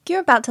You're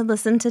about to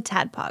listen to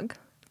Tadpog.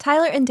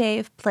 Tyler and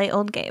Dave play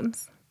old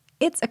games.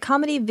 It's a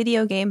comedy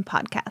video game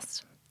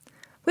podcast.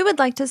 We would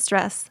like to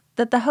stress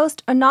that the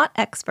hosts are not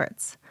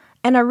experts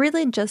and are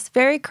really just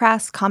very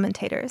crass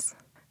commentators.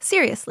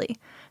 Seriously,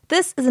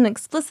 this is an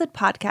explicit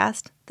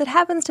podcast that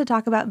happens to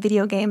talk about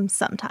video games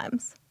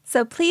sometimes.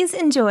 So please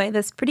enjoy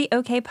this pretty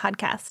okay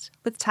podcast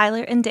with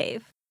Tyler and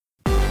Dave.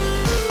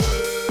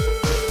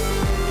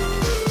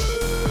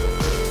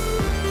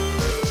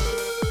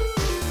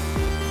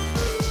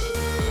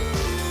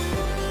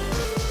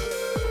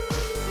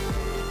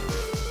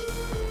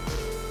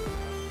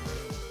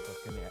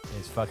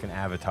 Fucking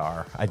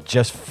Avatar. I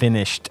just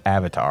finished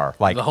Avatar.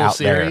 Like the whole out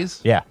series?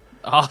 There. Yeah.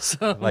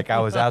 Awesome. Like I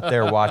was out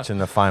there watching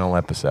the final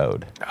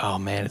episode. Oh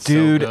man, it's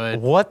Dude, so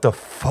good. what the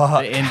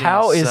fuck? The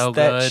How is so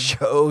that good.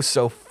 show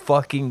so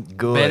fucking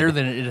good? Better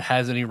than it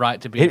has any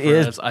right to be It for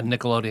is. a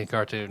Nickelodeon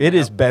cartoon. It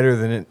is better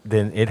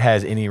than it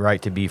has any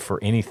right to be for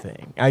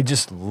anything. I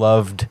just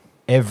loved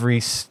every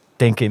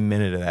stinking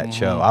minute of that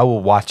show. I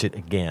will watch it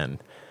again.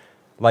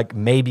 Like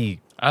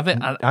maybe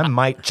I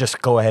might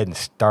just go ahead and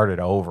start it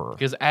over.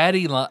 Because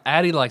Addie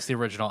likes the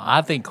original.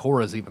 I think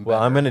Korra's even better.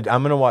 Well, I'm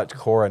gonna watch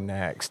Korra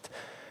next.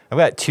 I've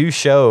got two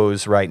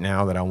shows right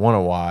now that I want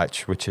to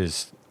watch, which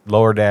is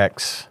Lower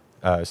Decks,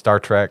 Star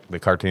Trek, the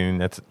cartoon.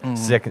 That's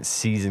second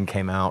season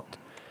came out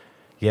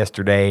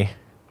yesterday,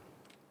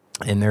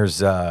 and there's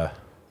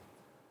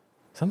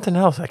something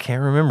else I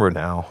can't remember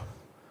now.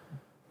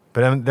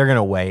 But they're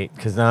gonna wait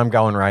because now I'm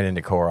going right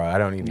into Korra. I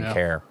don't even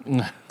care.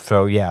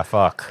 So yeah,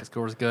 fuck.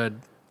 Korra's good.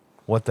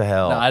 What the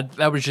hell? No,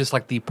 that was just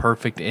like the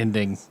perfect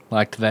ending,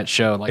 like to that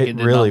show. Like it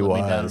did really not let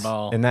was. me down at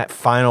all. And that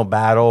final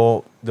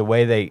battle, the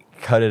way they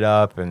cut it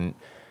up and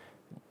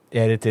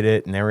edited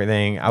it and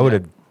everything, I would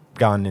have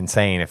gone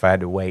insane if I had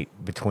to wait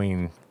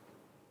between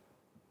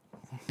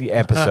the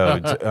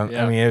episodes.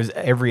 I mean, it was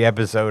every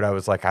episode. I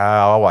was like,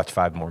 I'll watch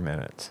 5 more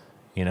minutes.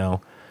 You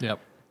know. Yep.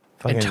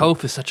 Fucking, and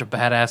Toph is such a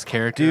badass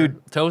character.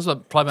 Dude,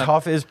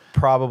 Toph is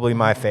probably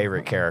my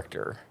favorite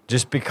character,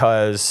 just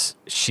because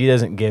she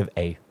doesn't give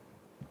a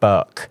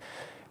fuck.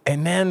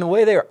 And man, the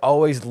way they're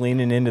always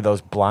leaning into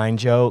those blind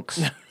jokes.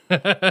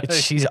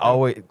 She's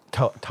always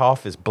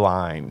Toph is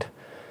blind.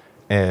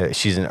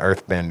 She's an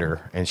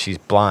earthbender, and she's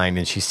blind,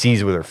 and she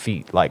sees with her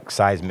feet, like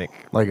seismic,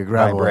 like a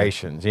gravel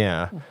vibrations.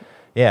 Yeah,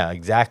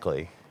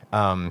 exactly.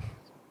 And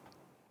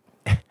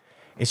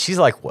she's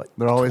like what?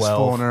 They're always 12?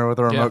 fooling her with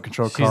a remote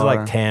control car. She's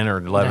like 10 or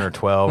 11 or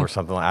 12 or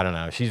something. I don't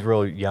know. She's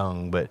really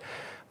young, but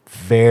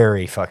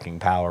very fucking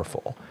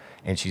powerful.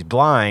 And she's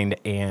blind,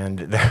 and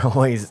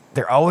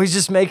they're always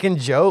just making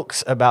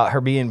jokes about her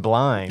being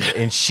blind,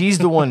 and she's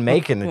the one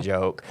making the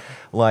joke.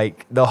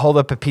 Like they'll hold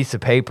up a piece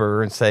of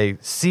paper and say,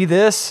 "See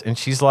this?" And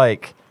she's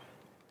like,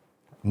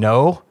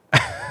 "No,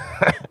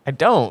 I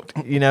don't."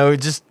 You know,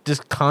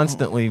 just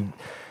constantly.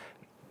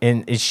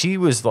 And she's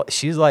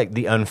like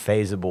the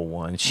unfazable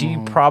one. She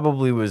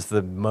probably was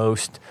the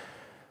most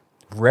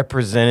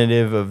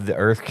representative of the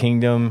Earth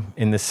Kingdom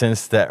in the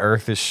sense that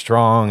Earth is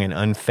strong and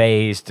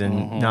unfazed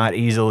and not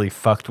easily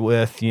fucked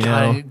with, you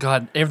know?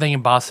 God, everything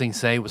in Ba Sing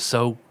Se was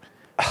so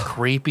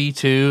creepy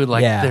too.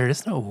 Like there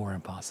is no war in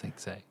Ba Sing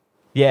Se.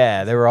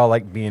 Yeah, they were all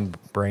like being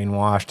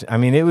brainwashed. I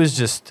mean, it was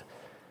just,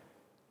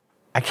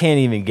 I can't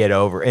even get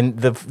over. And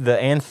the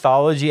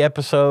anthology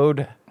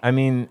episode, I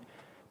mean,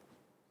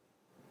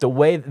 the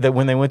way that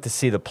when they went to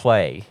see the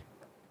play,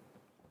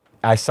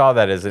 I saw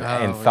that as an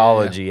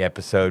anthology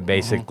episode,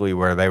 basically,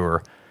 where they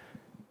were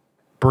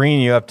bringing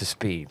you up to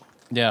speed,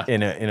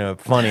 in a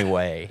funny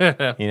way,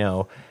 you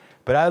know.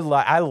 But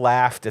I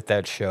laughed at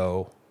that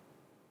show,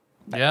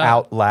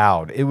 out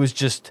loud. It was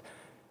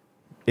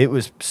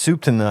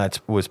soup to nuts,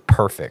 was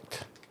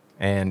perfect,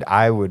 and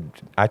I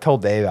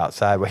told Dave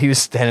outside while he was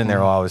standing there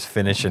while I was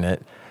finishing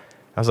it.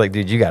 I was like,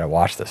 dude, you got to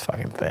watch this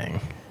fucking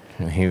thing,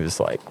 and he was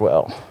like,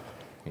 well,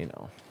 you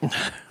know.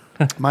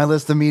 My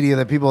list of media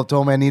that people have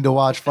told me I need to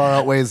watch far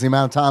outweighs the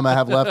amount of time I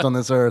have left on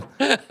this earth.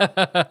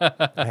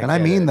 And I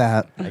mean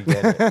that. I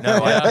get it.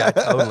 No, I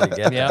totally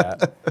get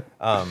that.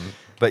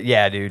 But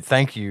yeah, dude,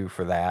 thank you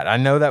for that. I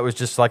know that was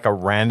just like a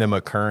random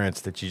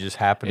occurrence that you just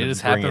happened to bring it up. It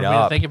just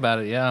happened to think about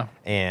it, yeah.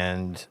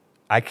 And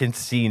I can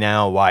see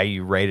now why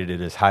you rated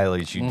it as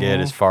highly as you did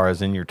as far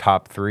as in your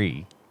top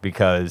 3,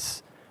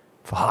 because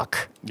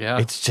fuck. Yeah.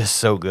 It's just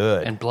so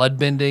good. And blood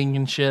bending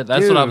and shit.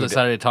 That's what I've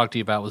decided to talk to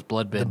you about was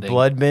blood bending. The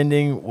blood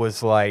bending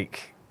was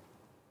like,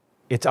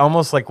 it's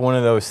almost like one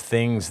of those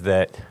things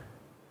that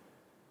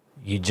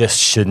you just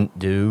shouldn't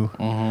do.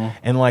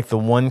 And like the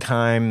one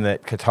time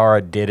that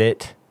Katara did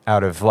it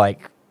out of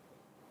like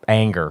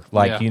anger,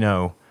 like, you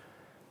know,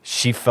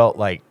 she felt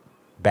like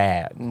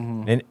bad.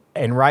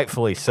 And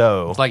rightfully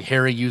so. It's like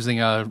Harry using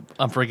a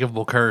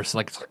unforgivable curse.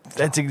 Like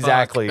that's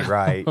exactly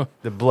right.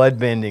 The blood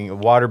bending,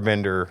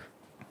 waterbender,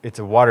 it's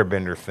a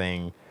waterbender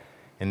thing.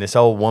 And this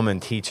old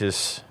woman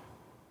teaches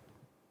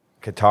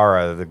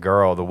Katara, the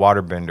girl, the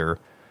waterbender,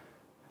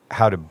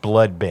 how to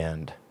blood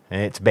bend.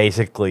 And it's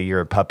basically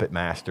you're a puppet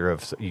master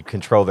of, you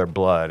control their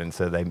blood, and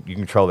so you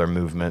control their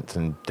movements,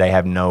 and they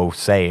have no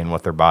say in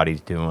what their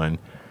body's doing.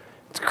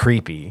 It's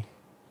creepy,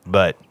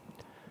 But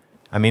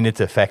I mean,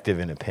 it's effective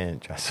in a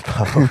pinch, I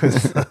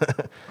suppose.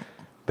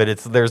 But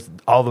there's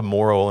all the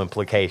moral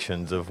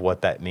implications of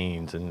what that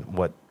means and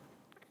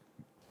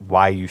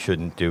why you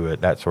shouldn't do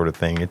it, that sort of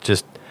thing. It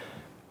just,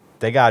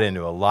 they got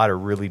into a lot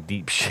of really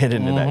deep shit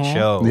into that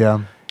show.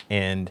 Yeah.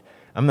 And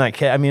I'm not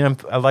kidding. I mean,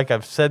 like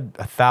I've said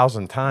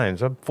 1,000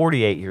 times, I'm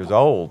 48 years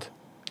old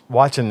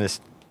watching this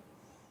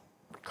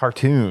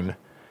cartoon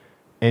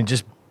and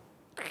just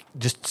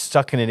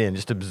sucking it in,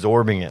 just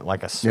absorbing it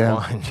like a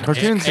sponge. Yeah.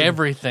 Cartoons.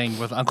 Everything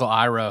with Uncle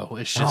Iroh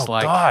is just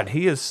like God,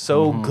 he is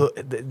so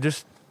good.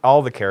 Just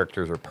all the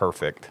characters are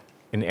perfect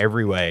in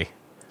every way.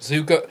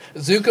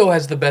 Zuko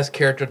has the best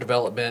character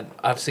development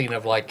I've seen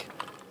of like.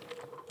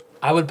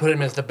 I would put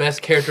him as the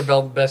best character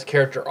development, best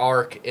character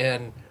arc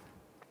in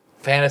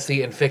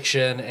fantasy and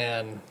fiction,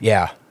 and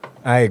yeah,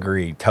 I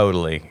agree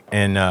totally.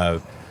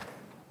 And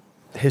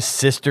his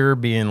sister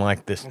being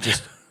like this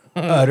just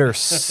utter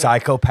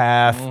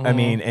psychopath. I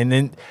mean, and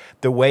then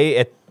the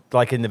way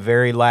like in the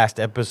very last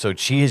episode,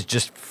 she has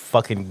just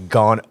fucking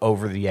gone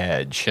over the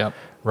edge. Yep.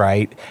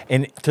 Right?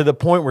 And to the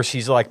point where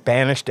she's like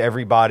banished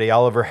everybody,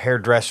 all of her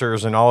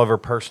hairdressers and all of her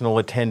personal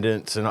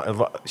attendants, and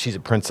she's a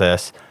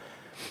princess.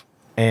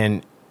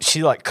 And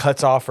she like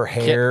cuts off her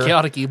hair.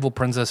 Chaotic evil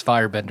princess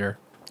firebender.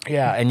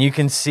 Yeah, and you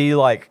can see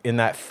like in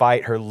that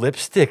fight, her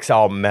lipstick's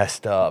all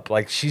messed up.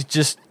 Like she's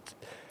just,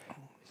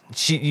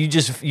 you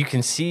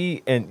can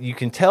see and you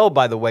can tell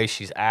by the way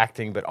she's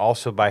acting, but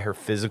also by her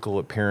physical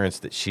appearance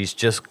that she's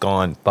just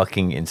gone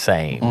fucking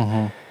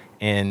insane.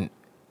 And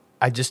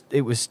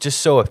it was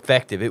just so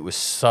effective. It was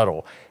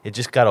subtle. It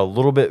just got a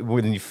little bit,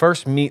 when you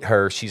first meet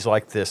her, she's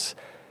like this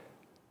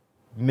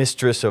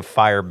mistress of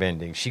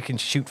firebending. She can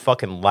shoot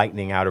fucking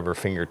lightning out of her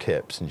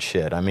fingertips and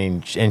shit. I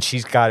mean, and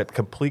she's got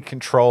complete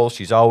control.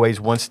 She's always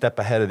one step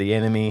ahead of the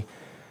enemy.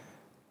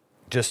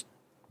 Just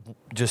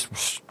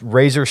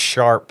razor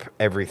sharp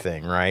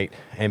everything, right?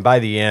 And by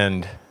the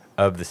end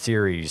of the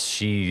series,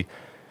 she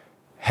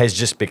has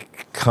just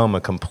become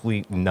a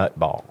complete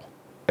nutball.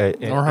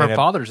 Or her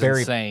father's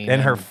insane.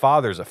 And her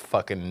father's a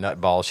fucking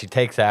nutball. She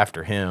takes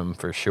after him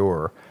for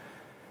sure.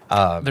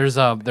 There's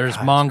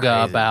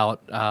manga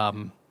about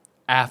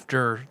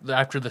after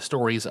the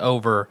story's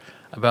over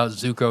about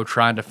Zuko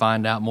trying to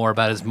find out more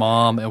about his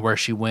mom and where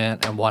she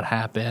went and what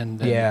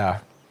happened. And yeah.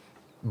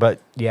 But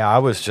yeah, I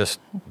was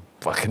just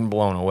fucking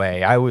blown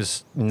away. I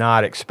was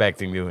not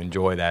expecting to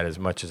enjoy that as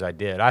much as I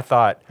did. I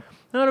thought,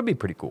 no, it'll be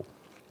pretty cool.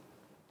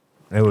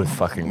 It was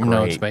fucking great.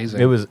 No, it's amazing.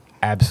 It was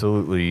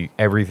absolutely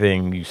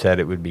everything you said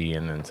it would be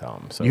and then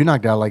some. So You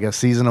knocked out like a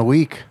season a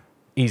week.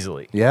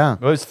 easily. Yeah.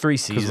 It was 3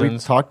 Because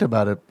seasons. we talked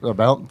about it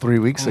about 3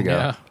 weeks ago.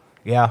 Yeah.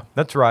 Yeah,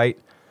 that's right.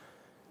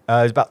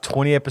 It's about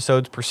 20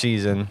 episodes per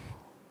season.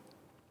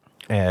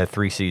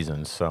 3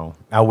 seasons. So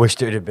I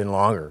wished it had been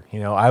longer. You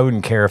know, I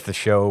wouldn't care if the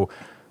show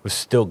was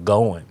still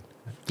going.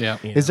 Yeah.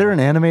 you Is know. there an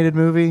animated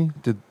movie?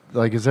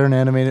 Is there an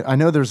animated? I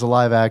know there's a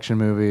live action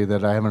movie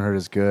that I haven't heard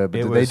is good,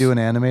 but did they do an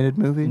animated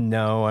movie?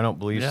 No, I don't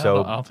believe Yeah,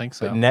 so. I don't think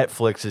so. But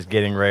Netflix is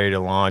getting ready to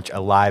launch a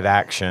live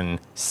action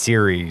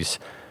series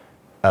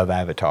of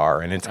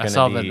Avatar, and it's I going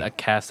saw to be. the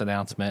cast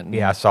announcement. And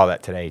Yeah, I saw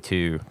that today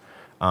too.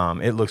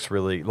 It looks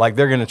really like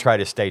they're going to try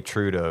to stay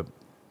true to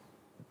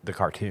the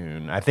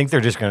cartoon. I think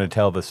they're just going to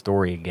tell the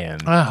story again.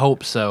 I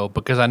hope so,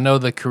 because I know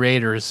the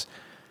creators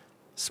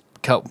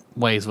cut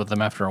ways with them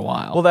after a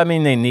while. Well, I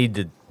mean, they need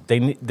to.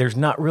 There's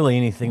not really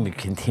anything to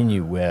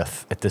continue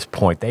with at this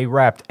point. They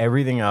wrapped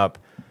everything up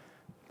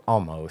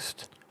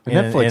almost in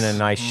a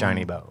nice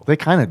shiny bow. They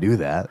kind of do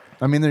that.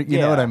 I mean, you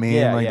know what I mean?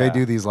 yeah, Like yeah. they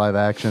do these live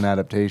action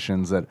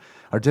adaptations that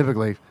are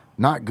typically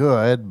not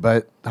good,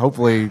 but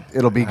hopefully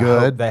it'll be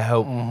good. They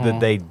hope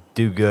that they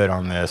do good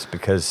on this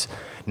because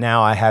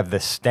now I have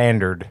this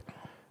standard.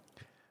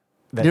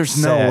 that's There's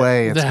set. no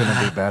way it's going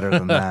to be better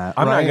than that.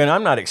 right?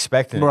 I'm not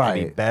expecting it to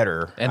be Right.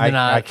 better. And then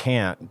I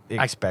can't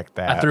expect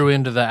that. I threw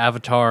into the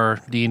Avatar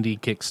D&D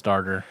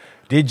Kickstarter.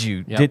 Did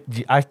you? Yep.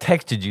 I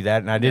texted you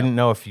that, and I didn't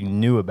know if you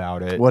knew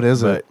about it. What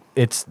is it?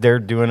 They're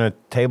doing a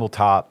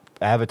tabletop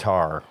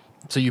Avatar.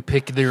 So you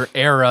pick your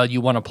era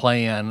you want to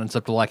play in. It's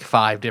up to like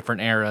 5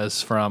 different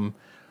eras from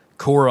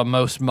Korra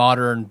most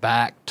modern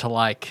back to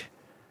like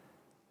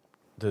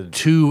The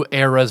 2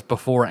 eras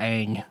before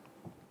Aang.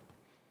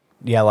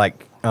 Yeah,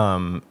 like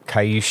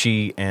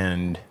Kaiushi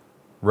and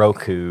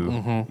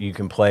Roku, you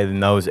can play in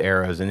those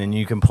eras, and then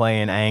you can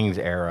play in Aang's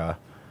era.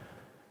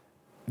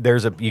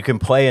 You can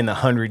play in the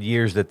 100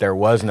 years that there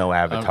was no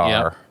Avatar,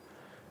 yep.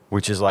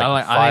 which is like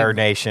I Fire think-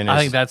 Nation. I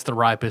think that's the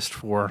ripest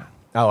for.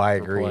 Oh, I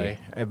agree. play.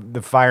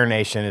 The Fire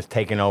Nation is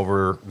taking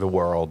over the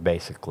world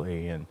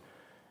basically, and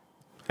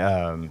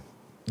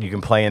you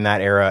can play in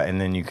that era,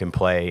 and then you can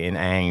play in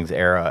Aang's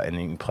era, and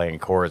then you can play in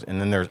Korra's, and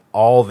then there's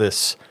all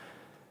these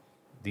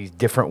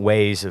different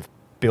ways of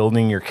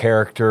building your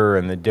character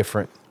and the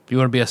different. If you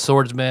want to be a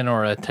swordsman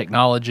or a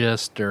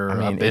technologist or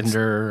a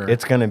bender.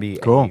 It's going to be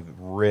Cool. a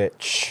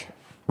rich.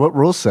 What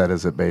rule set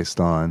is it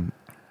based on?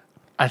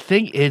 I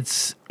think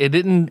it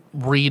didn't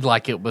read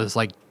like it was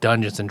like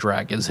Dungeons and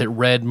Dragons. It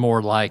read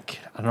more like,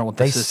 I don't know what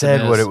the They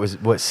system is.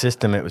 what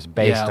system it was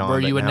based on. Where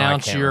you but now I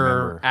announce can't your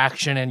remember.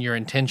 action and your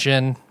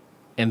intention,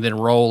 and then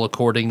roll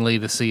accordingly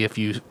to see if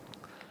you.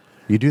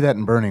 You do that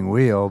in Burning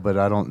Wheel, but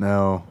I don't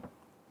know.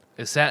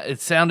 It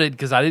sounded,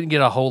 because I didn't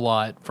get a whole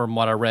lot from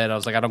what I read. I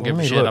was like, I don't give a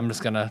me shit. look. I'm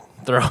just gonna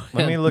throw.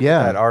 Let me look Yeah.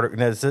 at that article.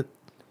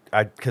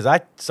 Because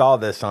I saw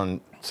this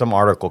on some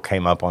article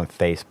came up on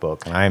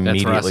Facebook, and I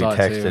That's where I immediately saw it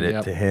texted too, it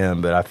yep. to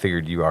him, but I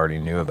figured you already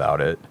knew about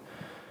it.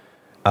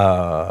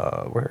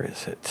 Where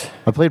is it?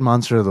 I played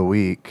Monster of the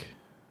Week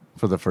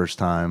for the first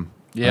time.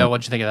 Yeah,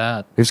 what'd you think of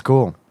that? It's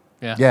cool.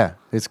 Yeah. Yeah,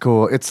 it's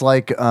cool. It's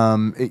like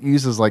it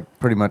uses like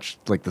pretty much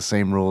like the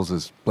same rules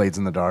as Blades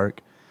in the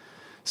Dark.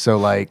 So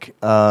like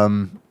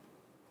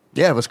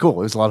yeah, it was cool.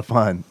 It was a lot of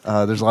fun.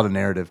 There's a lot of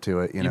narrative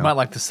to it, you You know. might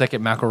like the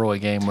second McElroy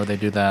game where they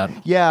do that.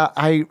 Yeah,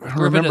 I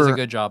Griffin remember does a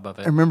good job of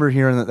it. I remember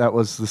hearing that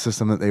was the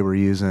system that they were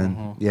using.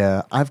 Mm-hmm.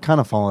 Yeah, I've kind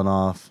of fallen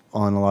off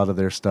on a lot of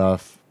their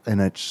stuff,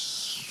 and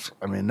it's,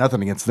 I mean,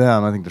 nothing against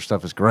them. I think their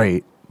stuff is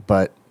great,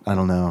 but I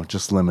don't know,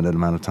 just limited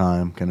amount of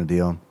time kind of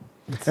deal.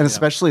 And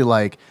especially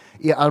like,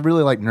 yeah, I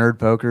really like Nerd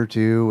Poker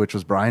too, which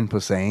was Brian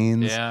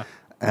Posehn's. Yeah.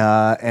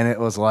 And it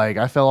was like,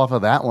 I fell off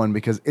of that one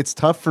because it's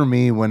tough for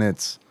me when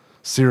it's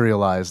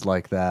serialized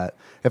like that.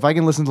 If I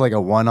can listen to like a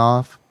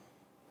one-off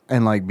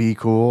and like be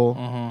cool,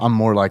 I'm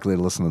more likely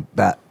to listen to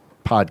that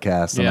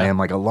podcast than I Yeah. am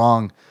like a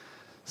long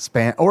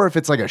span, or if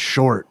it's like a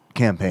short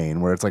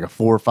campaign where it's like a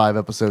 4 or 5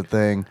 episode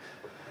thing.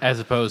 As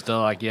opposed to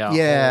like,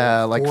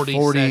 Yeah, like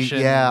 40. session,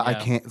 Yeah, I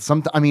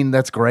can't. I mean,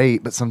 that's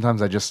great, but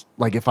sometimes I just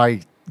like if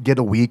I get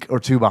a week or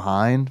two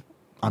behind,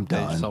 I'm They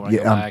just done. don't wanna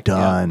Yeah, go I'm back,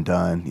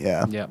 done.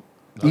 Yeah. Yep.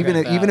 Even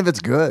Okay. even if it's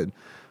good.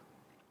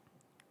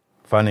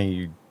 Funny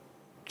you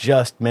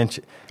just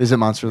mentioned. Is it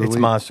Monster of the It's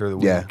Week? Monster of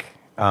the Yeah. Week.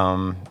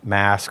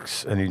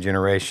 Masks, A New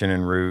Generation,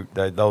 and Root.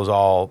 Those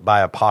all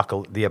by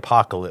the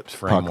Apocalypse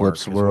framework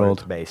Apocalypse is what World.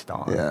 it's based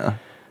on. Yeah.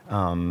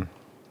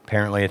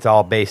 Apparently, it's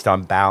all based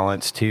on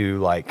balance too.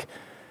 Like,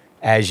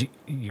 as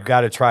you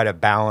got to try to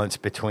balance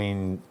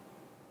between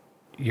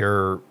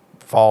your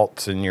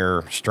faults and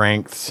your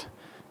strengths,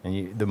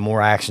 and the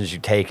more actions you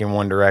take in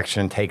one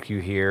direction take you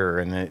here,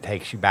 and then it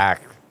takes you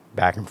back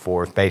and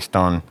forth based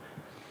on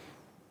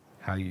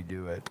how you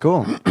do it.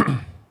 Cool.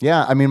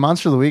 Yeah, I mean,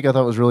 Monster of the Week I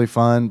thought was really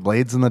fun.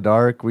 Blades in the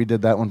Dark, we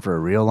did that one for a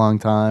real long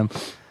time.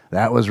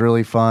 That was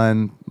really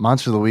fun.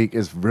 Monster of the Week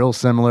is real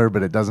similar,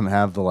 but it doesn't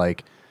have the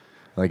like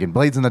in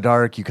Blades in the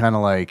Dark, you kind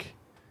of like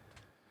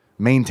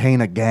maintain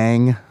a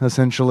gang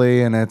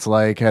essentially, and it's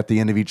like at the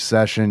end of each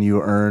session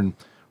you earn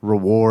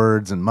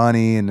rewards and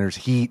money, and there's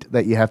heat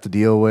that you have to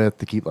deal with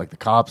to keep like the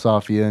cops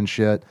off you and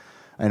shit.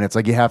 And it's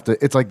like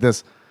it's like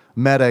this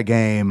meta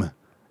game.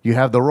 You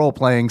have the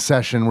role-playing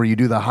session where you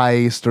do the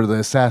heist or the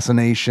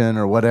assassination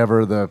or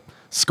whatever the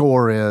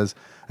score is,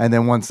 and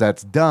then once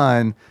that's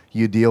done,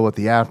 you deal with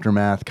the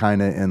aftermath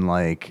kind of in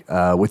like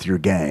with your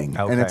gang.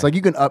 Okay. And it's like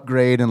you can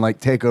upgrade and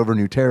like take over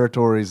new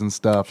territories and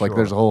stuff. Like Sure.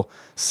 there's a whole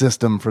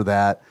system for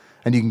that,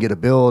 and you can get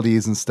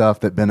abilities and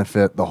stuff that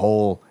benefit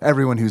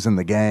everyone who's in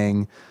the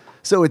gang.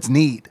 So it's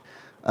neat.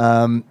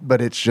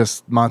 But it's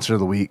just Monster of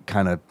the Week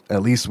kind of,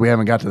 at least we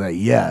haven't got to that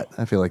yet.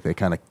 I feel like they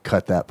kind of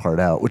cut that part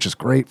out, which is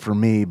great for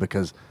me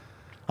because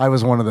I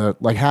was one of the,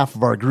 like half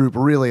of our group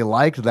really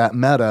liked that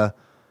meta.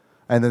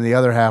 And then the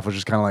other half was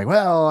just kind of like,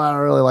 well, I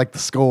don't really like the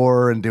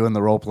score and doing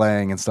the role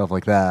playing and stuff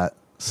like that.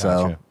 So,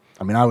 Gotcha.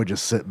 I mean, I would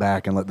just sit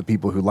back and let the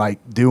people who like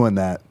doing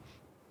that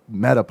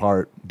meta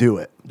part do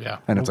it. Yeah.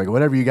 And it's like,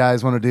 whatever you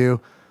guys want to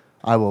do,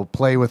 I will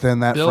play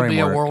within that There'll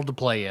framework. be a world to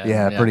play in.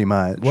 Yeah, pretty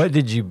much.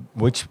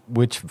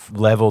 Which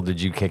level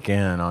did you kick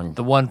in on?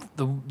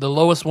 The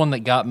lowest one that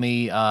got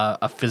me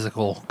a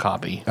physical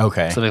copy.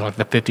 Okay. So they like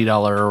the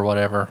 $50 or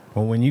whatever.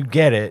 Well, when you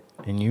get it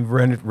and you've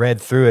read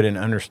through it and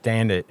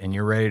understand it and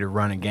you're ready to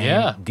run a game,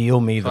 Yeah.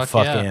 deal me the Fuck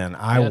fuck yeah. in.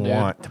 I Yeah, dude.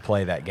 want to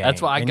play that game.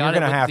 That's why I and got you're it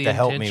gonna with have the to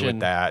help me intention- with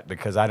that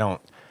because I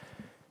don't,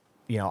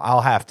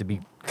 I'll have to be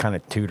kind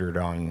of tutored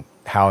on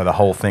how the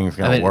whole thing's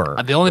going to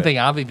work. The only thing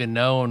I've even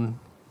known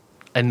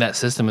in that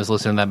system is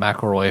listening to that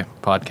McElroy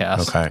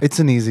podcast. Okay. It's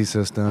an easy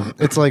system.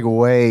 It's like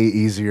way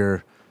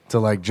easier to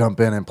like jump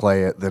in and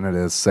play it than it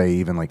is, say,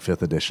 even like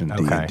 5th edition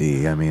Okay.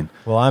 D&D. I mean,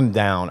 Well, I'm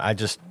down. I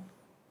just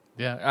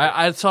Yeah,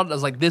 I thought I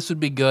was like, this would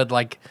be good.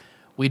 Like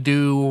we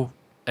do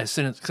as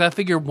soon as, because I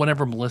figure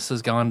whenever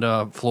Melissa's gone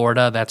to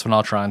Florida, that's when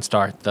I'll try and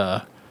start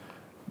the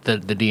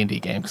D&D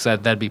game because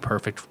that'd be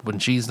perfect when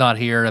she's not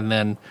here, and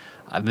then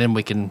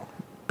we can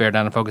bear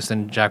down and focus.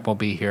 And Jack won't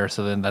be here,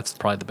 so then that's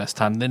probably the best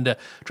time. Then to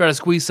try to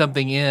squeeze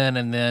something in,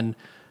 and then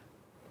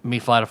me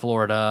fly to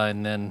Florida,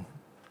 and then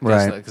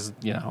Right. because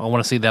I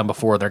want to see them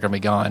before they're gonna be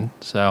gone.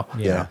 So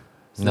yeah.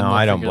 So then no, we'll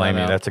I don't figure blame that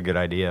you. out. That's a good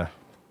idea.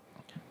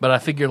 But I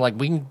figure like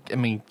we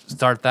can,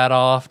 start that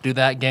off, do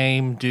that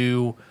game,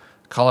 do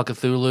Call of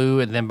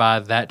Cthulhu, and then by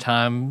that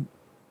time,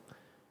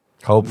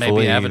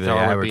 Hopefully, Maybe the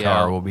Avatar will be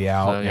Avatar out. will be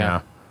out. So, yeah.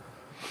 yeah.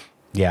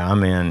 Yeah,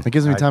 I'm in. It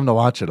gives me time to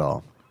watch it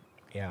all.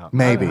 Yeah,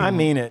 Maybe. I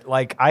mean it.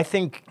 Like I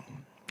think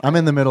I'm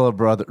in the middle of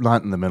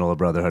not in the middle of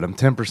Brotherhood. I'm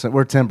 10%.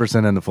 We're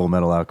 10% into Full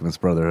Metal Alchemist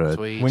Brotherhood.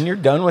 Sweet. When you're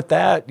done with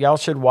that, y'all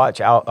should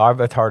watch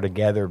Avatar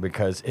together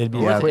because it'd be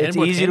it's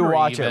with easy to Henry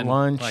watch at even,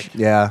 lunch. like-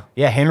 Yeah.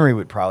 Yeah, Henry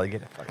would probably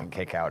get a fucking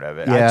kick out of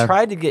it. Yeah. I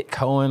tried to get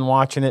Cohen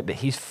watching it, but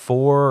he's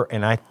 4,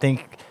 and I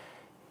think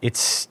it's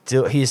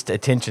still his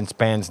attention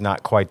span's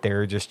not quite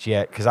there just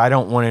yet because I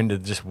don't want him to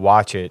just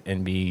watch it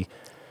and be.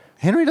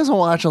 Henry doesn't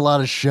watch a lot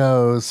of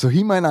shows, so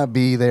he might not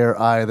be there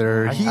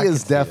either. He I is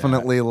could see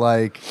definitely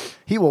like,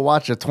 he will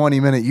watch a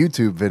 20-minute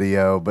YouTube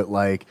video, but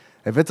like,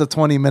 if it's a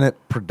 20-minute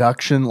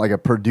production, like a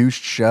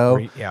produced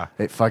show, Yeah.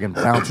 it fucking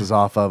bounces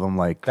off of him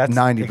like That's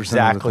 90%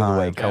 exactly of the time.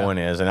 way Cohen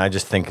is, and I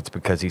just think it's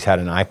because he's had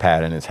an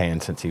iPad in his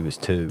hand since he was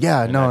 2.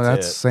 Yeah, and no,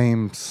 that's it.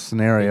 same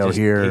scenario Just-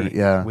 here.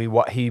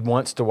 he- he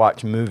wants to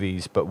watch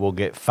movies, but we'll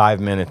get 5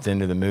 minutes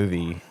into the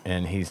movie,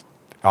 and he's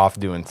off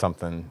doing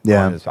something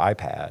on his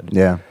iPad.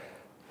 Yeah.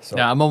 So,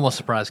 Yeah, I'm almost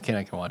surprised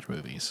Kenna can watch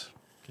movies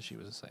because she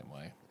was the same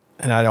way.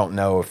 and I don't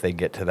know if they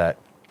get to that,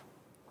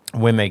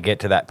 when they get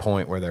to that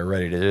point where they're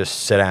ready to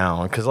just sit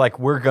down. Because, like,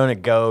 we're going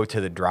to go to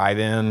the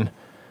drive-in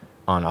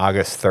on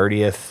August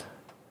 30th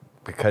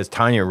because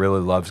Tanya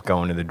really loves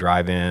going to the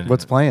drive-in.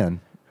 What's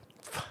playing?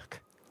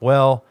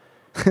 Well,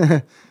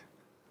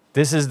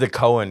 this is the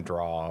Cohen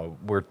draw.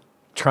 We're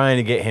trying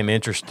to get him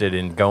interested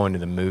in going to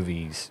the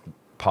movies,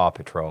 Paw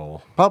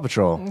Patrol. Paw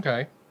Patrol.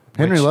 Okay.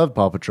 Henry Which- loved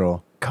Paw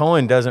Patrol.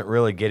 Cohen doesn't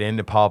really get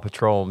into Paw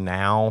Patrol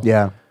now.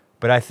 Yeah.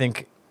 But I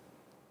think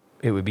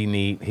it would be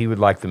neat. He would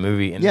like the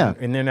movie. And Yeah.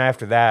 and then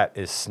after that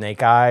is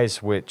Snake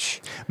Eyes,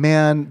 which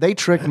Man, they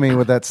tricked me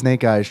with that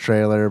Snake Eyes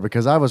trailer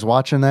because I was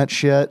watching that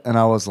shit and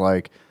I was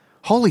like,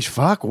 holy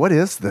fuck, what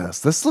is this?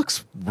 This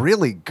looks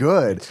really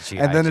good. It's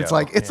G.I. And then it's Joe,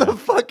 like, it's yeah. a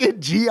fucking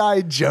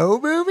G.I. Joe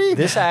movie?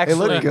 this actually It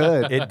looked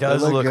good. It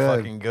does looked look good.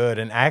 fucking good.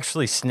 And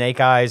actually Snake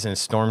Eyes and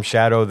Storm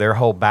Shadow, their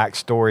whole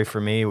backstory for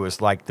me was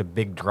like the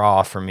big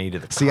draw for me to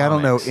the See, I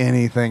don't know comics.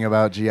 anything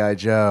about G.I.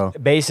 Joe.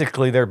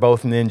 Basically, they're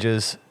both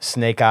ninjas.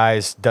 Snake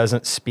Eyes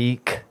doesn't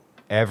speak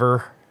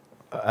ever.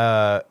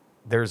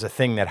 There's a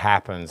thing that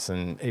happens,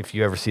 and if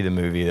you ever see the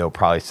movie, they'll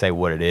probably say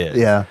what it is.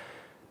 Yeah.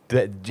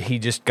 That he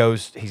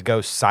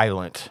goes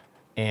silent,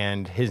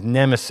 and his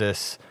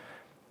nemesis,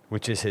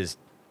 which is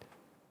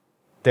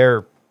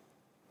they're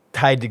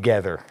tied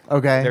together.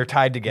 Okay. They're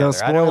tied together.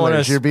 No I don't want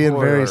spoilers. to. You're being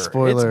very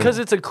spoiler. Because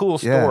it's a cool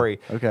Yeah.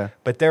 story. Okay.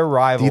 But they're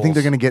rivals. Do you think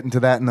they're going to get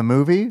into that in the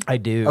movie? I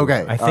do. Okay.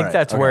 I All think right.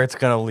 that's Okay. where it's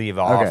going to leave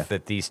off. Okay.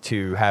 That these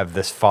two have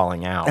this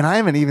falling out. And I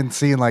haven't even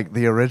seen like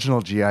the original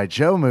G.I.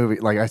 Joe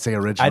movie. Like I say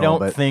original, I don't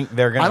but think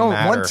they're going I to don't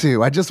matter. want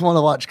to. I just want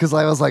to watch because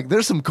I was like,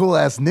 there's some cool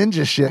ass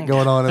ninja shit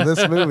going on in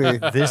this movie.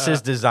 This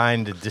is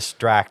designed to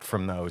distract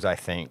from those, I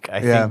think.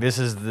 I Yeah. think this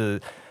is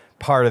the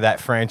part of that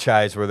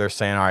franchise where they're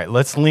saying, all right,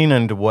 let's lean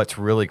into what's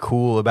really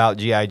cool about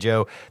G.I.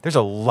 Joe. There's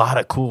a lot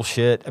of cool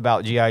shit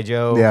about G.I.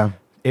 Joe. Yeah.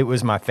 It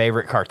was my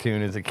favorite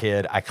cartoon as a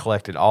kid. I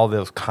collected all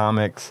those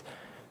comics.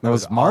 That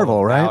was all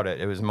Marvel, right? about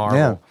it was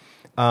Marvel.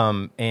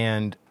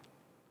 And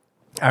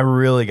I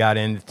really got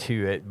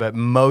into it, but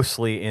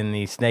mostly in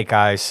the Snake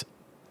Eyes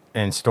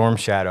and Storm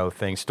Shadow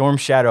thing. Storm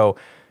Shadow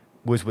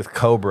was with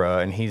Cobra,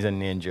 and he's a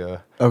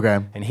ninja. Okay.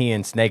 And he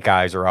and Snake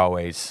Eyes are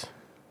always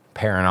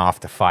pairing off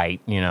to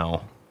fight, you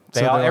know.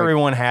 So they're like-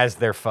 Everyone has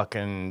their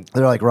fucking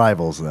They're like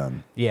rivals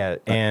then. yeah,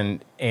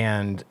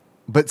 and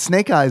But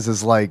Snake Eyes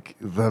is like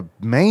the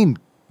main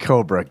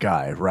Cobra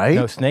guy, right?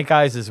 no, Snake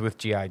Eyes is with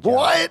G.I. Joe.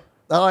 What?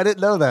 Oh, I didn't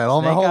know that.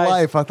 All my Snake whole Eyes-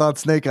 life, I thought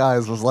Snake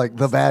Eyes was like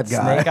the bad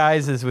guy. Snake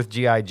Eyes is with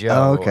G.I. Joe.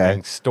 Oh, okay.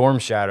 And Storm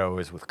Shadow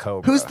is with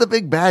Cobra. Who's the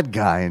big bad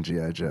guy in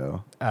G.I.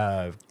 Joe?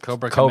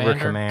 Cobra Cobra Commander?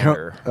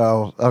 Commander?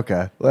 Oh,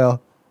 okay.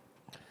 Well,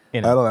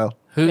 You I don't know.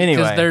 Who? Because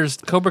Anyway. there's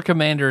Cobra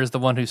Commander is the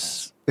one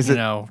who's Is you it-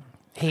 know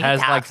He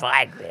has talks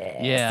like like this.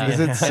 yeah. Is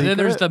it And then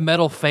there's secret? the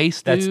metal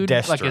face That's dude,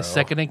 like his Destro.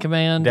 second in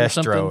command. or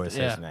something. Destro is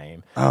Yeah. his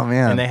name. Oh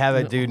man. And they have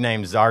a dude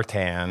named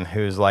Zartan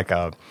who's like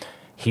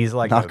he's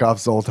like Knockoff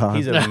Zoltan.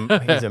 He's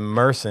a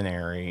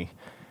mercenary,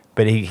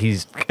 but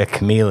he's a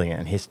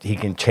chameleon. He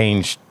can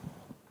change.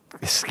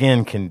 His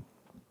skin can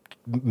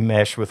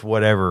mesh with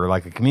whatever,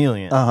 like a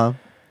chameleon. Uh-huh.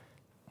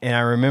 And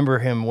I remember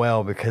him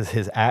well because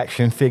his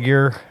action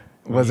figure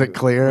Was it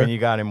clear? when you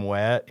got him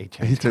wet? He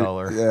changed took-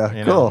 color. yeah,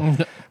 you cool. know?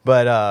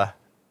 But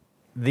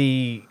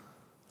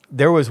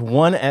there was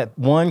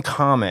one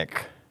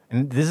comic,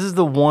 and this is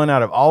the one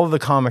out of all of the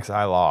comics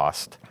I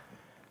lost.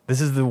 This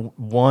is the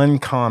one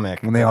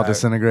comic When they all that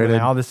disintegrated? When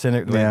they all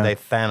disintegrated. Yeah. They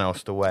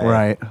Thanos'd away.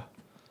 Right.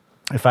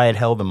 If I had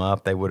held them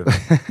up, they would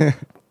have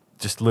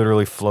just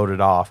literally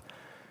floated off.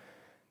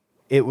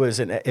 It was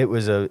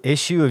a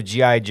issue of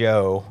G.I.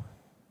 Joe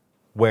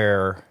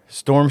where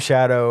Storm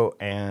Shadow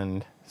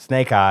and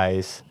Snake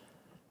Eyes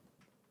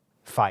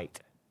fight.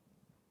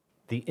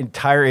 The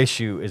entire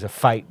issue is a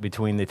fight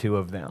between the two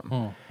of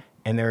them.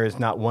 And there is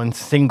not one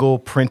single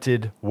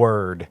printed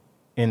word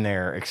in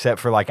there except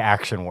for like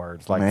action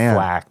words like Man.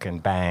 thwack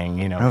and bang,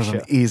 you know. That was an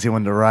shit. easy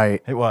one to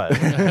write. It was.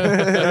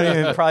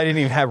 Probably didn't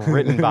even have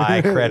written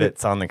by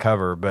credits on the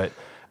cover, but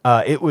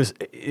it was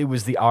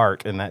the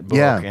art in that book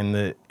Yeah.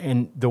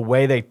 and the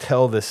way they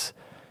tell this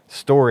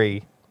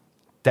story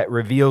that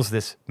reveals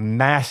this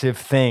massive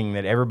thing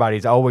that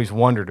everybody's always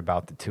wondered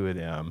about the two of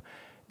them,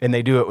 and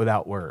they do it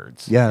without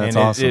words. Yeah, that's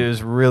awesome. It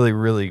was really,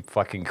 really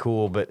fucking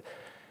cool. But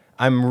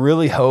I'm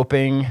really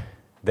hoping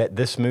that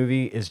this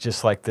movie is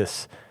just like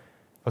this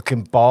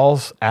fucking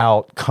balls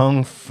out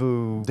kung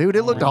fu. Dude,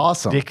 it looked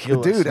awesome.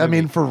 Ridiculous Dude, I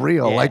mean, movie. for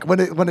real. Yeah. Like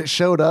when it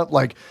showed up,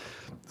 like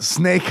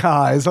snake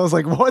eyes, I was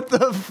like, what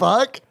the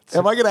fuck?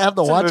 Am I gonna have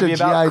to watch a movie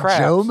about G.I. crabs.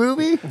 Joe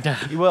movie?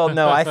 Well,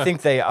 no, I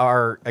think they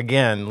are,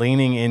 again,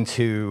 leaning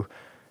into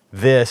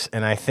this,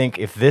 and I think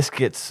if this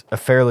gets a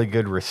fairly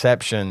good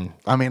reception,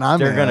 I mean, I'm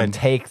they're going in. to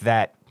take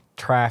that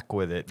track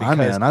with it. I'm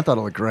because in. I thought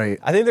it looked great.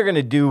 I think they're going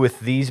to do with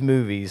these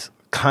movies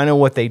kind of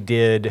what they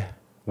did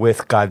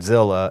with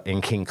Godzilla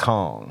and King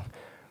Kong,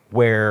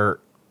 where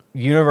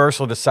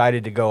Universal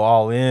decided to go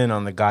all in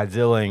on the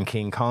Godzilla and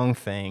King Kong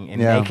thing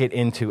and Yeah. make it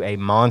into a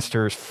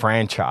monsters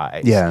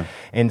franchise. Yeah.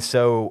 And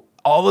so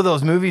all of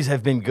those movies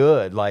have been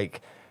good,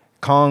 like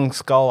Kong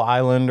Skull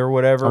Island or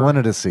whatever. I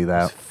wanted to see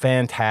that.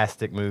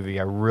 Fantastic movie.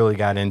 I really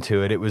got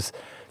into it. It was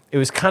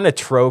kind of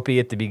tropey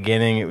at the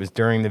beginning. It was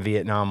during the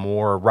Vietnam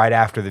War, right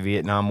after the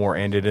Vietnam War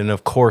ended, and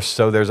of course,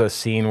 so there's a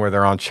scene where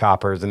they're on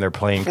choppers and they're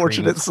playing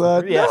Fortunate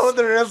Son. Yes. No,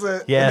 there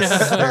isn't.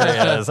 Yes,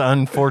 there is.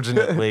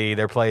 Unfortunately,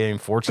 they're playing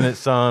Fortunate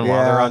Son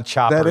while they're on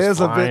choppers. That is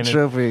a flying. bit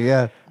trippy,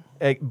 yeah.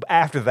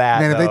 After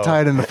that, Man, if they though,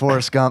 tied into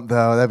Forrest Gump,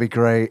 though, that'd be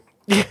great.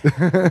 they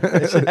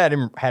should had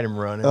him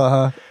running.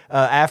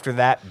 After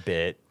that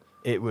bit,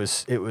 it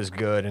was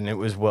good, and it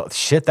was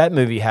shit. That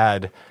movie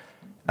had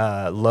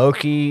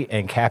Loki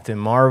and Captain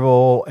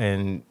Marvel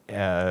and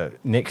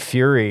Nick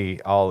Fury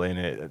all in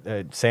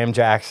it. Sam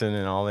Jackson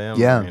and all them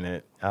Yeah. were in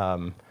it.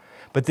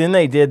 But then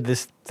they did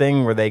this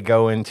thing where they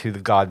go into the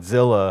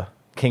Godzilla,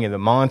 King of the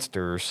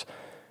Monsters,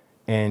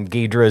 and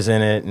Ghidorah's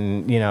in it,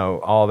 and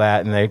all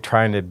that, and they're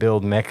trying to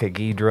build Mecha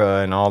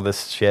Ghidorah and all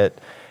this shit.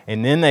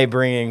 And then they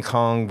bring in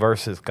Kong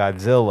versus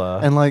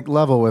Godzilla. And like,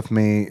 level with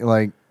me,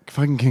 like,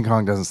 fucking King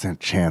Kong doesn't stand a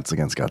chance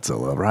against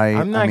Godzilla, right?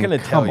 I'm not going to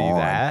tell come you on.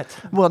 that.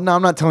 Well, no,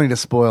 I'm not telling you to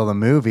spoil the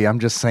movie. I'm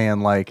just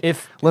saying, like,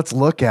 let's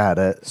look at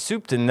it.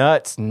 Soup to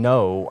nuts,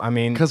 no. I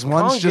mean, Because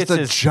one's Kong just gets a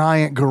his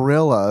giant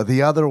gorilla.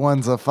 The other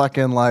one's a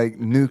fucking, like,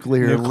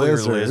 nuclear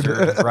lizard.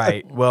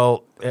 Right.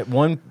 Well, at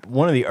one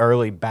of the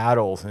early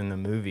battles in the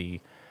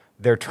movie,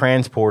 they're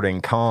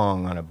transporting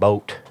Kong on a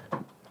boat.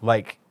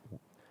 Like,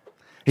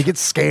 He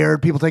gets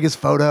scared. People take his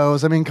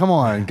photos. I mean, come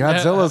on.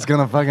 Godzilla's going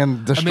to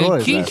fucking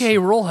destroy King this. K.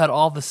 Rool had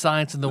all the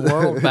science in the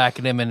world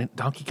backing him, and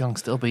Donkey Kong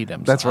still beat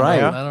him. That's So,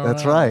 right. I don't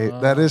That's know.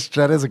 right. That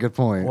is a good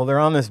point. well, they're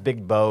on this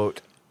big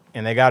boat,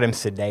 and they got him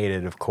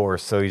sedated, of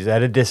course. So he's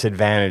at a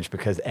disadvantage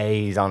because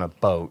A, he's on a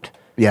boat,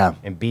 yeah.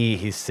 and B,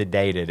 he's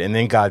sedated. And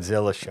then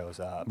Godzilla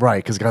shows up.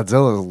 Right, because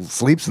Godzilla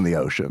sleeps in the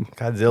ocean.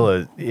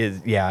 Godzilla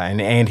is,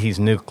 and he's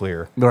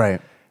nuclear. Right.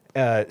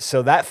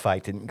 So that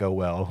fight didn't go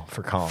well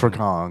for Kong. For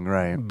Kong,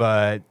 right.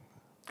 But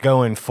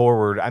going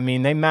forward, I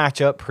mean, they match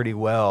up pretty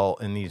well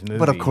in these movies.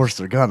 But of course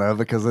they're gonna,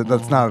 because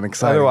that's not an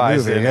exciting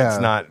Otherwise, movie. it's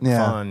not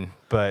fun.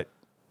 But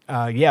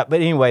but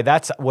anyway,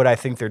 that's what I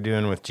think they're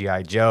doing with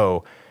G.I.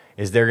 Joe,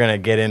 is they're going to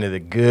get into the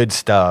good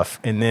stuff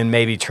and then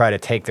maybe try to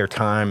take their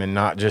time and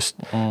not just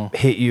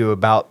hit you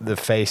about the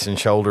face and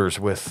shoulders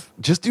with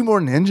Just do more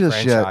ninja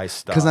franchise shit.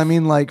 stuff. Because I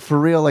mean, like, for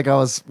real, like,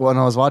 when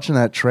I was watching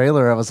that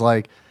trailer, I was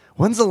like,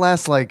 when's the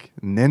last, like,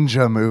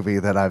 ninja movie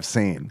that I've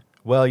seen?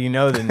 well, the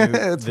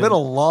new It's been a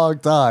long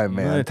time, I'm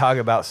going to man. talk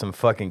about some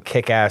fucking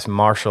kick-ass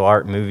martial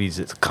art movies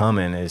that's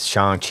coming is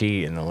Shang-Chi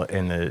and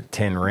the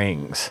Ten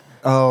Rings.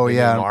 Oh, The new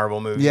yeah. Marvel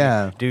movie.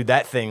 Yeah. Dude,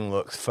 that thing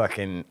looks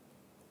fucking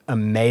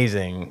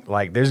amazing.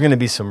 Like, there's going to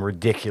be some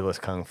ridiculous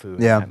kung fu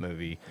in Yeah. that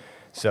movie.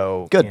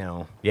 So, Good.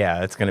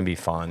 it's going to be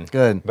fun.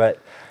 Good. But,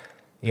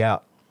 yeah,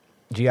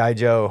 G.I.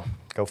 Joe,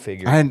 go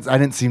figure. I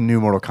didn't see New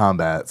Mortal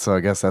Kombat, so I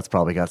guess that's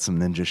probably got some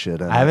ninja shit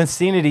in it. I haven't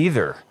seen it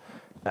either.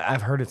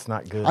 I've heard it's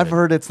not good. I've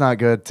heard it's not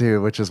good,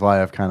 too, which is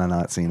why I've kind of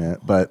not seen it.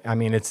 But, I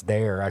mean, it's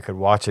there. I could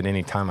watch it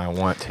anytime I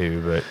want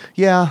to, but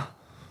yeah.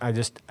 I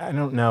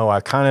don't know. I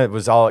kind of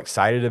was all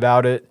excited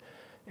about it.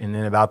 And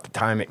then about the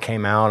time it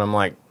came out, I'm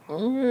like,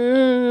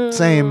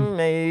 Same.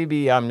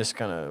 maybe I'm just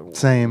going to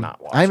Same.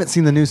 not watch I haven't it.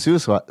 seen the new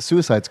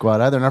Suicide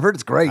Squad either, and I've heard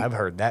it's great. I've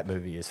heard that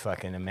movie is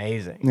fucking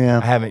amazing. Yeah.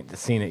 I haven't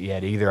seen it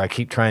yet either. I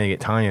keep trying to get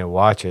Tanya to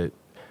watch it.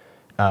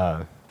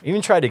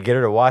 Even tried to get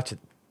her to watch it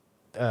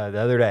the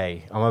other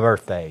day on my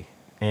birthday.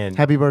 And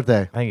Happy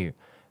birthday. thank you.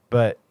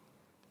 But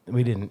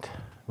we didn't.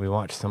 We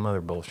watched some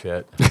other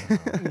bullshit.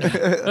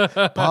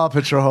 Paw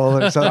Patrol or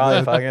Probably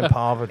something. fucking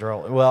Paw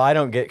Patrol. Well, I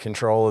don't get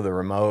control of the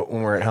remote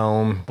when we're at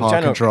home. which Paw I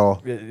don't-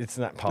 Control. It's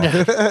not Paw.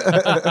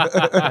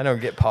 I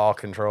don't get Paw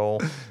Control.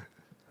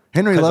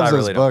 Henry 'Cause loves I those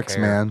really don't books,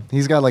 care. man.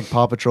 He's got like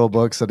Paw Patrol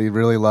books that he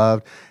really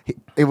loved,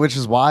 which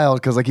is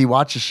wild because like he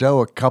watched the show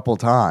a couple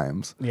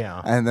times.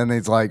 Yeah. And then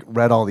he's like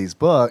read all these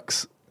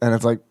books, and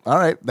it's like, all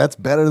right, that's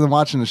better than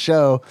watching the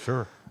show.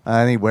 Sure.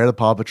 And he'd wear the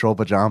Paw Patrol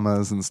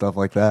pajamas and stuff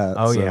like that.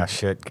 Oh, So, yeah,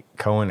 shit.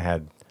 Cohen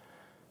had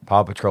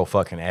Paw Patrol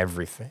fucking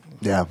everything.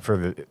 Yeah. For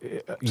the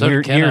So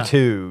year did Kenna.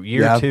 two.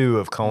 Year Yeah. two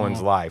of Cohen's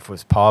life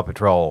was Paw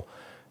Patrol.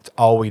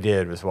 all we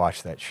did was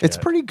watch that shit. It's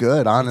pretty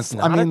good, honestly.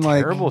 Not a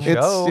terrible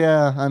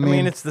show. I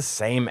mean, it's the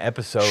same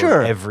episode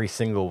Sure. every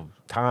single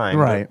time.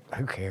 Right. But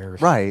who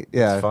cares? Right,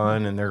 yeah. It's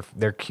fun, and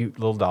they're cute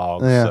little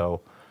dogs. Yeah.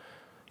 So,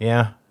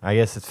 yeah, I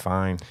guess it's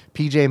fine.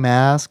 PJ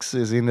Masks,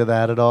 is he into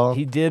that at all?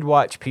 He did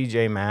watch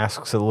PJ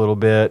Masks a little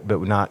bit,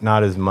 but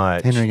not as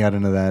much. Henry got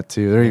into that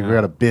too. There you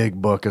got a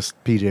big book of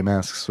PJ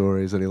Masks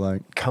stories that he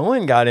liked.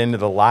 Cohen got into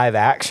the live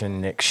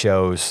action Nick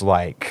shows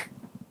like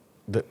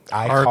the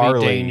Harvey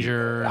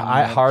Danger.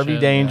 Harvey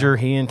shit, Danger.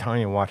 He and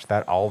Tanya watch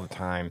that all the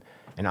time.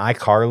 And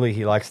iCarly,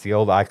 he likes the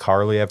old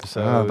iCarly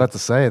episode. I was about to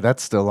say,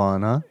 that's still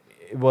on, huh?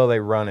 Well, they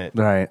run it.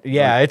 Right.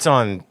 Yeah, it's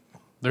on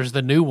There's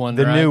the new one.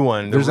 the right? new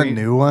one. There's a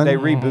new one? They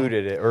rebooted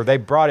it, or they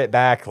brought it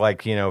back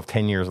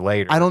 10 years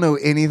later. I don't know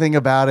anything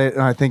about it,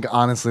 and I think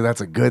honestly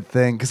that's a good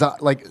thing because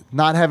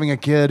not having a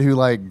kid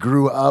who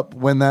grew up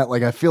when that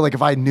I feel like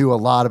if I knew a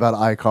lot about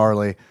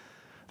iCarly,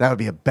 that would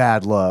be a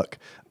bad look.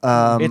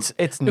 It's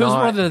It was not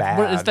one of the.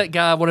 bad. It's that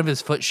guy. One of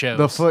his foot shows.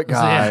 The foot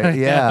guy,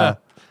 yeah.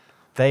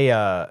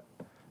 They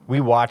we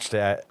watched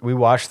that. We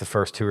watched the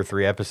first 2 or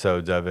 3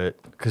 episodes of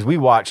it because we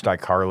watched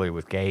iCarly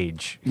with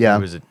Gage. Yeah.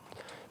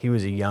 He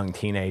was a young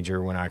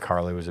teenager when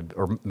iCarly was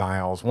or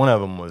Miles. One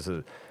of them was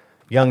a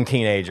young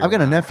teenager. I've got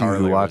a when nephew iCarly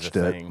who was watched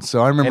a it, thing.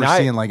 so I remember And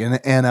seeing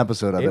an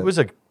episode of it.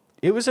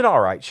 It was an all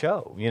right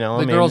show.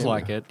 The girls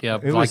like it. Yeah,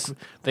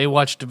 they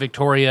watched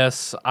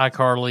Victorious,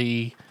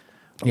 iCarly,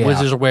 Yeah.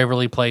 Wizards of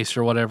Waverly Place,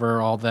 or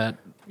whatever. All that.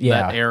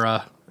 Yeah. That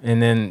era.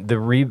 And then the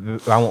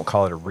reboot, I won't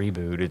call it a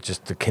reboot, it's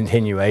just the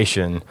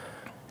continuation.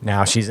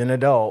 Now she's an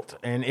adult,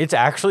 and it's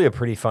actually a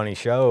pretty funny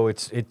show.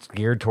 It's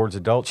geared towards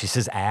adults. She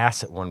says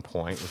ass at one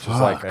point, which was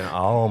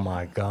oh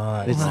my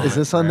God. Is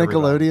this on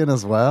Nickelodeon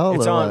as well?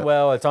 It's or on, what?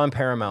 well, it's on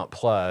Paramount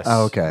Plus.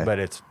 Oh, okay. But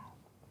it's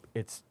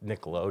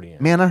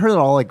Nickelodeon. Man, I heard it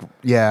all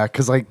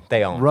because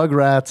They own it.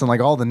 Rugrats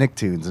and all the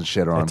Nicktoons and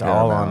shit are on It's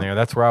Paramount. all on there.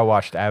 That's where I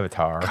watched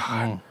Avatar.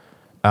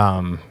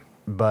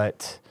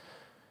 But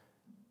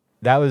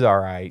that was all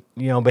right.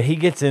 But he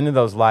gets into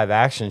those live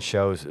action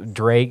shows.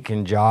 Drake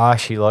and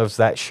Josh, he loves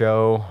that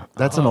show.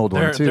 That's an old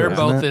one too. They're isn't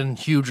both it? in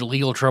huge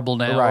legal trouble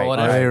now. Right, Or Are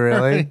whatever. they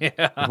really?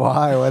 Yeah.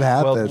 Why? What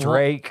happened? Well,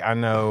 Drake, I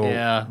know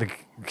Yeah. the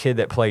kid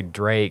that played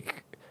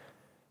Drake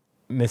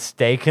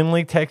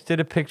mistakenly texted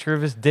a picture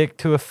of his dick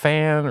to a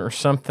fan or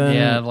something.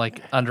 Yeah,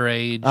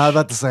 underage. I was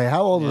about to say,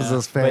 how old was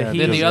this fan? But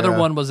Then the other Yeah.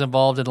 one was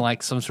involved in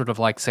some sort of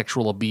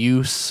sexual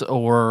abuse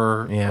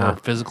or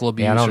physical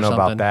abuse. Yeah, I don't or know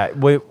something. about that.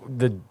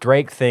 The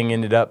Drake thing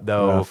ended up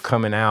though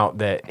coming out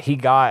that he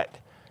got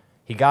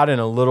in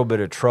a little bit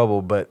of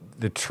trouble, but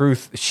the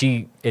truth,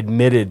 she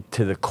admitted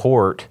to the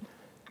court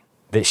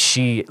that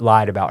she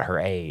lied about her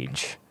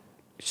age.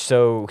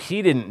 So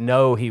he didn't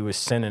know he was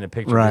sending a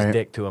picture of Right. his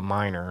dick to a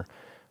minor.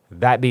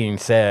 That being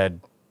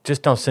said,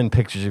 just don't send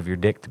pictures of your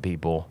dick to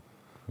people.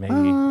 Maybe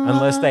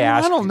unless they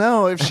ask. I don't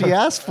know if she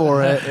asked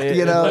for it.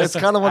 It's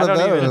kind of one of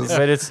those.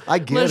 But it's I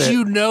get Unless it.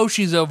 you know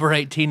she's over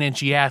 18 and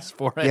she asked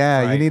for it.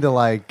 Yeah, you Right. need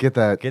to get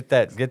them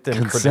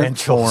consent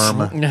credentials.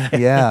 form.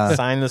 Yeah,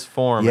 Sign this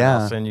form. yeah.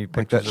 And I'll send you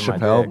Like that pictures of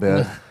my Chappelle dick.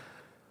 bit.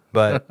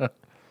 But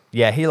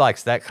yeah, he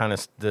likes that kind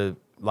of the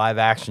live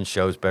action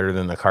shows better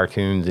than the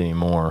cartoons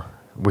anymore,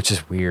 which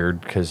is weird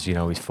because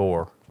he's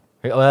 4.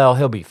 Well,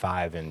 he'll be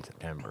 5 in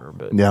September,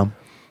 but Yeah,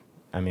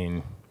 I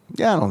mean,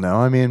 yeah. I don't know.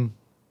 I mean,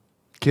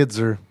 kids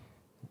they're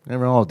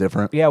all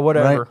different. yeah,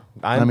 whatever.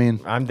 Right?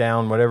 I'm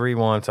down. Whatever he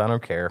wants, I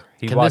don't care.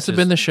 He Can this have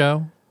been the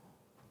show?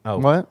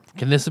 What?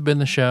 Can this have been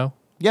the show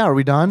Yeah, are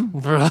we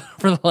done?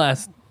 for the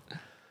last?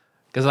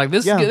 Because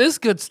this Yeah. this is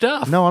good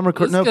stuff. No, I'm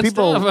recording. No, This is good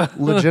people stuff.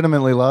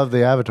 legitimately love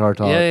the Avatar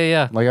talk.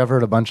 Yeah. I've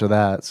heard a bunch of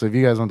that. So if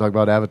you guys want to talk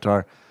about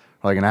Avatar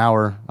for an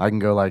hour, I can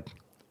go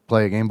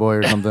play a Game Boy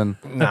or something.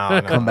 No,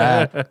 Come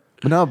back.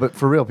 But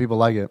for real, people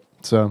like it.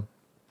 So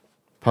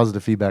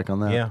positive feedback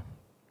on that. Yeah.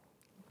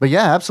 But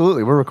yeah,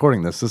 absolutely. We're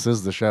recording this. This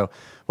is the show.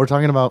 We're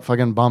talking about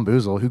fucking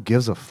Bombuzal. Who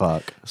gives a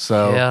fuck?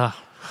 So Yeah.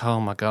 Oh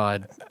my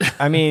God.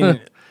 I mean,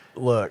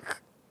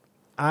 look,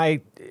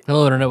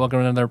 Hello, Internet. Welcome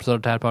to another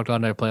episode of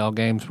Tadpog.net. I play all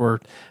games. We're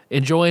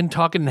enjoying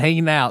talking and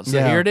hanging out. So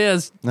Yeah. here it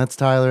is. that's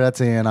Tyler.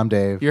 That's Ian. I'm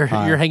Dave. You're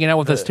Hi. hanging out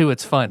with us too.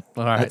 It's fun.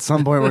 All right. At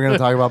some point, we're going to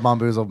talk about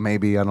Bombuzal.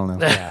 Maybe. I don't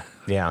know.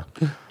 yeah.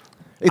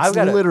 It's I've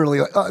gotta-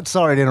 literally,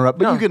 sorry to interrupt,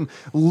 but No. you can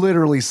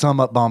literally sum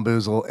up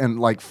Bamboozle in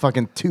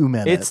fucking 2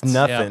 minutes. It's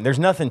nothing. Yeah. There's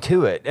nothing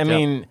to it. I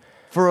mean,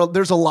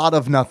 There's a lot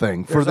of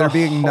nothing. For There's there a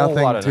being whole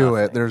nothing lot of to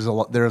it, nothing.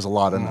 there's a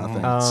lot of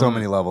nothing. So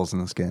many levels in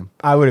this game.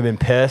 I would have been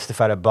pissed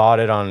if I'd have bought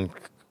it on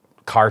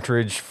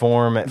cartridge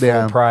form at full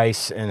Yeah.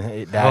 price,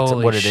 and that's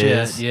Holy what it shit.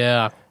 is.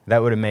 Yeah.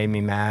 That would have made me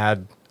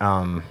mad.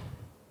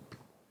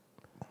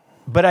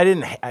 But I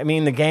didn't. I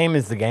mean, the game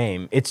is the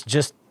game. It's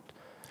just.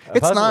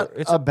 It's not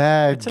a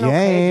bad it's an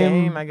okay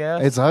game, I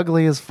guess. It's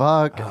ugly as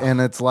fuck, and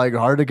it's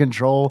hard to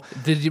control.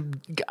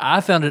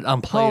 I found it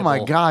unplayable. Oh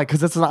my god,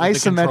 because it's an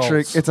isometric.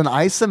 controls. It's an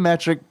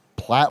isometric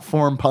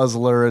platform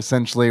puzzler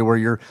essentially, where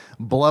you're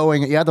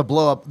blowing. You have to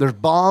blow up. There's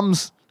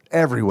bombs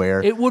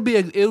everywhere. It would be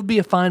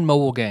a fine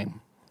mobile game.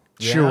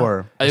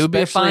 Sure. It would be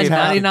a Especially fine if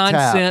I could 99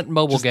 tap. cent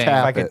mobile Just game.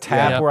 tap If I could it.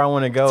 tap Yeah. where I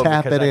want to go,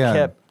 Tap because it I in.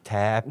 kept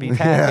tappy,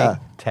 Yeah.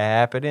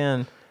 tap it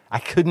in. I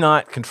could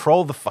not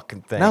control the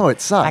fucking thing. No, it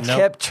sucks. I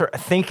kept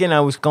thinking I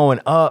was going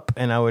up,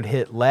 and I would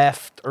hit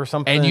left or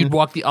something. And you'd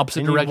walk the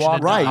opposite And you'd direction. walk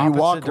at the Right, you opposite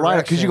walk right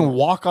because you can direction.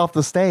 walk off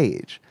the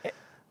stage.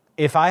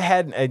 If I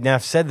hadn't, and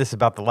I've said this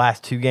about the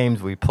last 2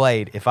 games we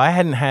played, if I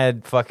hadn't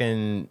had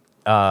fucking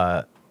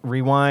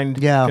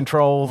rewind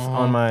controls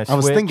on my Switch, I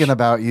was thinking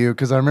about you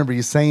because I remember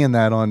you saying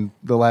that on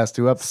the last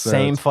 2 episodes.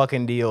 same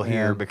fucking deal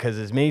here, Yeah. because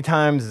as many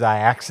times as I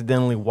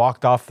accidentally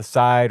walked off the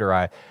side or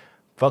I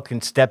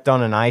fucking stepped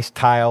on an ice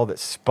tile that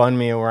spun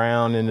me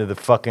around into the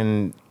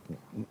fucking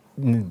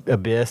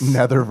abyss.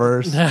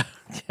 Netherverse.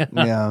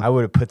 Yeah. I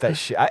would have put that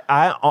shit.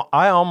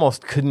 I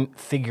almost couldn't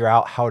figure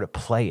out how to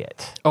play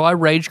it. Oh, I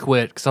rage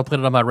quit because I put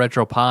it on my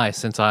Retro Pi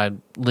since I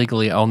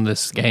legally own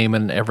this game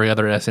and every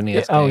other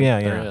SNES Oh, game yeah,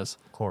 there yeah. is.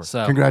 Of course.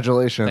 So,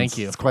 Congratulations. thank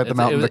you. It's quite the It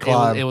mountain was- to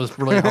climb. It was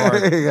really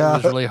hard. Yeah. It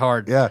was really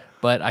hard. Yeah.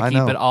 But I I keep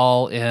know. it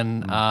all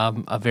in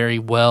a very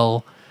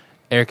well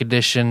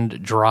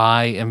air-conditioned,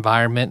 dry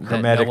environment. that no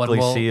one Hermetically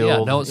will,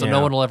 sealed, so yeah.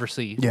 no one will ever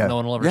see. Yeah. No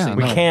one will ever Yeah, see.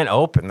 We no. can't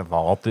open the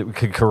vault. It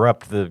could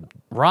corrupt the.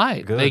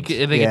 Right. They Goods.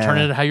 could turn Yeah. it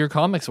into how your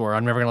comics were.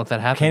 I'm never going to let that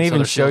happen. Can't so even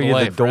they're show sealed you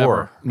away the door.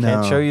 forever.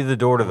 Can't No. show you the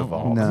door to the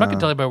vault. No. I'm not going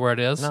to tell you about where it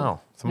is. No.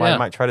 Somebody Yeah.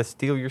 might try to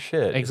steal your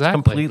shit. Exactly.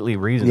 It's completely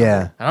reasonable.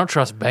 Yeah. I don't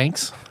trust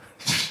banks.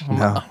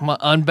 No.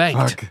 I'm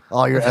unbanked. Fuck.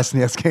 All your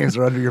SNES games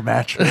are under your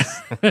mattress.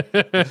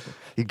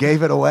 You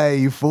gave it away,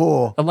 you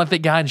fool. I'm like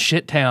that guy in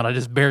Shit Town. I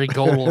just buried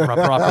gold all over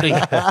my property.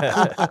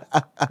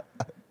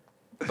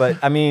 But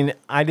I mean,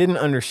 I didn't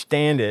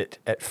understand it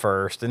at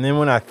first, and then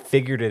when I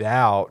figured it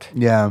out,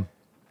 Yeah.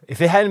 if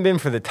it hadn't been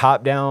for the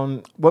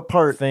top-down What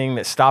part? thing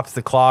that stops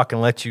the clock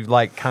and lets you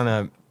like kind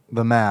of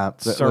The map.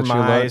 that lets you look.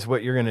 surmise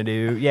what you're gonna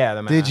do, yeah.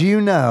 The map. Did you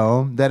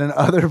know that in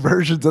other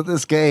versions of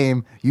this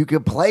game, you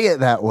could play it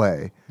that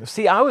way?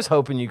 See, I was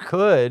hoping you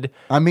could.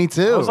 Me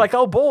too. I was like,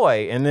 oh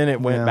boy, and then it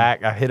went Yeah.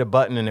 back. I hit a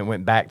button and it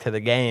went back to the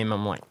game.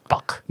 I'm like,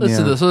 fuck. This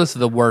Yeah. is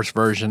the worst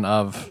version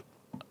of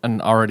an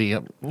already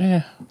an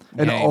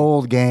game.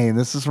 old game.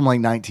 This is from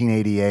like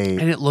 1988.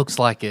 And it looks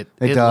like it.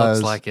 It It does.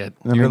 looks like it.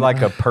 I You're mean,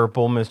 like a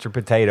purple Mr.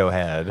 Potato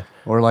Head.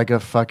 or like a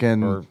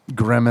fucking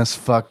grimace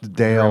fucked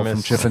Dale from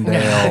Grimace. Chip and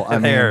Dale. I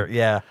mean, There,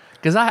 yeah.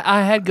 Because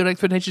I had good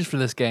expectations for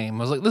this game. I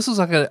was like, this was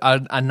like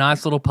a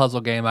nice little puzzle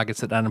game I could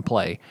sit down and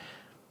play.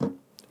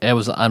 It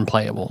was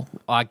unplayable.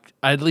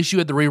 At least you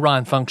had the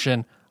rewind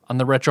function on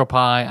the Retro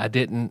Pi. I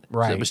didn't. So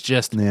Right. it was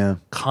just Yeah.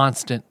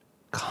 constant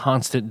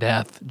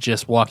death,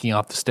 just walking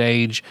off the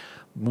stage,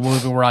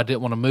 moving where I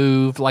didn't want to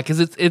move. Like, 'cause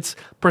it's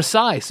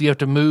precise. You have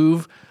to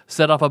move,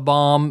 set off a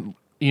bomb,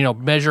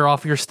 measure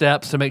off your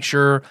steps to make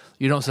sure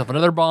you don't set up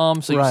another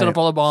bomb. So you set Right. up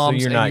all the So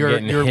bombs you're not and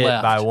getting you're hit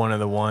left. by one of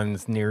the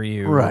ones near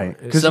you. Right.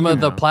 It's- 'Cause Some you of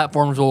the know.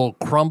 platforms will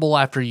crumble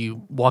after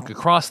you walk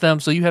across them,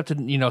 so you have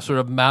to, sort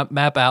of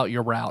map out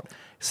your route.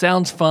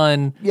 Sounds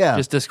fun, Yeah.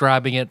 just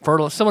describing it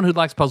for someone who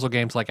likes puzzle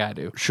games like I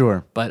do.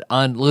 Sure. But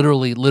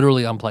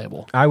literally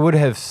unplayable. I would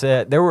have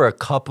said there were a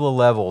couple of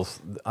levels.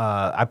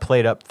 I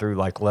played up through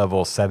like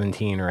level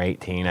 17 or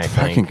 18, I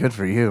Fucking think. good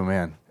for you,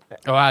 man.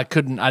 Oh, I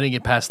didn't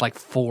get past like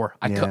 4.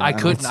 I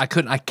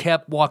couldn't. I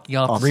kept walking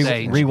off the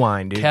stage.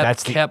 Rewind, dude.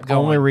 That's kept the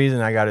only going.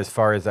 reason I got as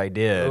far as I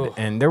did. Ugh.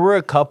 And there were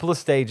a couple of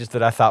stages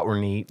that I thought were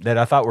neat, that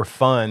I thought were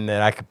fun,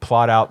 that I could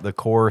plot out the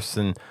course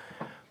and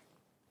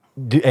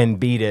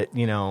beat it,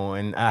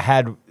 and I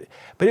had,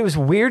 but it was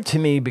weird to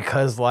me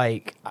because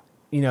like,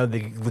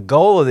 the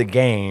goal of the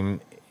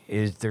game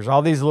is there's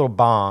all these little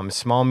bombs,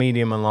 small,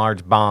 medium, and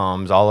large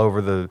bombs all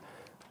over the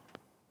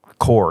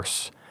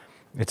course.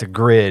 It's a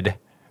grid.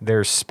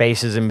 There's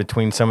spaces in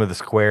between some of the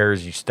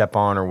squares you step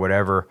on or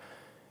whatever.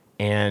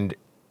 And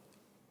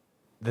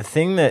the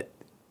thing that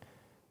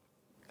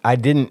I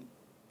didn't,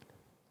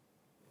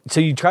 so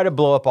you try to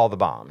blow up all the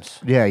bombs.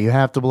 Yeah, you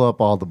have to blow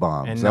up all the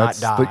bombs. And not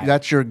die.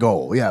 That's your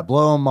goal. Yeah,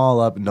 blow them all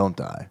up and don't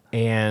die.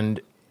 And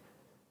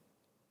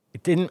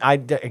it didn't, I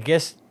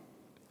guess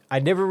I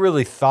never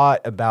really thought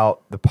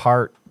about the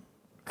part,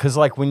 because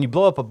like when you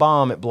blow up a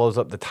bomb, it blows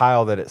up the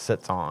tile that it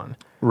sits on.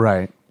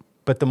 Right.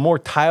 But the more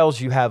tiles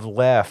you have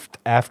left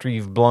after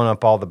you've blown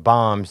up all the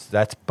bombs,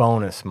 that's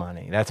bonus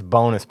money. That's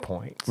bonus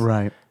points.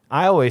 Right.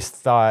 I always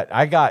thought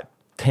I got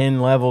 10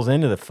 levels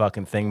into the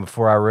fucking thing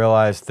before I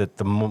realized that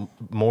the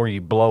more you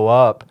blow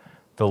up,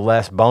 the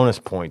less bonus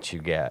points you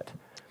get.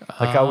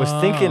 Like I was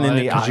thinking in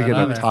the Because You get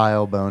know a that.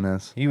 tile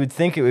bonus. you would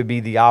think it would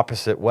be the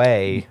opposite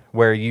way,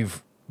 where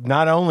you've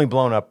not only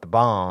blown up the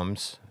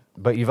bombs,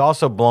 but you've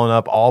also blown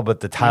up all but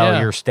the tile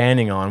Yeah. you're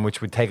standing on,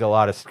 which would take a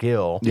lot of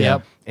skill.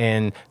 Yep.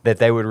 And that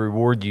they would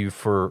reward you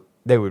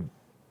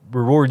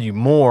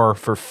more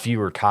for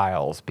fewer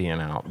tiles being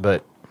out.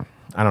 But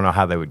I don't know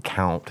how they would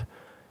count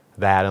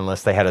that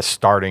unless they had a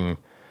starting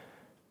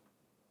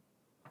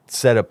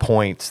set of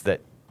points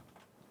that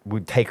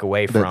would take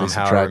away That they from however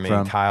subtract many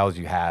from. tiles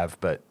you have.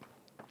 But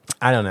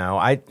I don't know.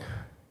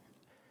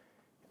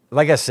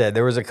 Like I said,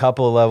 there was a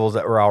couple of levels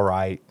that were all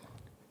right.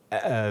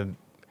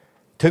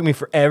 Took me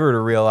forever to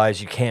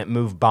realize you can't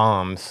move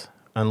bombs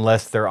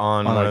unless they're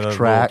on one a of those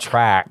track. little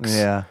tracks.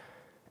 Yeah.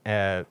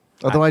 Uh,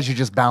 Otherwise, you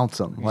just bounce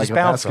them you like just a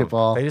bounce 'em.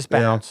 basketball. They just Yeah.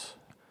 bounce.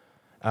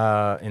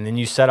 and then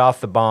you set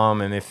off the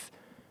bomb, and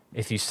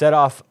if you set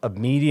off a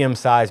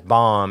medium-sized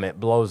bomb, it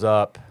blows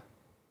up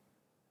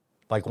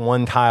like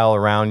one tile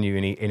around you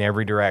in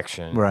every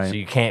direction. Right. So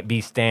you can't be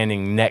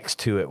standing next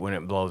to it when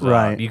it blows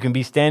Right. up. You can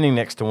be standing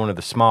next to one of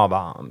the small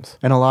bombs.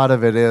 And a lot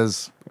of it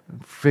is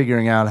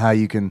figuring out how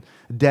you can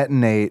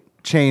detonate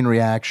chain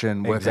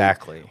reaction with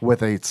Exactly.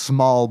 with a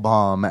small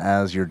bomb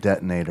as your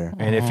detonator.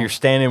 And if you're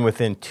standing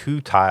within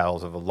 2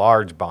 tiles of a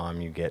large bomb,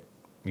 you get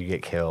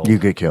killed. You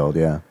get killed,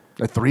 yeah.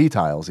 3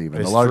 tiles even.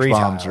 It's The large 3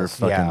 bombs tiles, are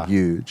fucking yeah.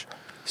 huge.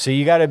 So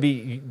you got to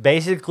be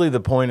basically the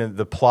point of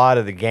the plot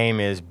of the game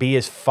is be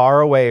as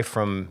far away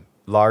from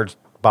large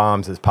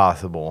bombs as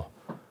possible.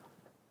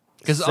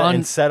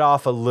 And set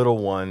off a little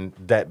one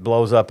that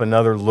blows up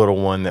another little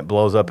one that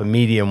blows up a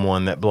medium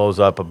one that blows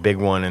up a big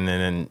one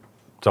and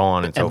so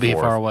on and so forth. be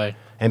far away.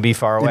 And be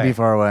far away. And be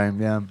far away,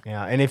 yeah.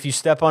 Yeah, and if you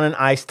step on an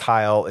ice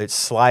tile, it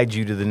slides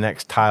you to the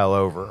next tile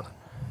over.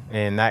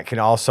 And that can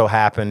also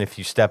happen if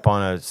you step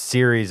on a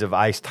series of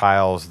ice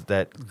tiles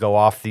that go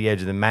off the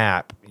edge of the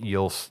map.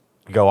 You'll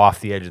go off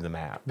the edge of the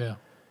map. Yeah.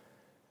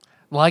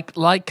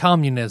 Like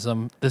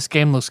communism, this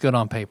game looks good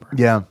on paper.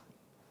 Yeah.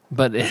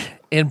 But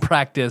in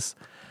practice,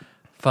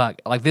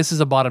 fuck. Like, this is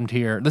a bottom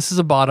tier. This is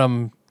a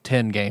bottom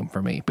 10 game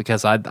for me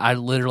because I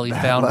literally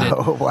found it.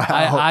 Wow.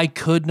 I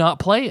could not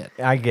play it.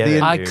 I get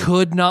it. I dude.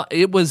 could not.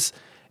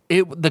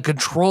 The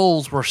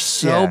controls were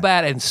so Yeah.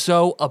 bad and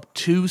so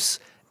obtuse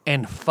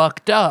and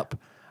fucked up.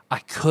 I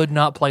could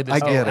not play this I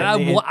game. get it.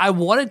 And I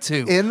wanted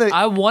to.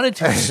 I wanted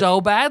to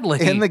so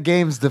badly. In the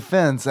game's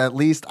defense, at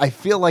least, I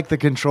feel like the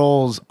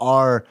controls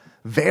are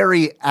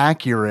very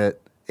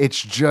accurate. It's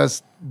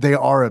just they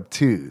are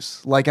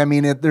obtuse. Like, I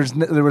mean,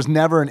 there was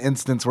never an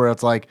instance where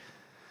it's like,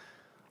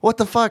 what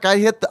the fuck? I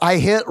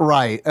hit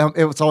right.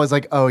 It was always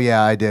like, oh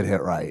yeah, I did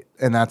hit right,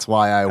 and that's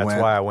why I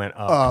went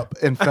up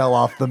and fell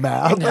off the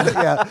map.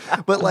 Yeah,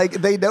 but like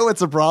they know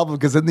it's a problem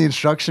because in the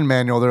instruction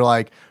manual they're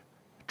like,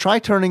 try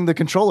turning the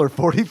controller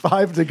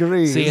 45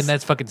 degrees. See, and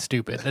that's fucking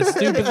stupid. That's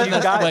stupid. And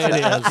that's got the way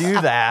it to is.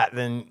 do that,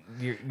 then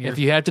you're If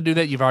you have to do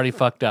that, you've already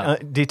fucked up.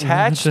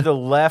 detach the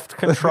left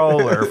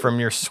controller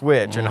from your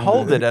Switch and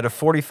hold it at a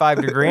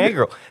 45-degree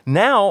angle.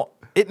 Now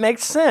it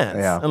makes sense,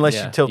 Yeah. unless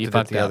Yeah, you tilt it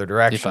fucked the up. other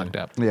direction. You fucked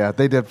up. Yeah,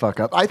 they did fuck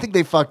up. I think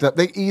they fucked up.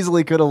 They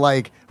easily could have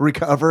like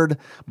recovered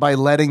by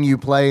letting you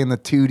play in the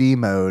 2D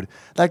mode.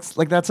 That's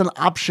an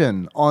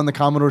option on the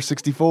Commodore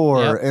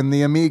 64 Yep. and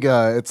the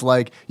Amiga. It's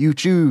like you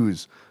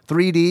choose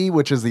 3D,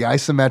 which is the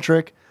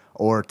isometric,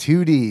 or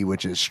 2D,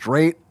 which is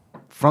straight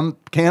from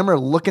camera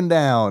looking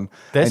down.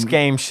 This And-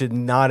 game should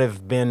not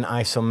have been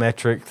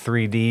isometric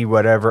 3D,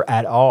 whatever,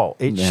 at all.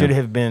 It Yeah. should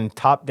have been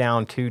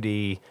top-down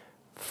 2D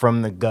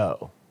from the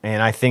go.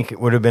 And I think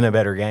it would have been a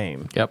better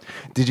game. Yep.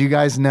 Did you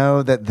guys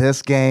know that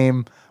this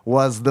game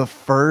was the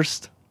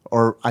first,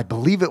 or I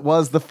believe it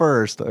was the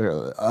first,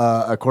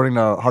 according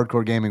to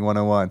Hardcore Gaming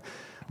 101,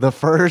 the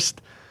first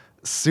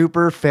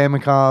Super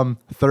Famicom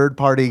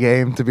third-party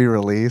game to be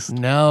released?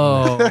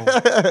 No.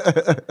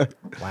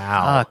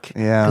 Wow. Fuck.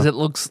 Yeah. Because it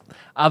looks.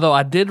 Although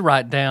I did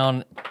write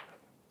down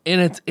in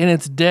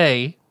its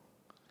day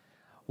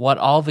what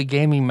all the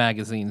gaming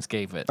magazines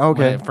gave it Okay.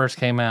 when it first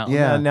came out.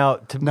 Yeah. Now,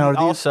 to be Now, are these-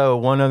 also,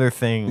 one other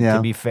thing, Yeah.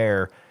 to be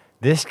fair,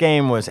 this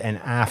game was an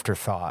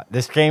afterthought.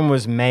 This game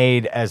was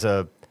made as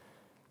a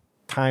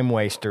time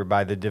waster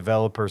by the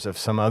developers of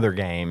some other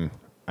game.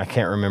 I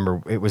can't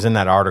remember. It was in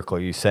that article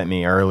you sent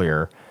me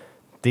earlier.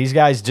 These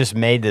guys just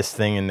made this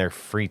thing in their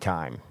free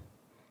time.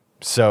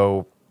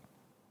 So,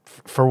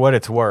 for what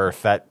it's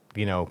worth, that,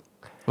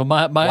 But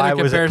my Why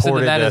other was it comparison to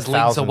ported that to is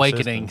Link's 1,000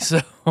 Awakening.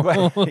 systems? So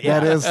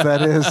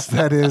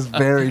That is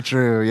very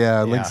true.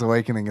 Yeah, Link's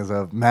Awakening is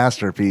a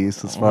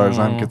masterpiece as far as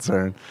I'm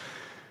concerned.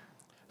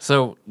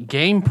 So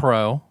Game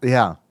Pro.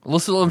 Yeah.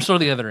 Let's start at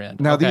the other end.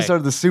 Now Okay. these are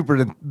the Super.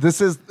 Is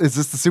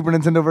this the Super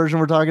Nintendo version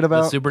we're talking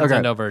about? The Super Okay.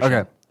 Nintendo version.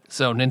 Okay.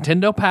 So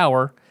Nintendo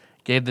Power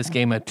gave this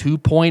game a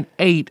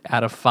 2.8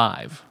 out of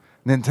 5.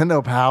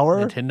 Nintendo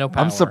Power. Nintendo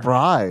Power. I'm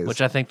surprised.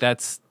 Which I think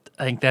that's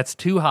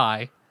too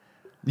high.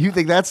 You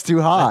think that's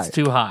too high? That's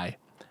too high.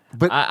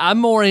 But I'm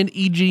more in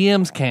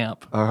EGM's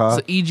camp. Uh-huh.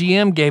 So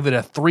EGM gave it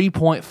a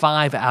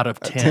 3.5 out of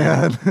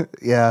 10.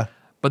 yeah.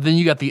 But then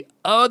you got the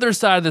other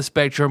side of the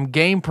spectrum.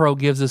 GamePro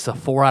gives us a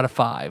 4 out of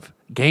 5.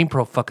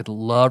 GamePro fucking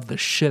loved the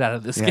shit out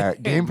of this Yeah,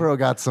 game. GamePro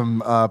got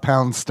some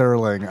pounds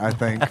sterling, I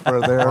think, for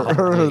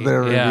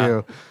their Yeah.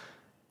 review.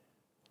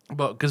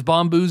 But because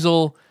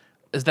Bombuzal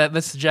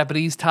that's the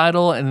Japanese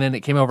title, and then it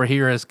came over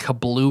here as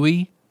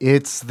Kabluey.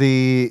 It's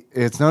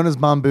known as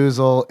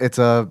Bombuzal.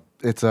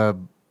 It's a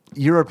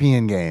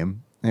European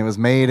game. It was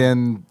made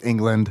in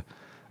England,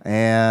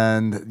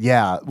 and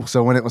yeah.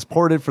 So when it was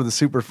ported for the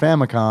Super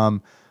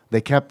Famicom,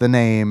 they kept the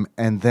name,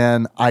 and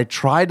then I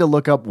tried to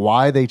look up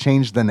why they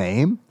changed the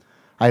name.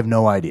 I have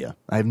no idea.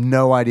 I have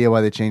no idea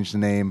why they changed the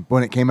name.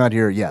 When it came out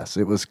here, yes,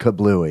 it was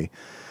Kabluey.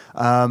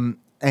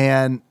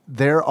 And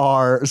there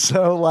are,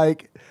 so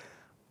like,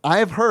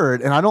 I've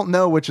heard, and I don't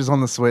know which is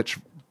on the Switch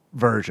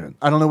version.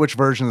 I don't know which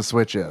version the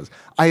Switch is.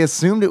 I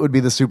assumed it would be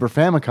the Super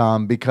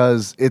Famicom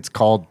because it's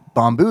called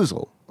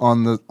Bombuzal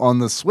on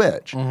the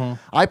Switch.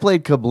 I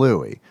played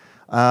Kabluey.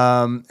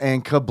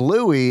 And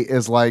Kabluey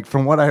is like,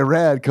 from what I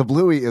read,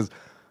 Kabluey is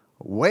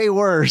way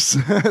worse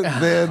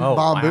than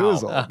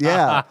Bombuzal. Wow.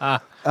 Yeah.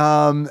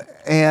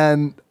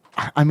 And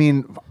I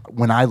mean,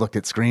 when I looked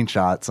at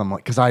screenshots, I'm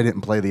like, because I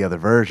didn't play the other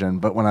version,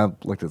 but when I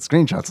looked at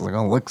screenshots, I was like,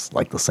 oh, it looks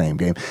like the same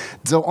game.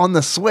 So on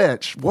the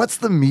Switch, what's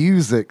the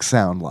music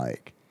sound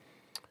like?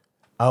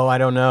 Oh, I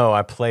don't know.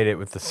 I played it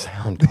with the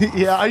sound off.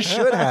 Yeah, I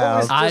should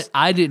have.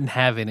 I didn't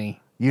have any.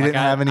 You didn't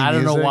have any I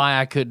don't know music? why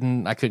I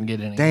couldn't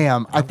get any.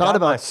 Damn, I thought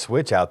Got my about.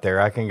 Switch out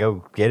there. I can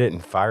go get it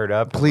and fire it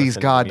up. and Please,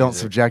 listen to God, don't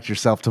music. subject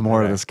yourself to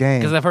more of this game.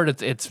 Because I've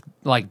heard it's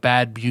like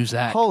bad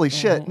music. Holy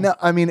shit. No,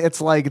 I mean,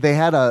 it's like they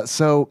had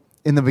so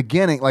in the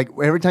beginning, like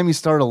every time you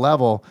start a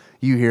level,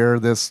 you hear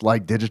this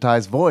like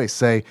digitized voice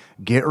say,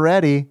 get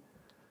ready.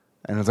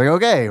 And it's like,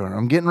 okay,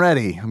 I'm getting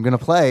ready. I'm going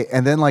to play.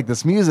 And then like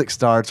this music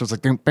starts. So it's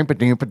like,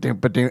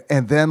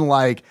 and then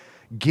like,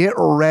 get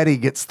ready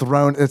gets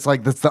thrown. It's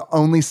like, that's the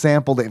only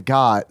sample they've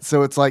got.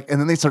 So it's like, and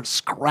then they start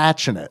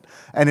scratching it.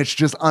 And it's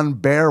just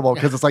unbearable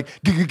because it's like,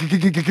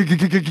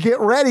 get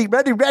ready. And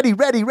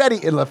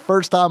the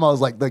first time I was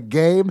like, the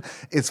game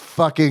is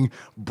fucking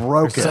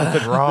broken. There's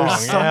something wrong.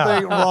 There's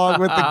something wrong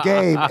with the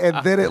game.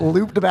 And then it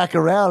looped back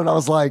around and I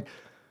was like,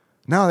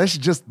 no, this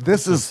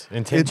is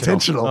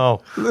intentional.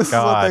 Oh, this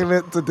God. is what they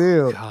meant to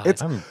do.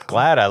 I'm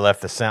glad I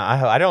left the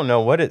sound. I don't know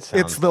what it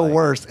sounds It's the like.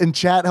 worst. And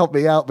chat helped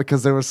me out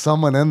because there was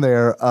someone in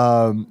there,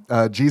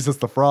 Jesus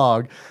the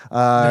Frog,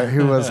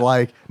 who was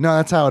like, no,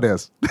 that's how it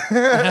is.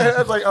 I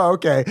was like, oh,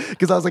 okay.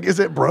 Because I was like, is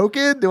it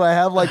broken? Do I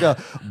have like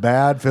a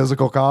bad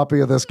physical copy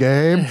of this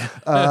game?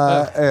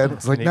 And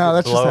it's like, Need no, to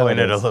that's just how blow in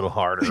it a is. little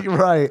harder.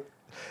 Right.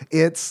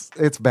 It's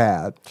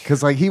bad.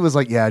 Because like he was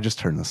like, yeah, just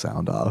turn the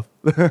sound off.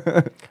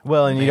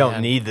 Well, and you don't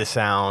Man. need the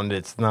sound.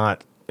 It's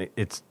not.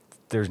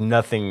 There's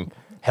nothing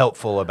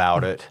helpful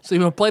about it. So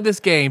you want to play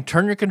this game,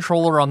 turn your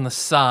controller on the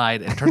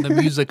side and turn the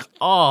music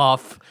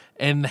off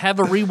and have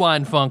a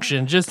rewind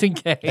function just in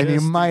case. And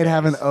you might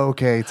have an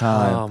okay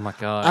time. Oh my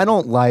God. I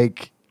don't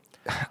like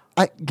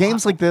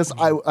games like this.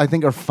 I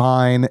think are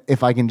fine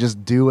if I can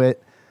just do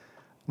it,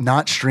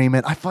 not stream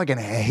it. I fucking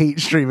hate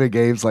streaming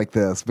games like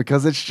this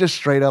because it's just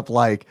straight up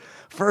like,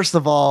 first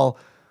of all,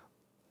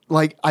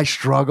 like I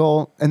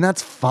struggle and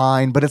that's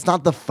fine, but it's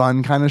not the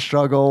fun kind of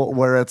struggle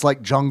where it's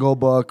like Jungle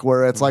Book,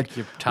 where it's like,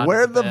 you're tied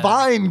where'd to the the bed.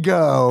 vine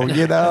go,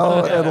 you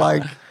know? And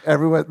like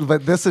everyone,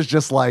 but this is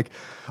just like,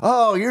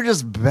 oh, you're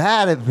just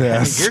bad at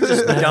this. You're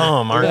just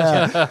dumb,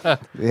 aren't you?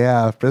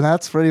 Yeah, but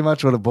that's pretty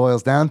much what it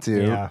boils down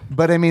to. Yeah.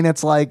 But I mean,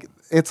 it's like,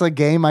 it's a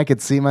game I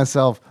could see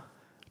myself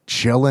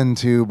chilling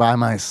to by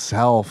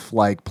myself,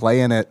 like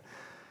playing it.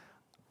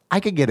 I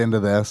could get into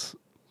this.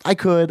 I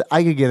could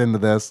get into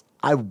this.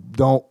 I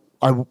don't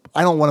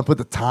want to put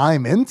the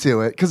time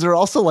into it because there are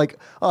also like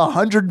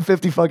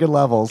 150 fucking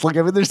levels. Like,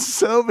 I mean, there's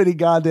so many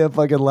goddamn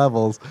fucking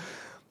levels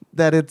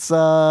that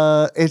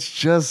it's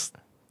just.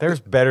 There's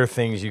better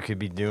things you could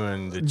be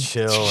doing to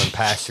chill and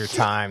pass your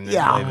time than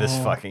Yeah. play this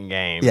fucking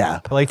game. Yeah.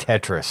 Play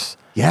Tetris.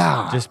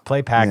 Yeah. Just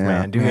play Pac-Man.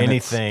 Yeah, Do man,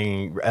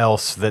 anything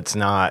else that's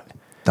not.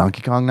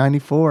 Donkey Kong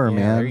 94, Yeah,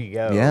 man. there you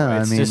go. Yeah,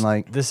 It's I mean, just,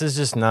 like this is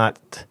just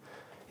not.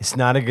 It's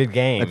not a good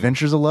game.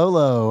 Adventures of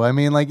Lolo. I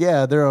mean, like,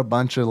 yeah, there are a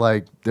bunch of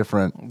like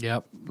different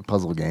Yep.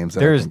 puzzle games.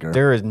 That I think are-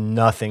 There is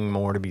nothing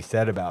more to be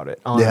said about it.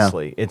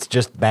 Honestly, it's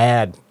just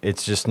bad.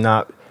 It's just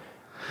not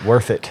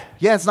worth it.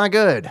 Yeah, it's not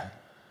good.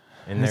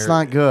 And It's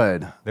not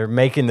good. They're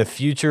making the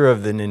future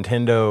of the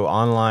Nintendo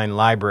online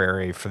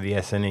library for the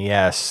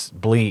SNES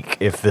bleak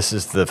if this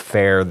is the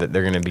fare that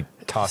they're going to be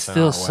tossing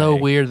Still our so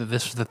way. weird that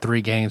this was the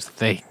 3 games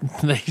that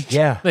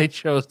Yeah. they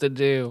chose to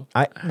do.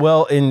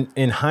 Well, in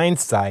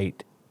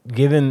hindsight,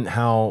 given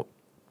how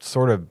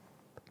sort of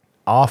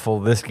awful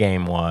this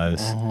game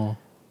was,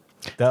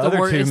 the other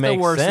two it's the make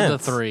worst sense.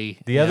 of the 3.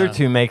 The other Yeah.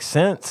 two make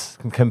sense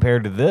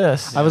compared to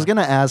this. I was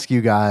gonna ask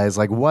you guys,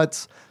 like,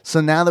 so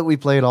now that we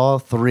played all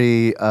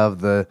 3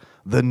 of the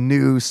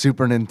new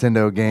Super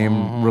Nintendo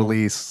game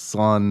release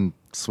on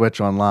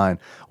Switch Online,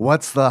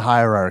 what's the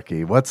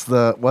hierarchy? What's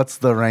the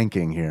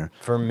ranking here?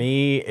 For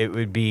me, it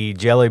would be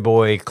Jelly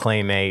Boy,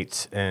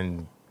 Claymates,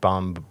 and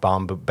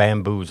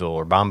Bamboozle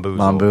or Bombuzal.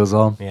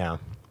 Bombuzal, Yeah.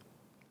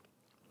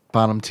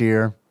 bottom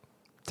tier.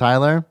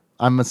 Tyler,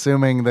 I'm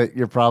assuming that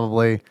you're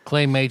probably.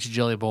 Claymates,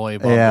 Jelly Boy,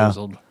 Yeah.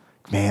 Bombuzled.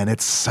 Man,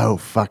 it's so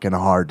fucking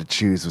hard to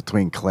choose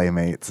between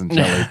Claymates and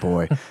Jelly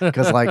Boy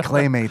because like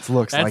Claymates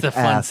looks That's like a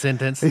fun ass.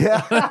 sentence.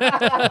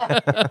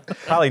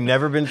 Probably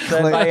never been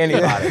said by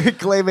anybody.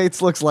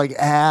 Claymates looks like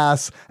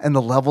ass, and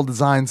the level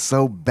design's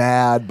so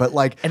bad. But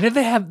like, And then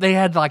they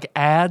had like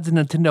ads in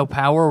Nintendo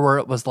Power where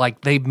it was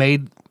like they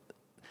made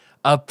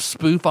a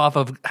spoof off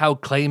of how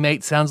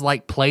Claymate sounds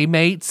like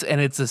Playmates, and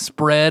it's a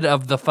spread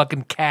of the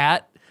fucking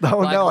cat. Oh,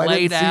 like, no, I didn't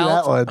laid see out.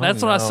 that one.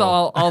 That's Oh, what I no.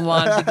 saw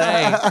online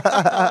today.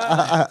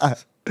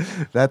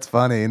 that's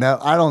funny. No,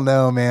 I don't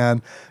know,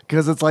 man,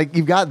 because it's like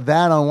you've got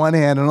that on one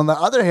hand, and on the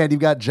other hand, you've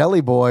got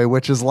Jelly Boy,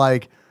 which is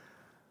like,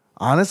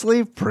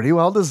 honestly pretty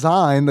well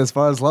designed as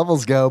far as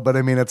levels go. But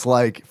I mean, it's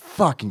like,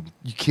 fucking,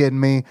 you kidding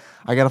me?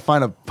 I got to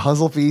find a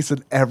puzzle piece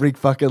in every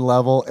fucking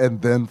level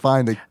and then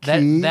find a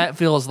key. That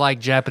feels like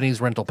Japanese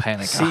rental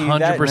panic. See,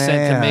 100%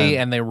 to me,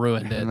 and they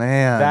ruined it.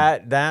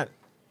 Man. That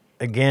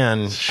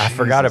again, I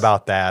forgot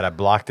about that. I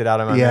blocked it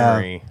out of my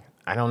memory.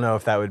 I don't know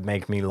if that would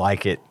make me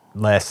like it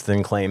less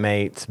than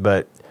Claymates,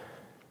 but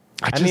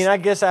I mean, I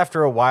guess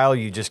after a while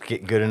you just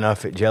get good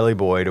enough at Jelly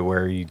Boy to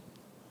where you,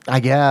 I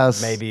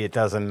guess maybe it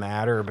doesn't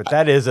matter, but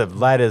that is a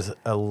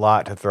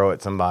lot to throw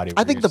at somebody.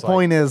 I think the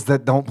point is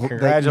that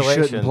that you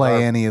shouldn't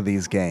play any of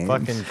these games.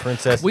 Fucking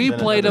princess. We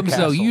played them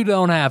so you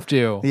don't have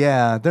to.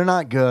 Yeah, they're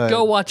not good.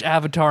 Go watch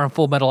Avatar and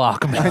Full Metal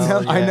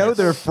Alchemist. I know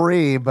they're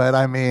free, but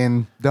I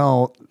mean,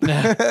 don't.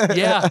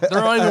 Yeah,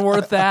 they're not even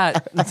worth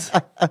that.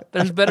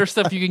 There's better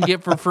stuff you can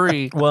get for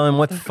free. Well, and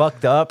what's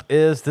fucked up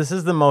is this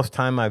is the most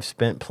time I've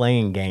spent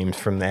playing games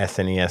from the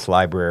SNES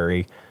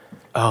library.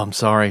 Oh, I'm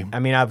sorry. I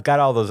mean, I've got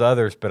all those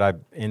others, but I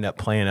end up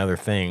playing other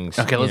things.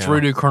 Okay, let's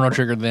redo Chrono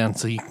Trigger then,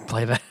 so you can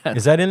play that.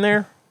 Is that in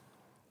there?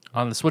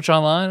 On the Switch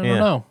Online? I don't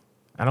know.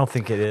 I don't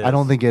think it is. I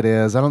don't think it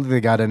is. I don't think they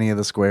got any of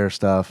the Square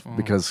stuff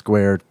because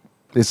Square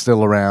is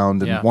still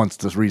around and wants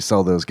to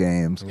resell those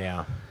games.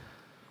 Yeah.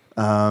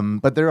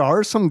 But there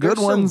are some good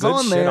ones some good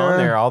on shit there. on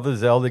there. All the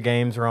Zelda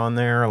games are on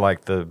there,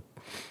 like the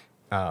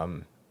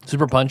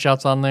Super Punch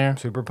Out's on there.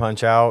 Super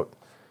Punch Out.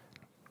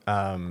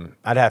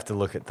 I'd have to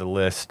look at the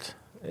list.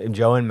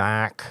 Joe and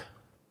Mac.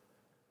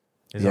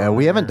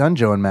 We haven't done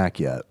Joe and Mac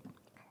yet.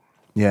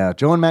 Yeah,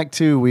 Joe and Mac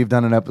 2 we've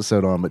done an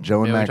episode on, but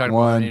Joe and Mac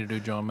 1. We need to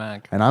do Joe and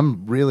Mac. And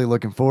I'm really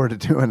looking forward to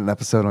doing an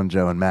episode on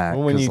Joe and Mac.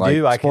 Well, when you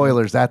do,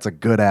 spoilers, that's a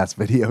good ass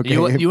video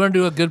game. You want to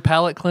do a good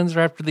palate cleanser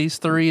after these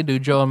three and do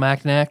Joe and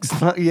Mac next?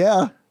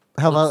 Yeah.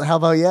 How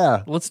about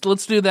yeah? Let's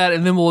do that,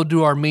 and then we'll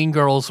do our Mean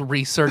Girls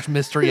research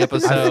mystery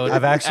episode.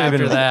 I've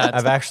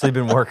actually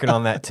been working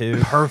on that too.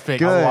 Perfect.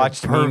 Good. I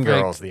watched Mean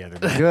Girls the other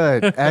day.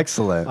 Good.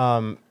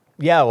 Excellent.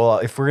 Yeah, well,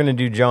 if we're gonna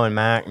do Joe and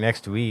Mac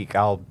next week,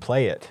 I'll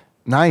play it.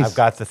 Nice. I've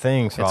got the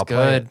thing, so I'll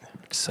play it.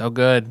 So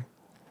good.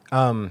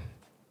 Yeah,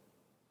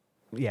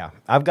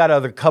 I've got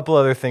a couple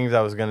other things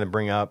I was gonna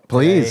bring up.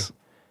 Please. Today,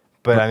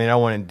 but I mean, I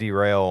want to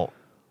derail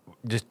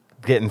just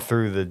getting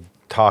through the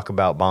talk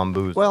about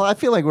Bombuzal. Well, I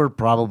feel like we're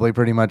probably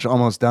pretty much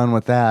almost done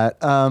with that.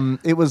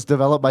 It was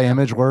developed by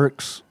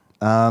ImageWorks.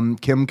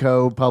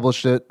 Kimco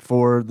published it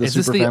for the Super Famicom.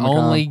 Is this the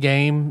only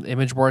game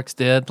ImageWorks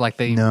did? Like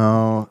they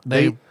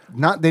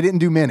they didn't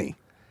do many.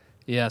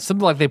 Yeah,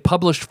 something like they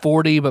published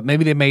 40, but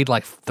maybe they made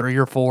like 3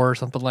 or 4 or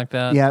something like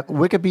that. Yeah,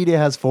 Wikipedia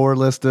has 4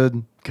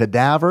 listed: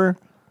 Cadaver,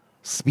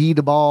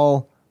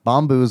 Speedball,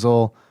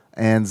 Bombuzal,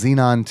 and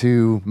Xenon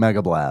 2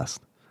 Mega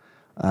Blast.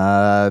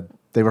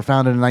 They were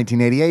founded in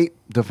 1988,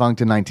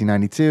 defunct in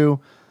 1992.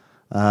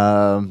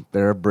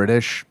 They're a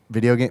British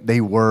video game.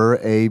 They were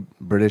a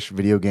British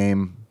video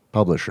game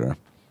publisher.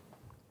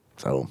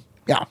 So,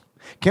 yeah.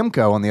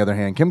 Kimco, on the other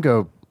hand,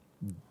 Kimco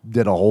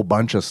did a whole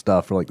bunch of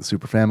stuff for like the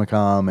Super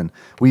Famicom, and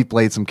we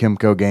played some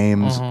Kimco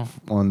games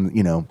on,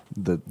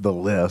 the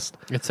list.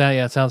 It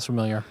sounds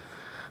familiar.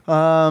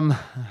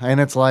 And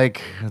it's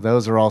like,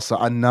 those are also,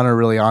 none are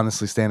really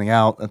honestly standing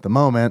out at the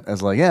moment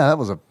as like, yeah, that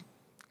was a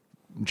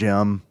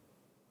gem.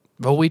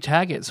 But we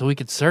tag it so we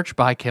could search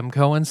by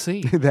Kimco and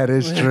see. That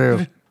is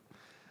true.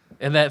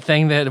 And that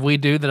thing that we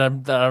do that I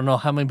don't know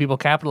how many people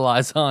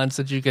capitalize on,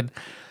 so that you could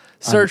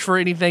search for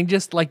anything.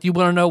 Just like you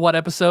want to know what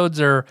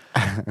episodes are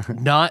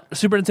not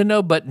Super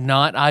Nintendo, but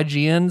not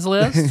IGN's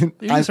list. You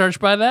can search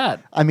by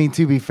that. I mean,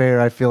 to be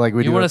fair, I feel like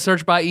you want to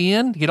search by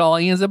Ian, get all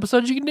Ian's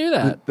episodes. You can do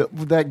that.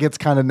 That gets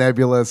kind of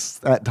nebulous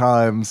at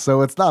times,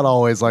 so it's not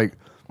always like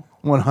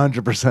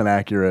 100%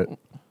 accurate.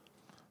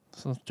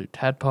 So let's do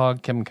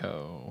Tadpog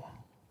Kimco.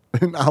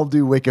 And I'll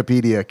do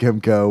Wikipedia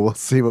Kimco. We'll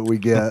see what we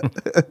get.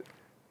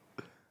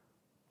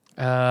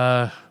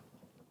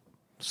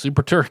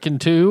 Super Turrican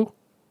 2.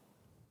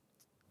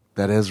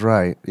 That is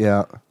right.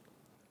 Yeah.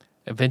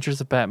 Adventures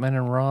of Batman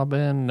and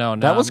Robin. No,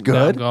 that was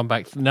good. I'm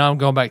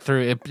going back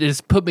through. It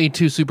just put me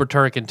to Super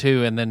Turrican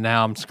 2, and then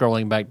now I'm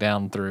scrolling back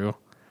down through.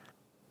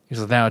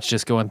 So now it's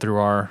just going through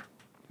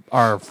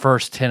our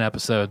first 10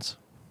 episodes.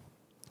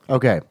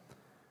 Okay.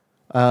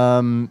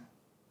 There's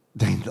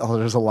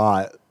a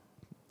lot.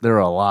 There are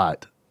a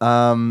lot.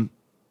 A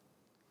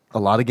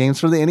lot of games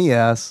for the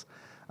NES.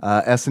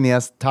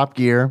 SNES Top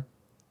Gear,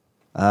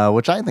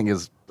 which I think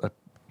is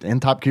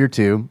in Top Gear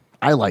 2.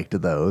 I liked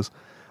those.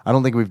 I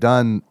don't think we've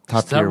done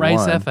Top Gear 1.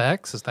 Stunt Race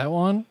FX, is that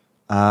one?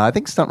 I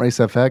think Stunt Race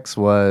FX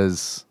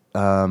was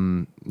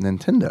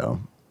Nintendo.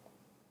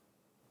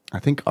 I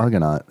think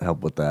Argonaut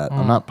helped with that.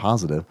 I'm not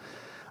positive.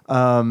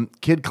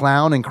 Kid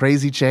Clown and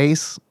Crazy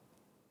Chase.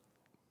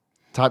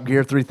 Top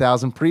Gear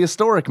 3000.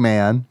 Prehistoric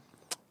Man.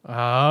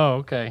 Oh,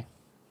 okay.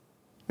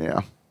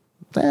 Yeah.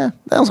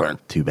 Those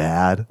aren't too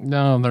bad.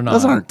 No, they're not.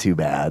 Those aren't too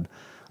bad.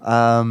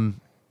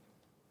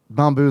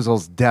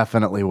 Bombuzal's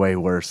definitely way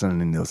worse than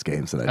any of those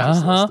games that I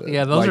just listed.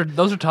 Yeah,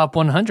 those are top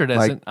 100 as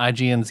like- in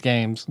IGN's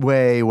games.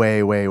 Way,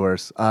 way, way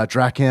worse.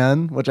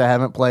 Draken, which I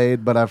haven't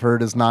played, but I've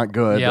heard is not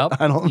good. Yep.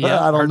 I don't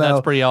heard know.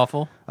 That's pretty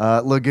awful.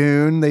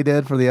 Lagoon, they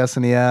did for the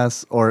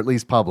SNES, or at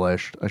least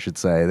published, I should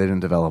say. They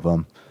didn't develop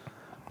them.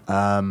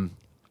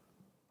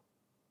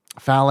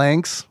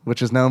 Phalanx,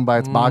 which is known by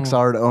its box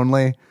art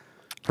only.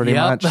 Pretty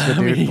much the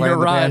dude playing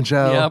the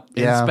banjo. Yep,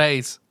 in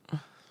space.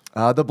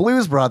 The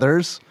Blues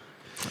Brothers.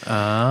 Oh,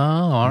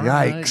 all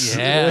right. Yikes.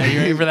 Yeah, you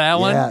ready for that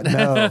one? Yeah,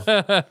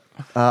 no.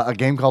 A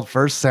game called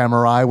First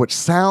Samurai, which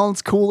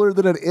sounds cooler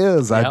than it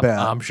is, I Yep, bet.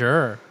 I'm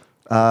sure.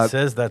 It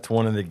says that's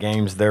one of the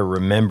games they're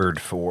remembered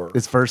for.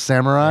 It's First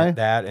Samurai?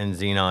 That and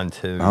Xenon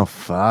 2. Oh,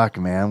 fuck,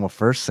 man. Well,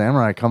 First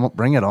Samurai, come up,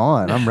 bring it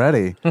on. I'm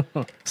ready.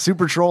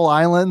 Super Troll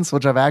Islands,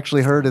 which I've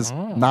actually heard is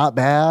not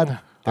bad.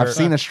 I've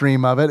seen a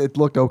stream of it. It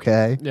looked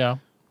okay. Yeah.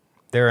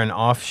 They're an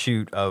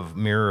offshoot of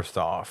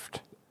Mirrorsoft.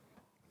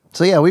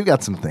 So, yeah, we've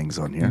got some things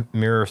on here.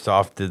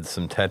 Mirrorsoft did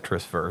some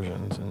Tetris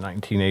versions in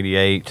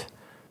 1988.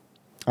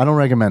 I don't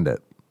recommend it.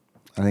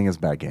 I think it's a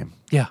bad game.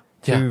 Yeah.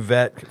 Two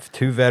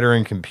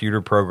veteran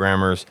computer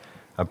programmers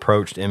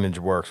approached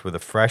ImageWorks with a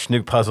fresh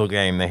new puzzle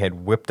game they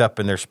had whipped up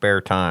in their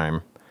spare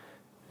time,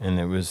 and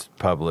it was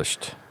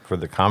published for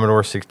the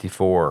Commodore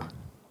 64.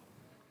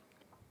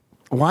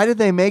 Why did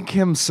they make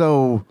him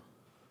so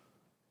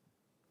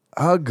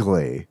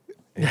ugly?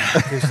 He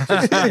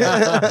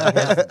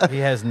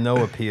has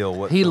no appeal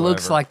whatsoever. He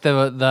looks like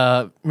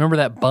the remember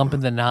that Bump in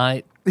the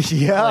Night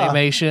Yeah,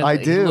 claymation? I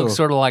He do. looks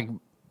sort of like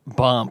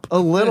Bump, A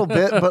little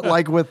bit, but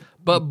like with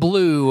but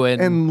blue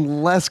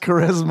and less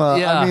charisma.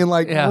 Yeah, I mean,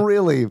 yeah.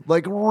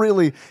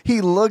 really,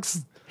 he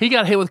looks. he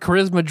got hit with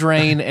charisma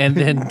drain and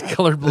then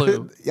colored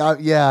blue.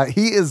 Yeah,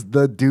 he is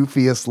the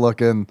doofiest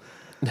looking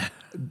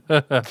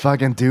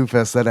fucking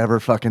doofus that ever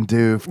fucking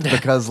doofed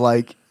because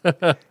like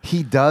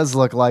he does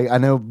look like, I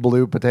know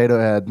Blue Potato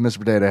Head, Mr.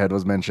 Potato Head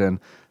was mentioned.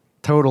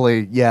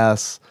 Totally,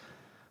 yes.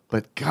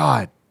 But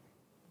god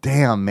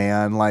damn,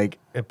 man, like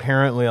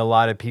Apparently, a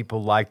lot of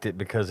people liked it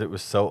because it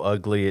was so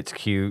ugly it's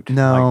cute.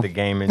 No. Like the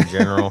game in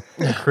general.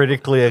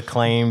 Critically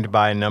acclaimed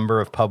by a number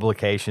of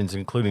publications,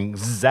 including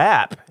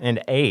Zap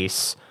and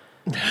Ace.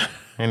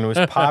 And was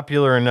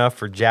popular enough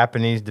for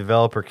Japanese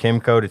developer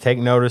Kimco to take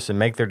notice and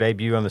make their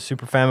debut on the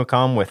Super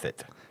Famicom with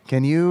it.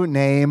 can you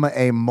name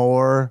a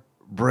more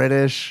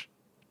British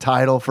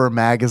title for a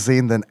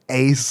magazine than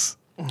Ace?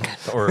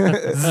 Or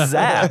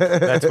Zap.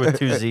 That's with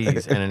two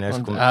Z's and an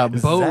exclamation.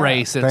 Boat Zap.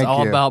 race. It's Thank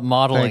all you. about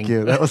modeling. Thank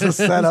you. That was a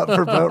setup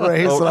for boat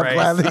race, Boat and I'm race.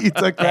 glad that you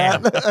took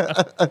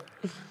that.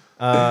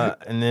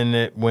 And then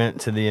it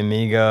went to the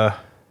Amiga,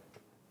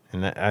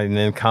 and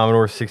then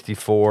Commodore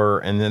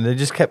 64, and then they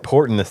just kept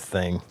porting this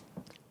thing.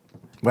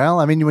 Well,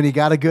 I mean, when you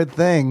got a good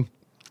thing,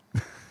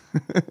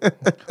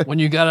 When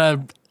you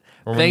gotta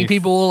Or when think you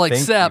people will think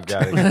you've accept.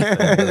 got a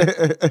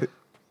good thing.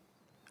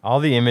 All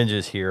the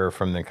images here are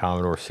from the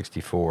Commodore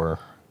 64,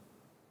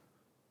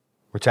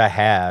 which I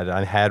had.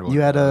 I had one. you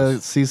of had a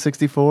those.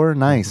 C64.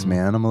 Nice,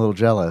 man. I'm a little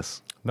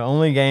jealous. The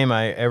only game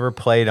I ever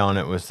played on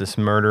it was this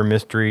murder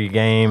mystery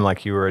game,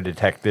 like you were a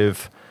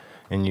detective,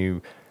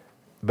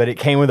 but it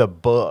came with a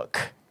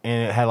book,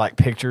 and it had like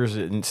pictures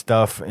and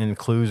stuff, and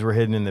clues were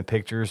hidden in the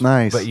pictures.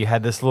 Nice. But you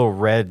had this little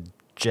red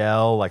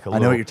gel, like I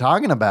know what you're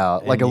talking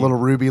about, like a little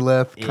ruby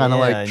lith, kind of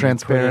like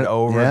transparent. You put it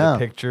over yeah. the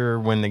picture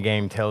when the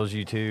game tells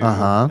you to,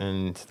 Uh-huh.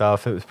 and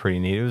stuff. It was pretty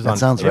neat. It was That on.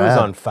 sounds it was rad.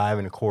 on 5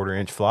 1/4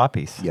 inch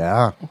floppies.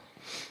 Yeah,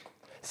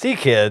 See,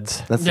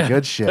 kids, that's the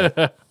good shit.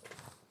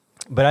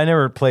 but I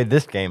never played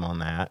this game on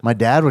that. My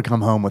dad would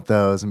come home with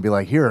those and be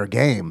like, "Here are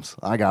games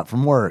I got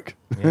from work."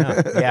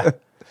 Yeah, yeah.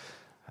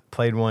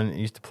 Played one.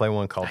 Used to play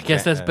one called. I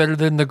guess that's better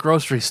than the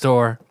grocery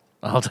store.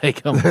 I'll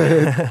take them.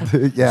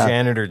 Yeah,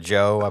 Janitor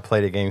Joe. I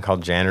played a game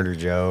called Janitor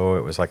Joe.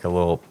 It was like a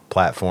little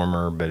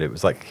platformer, but it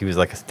was like he was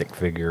like a stick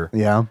figure.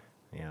 yeah.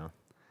 Yeah.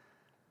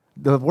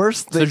 The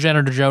worst So thing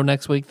Janitor Joe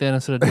next week then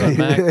instead of doing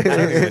Mac. I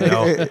don't even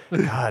know.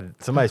 God,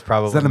 somebody's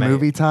probably is that a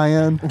movie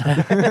tie-in?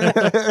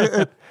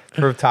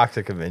 for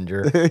Toxic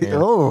Avenger. Yeah.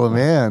 Oh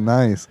man,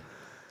 nice.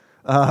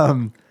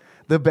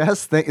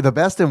 The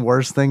best and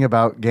worst thing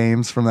about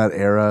games from that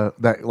era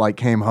that like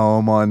came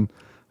home on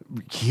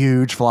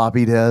huge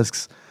floppy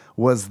disks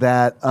was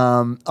that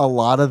a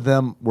lot of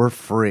them were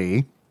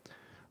free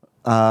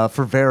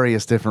for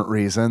various different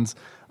reasons,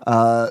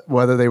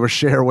 whether they were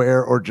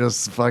shareware or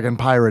just fucking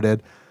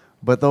pirated.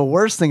 But the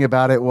worst thing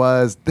about it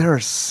was there are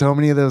so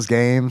many of those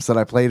games that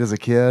I played as a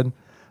kid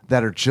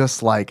that are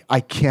just like I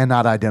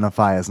cannot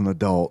identify as an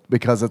adult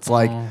because it's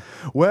like,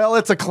 well,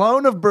 it's a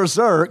clone of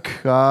Berserk.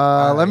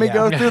 Let me yeah.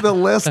 go through the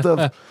list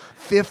of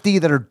 50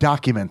 that are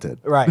documented.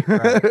 Right.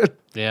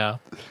 Yeah.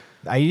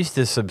 I used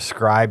to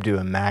subscribe to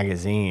a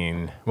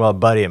magazine. Well, a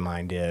buddy of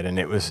mine did, and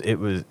it was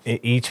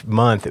each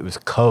month it was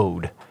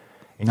code.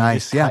 And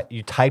Nice, you yeah.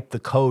 You type the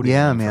code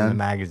Yeah, in man. from the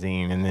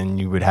magazine, and then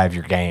you would have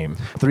your game.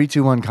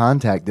 321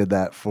 Contact did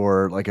that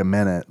for like a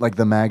minute. Like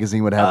the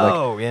magazine would have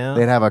Oh, yeah.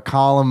 they'd have a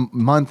column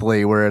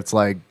monthly where it's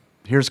like,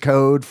 here's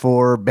code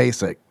for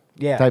basic,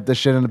 type this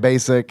shit into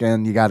BASIC,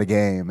 and you got a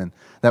game, and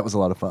that was a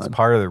lot of fun. It's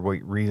part of the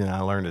reason I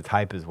learned to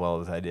type as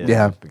well as I did.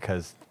 Yeah.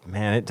 Because,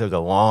 man, it took a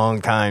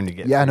long time to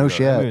get Yeah, through no those.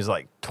 shit. I mean, it was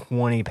like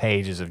 20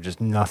 pages of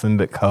just nothing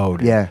but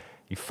code. Yeah.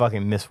 You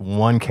fucking miss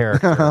one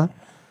character.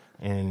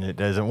 And it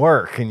doesn't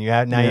work, and you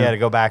had to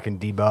go back and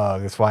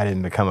debug. That's why I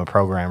didn't become a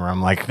programmer.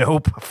 I'm like,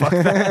 nope, fuck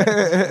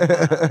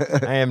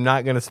that. I am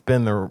not going to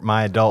spend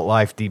my adult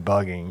life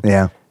debugging.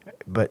 Yeah.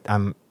 But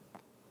I'm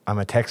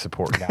a tech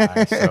support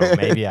guy, so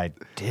maybe I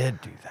did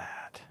do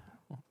that.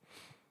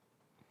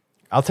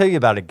 I'll tell you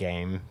about a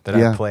game that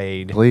I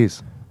played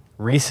Please.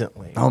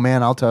 recently. Oh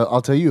man, I'll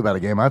tell you about a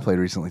game I played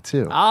recently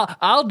too.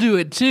 I'll do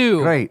it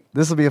too. Great.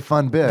 This will be a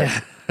fun bit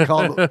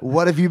called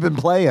 "What Have You Been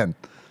Playing?"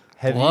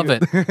 Love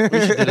it. We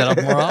should do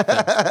that more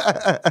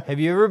often. Have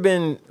you ever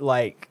been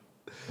like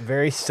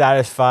very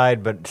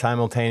satisfied but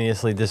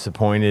simultaneously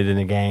disappointed in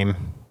a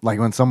game? Like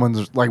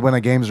when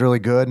a game's really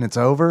good and it's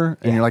over,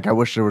 and you're like, I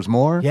wish there was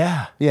more.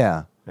 Yeah.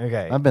 Yeah.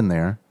 Okay. I've been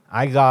there.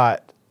 I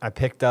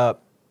picked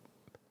up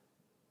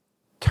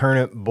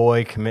Turnip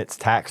Boy Commits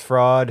Tax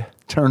Fraud.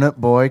 Turnip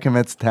Boy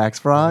Commits Tax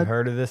You Fraud.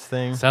 heard of this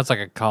thing? Sounds like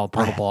a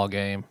college ball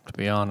game, to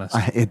be honest.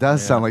 It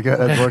does sound like a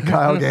Edward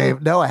Kyle game.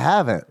 No, I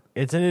haven't.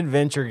 It's an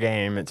adventure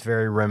game. It's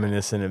very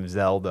reminiscent of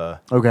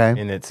Zelda. Okay.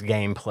 In its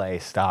gameplay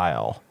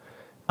style.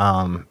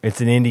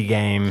 It's an indie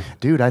game.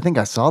 Dude, I think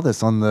I saw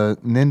this on the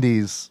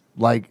Nindies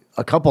like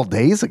a couple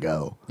days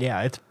ago.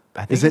 Yeah,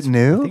 Is it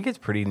new? I think it's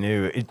pretty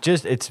new.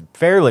 It's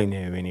fairly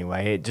new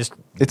anyway.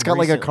 It's got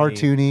like a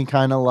cartoony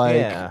kind of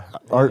like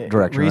art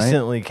direction, right?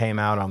 Recently came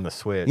out on the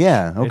Switch.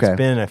 Yeah, okay. It's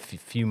been a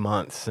few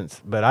months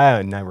since, but I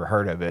had never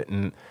heard of it.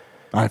 And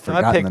I so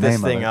I picked this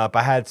thing up.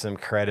 I had some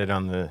credit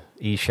on the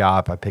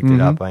eShop. I picked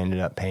it up. I ended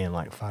up paying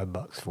like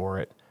 $5 for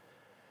it.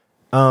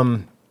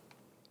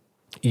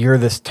 You're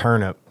this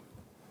turnip,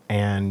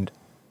 and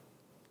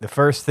the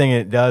first thing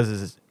it does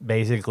is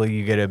basically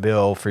you get a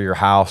bill for your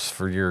house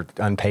for your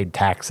unpaid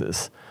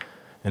taxes,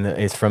 and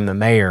it's from the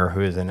mayor,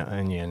 who is an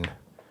onion.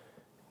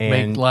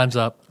 And Lines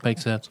up.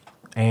 Makes sense.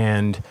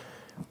 And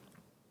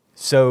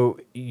so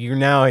you're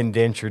now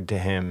indentured to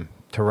him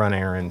to run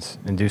errands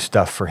and do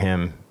stuff for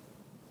him.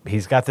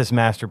 He's got this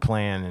master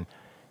plan, and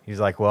he's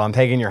like, well, I'm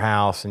taking your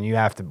house, and you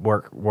have to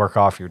work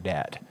off your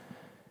debt.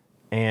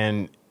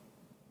 And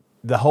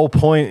the whole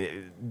point,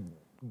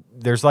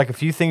 there's like a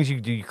few things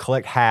you do. You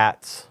collect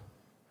hats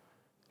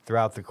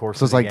throughout the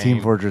course of the game. So it's like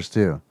Team Fortress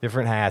 2.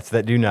 Different hats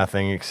that do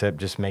nothing except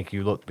just make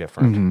you look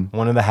different.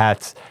 One of the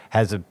hats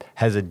has a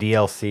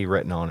DLC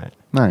written on it.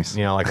 Nice.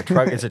 You know, like a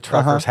truck. It's a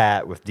trucker's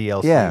hat with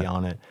DLC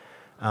on it.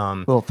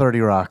 Little 30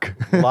 Rock.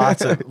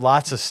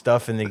 lots of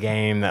stuff in the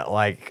game that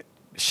like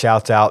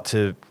shouts out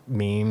to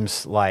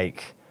memes.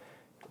 Like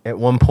at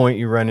one point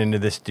you run into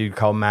this dude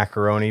called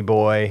Macaroni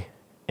Boy,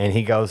 and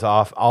he goes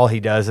off. All he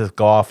does is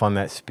go off on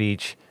that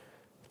speech.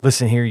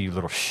 Listen here, you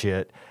little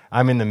shit.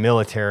 I'm in the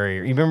military.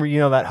 You remember,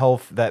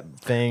 that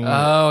thing?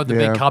 Oh, the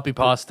big copy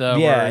pasta.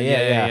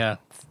 Yeah.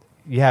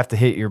 You have to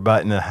hit your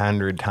button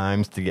 100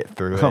 times to get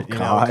through it.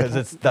 Because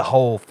it's the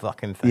whole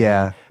fucking thing.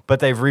 Yeah. But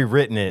they've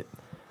rewritten it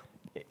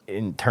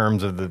in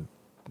terms of the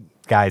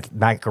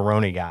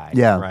macaroni guy.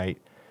 Yeah. Right.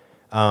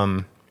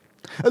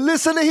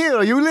 Listen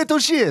here, you little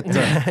shit.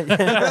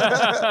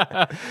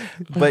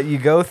 But you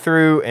go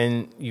through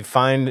and you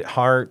find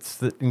hearts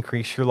that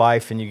increase your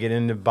life, and you get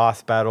into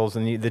boss battles,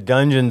 and the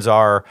dungeons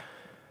are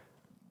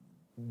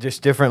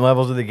just different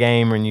levels of the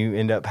game, and you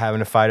end up having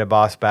to fight a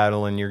boss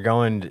battle, and you're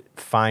going to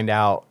find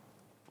out,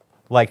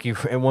 like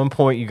at one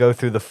point you go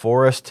through the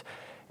forest,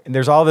 and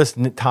there's all this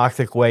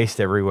toxic waste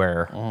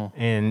everywhere,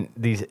 and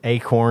these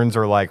acorns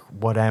are like,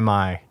 what am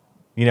I?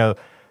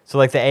 So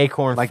like the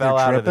acorn Like fell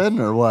they're out of tripping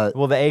or what?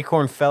 Well, the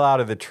acorn fell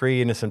out of the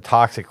tree into some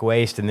toxic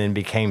waste and then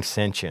became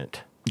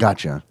sentient.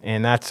 Gotcha.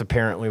 And that's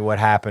apparently what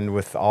happened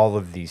with all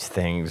of these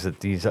things. That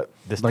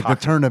this Like the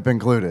turnip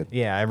included.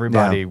 Yeah,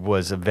 everybody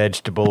was a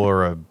vegetable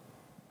or a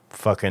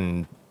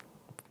fucking,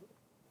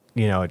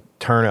 a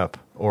turnip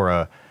or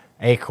a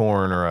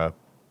acorn or a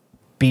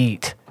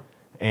beet,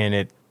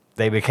 and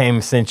they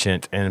became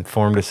sentient and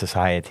formed a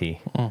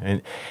society.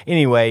 And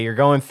anyway, you're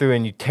going through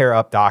and you tear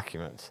up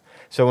documents.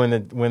 So when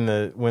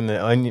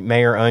the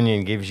Mayor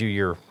Onion gives you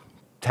your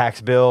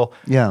tax bill,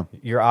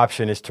 your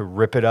option is to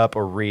rip it up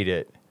or read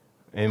it.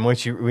 And when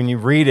you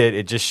read it,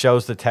 it just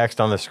shows the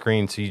text on the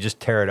screen, so you just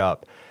tear it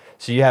up.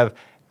 So you have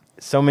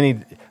so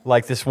many,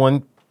 like this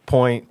one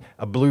point,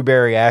 a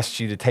blueberry asks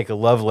you to take a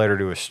love letter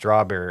to a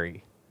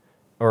strawberry,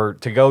 or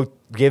to go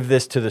give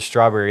this to the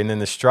strawberry, and then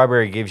the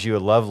strawberry gives you a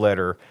love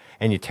letter,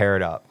 and you tear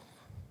it up.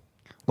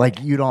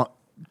 Like you don't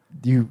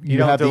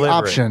have the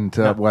option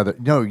to whether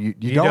you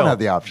don't have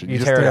the option. You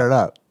just tear it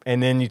up.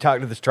 And then you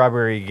talk to the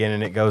strawberry again,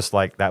 and it goes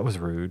like, that was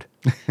rude.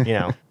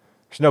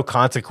 There's no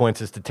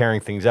consequences to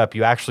tearing things up.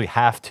 You actually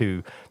have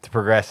to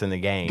progress in the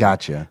game.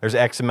 Gotcha. There's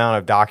X amount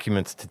of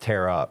documents to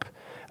tear up.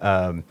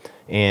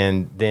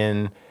 And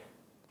then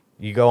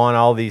you go on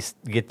all these,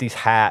 get these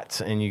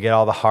hats, and you get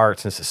all the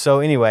hearts. And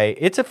so anyway,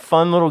 it's a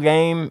fun little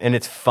game, and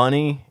it's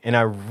funny, and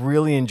I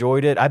really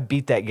enjoyed it. I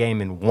beat that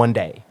game in one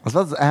day. I was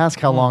about to ask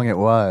how long it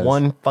was.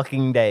 One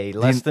fucking day,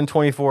 less than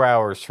 24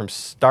 hours from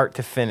start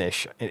to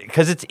finish,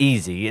 because it's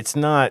easy. It's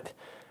not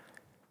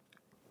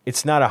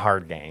a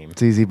hard game.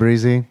 It's easy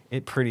breezy.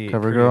 It pretty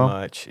girl?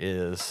 much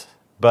is.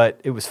 But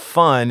it was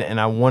fun,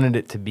 and I wanted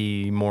it to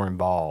be more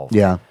involved.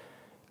 Yeah.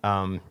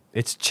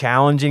 It's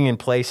challenging in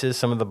places.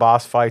 Some of the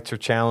boss fights are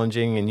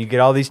challenging, and you get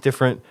all these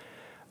different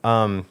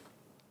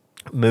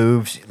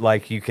moves.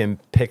 Like you can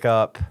pick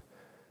up.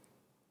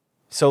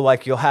 So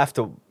like you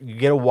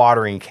get a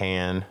watering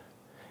can,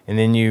 and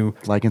then you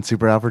Like in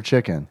Super Alfred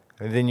Chicken.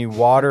 And then you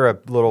water a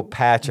little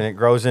patch, and it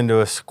grows into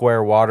a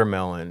square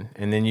watermelon.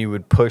 And then you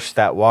would push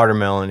that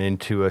watermelon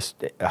into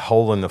a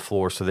hole in the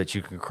floor so that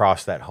you can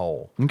cross that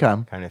hole.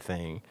 Okay. Kind of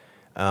thing.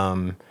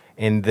 And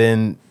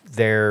then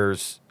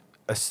there's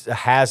a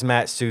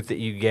hazmat suit that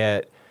you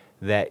get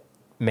that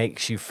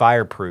makes you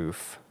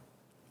fireproof.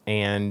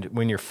 And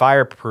when you're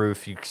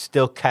fireproof, you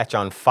still catch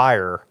on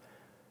fire,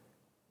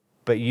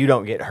 but you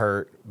don't get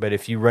hurt. But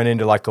if you run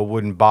into like a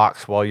wooden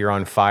box while you're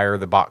on fire,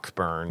 the box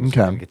burns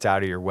and gets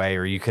out of your way.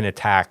 Or you can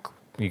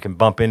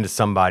bump into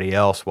somebody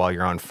else while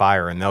you're on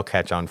fire, and they'll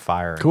catch on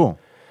fire. Cool.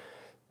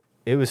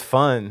 It was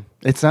fun.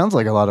 It sounds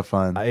like a lot of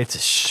fun. It's a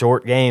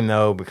short game,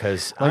 though,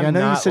 because I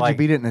know you said you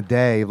beat it in a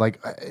day. Like,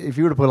 if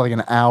you were to put like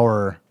an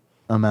hour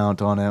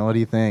amount on it, what do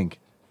you think?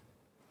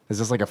 Is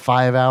this like a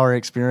 5-hour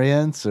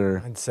experience,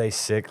 or? I'd say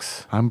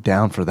 6. I'm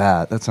down for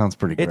that. That sounds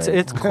pretty great.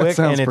 It's quick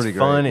and it's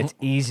fun. It's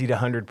easy to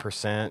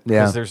 100%.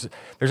 Yeah. Because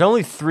there's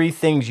only 3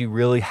 things you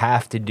really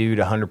have to do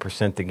to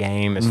 100% the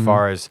game as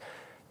far as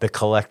the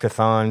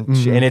collectathon,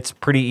 and it's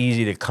pretty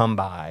easy to come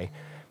by.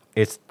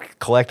 It's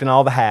collecting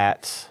all the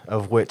hats,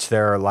 of which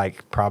there are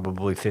like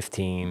probably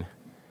 15.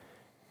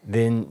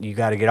 Then you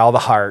got to get all the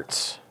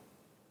hearts,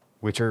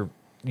 which are,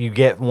 you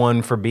get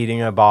one for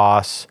beating a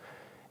boss.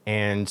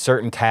 And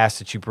certain tasks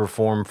that you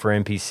perform for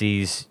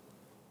NPCs,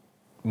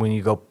 when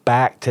you go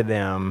back to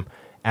them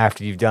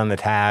after you've done the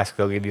task,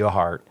 they'll give you a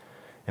heart.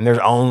 And there's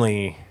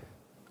only,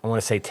 I want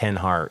to say 10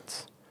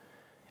 hearts.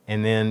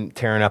 And then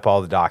tearing up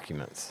all the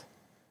documents.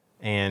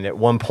 And at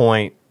one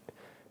point,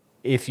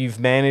 if you've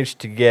managed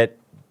to get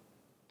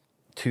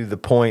to the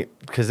point,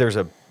 because there's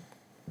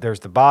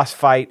the boss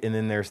fight, and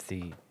then there's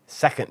the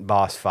second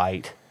boss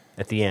fight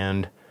at the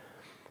end.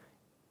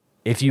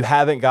 If you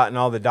haven't gotten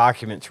all the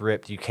documents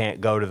ripped, you can't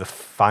go to the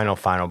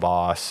final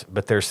boss.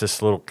 But there's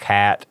this little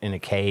cat in a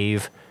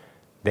cave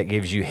that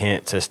gives you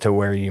hints as to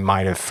where you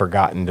might have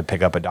forgotten to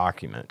pick up a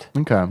document.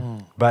 Okay.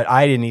 But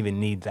I didn't even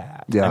need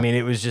that. Yeah. I mean,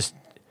 it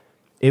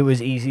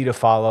was easy to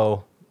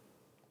follow.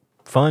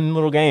 Fun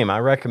little game. I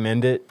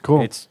recommend it.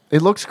 Cool.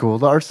 It looks cool.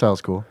 The art style's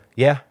cool.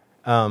 Yeah.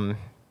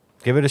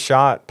 Give it a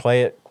shot.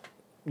 Play it.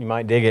 You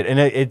might dig it. And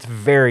it's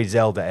very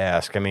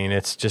Zelda-esque. I mean,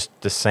 it's just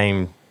the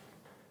same.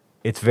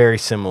 It's very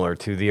similar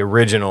to the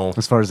original.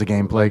 As far as the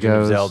gameplay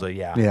goes. Zelda,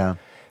 yeah. Yeah.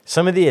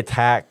 Some of the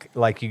attack,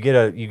 like you get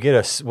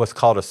a what's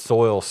called a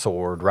soil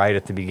sword right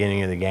at the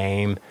beginning of the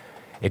game.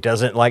 It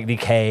doesn't like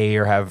decay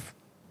or have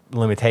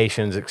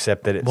limitations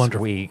except that it's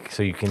weak,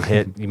 so you can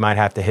hit. You might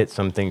have to hit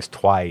some things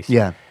twice.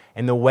 Yeah.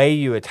 And the way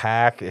you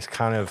attack is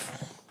kind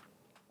of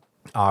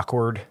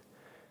awkward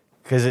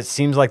because it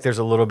seems like there's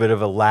a little bit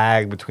of a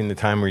lag between the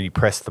time where you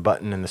press the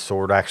button and the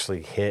sword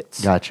actually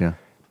hits. Gotcha.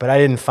 But I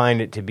didn't find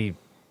it to be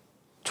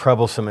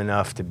troublesome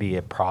enough to be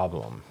a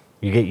problem.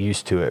 You get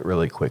used to it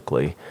really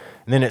quickly.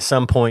 And then at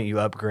some point you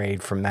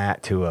upgrade from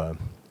that to a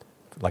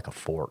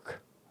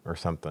fork or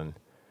something,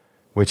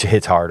 which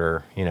hits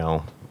harder,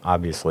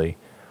 obviously.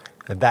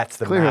 That's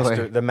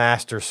the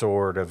master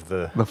sword of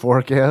the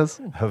fork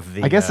is? Of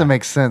the I guess it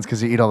makes sense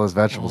because you eat all those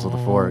vegetables with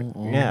a fork.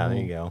 Yeah, there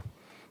you go.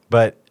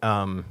 But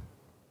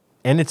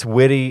and it's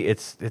witty.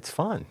 It's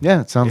fun.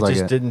 Yeah, it sounds like it. It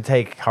just didn't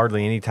take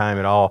hardly any time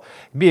at all.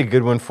 It'd be a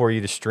good one for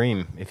you to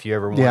stream if you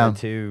ever wanted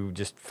to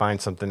just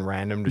find something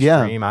random to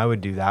stream. I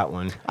would do that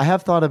one. I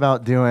have thought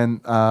about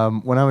doing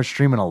when I was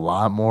streaming a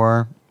lot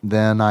more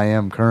than I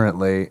am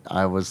currently.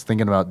 I was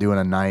thinking about doing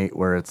a night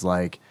where it's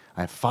like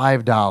I have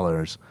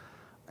 $5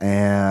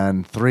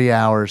 and 3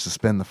 hours to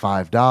spend the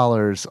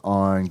 $5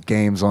 on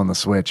games on the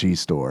Switch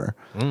eStore.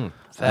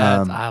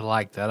 I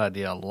like that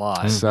idea a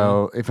lot.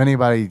 So if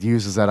anybody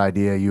uses that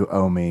idea, you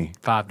owe me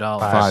 $5.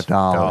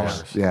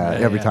 $5. Yeah,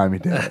 every time you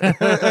do it.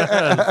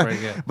 That's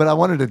pretty good. But I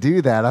wanted to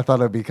do that. I thought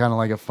it'd be kind of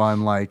like a fun,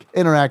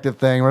 interactive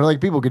thing where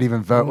people could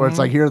even vote. Where it's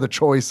like, here are the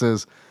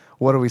choices.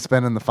 What are we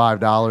spending the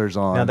 $5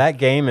 on? Now that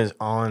game is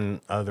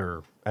on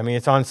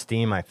it's on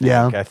Steam. I think.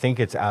 Yeah. I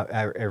think it's out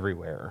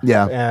everywhere.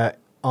 Yeah.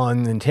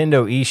 On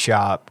Nintendo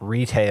eShop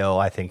retail,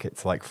 I think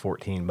it's like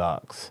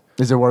 $14.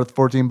 Is it worth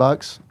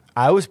 $14?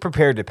 I was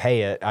prepared to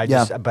pay it.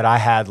 But I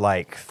had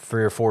like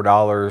 $3 or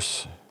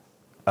 $4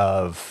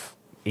 of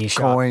eShop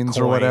coins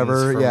or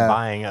whatever. From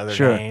buying other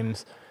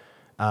games.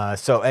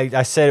 So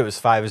I said it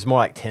was $5. It was more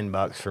like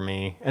 $10 for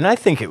me, and I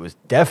think it was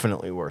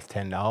definitely worth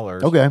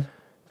 $10. Okay.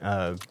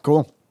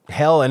 Cool.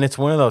 Hell, and it's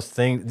one of those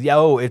things.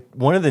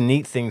 One of the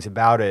neat things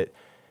about it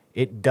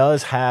it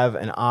does have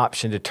an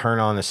option to turn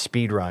on a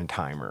speedrun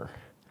timer.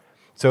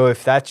 So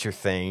if that's your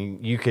thing,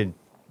 you could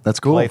That's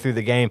cool. play through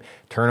the game,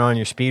 turn on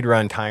your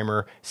speedrun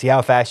timer, see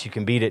how fast you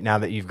can beat it now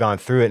that you've gone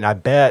through it. And I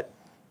bet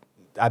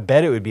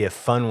it would be a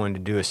fun one to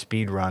do a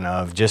speedrun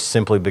of, just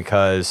simply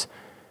because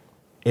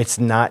it's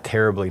not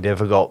terribly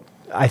difficult.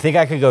 I think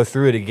I could go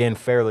through it again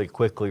fairly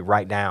quickly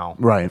right now.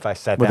 Right. If I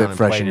sat With down it and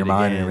fresh played in your it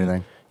mind and again.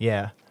 everything.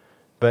 Yeah.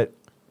 But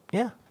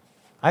yeah,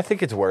 I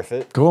think it's worth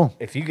it. Cool.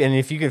 If you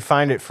could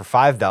find it for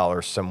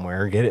 $5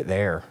 somewhere, get it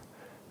there.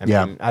 I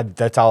Yeah. mean,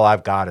 that's all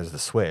I've got is the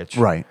Switch.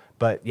 Right.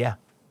 But yeah,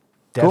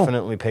 Cool.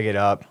 definitely pick it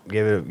up.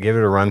 Give it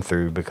a run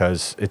through,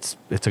 because it's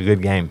a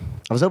good game.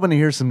 I was hoping to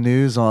hear some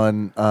news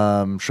on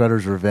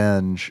Shredder's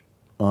Revenge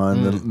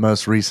on the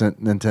most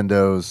recent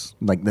Nintendo's,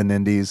 like the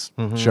Nindies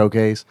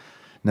showcase.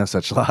 No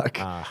such luck.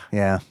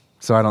 Yeah.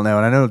 So I don't know.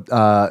 And I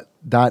know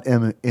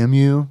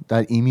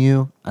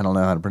 .emu, I don't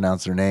know how to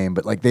pronounce their name,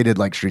 but like they did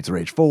like Streets of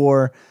Rage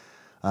 4.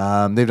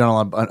 They've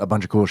done a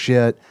bunch of cool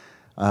shit.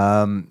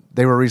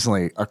 They were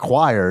recently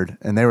acquired,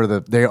 and they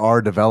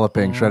are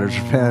developing Shredder's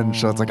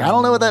Revenge. So it's like, I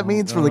don't know what that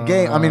means for the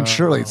game. I mean,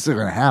 surely it's still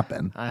going to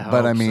happen.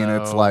 But I mean,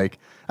 it's like,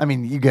 I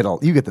mean, you get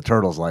the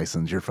Turtles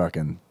license, you're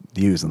fucking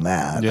using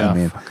that. Yeah. I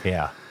mean,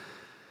 Yeah.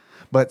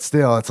 but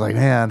still, it's like,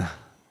 man,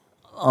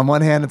 on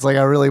one hand, it's like,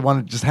 I really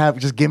want to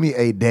just give me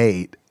a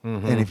date.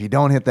 And if you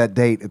don't hit that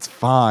date, it's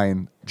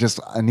fine.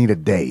 I need a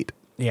date.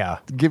 Yeah.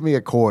 Give me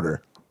a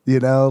quarter,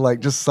 like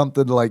just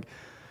something like,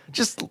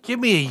 just Give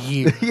me a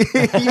year.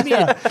 Give me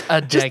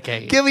a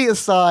decade. give me a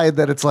sign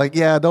that it's like,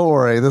 yeah, don't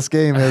worry. This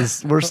game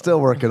we're still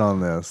working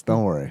on this.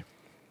 Don't worry.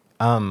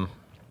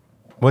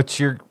 What's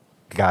your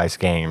guys'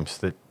 games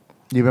that?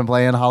 You've been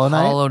playing Hollow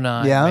Knight? Hollow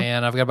Knight, Yeah.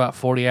 man. I've got about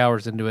 40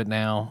 hours into it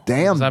now.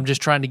 Damn. 'Cause I'm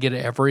just trying to get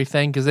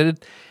everything because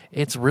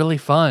it's really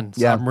fun.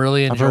 So Yeah. I'm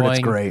really I've heard it's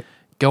enjoying great.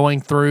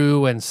 going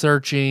through and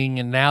searching.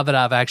 And now that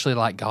I've actually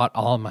like got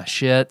all my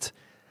shit,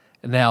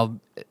 and now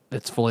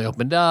it's fully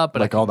opened up,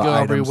 and Like I can all the go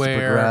items to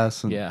everywhere.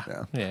 progress and- yeah.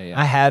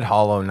 I had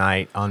Hollow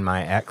Knight on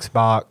my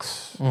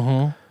Xbox,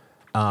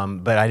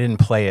 but I didn't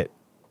play it.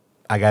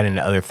 I got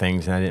into other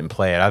things and I didn't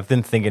play it. I've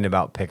been thinking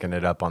about picking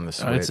it up on the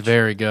Switch. It's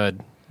very good.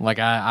 Like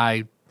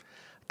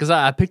because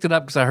I picked it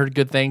up because I heard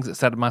good things. It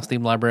sat in my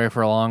Steam library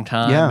for a long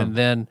time, Yeah. and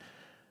then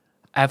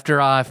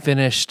after I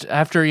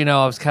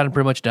was kind of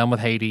pretty much done with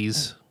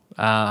Hades,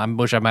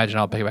 which I imagine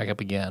I'll pick it back up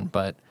again.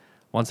 But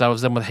once I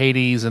was done with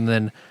Hades, and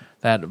then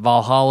that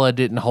Valhalla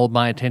didn't hold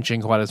my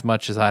attention quite as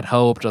much as I'd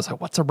hoped. I was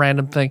like, what's a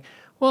random thing?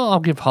 Well, I'll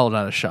give Hollow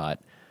Knight a shot.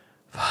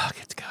 Fuck,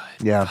 it's good.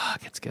 Yeah.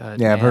 Fuck, it's good.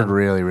 Yeah, I've heard man.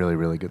 really, really,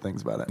 really good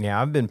things about it.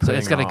 Yeah, I've been So putting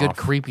it's got a good off.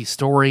 creepy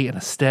story and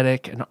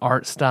aesthetic and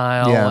art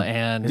style. Yeah.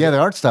 And Yeah, the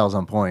art style's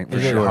on point for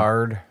Is it sure.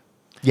 hard?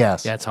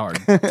 Yes. yeah, it's hard.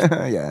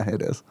 Yeah,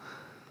 it is.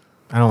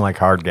 I don't like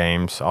hard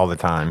games all the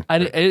time.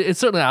 It's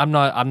certainly I'm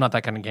not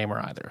that kind of gamer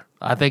either.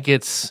 I think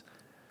it's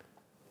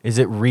Is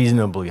it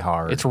reasonably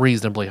hard?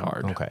 reasonably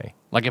hard. Okay.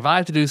 Like if I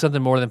have to do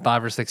something more than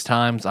 5 or 6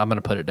 times, I'm going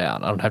to put it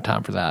down. I don't have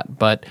time for that.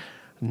 But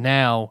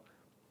now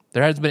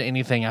there hasn't been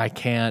anything I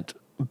can't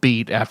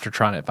beat after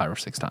trying it 5 or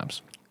 6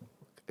 times.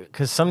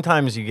 Because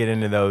sometimes you get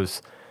into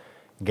those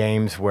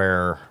games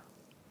where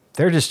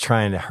they're just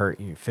trying to hurt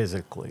you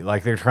physically.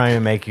 Like they're trying to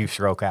make you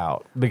stroke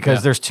out because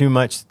Yeah. there's too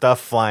much stuff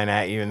flying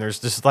at you. And there's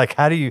just like,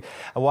 how do you,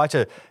 I watch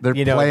a, They're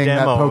you know, playing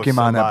that demo of Pokemon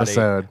somebody.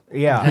 episode.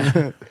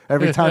 Yeah.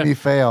 Every time you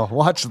fail,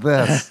 watch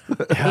this.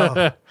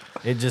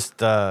 It just,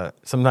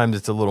 sometimes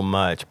it's a little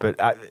much, but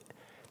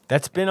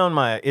it's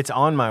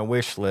on my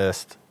wish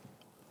list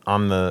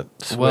on the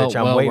Switch. Well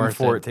I'm waiting worth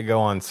for it. it to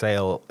go on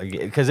sale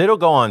again because it'll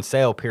go on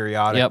sale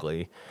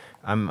periodically.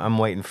 I'm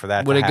waiting for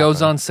that When to it goes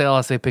happen. on sale,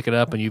 I say pick it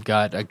up and you've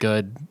got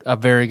a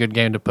very good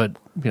game to put,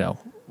 a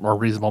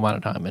reasonable amount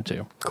of time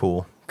into.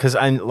 Cool. Because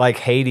like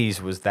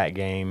Hades was that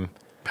game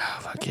Oh,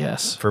 fuck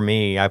yes. for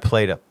me. I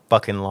played a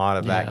fucking lot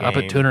of that game. I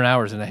put 200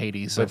 hours into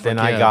Hades. So But then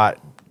fuck I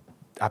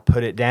yeah.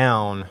 put it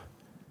down,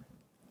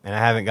 and I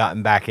haven't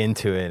gotten back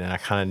into it, and I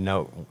kind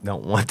of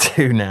don't want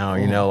to now.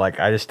 You know, like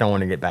I just don't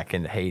want to get back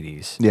into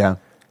Hades Yeah.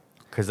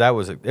 because it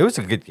was a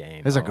good game.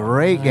 It was a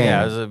great game.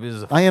 Yeah, it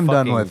was a I am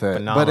done fucking with it, but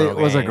phenomenal it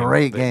was a game.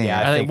 great But game. Yeah,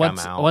 I I think think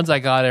once I'm out. once I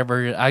got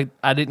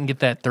I didn't get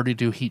that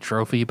 32 heat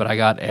trophy, but I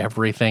got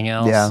everything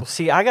else. Yeah.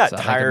 See, I got So I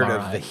think I'm tired of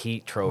alright. the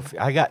heat trophy.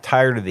 I got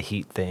tired of the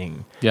heat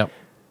thing. Yep.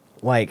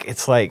 Like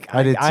it's like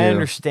I did I too.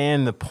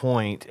 understand the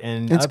point,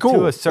 and It's up cool.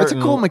 To It's a certain,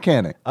 a cool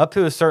mechanic. Up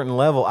to a certain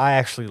level, I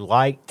actually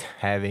liked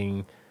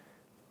having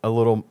a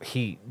little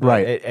heat. But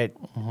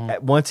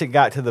Right. Once it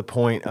got to the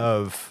point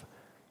of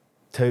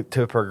to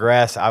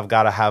progress, I've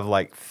got to have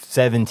like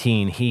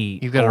 17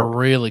 heat. You've got to or-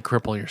 really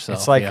cripple yourself.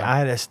 It's like yeah.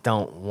 I just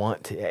don't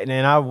want to. And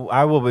I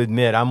will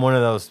admit, I'm one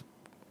of those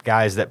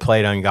guys that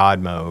played on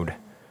God mode.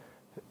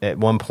 At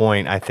one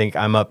point, I think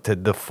I'm up to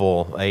the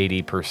full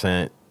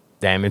 80%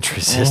 damage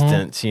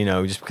resistance. You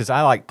know, just because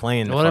I like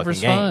playing the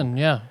Whatever's fucking game. fun.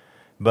 Yeah.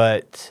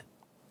 But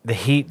the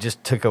heat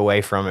just took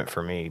away from it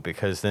for me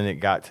because then it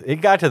got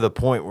to the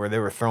point where they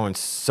were throwing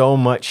so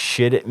much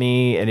shit at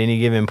me at any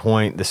given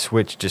point, the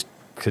Switch just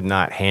could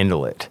not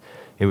handle it.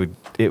 It would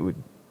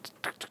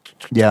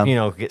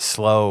Yeah. get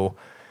slow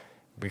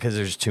because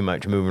there's too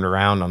much moving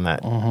around on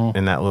that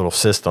in that little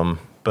system.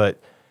 But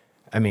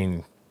I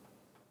mean,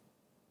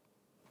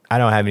 I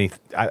don't have any.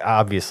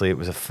 Obviously, it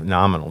was a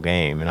phenomenal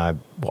game, and I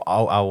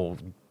will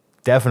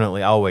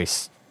definitely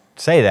always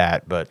say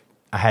that. But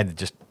I had to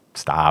just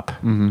stop.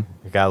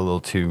 It got a little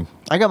too.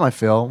 I got my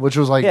fill, which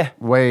was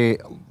way.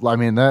 I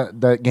mean,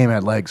 that game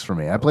had legs for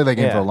me. I played that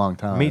game for a long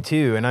time. Me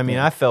too. And I mean,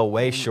 I fell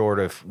way short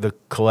of the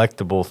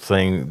collectible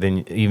thing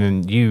than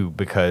even you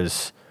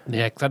because.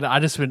 Yeah, cause I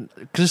just been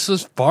because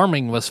this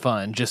farming was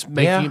fun. Just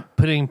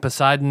putting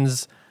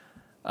Poseidon's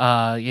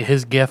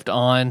his gift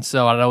on,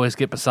 so I'd always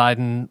get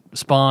Poseidon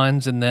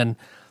spawns, and then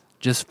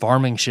just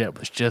farming shit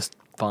was just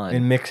fun.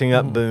 And mixing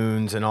up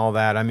boons and all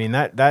that. I mean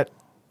that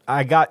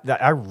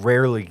I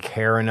rarely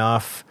care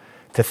enough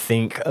to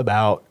think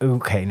about,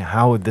 okay, now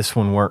how would this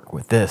one work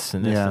with this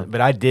and this? Yeah.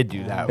 But I did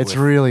do that. It's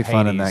with really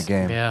fun in Hades. that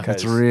game. Yeah.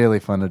 It's really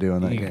fun to do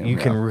in that game. You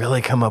can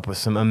really come up with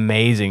some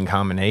amazing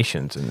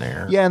combinations in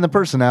there. Yeah, and the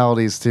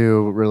personalities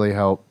too really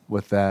help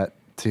with that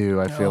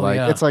too. I feel like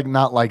it's like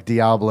not like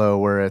Diablo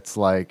where it's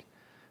like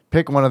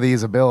pick one of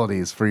these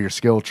abilities for your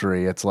skill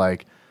tree. It's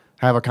like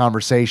have a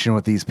conversation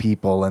with these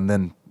people and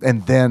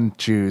then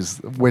choose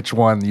which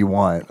one you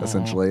want.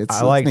 Essentially,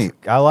 it's neat.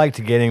 I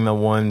liked getting the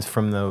ones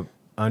from the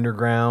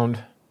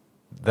underground.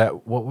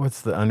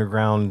 What's the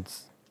underground?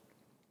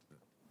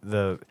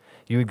 You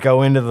would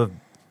go into the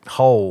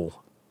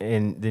hole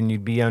and then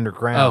you'd be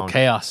underground.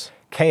 Oh,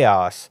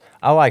 Chaos.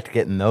 I liked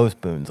getting those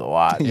boons a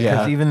lot. Yeah.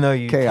 Because even though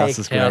you Chaos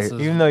is great.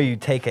 even though you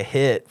take a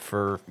hit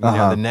for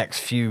the next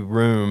few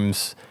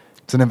rooms,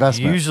 it's an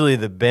investment. usually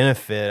the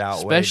benefit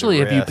outweighs Especially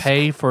the if you risk.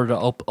 pay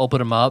to open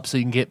them up so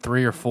you can get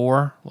 3 or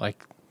 4.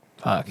 Like,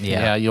 fuck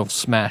yeah, you'll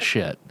smash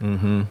shit.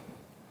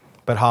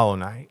 But Hollow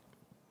Knight.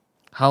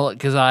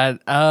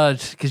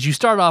 Because you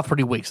start off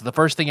pretty weak. So the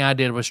first thing I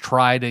did was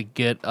try to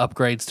get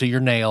upgrades to your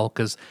nail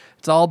because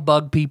it's all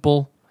bug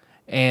people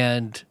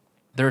and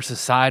their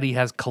society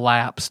has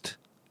collapsed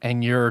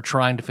and you're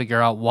trying to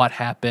figure out what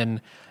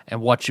happened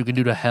and what you can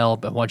do to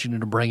help and what you need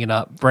to bring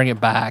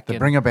it back. They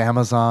bring up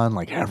Amazon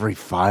like every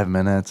 5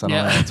 minutes. I don't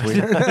know. It's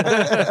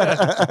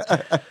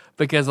weird.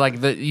 Because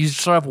you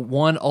start off with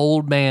one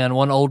old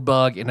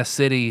bug in a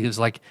city who's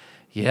like,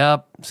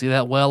 yep, see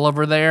that well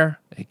over there?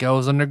 It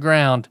goes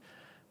underground.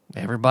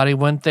 Everybody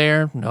went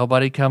there.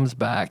 Nobody comes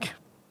back.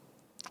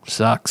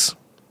 Sucks.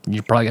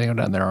 You're probably going to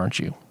go down there, aren't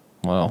you?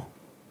 Well,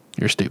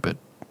 you're stupid.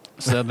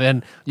 So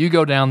then you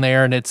go down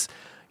there and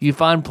you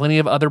find plenty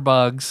of other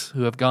bugs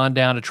who have gone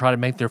down to try to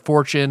make their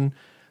fortune,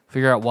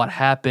 figure out what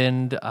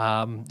happened.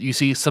 You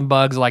see some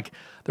bugs like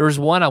there was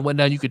one I went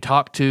down you could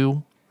talk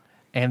to,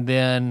 and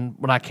then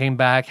when I came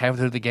back halfway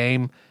through the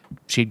game,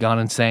 she'd gone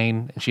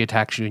insane and she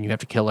attacks you and you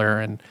have to kill her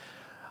and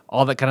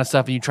all that kind of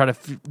stuff. And you try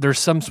to there's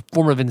some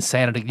form of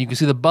insanity. You can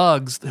see the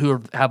bugs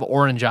who have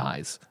orange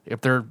eyes. If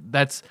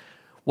that's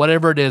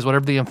whatever it is,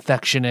 whatever the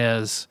infection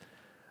is.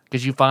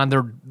 Because you find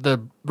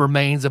the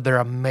remains of their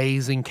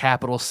amazing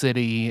capital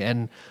city,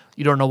 and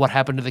you don't know what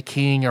happened to the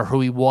king or who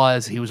he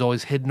was. He was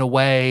always hidden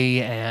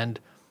away, and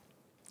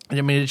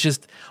I mean, it's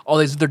just all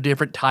these other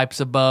different types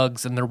of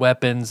bugs and their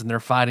weapons and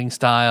their fighting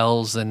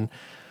styles, and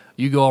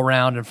you go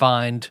around and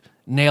find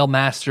nail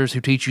masters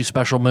who teach you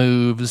special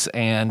moves,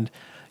 and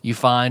you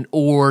find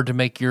ore to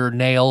make your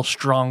nail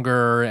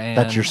stronger. And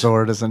that's your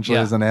sword, essentially,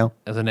 as a nail?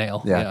 As a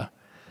nail, yeah.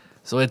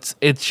 So it's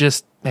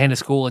just, man,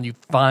 it's cool, and you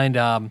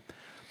find...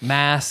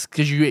 masks,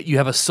 because you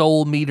have a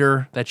soul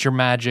meter that's your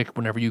magic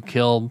whenever you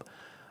kill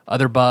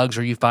other bugs,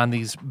 or you find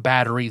these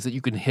batteries that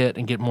you can hit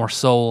and get more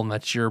soul, and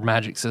that's your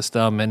magic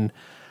system. And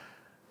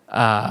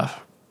I'm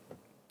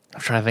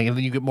trying to think, and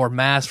then you get more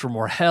masks for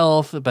more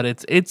health, but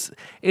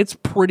it's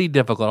pretty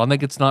difficult. I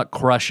think it's not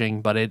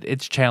crushing, but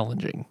it's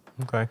challenging.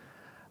 Okay.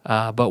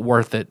 But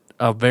worth it.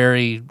 A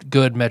very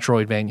good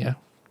Metroidvania.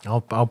 I'll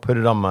put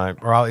it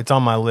on it's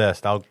on my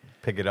list. I'll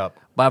pick it up.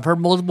 But I've heard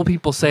multiple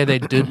people say they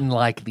didn't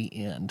like the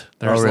end.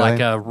 There's really? like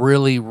a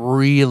really,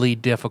 really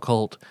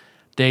difficult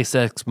Deus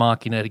Ex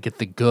Machina to get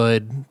the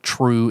good,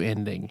 true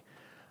ending.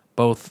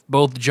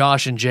 Both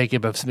Josh and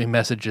Jacob have sent me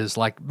messages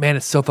like, man,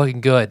 it's so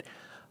fucking good,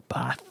 but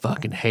I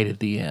fucking hated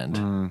the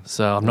end.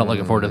 So I'm not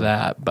looking forward to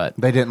that. But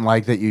they didn't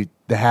like that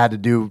they had to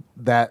do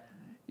that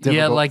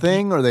difficult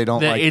thing, or they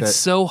don't like it's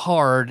so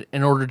hard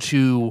in order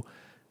to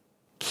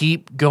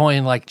keep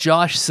going. Like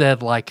Josh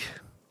said, like,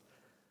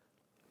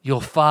 you'll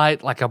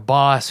fight like a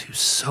boss who's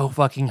so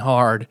fucking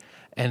hard,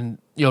 and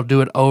you'll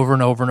do it over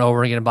and over and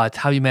over again. And by the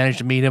time you manage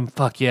to meet him,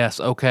 fuck yes,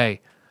 okay.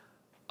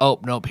 Oh,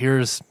 nope,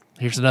 here's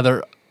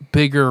another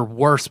bigger,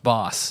 worse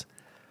boss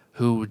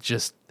who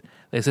just,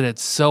 they said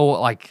it's so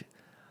like,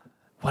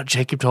 what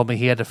Jacob told me,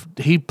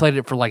 he played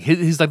it for like,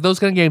 he's like, those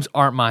kind of games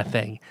aren't my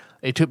thing.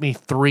 It took me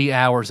 3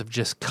 hours of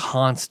just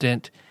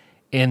constant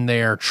in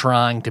there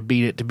trying to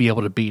beat it to be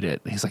able to beat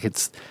it. He's like,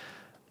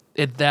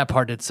 that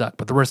part did suck,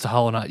 but the rest of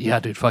Hollow Knight, yeah,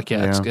 dude, fuck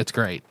yeah. It's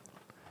great.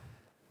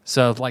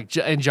 So, like,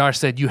 and Josh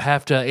said,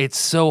 it's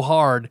so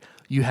hard,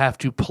 you have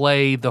to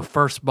play the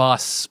first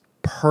boss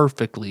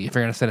perfectly if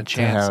you're going to stand a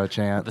chance. To have a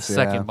chance, The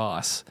second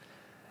boss.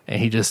 and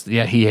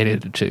he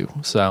hated it too.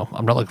 So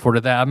I'm not looking forward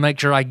to that. I make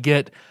sure I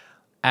get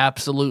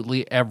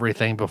absolutely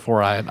everything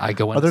before I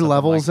go into. Are there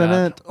levels like in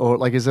that. it, or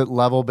like is it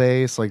level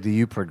based? Like, do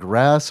you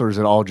progress, or is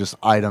it all just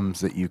items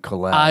that you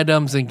collect?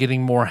 Items and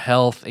getting more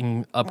health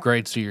and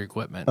upgrades to your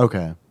equipment.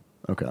 Okay.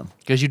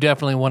 Because you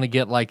definitely want to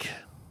get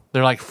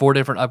there are like 4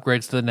 different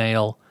upgrades to the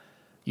nail.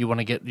 You want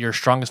to get your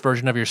strongest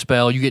version of your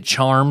spell. You get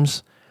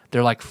charms.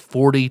 There are like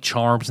 40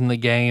 charms in the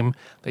game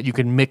that you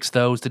can mix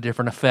those to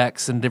different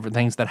effects and different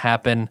things that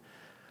happen.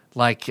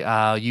 Like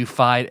you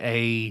fight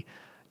a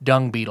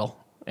dung beetle.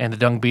 And the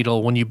dung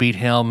beetle, when you beat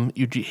him,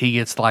 he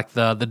gets like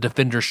the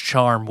defender's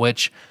charm,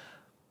 which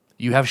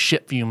you have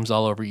shit fumes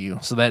all over you.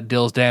 So that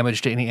deals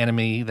damage to any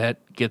enemy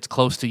that gets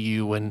close to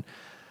you. And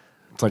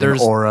it's like an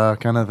aura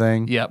kind of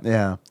thing. Yep.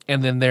 Yeah.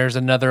 And then there's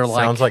another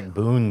Sounds like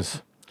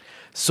boons.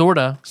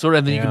 Sorta.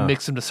 And then you can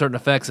mix them to certain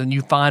effects, and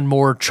you find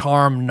more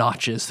charm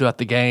notches throughout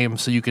the game,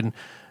 so you can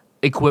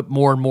equip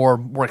more and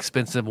more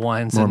expensive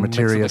ones More and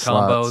materia mix them the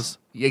combos. slots.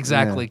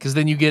 Exactly, because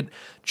then you get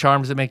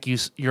charms that make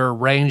your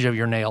range of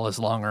your nail is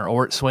longer,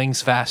 or it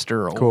swings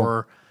faster,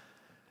 or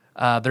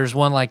there's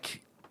one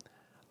like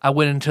I'm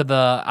in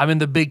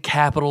the big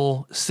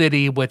capital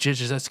city, which is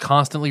just it's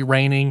constantly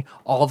raining.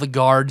 All the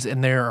guards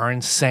in there are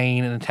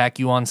insane and attack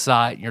you on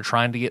sight, and you're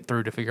trying to get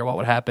through to figure out what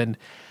would happen.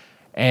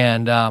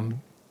 And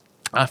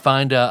I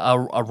find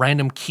a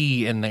random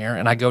key in there,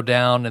 and I go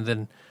down, and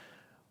then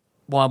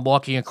while I'm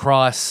walking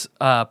across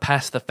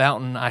past the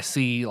fountain, I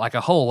see like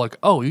a hole, like,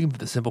 oh, you can put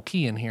the simple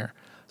key in here.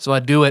 So I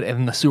do it, and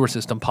then the sewer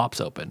system pops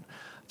open.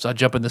 So I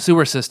jump in the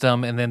sewer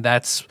system, and then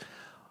that's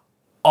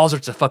all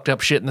sorts of fucked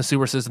up shit in the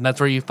sewer system. That's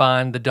where you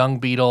find the dung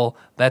beetle.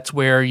 That's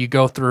where you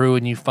go through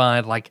and you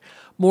find like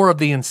more of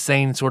the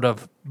insane sort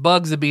of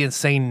bugs that be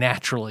insane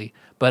naturally.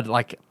 But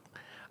like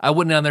I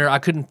went down there, I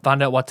couldn't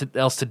find out what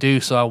else to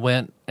do, so I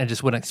went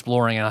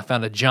exploring, and I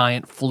found a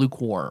giant fluke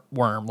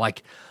worm,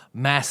 like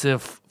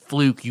massive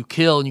fluke. You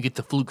kill and you get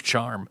the fluke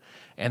charm,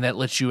 and that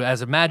lets you,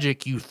 as a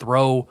magic, you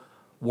throw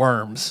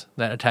worms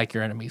that attack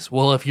your enemies.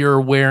 Well, if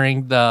you're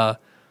wearing the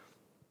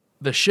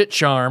shit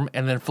charm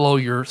and then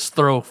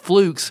throw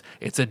flukes,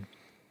 it's a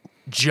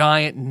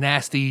giant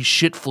nasty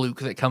shit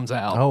fluke that comes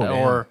out. Oh, man.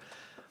 Or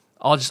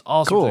all sorts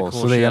of cool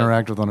So they shit.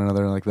 interact with one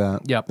another like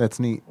that. Yep. That's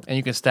neat. And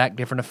you can stack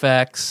different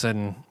effects,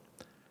 and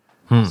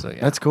so yeah.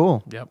 That's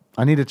cool. Yep.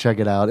 I need to check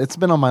it out. It's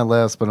been on my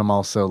list, but I'm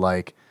also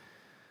like,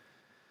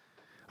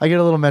 I get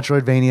a little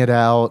Metroidvania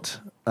out.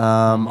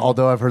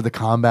 Although I've heard the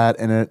combat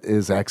in it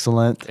is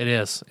excellent. It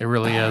is. It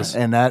really is.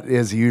 And that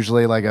is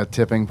usually like a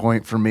tipping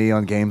point for me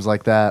on games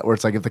like that, where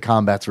it's like if the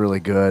combat's really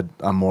good,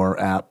 I'm more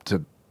apt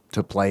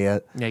to play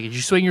it. Yeah,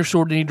 you swing your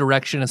sword in any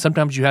direction, and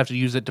sometimes you have to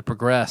use it to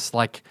progress.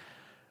 Like,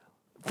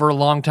 for a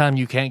long time,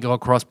 you can't go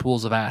across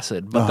pools of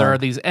acid, but there are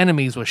these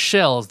enemies with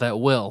shells that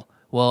will.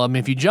 Well, I mean,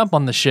 if you jump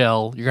on the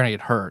shell, you're going to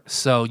get hurt.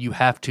 So you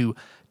have to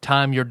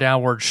time your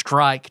downward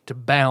strike to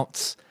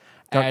bounce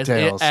as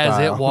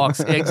it walks.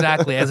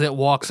 Exactly, as it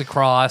walks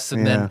across,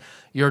 and then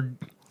you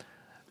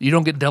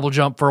don't get double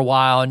jump for a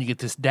while, and you get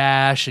this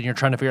dash, and you're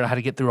trying to figure out how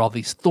to get through all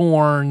these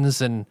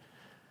thorns, and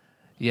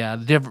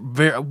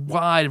very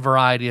wide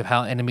variety of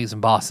how enemies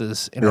and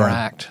bosses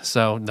interact. Yeah.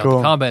 So the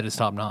combat is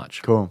top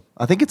notch. Cool.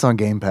 I think it's on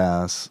Game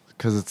Pass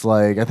because it's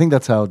like I think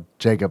that's how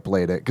Jacob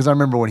played it. Because I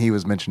remember when he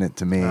was mentioning it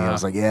to me, I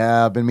was like,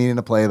 "Yeah, I've been meaning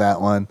to play that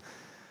one,"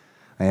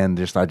 and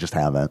I just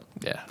haven't.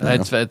 Yeah,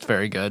 it's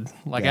very good.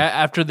 Like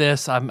after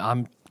this,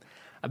 I'm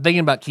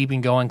thinking about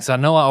keeping going because I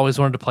know I always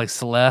wanted to play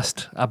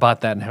Celeste. I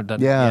bought that and haven't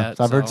done it yet.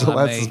 I've heard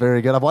Celeste is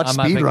very good. I've watched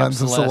speed runs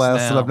of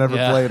Celeste, and I've never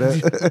played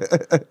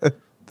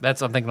it. That's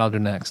what I'm thinking I'll do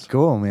next.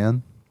 Cool,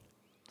 man.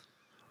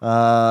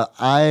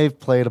 I've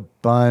played a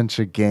bunch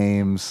of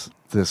games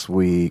this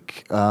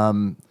week.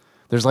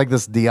 There's like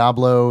this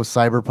Diablo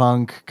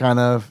cyberpunk kind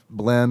of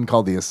blend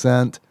called The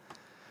Ascent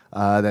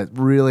that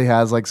really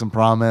has like some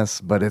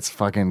promise, but it's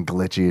fucking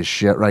glitchy as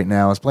shit right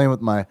now. I was playing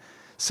with my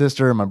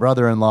sister and my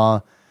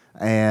brother-in-law,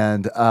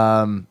 and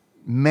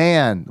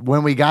man,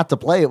 when we got to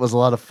play, it was a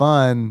lot of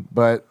fun,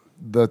 but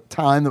the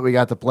time that we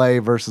got to play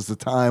versus the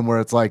time where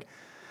it's like,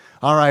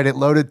 all right, it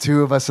loaded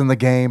 2 of us in the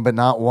game, but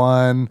not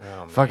one.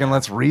 Fucking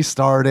let's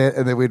restart it.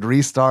 And then we'd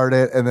restart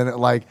it. And then it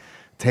like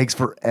takes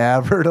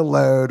forever to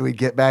load. We'd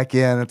get back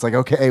in. It's like,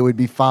 okay, we'd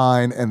be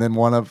fine. And then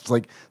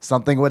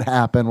something would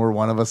happen where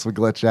one of us would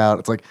glitch out.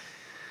 It's like,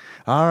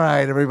 all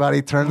right,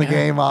 everybody turn the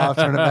game off,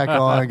 turn it back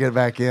on, and get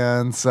back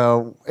in.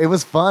 So it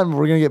was fun.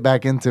 We're going to get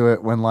back into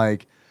it when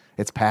like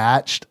it's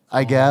patched,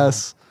 I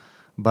guess.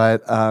 But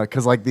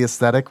because like the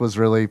aesthetic was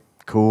really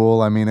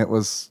cool. It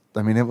was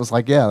like a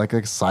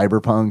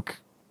cyberpunk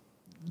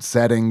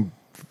setting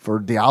for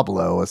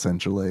Diablo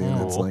essentially.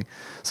 And it's like,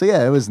 so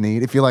yeah, it was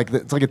neat. If you like,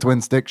 it's like a twin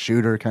stick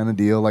shooter kind of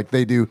deal. Like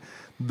they do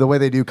the way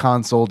they do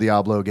console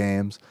Diablo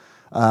games.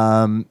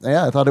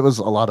 I thought it was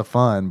a lot of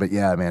fun, but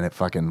yeah, man,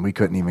 we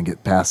couldn't even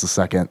get past the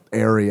second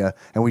area,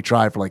 and we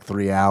tried for like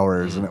 3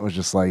 hours, and it was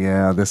just like,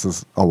 yeah, this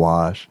is a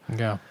wash.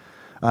 Yeah.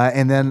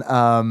 And then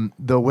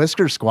the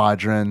Whisker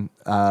Squadron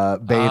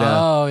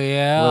beta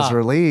was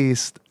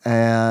released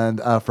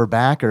and for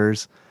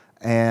backers,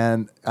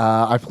 and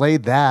I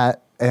played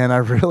that. And I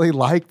really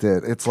liked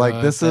it. It's like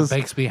that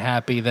makes me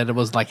happy that it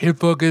was like it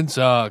fucking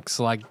sucks.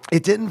 Like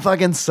it didn't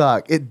fucking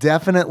suck.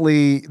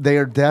 They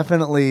are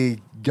definitely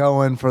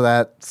going for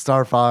that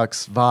Star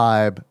Fox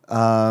vibe.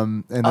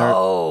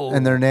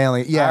 And they're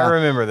nailing it. Yeah, I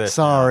remember this.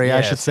 Sorry,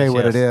 Yes, I should say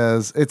what it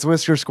is. It's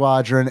Whisker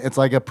Squadron. It's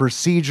like a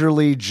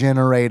procedurally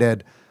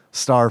generated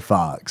Star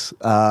Fox,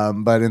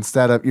 but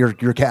instead of your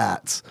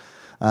cats.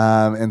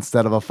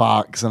 Instead of a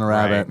fox and a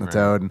rabbit and a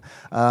toad,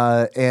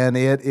 and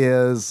it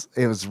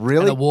was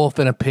really and a wolf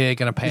and a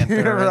pig and a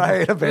panther,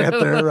 right? A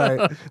panther,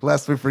 right?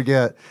 Lest we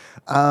forget.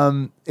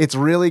 It's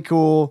really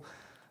cool.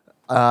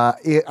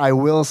 I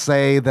will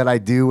say that I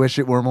do wish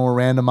it were more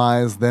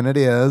randomized than it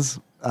is.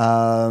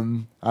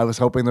 I was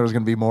hoping there was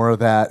going to be more of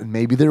that, and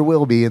maybe there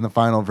will be in the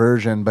final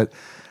version. But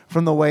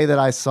from the way that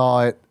I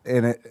saw it,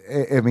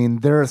 I mean,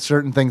 there are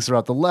certain things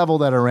throughout the level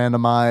that are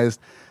randomized.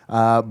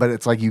 But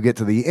it's like you get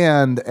to the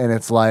end and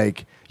it's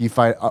like you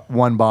fight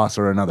one boss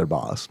or another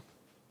boss.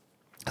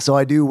 So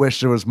I do wish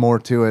there was more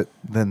to it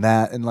than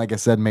that. And like I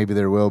said, maybe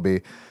there will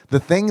be. The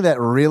thing that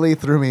really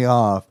threw me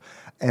off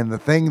and the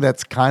thing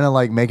that's kind of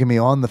like making me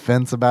on the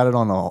fence about it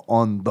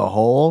on the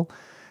whole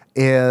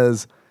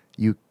is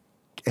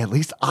at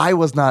least I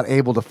was not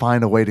able to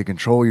find a way to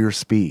control your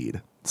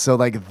speed. So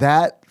like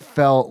that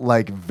felt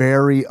like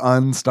very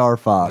un-Star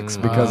Fox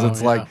because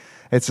it's like,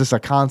 it's just a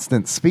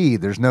constant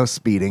speed. There's no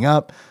speeding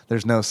up.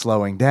 There's no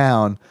slowing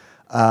down.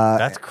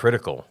 That's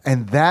critical.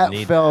 And that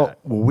felt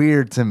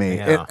weird to me.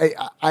 Yeah.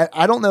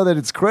 I don't know that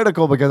it's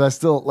critical because I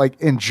still like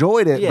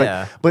enjoyed it.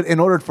 Yeah. But in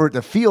order for it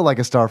to feel like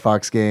a Star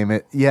Fox game,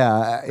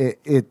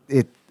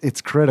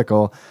 it's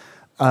critical.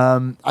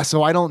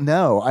 So I don't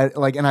know.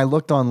 And I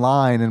looked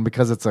online, and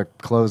because it's a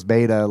closed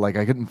beta, like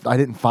I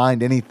didn't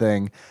find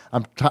anything.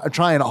 I'm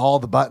trying all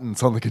the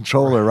buttons on the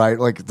controller, right?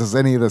 Like, does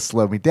any of this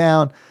slow me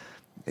down?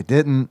 It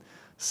didn't.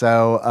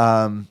 So,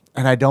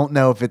 and I don't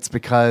know if it's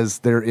because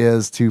there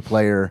is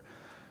 2-player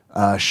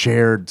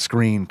shared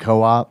screen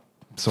co-op.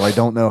 So I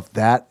don't know if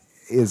that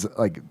is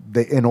like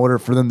in order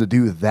for them to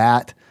do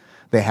that,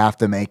 they have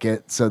to make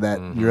it so that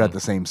you're at the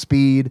same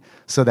speed,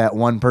 so that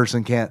one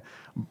person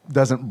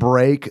doesn't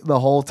break the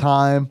whole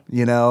time,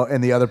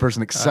 and the other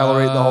person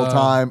accelerate the whole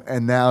time,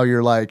 and now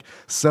you're like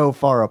so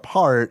far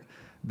apart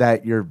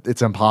that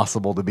it's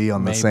impossible to be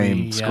on the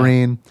same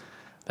screen.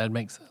 That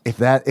makes sense.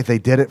 If they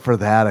did it for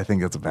that, I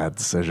think it's a bad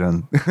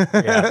decision.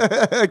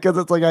 Yeah. Because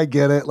it's like I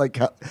get it, like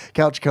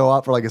couch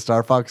co-op for like a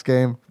Star Fox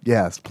game,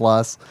 yes,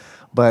 plus.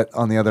 But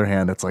on the other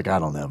hand, it's like I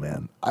don't know,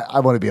 man. I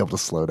want to be able to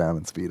slow down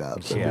and speed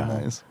up. That'd be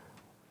nice.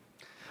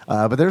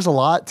 But there's a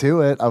lot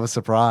to it. I was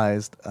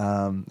surprised,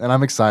 and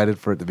I'm excited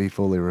for it to be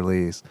fully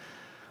released.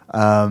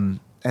 And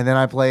then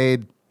I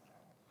played.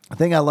 The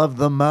thing I loved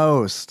the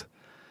most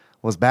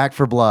was Back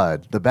 4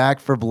 Blood. The Back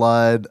 4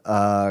 Blood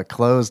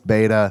closed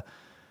beta.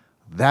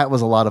 That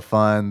was a lot of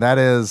fun. That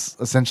is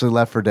essentially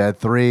Left 4 Dead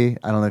 3.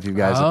 I don't know if you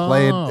guys have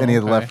played any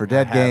of the Left 4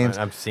 Dead games.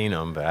 I've seen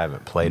them, but I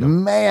haven't played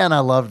them. Man, I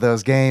love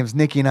those games.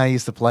 Nikki and I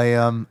used to play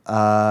them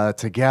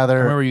together.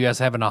 I remember you guys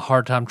having a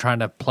hard time trying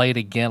to play it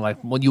again.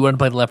 Like when you went and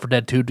played Left 4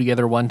 Dead 2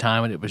 together one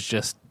time, and it was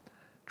just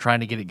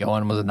trying to get it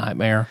going was a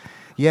nightmare.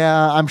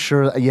 Yeah, I'm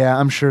sure. Yeah,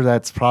 I'm sure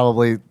that's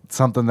probably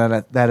something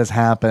that has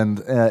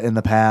happened in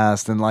the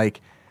past, and like.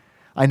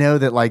 I know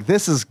that like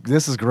this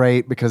is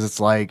great because it's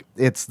like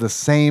it's the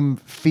same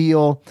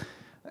feel.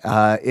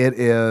 It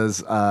is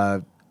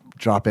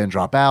drop in,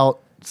 drop out.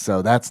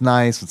 So that's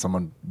nice. When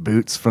someone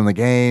boots from the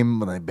game,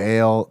 when they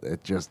bail,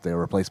 they're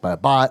replaced by a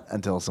bot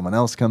until someone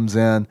else comes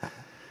in.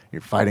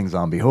 You're fighting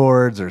zombie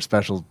hordes or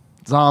special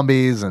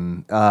zombies,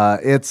 and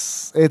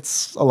it's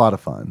a lot of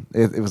fun.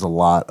 It was a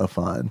lot of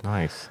fun.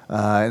 Nice.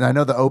 And I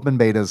know the open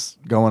beta's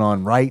going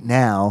on right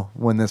now.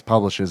 When this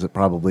publishes, it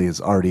probably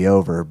is already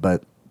over,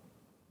 but.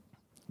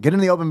 Get in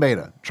the open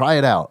beta. Try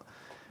it out.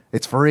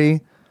 It's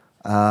free.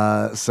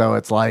 So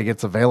it's like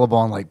it's available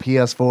on like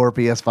PS4,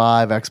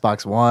 PS5,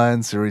 Xbox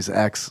One, Series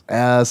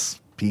XS,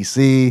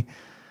 PC.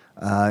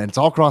 And it's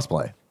all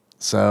crossplay.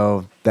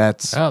 So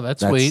that's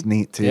sweet.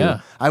 Neat too.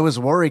 Yeah. I was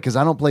worried because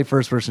I don't play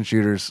first-person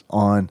shooters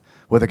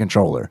with a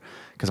controller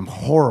because I'm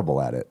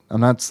horrible at it. I'm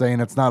not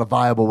saying it's not a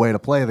viable way to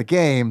play the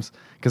games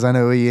because I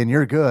know, Ian,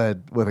 you're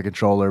good with a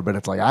controller, but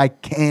it's like I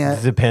can't.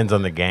 It depends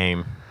on the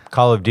game.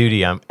 Call of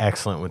Duty, I'm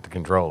excellent with the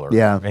controller.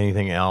 Yeah.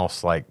 Anything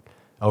else like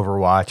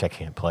Overwatch, I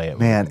can't play it.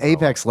 Man,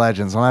 Apex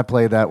Legends, when I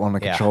played that on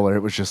the controller, it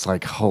was just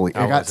like, holy.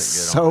 I got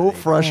so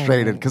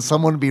frustrated because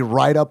someone would be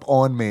right up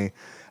on me,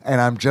 and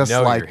I'm just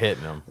like. You're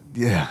hitting them.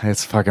 Yeah,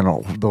 it's fucking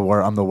the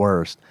worst. I'm the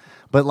worst.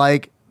 But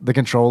like the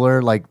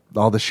controller, like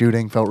all the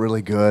shooting felt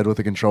really good with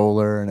the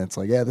controller, and it's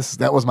like,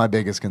 that was my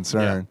biggest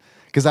concern.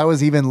 Because I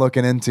was even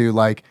looking into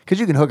because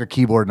you can hook a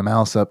keyboard and a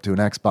mouse up to an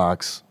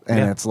Xbox,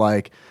 and it's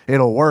like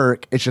it'll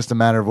work. It's just a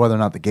matter of whether or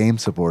not the game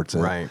supports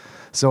it. Right.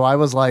 So I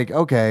was like,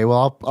 okay,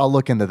 well, I'll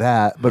look into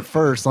that. But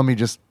first, let me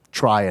just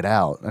try it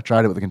out. I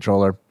tried it with the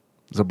controller. It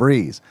was a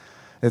breeze.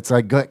 It's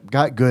like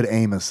got good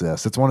aim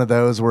assist. It's one of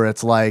those where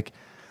it's like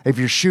if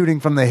you're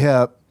shooting from the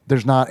hip,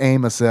 there's not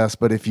aim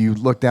assist, but if you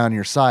look down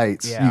your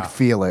sights, you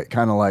feel it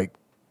kind of like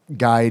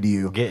guide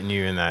you. Getting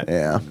you in that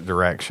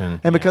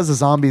direction. And because the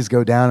zombies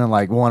go down in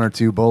like 1 or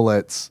 2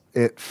 bullets,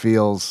 it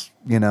feels,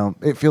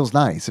 it feels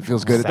nice. It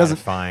feels good.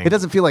 Satisfying. It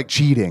doesn't feel like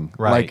cheating.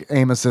 Right. Like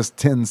aim assist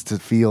tends to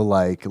feel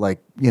like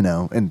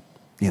an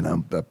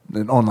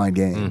online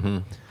game. Mm-hmm.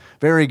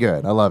 Very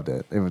good. I loved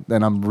it.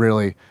 And I'm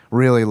really,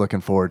 really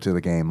looking forward to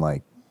the game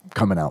like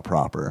coming out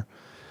proper.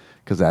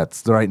 Because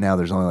that's right now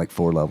there's only like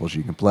 4 levels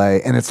you can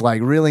play. And it's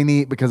like really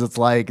neat because it's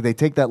like they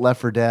take that Left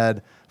 4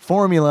 Dead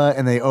formula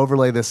and they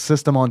overlay this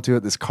system onto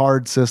it, this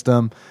card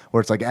system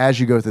where it's like as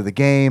you go through the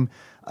game,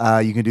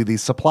 you can do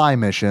these supply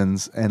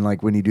missions. And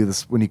like when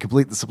you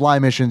complete the supply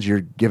missions,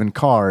 you're given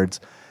cards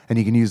and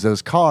you can use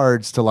those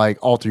cards to like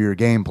alter your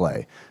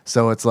gameplay.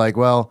 So it's like,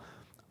 well,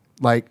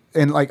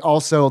 and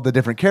also the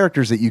different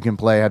characters that you can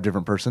play have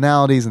different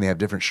personalities and they have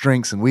different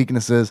strengths and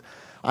weaknesses.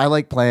 I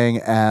like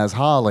playing as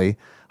Holly.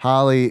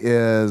 Holly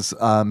is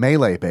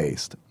melee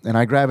based, and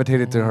I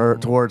gravitated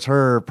towards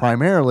her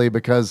primarily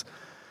because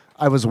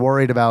I was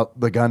worried about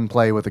the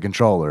gunplay with the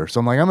controller.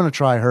 So I'm like, I'm going to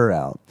try her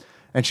out,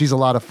 and she's a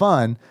lot of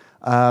fun.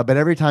 But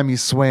every time you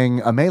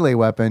swing a melee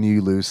weapon,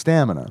 you lose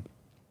stamina.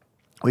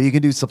 Well, you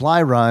can do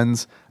supply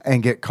runs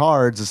and get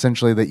cards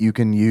essentially that you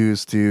can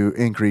use to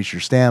increase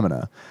your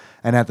stamina.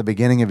 And at the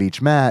beginning of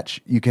each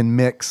match, you can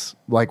mix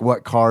like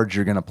what cards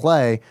you're going to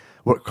play,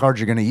 what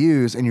cards you're going to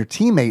use, and your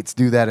teammates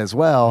do that as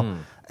well.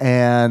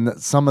 And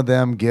some of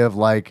them give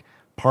like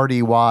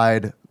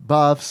party-wide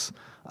buffs.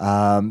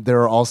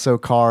 There are also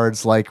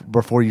cards like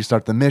before you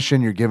start the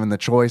mission, you're given the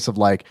choice of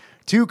like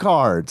 2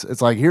 cards.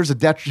 It's like here's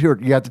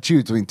you have to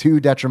choose between 2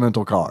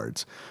 detrimental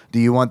cards. Do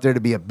you want there to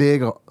be a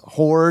big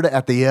horde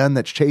at the end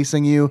that's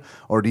chasing you,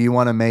 or do you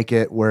want to make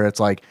it where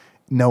it's like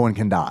no one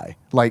can die?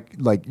 Like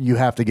you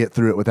have to get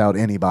through it without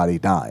anybody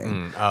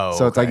dying.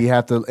 So it's like you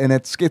have to, and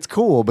it's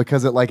cool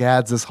because it like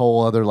adds this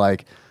whole other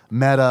like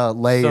meta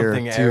layer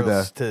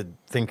to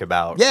think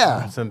about.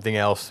 Yeah. Something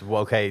else.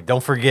 Well, okay,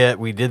 don't forget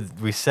we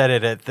set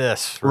it at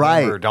this.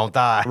 Remember, Right. Don't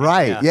die.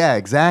 Right. Yeah,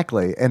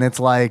 exactly. And it's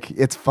like,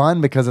 it's fun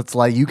because it's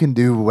like you can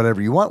do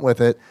whatever you want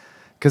with it.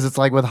 Because it's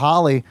like with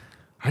Holly,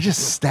 I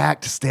just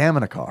stacked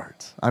stamina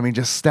cards. I mean,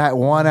 just stack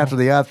one after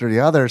the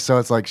other. So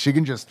it's like she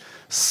can just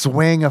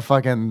swing a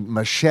fucking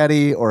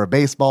machete or a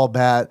baseball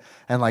bat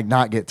and like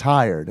not get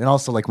tired. And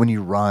also like when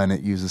you run, it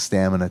uses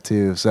stamina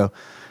too. So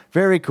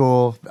very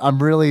cool.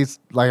 I'm really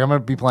like I'm gonna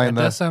be playing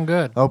That does sound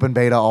good. open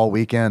beta all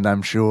weekend,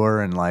 I'm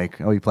sure, and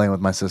like I'll be playing with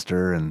my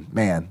sister. And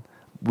man,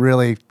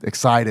 really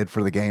excited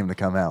for the game to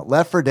come out.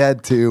 Left 4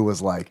 Dead 2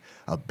 was like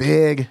a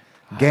big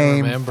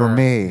game for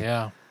me.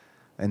 Yeah.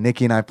 And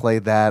Nikki and I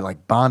played that,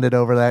 like bonded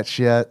over that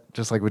shit,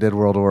 just like we did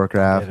World of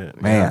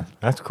Warcraft. Man,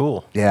 that's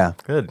cool. yeah,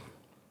 Good.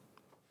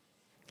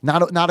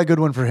 not a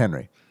good one for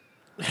Henry.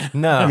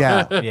 No.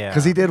 Yeah, Yeah.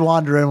 because he did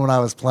wander in when I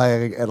was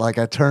playing, and like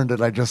I turned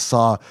it, I just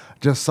saw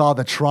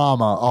the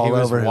trauma all He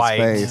was over white,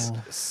 his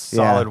face.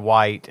 solid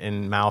white,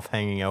 and mouth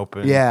hanging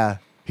open. Yeah,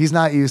 he's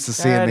not used to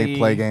seeing me Daddy,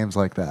 play games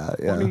like that.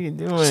 Yeah, What are you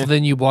doing? So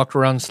then you walked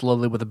around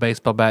slowly with a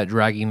baseball bat,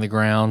 dragging the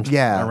ground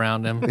Yeah.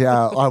 around him.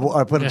 yeah.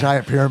 I put a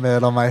giant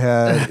pyramid on my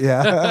head.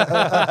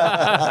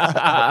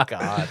 Yeah,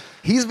 God.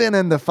 he's been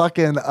into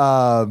fucking.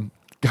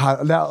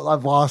 God, now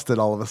I've lost it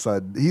all of a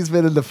sudden. He's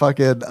been into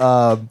fucking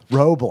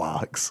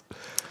Roblox.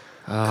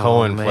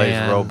 Cohen plays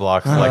man.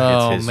 Roblox like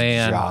Oh, it's his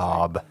man.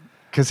 job.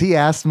 Because he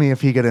asked me if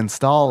he could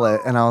install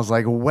it, and I was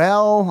like,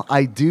 well,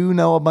 I do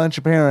know a bunch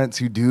of parents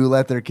who do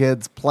let their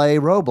kids play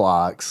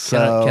Roblox.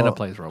 So Kenna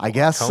plays Roblox. I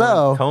guess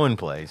so. Cohen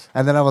plays.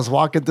 And then I was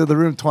walking through the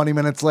room 20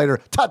 minutes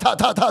later, tot, tot,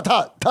 tot, tot,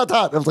 tot, tot,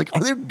 tot. I was like,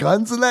 are there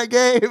guns in that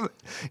game?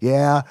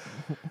 Yeah.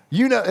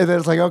 And then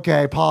it's like,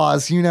 okay,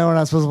 pause. You know we're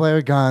not supposed to play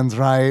with guns,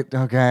 right?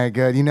 Okay,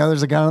 good. You know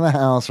there's a gun in the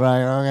house,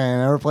 right? Okay,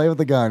 never play with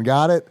the gun.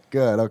 Got it?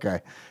 Good, okay.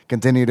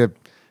 Continue to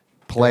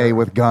play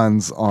with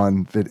guns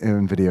in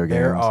video games.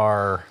 There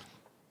are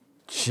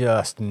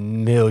just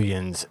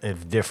millions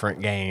of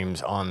different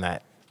games on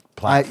that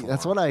platform.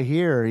 That's what I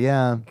hear,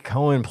 yeah.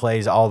 Cohen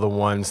plays all the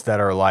ones that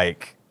are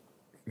like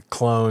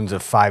clones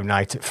of Five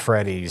Nights at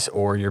Freddy's,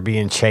 or you're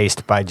being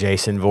chased by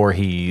Jason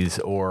Voorhees,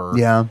 or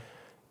Yeah.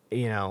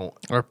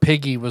 Or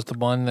Piggy was the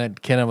one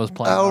that Kenna was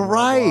playing. Oh, on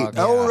right. Roblox.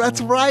 Oh, that's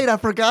right. I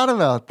forgot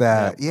about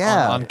that.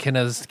 Yeah. On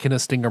Kenna's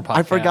Stinger podcast.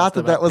 I forgot that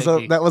about was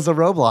Piggy. that was a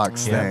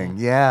Roblox thing.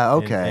 Yeah,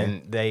 okay.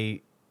 And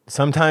they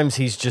sometimes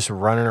he's just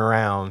running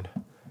around.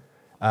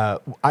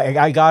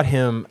 I got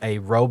him a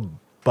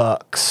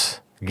Robux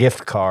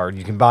gift card.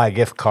 You can buy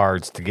gift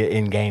cards to get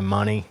in-game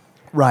money.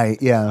 Right,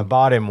 I yeah.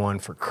 bought him one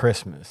for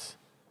Christmas.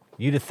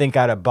 You'd have think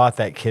I'd have bought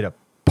that kid a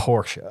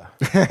Porsche.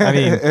 I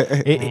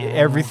mean,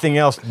 everything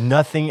else,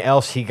 nothing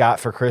else he got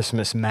for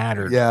Christmas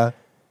mattered. Yeah.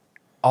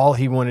 All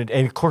he wanted,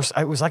 and of course,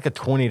 it was like a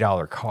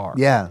 $20 car.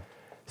 Yeah.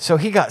 So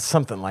he got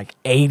something like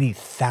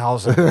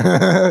 80,000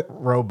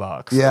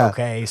 Robux. Yeah.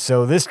 Okay.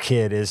 So this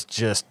kid is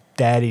just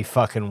daddy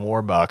fucking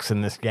Warbucks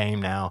in this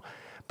game now,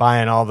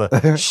 buying all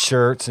the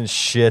shirts and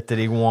shit that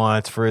he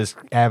wants for his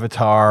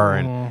avatar.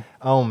 And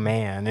oh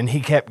man. And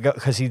he kept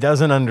because he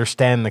doesn't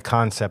understand the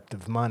concept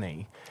of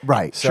money.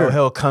 Right. So sure.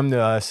 he'll come to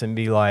us and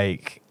be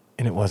like,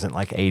 and it wasn't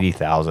like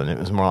 80,000. It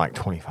was more like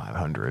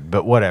 2,500.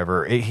 But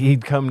whatever.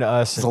 He'd come to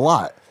us. It's a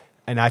lot.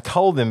 And I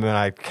told him when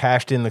I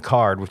cashed in the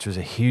card, which was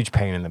a huge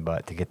pain in the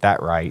butt to get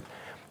that right.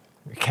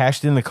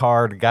 Cashed in the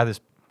card, got this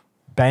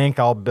bank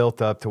all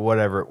built up to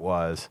whatever it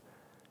was.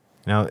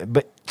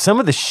 But some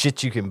of the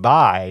shit you can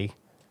buy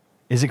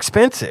is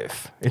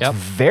expensive. It's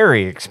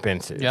very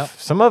expensive. Yep.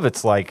 Some of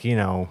it's like,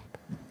 you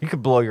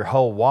could blow your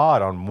whole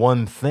wad on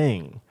one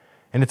thing.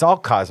 And it's all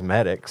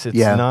cosmetics. It's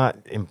not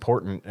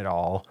important at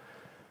all.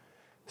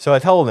 So I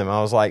told him,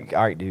 I was like,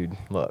 all right, dude,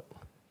 look.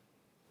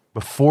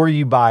 Before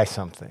you buy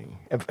something,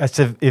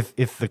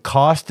 if the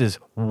cost is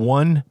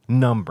one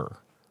number,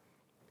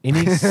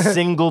 any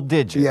single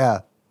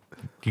digit,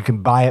 you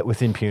can buy it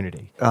with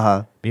impunity.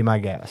 Be my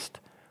guest.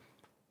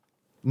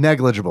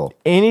 Negligible.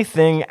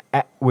 Anything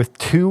with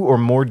 2 or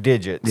more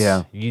digits,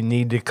 you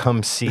need to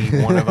come see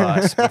one of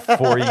us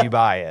before you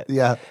buy it.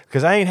 Yeah.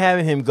 Because I ain't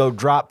having him go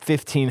drop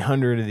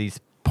 1,500 of these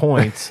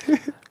points.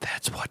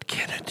 That's what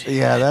Kennedy.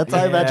 Yeah,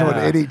 I imagine what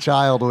any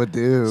child would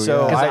do.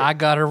 So Because I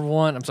got her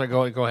one. I'm sorry,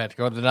 go ahead.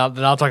 Then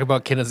I'll talk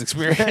about Kenneth's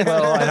experience.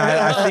 Well, and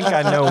I think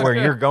I know where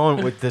you're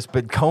going with this,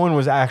 but Cohen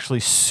was actually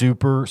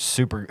super,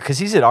 because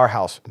he's at our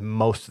house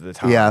most of the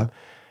time. Yeah.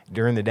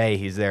 During the day,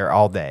 he's there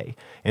all day.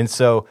 And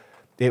so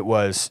he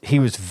was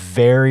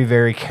very,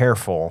 very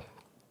careful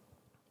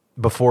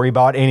before he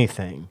bought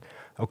anything.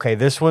 Okay,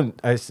 this one,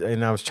 I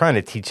was trying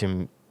to teach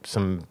him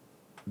some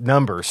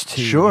numbers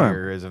too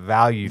here as a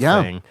value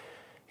thing.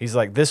 He's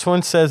like, this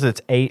one says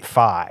it's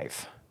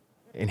 8.5,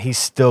 and he's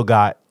still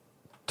got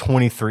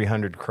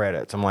 2,300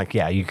 credits. I'm like,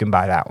 yeah, you can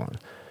buy that one.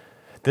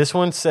 This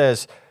one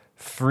says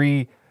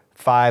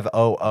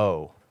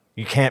 3,500.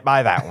 You can't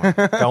buy that one.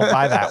 Don't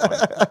buy that one.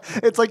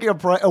 It's like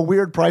a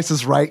weird Price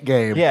is Right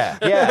game. Yeah.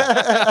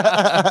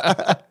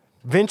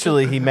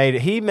 Eventually, he made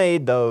it. He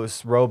made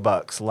those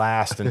Robux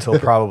last until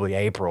probably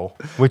April,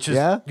 which is,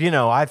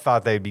 I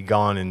thought they'd be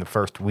gone in the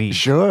first week.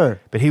 Sure.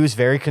 But he was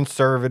very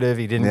conservative.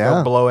 He didn't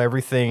go blow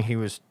everything. He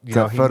was,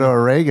 that photo of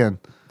Reagan.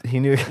 He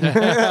knew there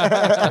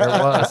it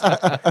was.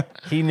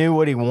 He knew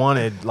what he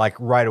wanted like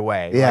right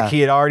away. Yeah. Like he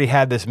had already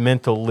had this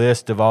mental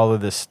list of all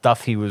of the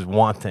stuff he was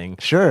wanting.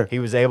 Sure. He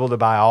was able to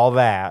buy all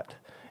that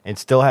and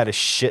still had a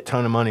shit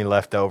ton of money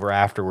left over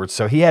afterwards.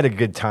 So he had a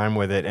good time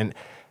with it. And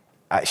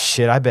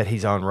I bet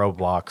he's on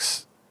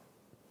Roblox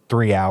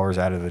 3 hours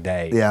out of the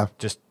day. Yeah.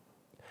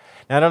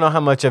 Now, I don't know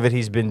how much of it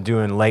he's been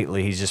doing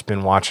lately. He's just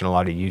been watching a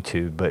lot of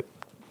YouTube, but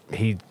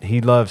he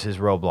loves his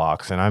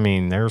Roblox. And I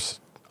mean, there's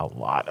a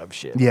lot of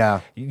shit.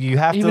 Yeah. You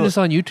have Even to just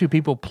on YouTube,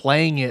 people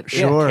playing it in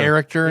Sure.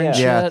 character and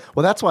Yeah. shit.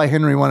 Well, that's why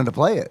Henry wanted to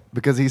play it,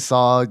 because he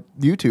saw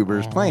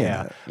YouTubers playing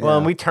Yeah. it. Well,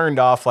 and we turned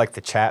off like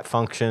the chat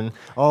function.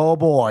 Oh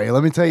boy,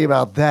 let me tell you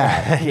about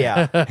that.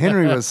 Yeah.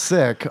 Henry was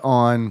sick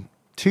on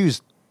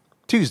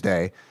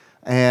Tuesday,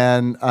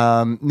 and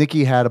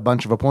Nikki had a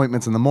bunch of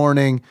appointments in the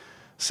morning,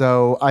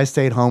 so I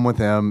stayed home with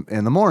him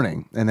in the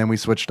morning, and then we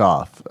switched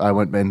off. I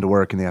went into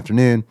work in the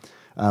afternoon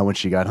when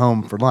she got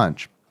home for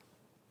lunch.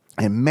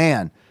 And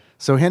man,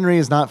 so Henry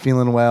is not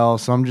feeling well,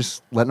 so I'm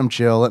just letting him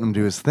chill, letting him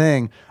do his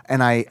thing.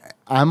 And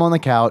I'm on the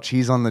couch,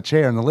 he's on the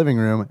chair in the living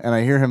room, and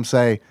I hear him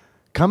say,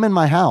 "Come in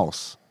my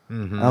house."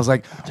 Mm-hmm. And I was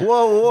like,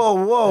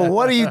 whoa,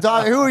 what are you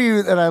talking? Who are you?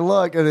 And I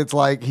look, and it's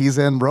like he's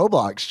in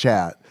Roblox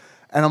chat.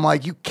 And I'm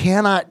like, you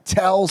cannot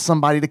tell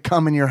somebody to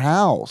come in your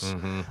house.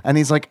 Mm-hmm. And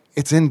he's like,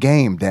 it's in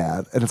game,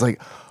 Dad. And it's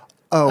like,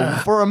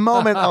 oh, for a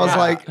moment, I was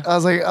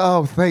like,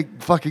 oh,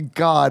 thank fucking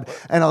God.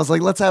 And I was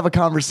like, let's have a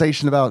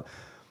conversation about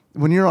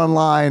when you're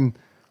online,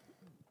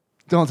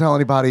 don't tell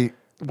anybody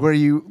where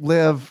you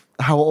live,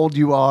 how old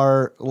you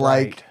are,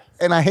 like. Right.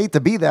 And I hate to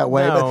be that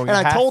way, No, and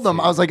I told him,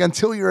 I was like,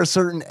 until you're a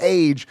certain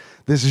age,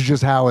 this is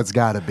just how it's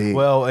got to be.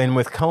 Well, and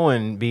with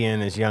Cohen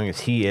being as young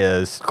as he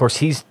is, of course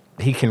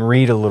he can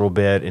read a little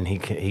bit and he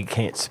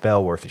can't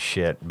spell worth of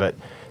shit. But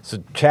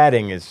so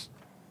chatting is,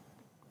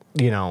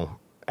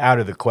 out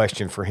of the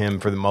question for him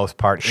for the most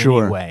part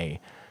anyway.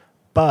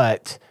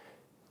 But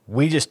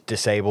we just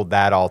disabled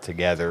that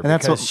altogether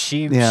because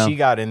she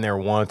got in there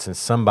once and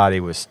somebody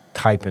was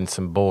typing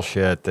some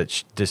bullshit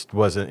that just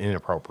wasn't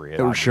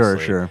inappropriate.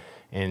 Sure.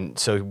 And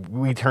so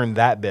we turned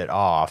that bit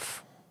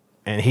off,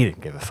 and he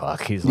didn't give a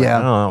fuck. He's like,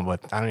 I don't know,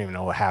 but I don't even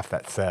know what half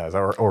that says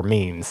or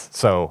means.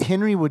 So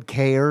Henry would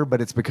care, but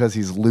it's because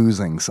he's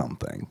losing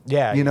something.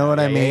 Yeah. You know what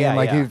I mean?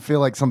 Yeah. You feel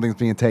like something's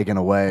being taken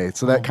away.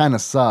 So that kind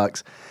of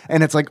sucks.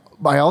 And it's like,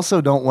 I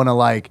also don't want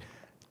to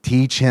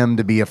teach him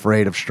to be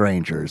afraid of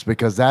strangers,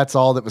 because that's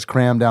all that was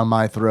crammed down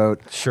my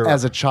throat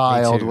as a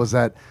child, was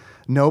that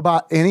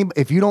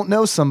if you don't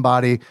know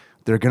somebody,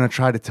 they're going to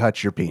try to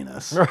touch your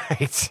penis.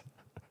 Right.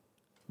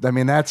 I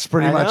mean, that's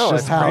pretty much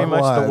just how it was.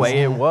 Pretty much the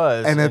way it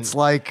was. And it's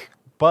like...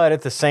 But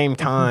at the same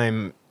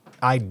time,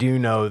 I do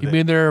know that... You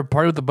mean they're a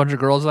party with a bunch of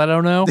girls I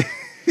don't know?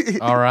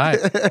 All right.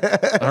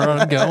 I don't know where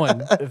I'm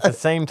going. At the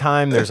same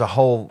time, there's a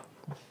whole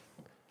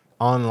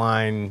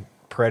online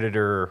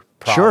predator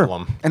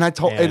problem. Sure. And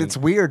and it's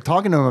weird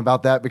talking to him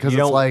about that, because you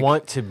it's don't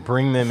want to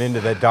bring them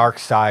into the dark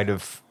side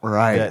of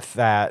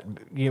that.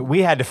 We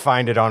had to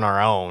find it on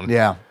our own.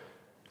 Yeah.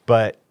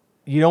 But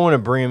you don't want to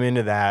bring them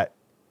into that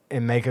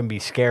and make them be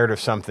scared of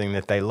something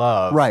that they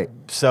love. Right.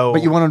 So,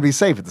 but you want them to be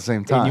safe at the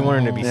same time. and you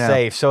want them to be Yeah.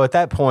 safe. So at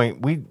that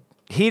point,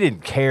 he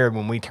didn't care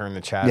when we turned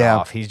the chat Yeah.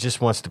 off. He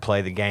just wants to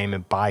play the game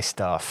and buy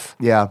stuff.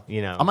 Yeah.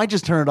 You know. I might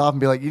just turn it off and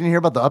be like, you didn't hear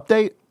about the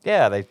update?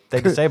 Yeah, they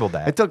disabled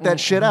that. I took that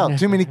shit out.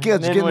 Too many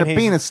kids then getting when their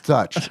he's- penis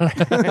touched.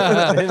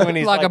 Then when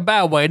he's Like a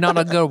bad way, not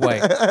a good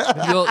way.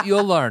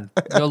 You'll learn.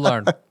 You'll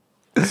learn.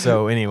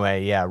 So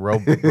anyway, yeah,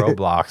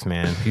 Roblox,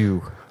 man.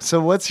 Phew. So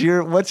what's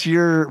your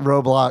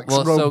Roblox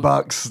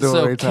Robux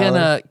story?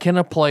 Tyler?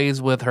 Kenna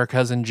plays with her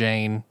cousin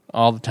Jane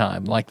all the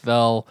time. Like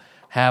they'll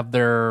have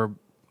their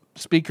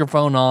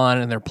speakerphone on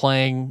and they're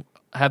playing,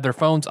 have their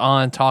phones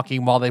on,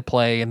 talking while they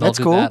play, and they'll That's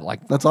do cool. that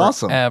like That's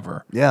awesome.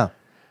 forever. Yeah.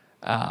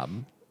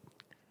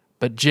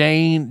 But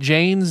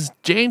Jane's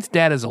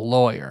dad is a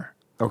lawyer.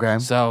 Okay.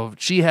 So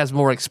she has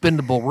more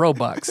expendable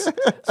Robux.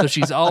 So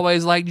she's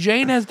always like,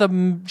 Jane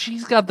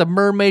she's got the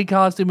mermaid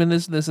costume and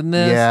this, and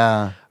this.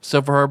 Yeah.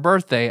 So for her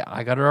birthday,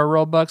 I got her a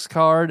Robux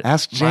card.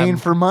 Ask Jane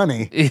for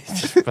money.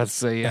 Let's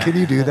see. Can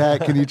you do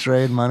that? Can you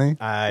trade money?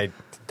 I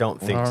don't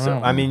think I don't so.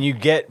 know. I mean, you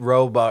get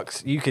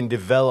Robux. You can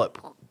develop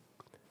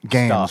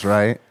Games, stuff.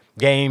 right?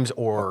 games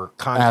or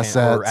content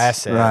or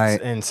assets right.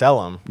 and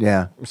sell them.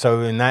 Yeah. So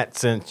in that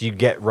sense, you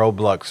get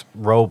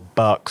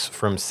Robux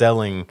from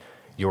selling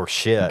your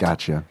shit.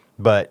 Gotcha.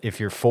 But if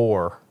you're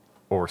 4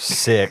 or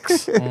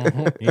 6, you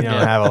don't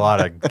have a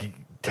lot of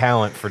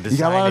talent for designing. You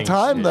got a lot of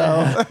time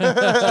shit.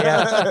 though.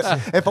 Yeah.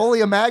 If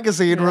only a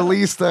magazine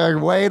released a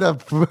way to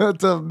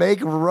make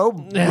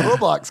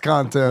Roblox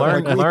content.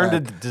 Learn like we to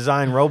had.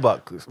 design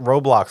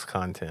Roblox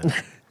content.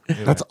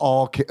 That's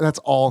all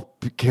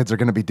kids are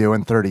going to be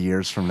doing 30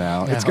 years from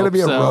now. It's going to hope be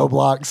a so.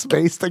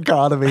 Roblox-based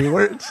economy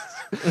where it's,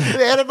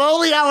 man, if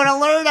only I would have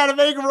learned how to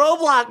make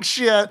Roblox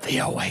shit. The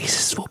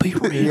Oasis will be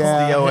real.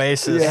 Yeah. The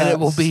Oasis. And it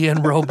will be in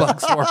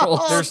Robux world.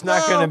 There's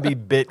not going to be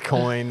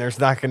Bitcoin. There's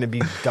not going to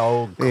be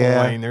Dogecoin.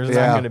 Yeah. There's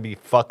Yeah. not going to be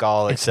fuck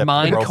all It's except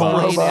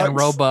Minecoin Roblox. and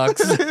Robux.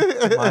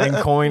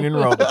 Minecoin and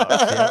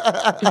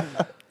Roblox.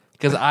 Yeah.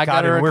 Because I got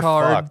God, her and a we're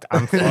card. fucked.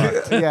 I'm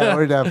fucked. Yeah,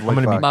 we're definitely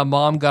gonna be fucked. My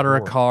mom got her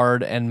a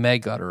card and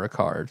Meg got her a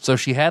card. So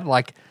she had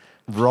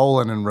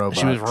rolling in Roblox.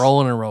 she was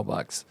rolling in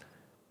Robux.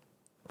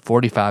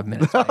 45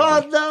 minutes. Maybe.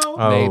 Oh,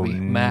 no. Maybe,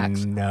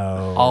 max.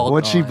 No. All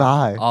What'd she gone.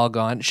 buy? All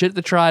gone. Shit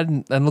that tried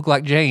and looked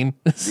like Jane.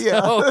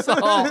 So it's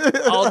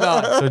all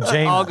gone.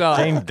 So all gone.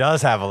 Jane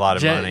does have a lot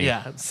of money.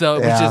 Yeah. So it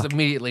was Yeah. just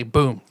immediately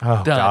boom.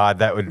 Oh done. God,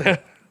 that would.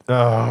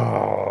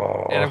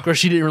 Oh. And of course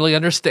she didn't really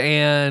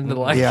understand.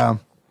 Like Yeah,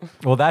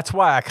 Well, that's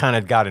why I kind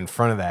of got in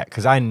front of that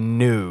because I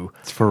knew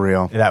it's for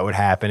real. that would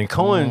happen. And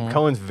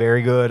Cohen's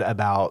very good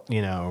about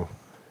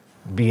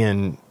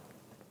being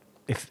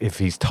if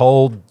he's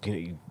told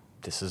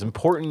this is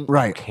important,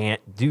 Right. You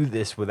can't do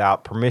this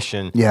without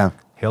permission. Yeah,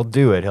 He'll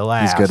do it. He'll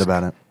ask. he's good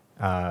about it.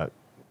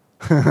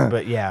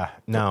 But yeah,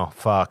 no,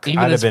 fuck. even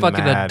I'd as have been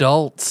fucking mad.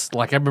 adults,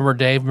 like I remember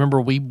Dave,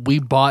 we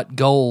bought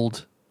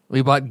gold.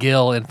 We bought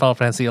Gil in Final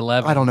Fantasy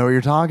 11. I don't know what you're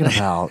talking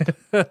about.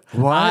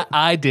 What?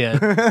 I did.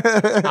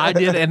 I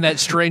did, and that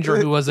stranger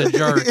who was a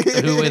jerk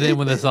who went in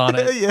with us on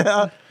it.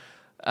 Yeah.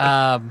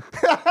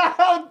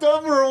 How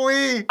dumb were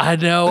we? I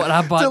know, and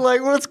I To bought.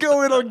 like, what's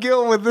going on,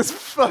 Gil, with this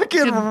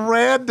fucking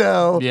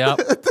rando?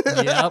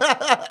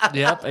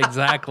 Yep,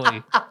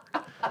 exactly.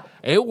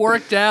 It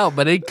worked out,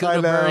 but it could I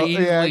have know. very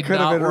easily Yeah, it could have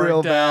not been real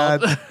worked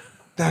out. bad.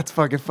 That's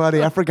fucking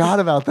funny. I forgot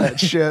about that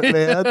shit,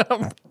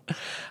 man.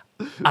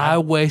 I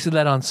wasted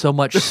that on so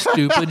much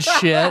stupid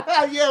shit.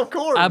 Yeah, of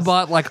course. I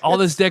bought like all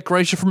this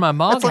decoration for my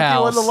mom's It's like you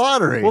house. won the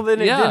lottery. Well,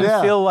 then it Yeah. didn't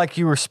Yeah. feel like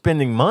you were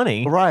spending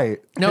money. right.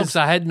 No, because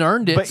I hadn't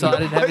earned it, But so I you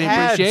didn't have any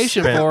had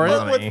appreciation spent for it.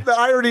 money. What the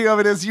irony of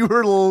it is you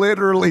were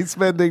literally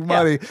spending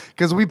money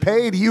because we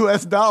paid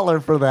US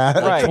dollar for that.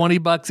 Right.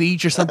 $20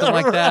 each or something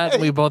like that.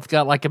 We both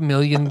got like 1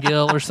 million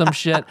gil or some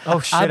shit. Oh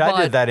shit!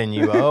 I did that in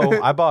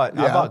UO. I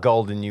bought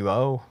gold in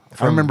UO.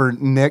 I remember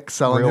Nick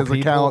selling real his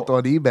account people.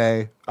 on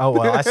eBay. Oh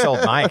well, I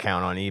sold my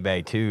account on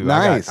eBay too.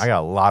 Nice. I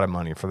got a lot of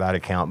money for that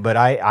account, but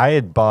I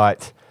had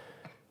bought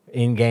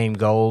in-game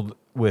gold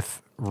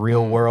with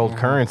real world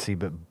currency.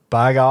 But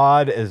by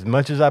God, as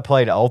much as I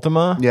played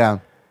Ultima, Yeah.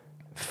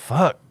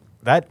 fuck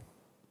that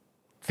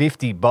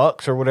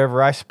 $50 or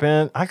whatever I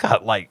spent, I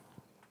got like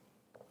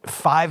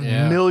 5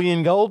 Yeah.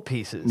 million gold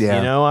pieces.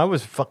 Yeah. I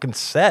was fucking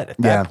set at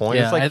that Yeah. point.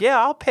 Yeah, It's like,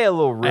 I'll pay a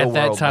little real At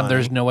that world time, money.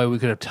 there's no way we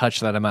could have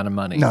touched that amount of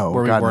money No,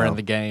 where we God, were no. in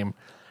the game.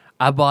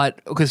 I bought,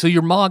 okay, so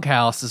your Mog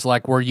house is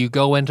like where you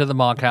go into the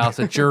Mog house.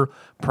 It's your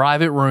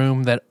private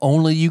room that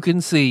only you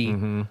can see.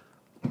 Mm-hmm.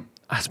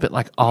 I spent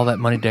like all that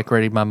money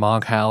decorating my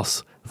Mog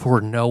house for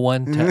no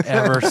one to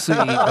ever see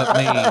but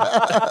me.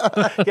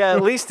 Yeah,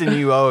 at least in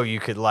UO you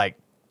could like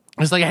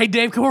It's like, hey,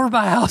 Dave, come over to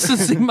my house and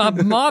see my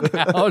mob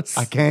house.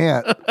 I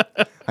can't.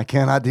 I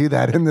cannot do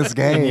that in this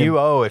game. And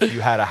you if you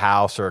had a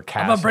house or a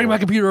castle. I'm going to bring my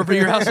computer over to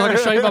your house so I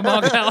can show you my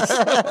mob house.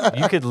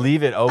 You could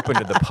leave it open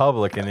to the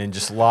public and then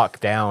just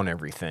lock down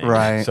everything.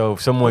 Right. So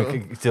if someone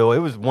could, so it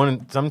was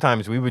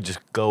sometimes we would just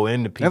go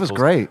into people's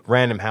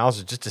random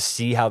houses just to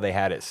see how they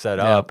had it set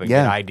up and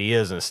get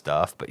ideas and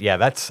stuff. But yeah,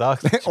 that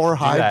sucks. Or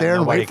hide there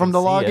and wait for them to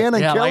log in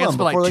and kill like them. It's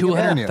like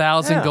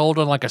 2,500 gold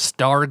on like a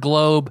star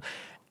globe.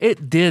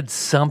 It did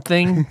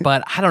something,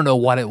 but I don't know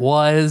what it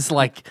was.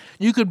 Like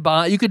you could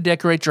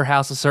decorate your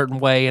house a certain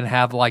way and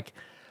have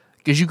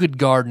because you could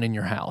garden in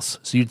your house.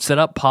 So you'd set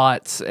up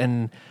pots,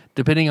 and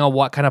depending on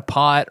what kind of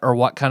pot or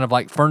what kind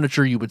of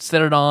furniture you would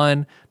set it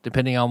on,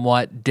 depending on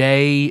what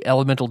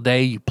elemental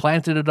day you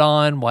planted it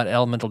on, what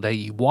elemental day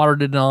you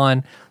watered it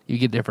on, you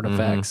get different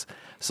effects.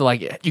 So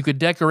you could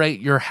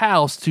decorate your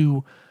house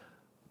to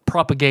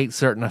propagate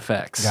certain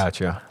effects.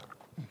 Gotcha.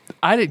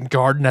 I didn't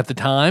garden at the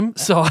time,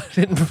 so I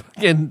didn't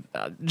fucking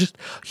just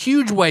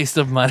huge waste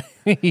of money.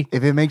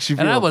 If it makes you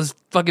feel, and I was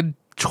fucking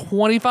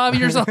 25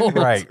 years old.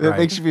 Right. If it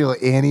makes you feel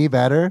any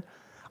better,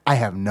 I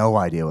have no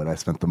idea what I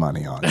spent the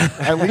money on.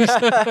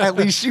 At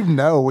least you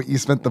know what you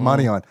spent the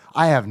money on.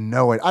 I have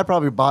no idea. I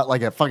probably bought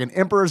a fucking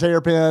Emperor's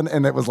hairpin,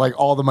 and it was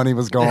all the money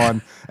was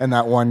gone in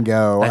that one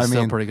go. That's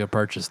still a pretty good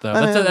purchase, though.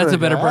 That's a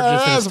better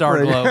purchase than a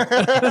Star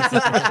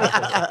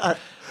Globe.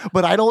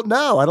 But I don't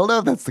know. I don't know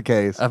if that's the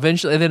case.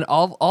 Eventually, and then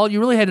all you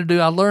really had to do,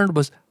 I learned,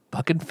 was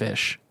fucking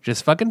fish.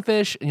 Just fucking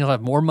fish, and you'll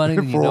have more money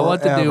than you know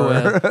what to do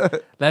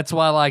with. That's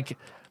why,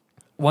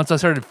 once I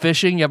started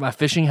fishing, got my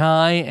fishing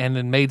high, and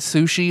then made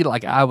sushi,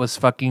 I was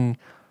fucking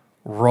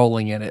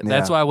rolling in it.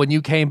 That's why when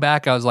you came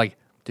back, I was like,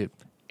 dude,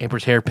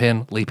 Emperor's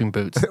hairpin, leaping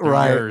boots.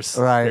 Right. Yours.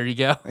 Right. There you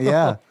go.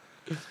 Yeah.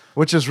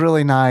 Which is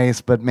really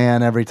nice, but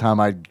man, every time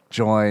I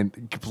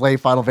play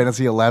Final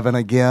Fantasy 11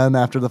 again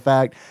after the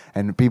fact,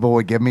 and people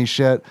would give me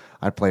shit,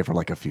 I'd play for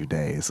a few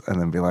days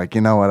and then be like,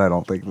 you know what? I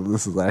don't think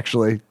this is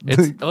actually.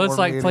 It's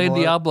like playing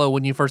Diablo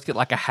when you first get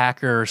a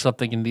hacker or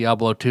something in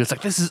Diablo 2. It's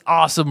this is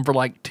awesome for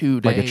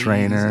 2 days. Like a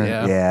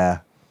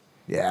trainer.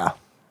 Yeah.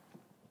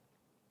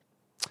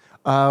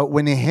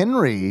 When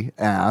Henry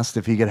asked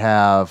if he could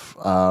have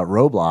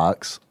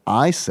Roblox,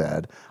 I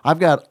said, I've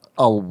got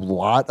a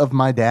lot of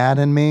my dad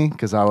in me,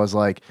 because I was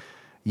like,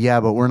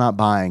 yeah, but we're not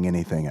buying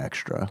anything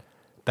extra.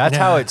 That's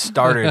how it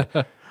started.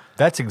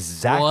 That's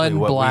exactly One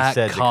what black we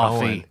said coffee.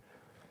 to Cohen.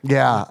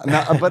 Yeah,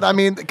 no, but I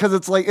mean, because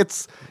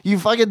it's you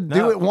fucking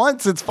do it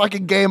once, it's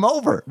fucking game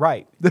over.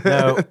 Right.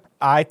 No,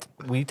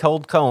 we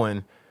told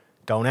Cohen,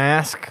 don't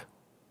ask.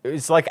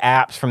 It's like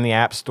apps from the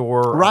App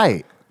Store.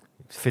 Right.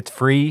 If it's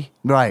free.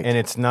 Right. And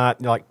it's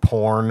not like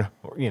porn,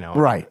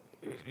 Right.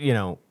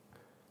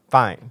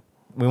 Fine.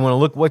 We want to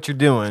look what you're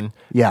doing.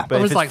 Yeah.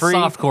 But it's if it's free,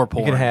 softcore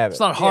porn. you can have it. It's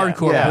not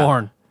hardcore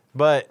porn.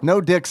 But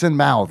No dicks in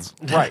mouths.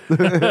 right.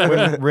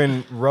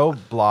 when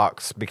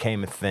Roblox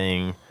became a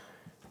thing,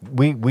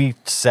 we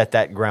set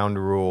that ground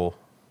rule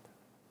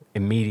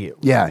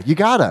immediately. Yeah, you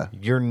gotta.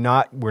 We're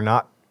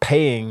not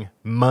paying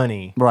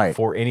money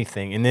for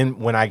anything. And then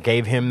when I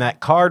gave him that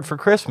card for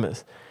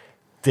Christmas,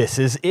 this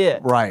is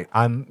it. Right.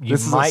 You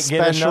might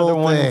get another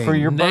one for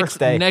your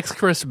birthday. Next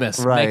Christmas.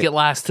 Right. Make it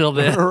last till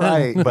then.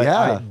 Right.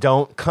 But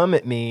don't come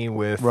at me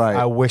with,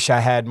 I wish I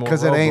had more Roblox.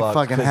 Because it ain't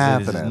fucking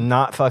happening. It is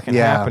not fucking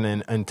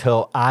happening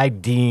until I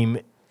deem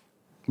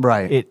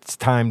it's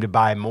time to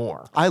buy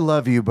more. I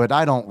love you, but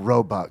I don't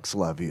Robux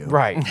love you.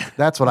 Right.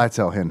 That's what I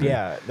tell Henry.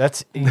 Yeah.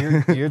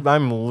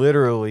 I'm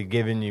literally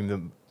giving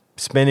you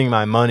spending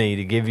my money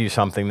to give you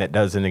something that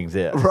doesn't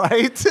exist.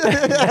 Right?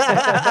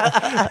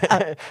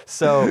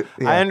 So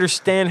I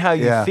understand how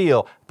you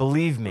feel.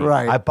 Believe me.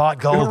 Right. I bought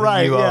gold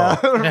and you owe.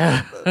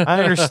 I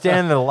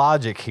understand the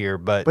logic here,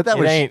 but that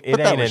was, ain't but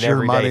that an was your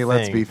everyday money, thing.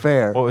 let's be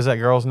fair. What was that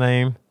girl's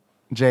name?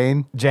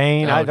 Jane?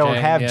 Jane. Oh, I don't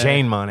Jane, have yeah.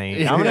 Jane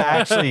money. I'm going to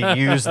actually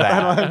use that.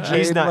 I don't have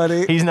Jane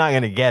money. He's not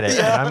going to get it.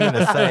 And I'm going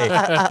to say,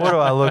 what do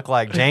I look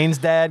like? Jane's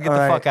dad? Get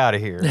the fuck out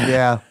of here.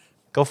 Yeah.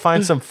 Go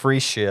find some free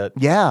shit.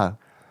 Yeah.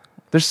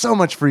 There's so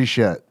much free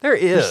shit. There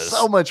is. There's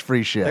so much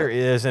free shit. There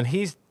is. And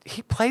he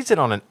plays it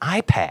on an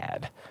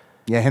iPad.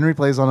 Yeah, Henry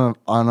plays on an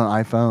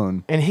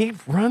iPhone. And he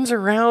runs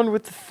around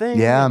with the thing.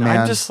 Yeah, and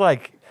man. I'm just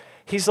like,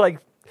 he's like,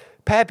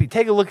 Pappy,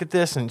 take a look at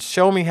this and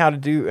show me how to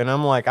do. And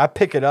I'm like, I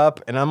pick it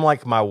up and I'm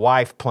like my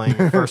wife playing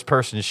a first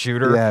person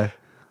shooter. Yeah.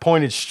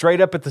 Pointed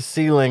straight up at the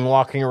ceiling,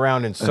 walking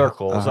around in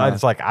circles. I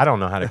was like, I don't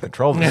know how to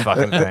control this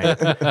fucking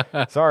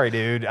thing. Sorry,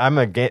 dude. I'm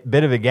a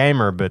bit of a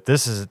gamer, but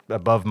this is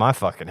above my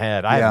fucking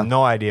head. I have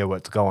no idea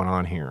what's going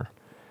on here.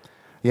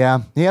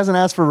 Yeah, he hasn't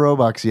asked for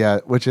Robux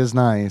yet, which is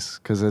nice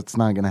because it's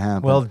not going to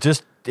happen. Well,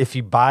 just if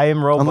you buy him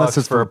Robux Unless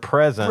it's for a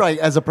present. Right,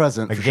 as a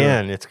present. for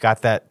Again, sure. it's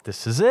got that,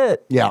 this is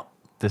it. Yeah.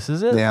 This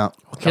is it. Yeah.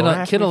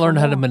 Kenna learned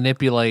how to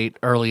manipulate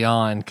early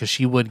on because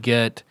she would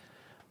get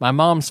my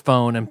mom's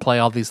phone and play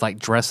all these like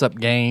dress up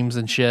games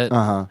and shit.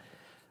 To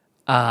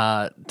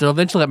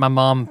eventually let my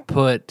mom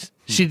put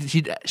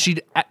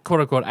she'd quote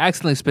unquote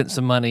accidentally spent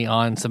some money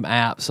on some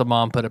apps. So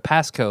mom put a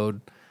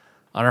passcode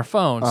on her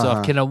phone. So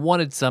if Kenna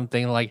wanted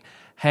something like,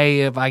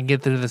 hey, if I can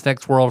get to this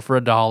next world for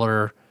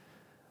 $1,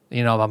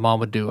 my mom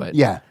would do it.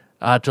 Yeah.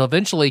 Till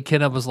eventually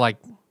Kenna was like,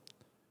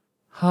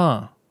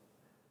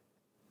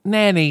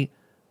 Nanny,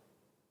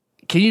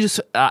 can you just,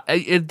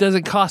 it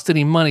doesn't cost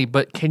any money,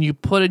 but can you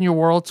put in your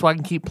world so I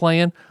can keep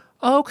playing?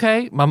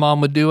 Okay. My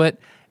mom would do it.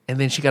 And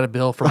then she got a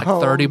bill for like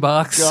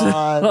 $30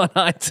 on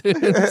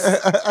iTunes.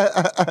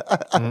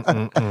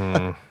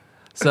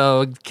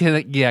 So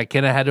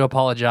Kenna had to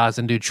apologize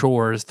and do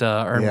chores to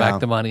earn back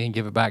the money and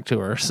give it back to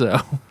her. So,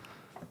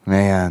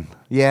 man,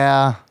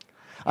 yeah.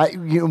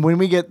 When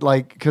we get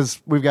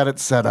because we've got it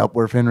set up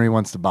where if Henry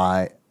wants to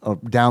buy or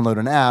download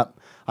an app,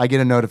 I get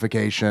a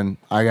notification.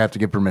 I have to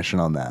get permission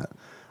on that,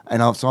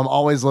 and so I'm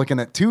always looking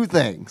at two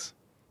things: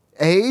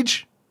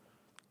 age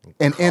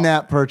and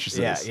in-app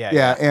purchases.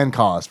 Yeah, and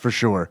cost for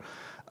sure.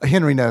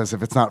 Henry knows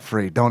if it's not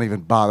free, don't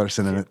even bother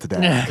sending it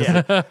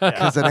today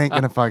because it ain't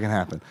gonna fucking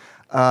happen.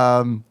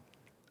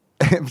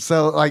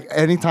 So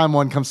anytime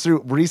one comes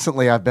through,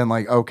 recently I've been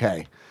like,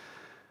 okay.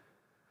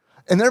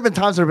 And there have been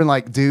times where I've been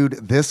like, dude,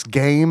 this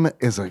game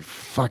is a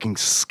fucking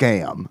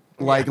scam.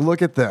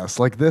 Look at this.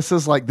 This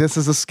is a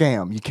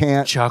scam. You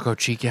can't. Choco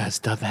Chica has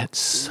done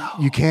that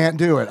You can't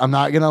do it. I'm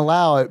not going to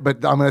allow it,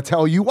 but I'm going to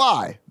tell you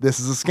why. This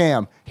is a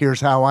scam.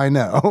 Here's how I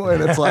know.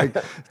 And it's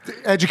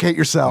educate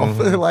yourself.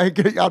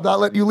 I'm not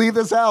letting you leave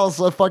this house,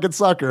 a fucking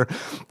sucker.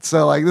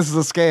 So this is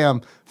a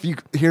scam.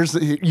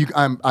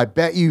 I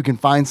bet you can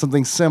find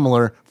something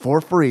similar for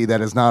free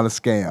that is not a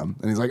scam.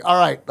 And he's like, all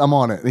right, I'm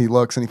on it. And he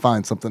looks and he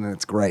finds something and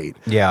it's great.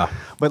 Yeah.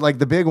 But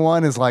the big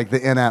one is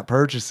the in-app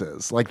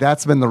purchases.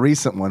 That's been the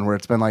recent one where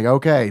it's been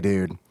okay,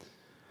 dude,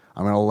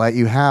 I'm going to let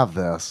you have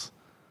this.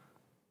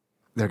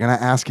 They're going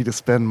to ask you to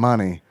spend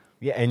money.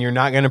 Yeah, and you're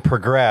not going to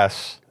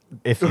progress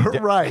if you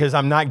right, because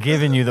I'm not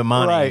giving you the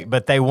money, right,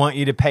 but they want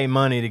you to pay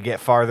money to get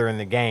farther in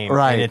the game,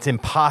 right, and it's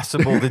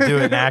impossible to do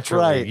it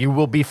naturally. Right. You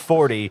will be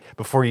 40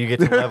 before you get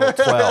to level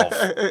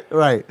 12.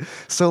 Right.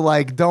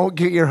 So don't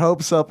get your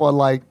hopes up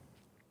on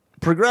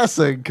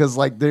progressing because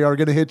they are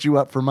going to hit you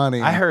up for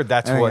money. I heard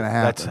that's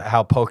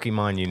how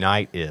Pokemon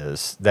Unite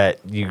is, that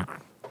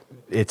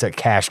it's a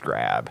cash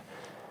grab.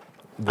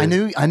 I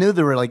knew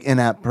there were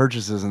in-app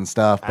purchases and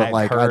stuff, but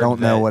I don't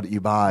know what you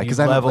buy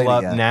because I level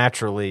up yet.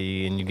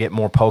 naturally and you get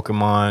more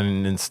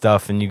Pokemon and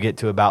stuff, and you get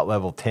to about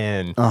level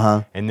 10,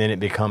 and then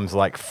it becomes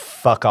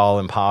fuck all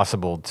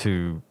impossible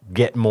to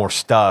get more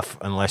stuff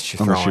unless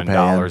you're throwing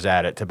dollars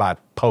at it to buy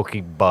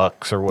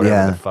Pokebucks or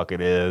whatever the fuck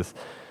it is.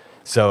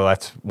 So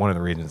that's one of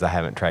the reasons I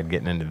haven't tried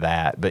getting into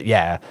that. But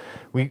yeah,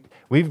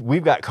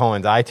 we've got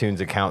Cohen's iTunes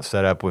account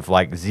set up with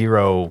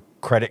 0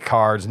 credit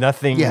cards,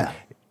 nothing. Yeah.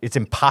 It's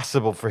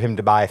impossible for him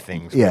to buy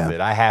things with it.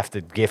 I have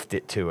to gift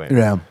it to him.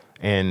 Yeah.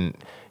 And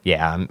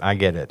I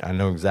get it. I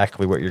know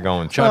exactly what you're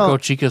going. Choco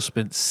Chica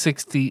spent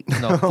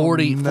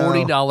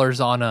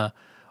 $40 on a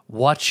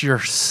Watch Your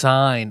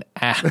Sign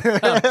app.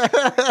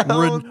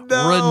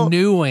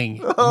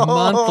 Renewing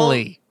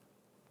monthly.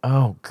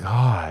 Oh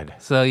God.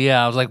 So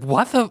I was like,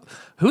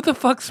 who the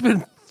fuck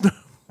spent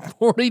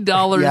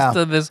 $40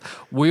 to this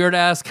weird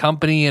ass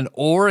company in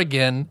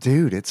Oregon?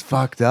 Dude, it's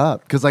fucked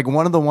up. Because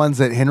one of the ones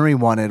that Henry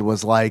wanted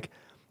was a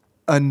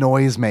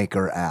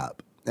noisemaker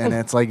app. And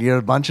it's you have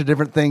a bunch of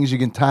different things you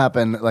can tap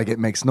and it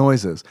makes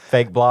noises.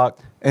 Fake block.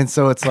 And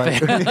so it's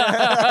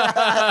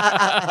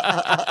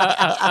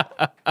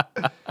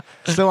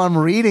so I'm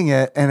reading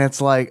it and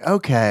it's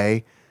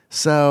okay,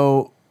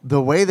 so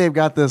the way they've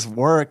got this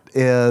worked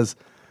is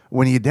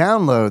when you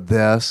download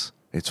this,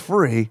 it's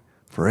free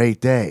for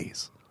 8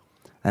 days.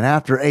 And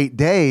after 8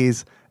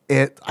 days,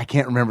 I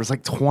can't remember, it's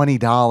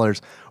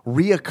 $20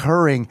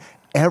 reoccurring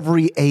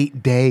every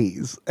 8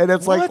 days. And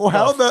it's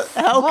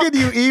how can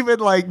you even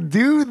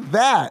do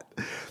that?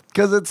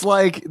 Because it's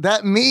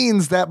that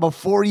means that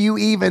before you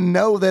even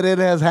know that it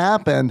has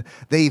happened,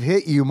 they've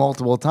hit you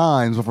multiple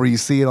times before you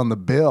see it on the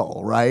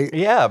bill, right?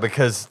 Yeah,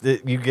 because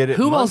you get it.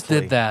 Who monthly. else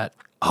did that?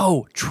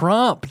 Oh,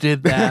 Trump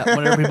did that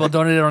whenever people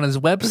donated on his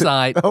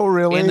website. Oh,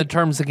 really? In the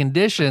terms and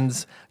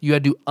conditions, you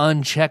had to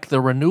uncheck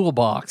the renewal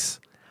box.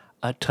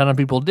 A ton of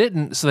people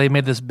didn't, so they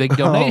made this big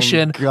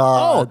donation. Oh,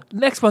 God.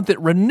 Next month it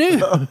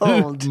renewed.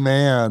 Oh,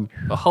 man.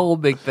 A whole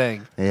big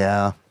thing.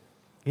 Yeah.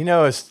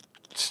 As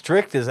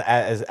strict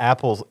as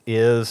Apple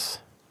is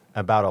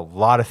about a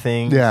lot of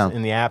things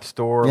in the App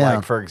Store,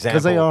 for example,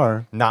 because they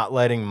are not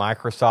letting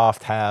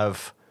Microsoft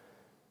have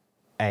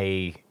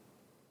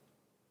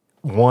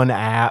one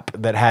app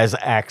that has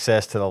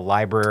access to the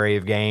library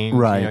of games.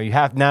 Right. You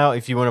have now,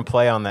 if you want to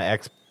play on the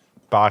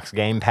Xbox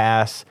Game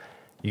Pass,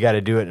 you got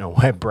to do it in a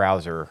web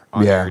browser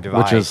on your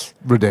device, which is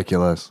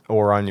ridiculous,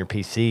 or on your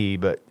PC.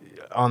 But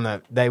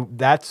on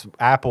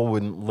Apple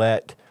wouldn't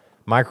let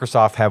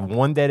Microsoft have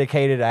one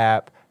dedicated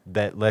app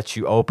that lets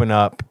you open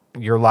up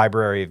your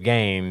library of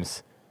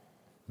games,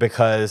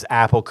 because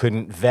Apple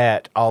couldn't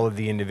vet all of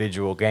the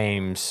individual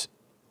games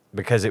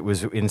because it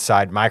was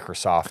inside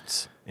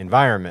Microsoft's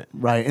environment.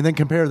 Right. And then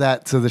compare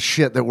that to the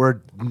shit that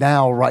we're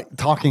now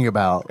talking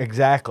about.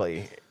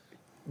 Exactly.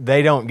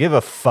 They don't give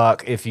a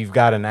fuck if you've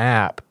got an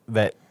app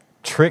that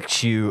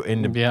tricks you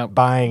into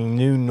buying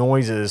new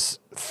noises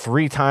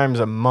 3 times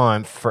a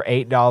month for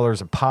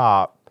 $8 a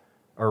pop,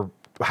 or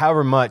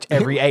however much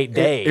every 8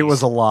 days. It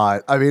was a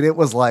lot. I mean, it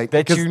was like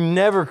that you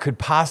never could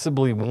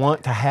possibly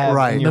want to have.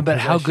 Right. In your But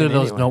how good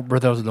possession anyway. were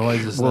those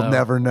noises? we'll though?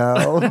 never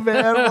know,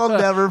 man. We'll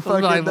never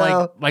fucking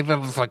know. Like that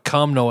was like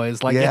cum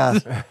noise. Like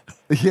Yeah.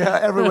 Yeah,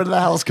 everyone in the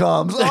house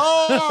comes.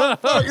 Oh,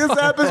 fuck, this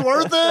app is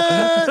worth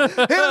it.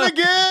 Hit it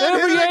again.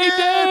 Every hit 8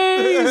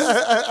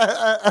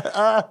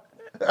 it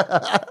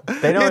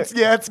days. They don't.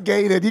 It's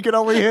gated. You can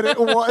only hit it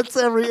once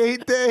every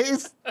 8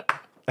 days.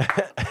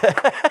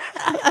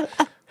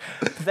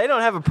 They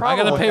don't have a I problem.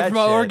 gotta with pay that for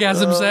my shit.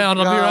 orgasm sound.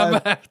 I'll be right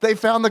God. back. They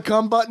found the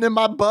cum button in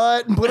my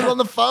butt and put it on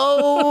the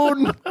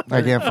phone.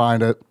 I can't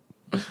find it.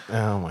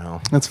 Oh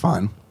well. That's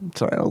fine.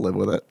 Sorry, I'll live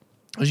with it.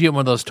 Did you get one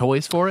of those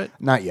toys for it?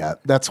 Not yet.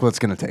 That's what it's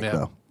going to take, Yeah.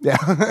 though.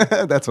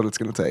 Yeah, that's what it's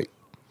going to take.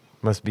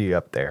 Must be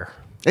up there.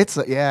 It's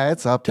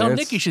up Tell there.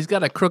 Nikki she's got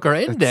to crook her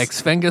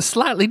index finger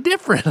slightly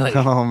differently.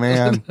 Oh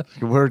man,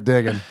 we're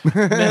digging.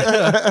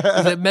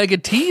 Is it Mega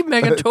T,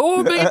 Mega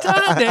Toe, Mega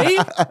Tie,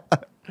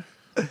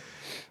 Dave?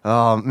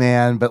 Oh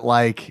man, but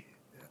like,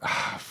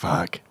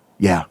 fuck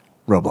yeah,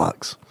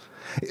 Roblox.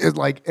 It's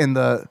like in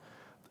the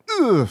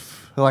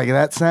oof, like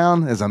that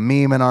sound is a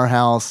meme in our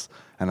house,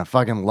 and I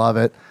fucking love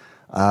it.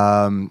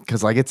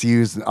 Because like it's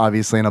used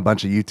obviously in a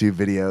bunch of YouTube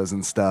videos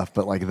and stuff,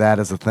 but like that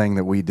is a thing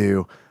that we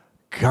do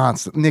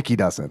constant. Nikki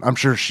doesn't. I'm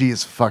sure she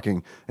is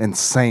fucking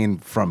insane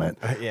from it.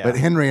 Yeah. But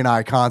Henry and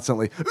I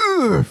constantly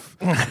oof,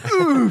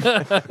 oof,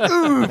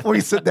 oof.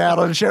 We sit down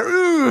on a chair,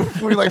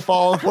 oof. We like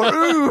fall for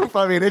oof.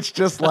 I mean, it's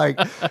just like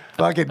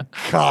fucking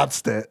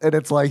constant, and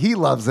it's like he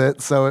loves it,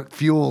 so it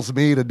fuels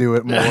me to do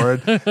it more.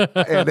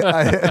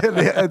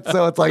 And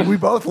so it's like we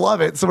both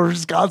love it, so we're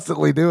just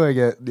constantly doing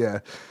it. Yeah.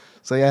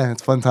 So yeah,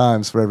 it's fun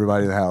times for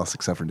everybody in the house,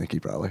 except for Nikki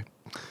probably,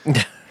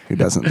 who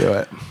doesn't do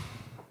it.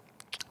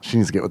 She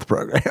needs to get with the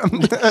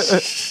program.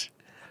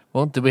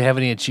 Well, did we have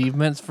any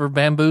achievements for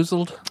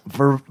Bamboozled?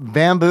 For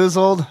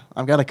Bamboozled,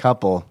 I've got a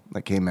couple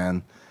that came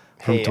in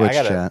from Hey, Twitch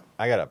chat.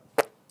 I gotta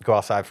go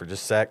outside for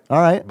just a sec. All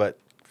right. But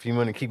if you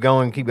want to keep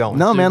going, keep going.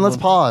 No, man, let's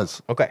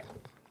pause. Okay.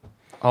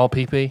 All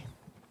PP?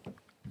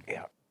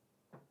 Yeah.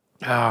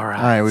 All right.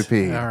 All right, we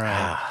peed. All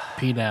right.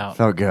 Peed out.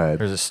 Felt good.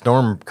 There's a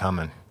storm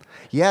coming.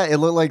 Yeah, it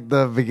looked like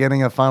the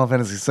beginning of Final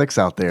Fantasy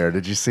VI out there.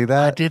 Did you see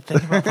that? I did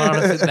think about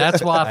Final Fantasy.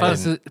 That's why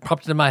it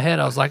popped into my head.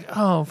 I was like,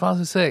 oh, Final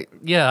Fantasy VI.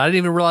 Yeah, I didn't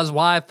even realize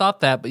why I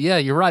thought that. But yeah,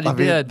 you're right. It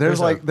did. There was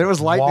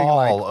lightning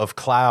wall like of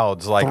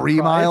clouds, like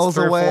 3 miles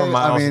 3 or 4 away. I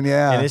miles, mean,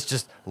 yeah. and it's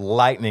just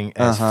lightning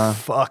as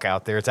fuck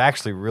out there. It's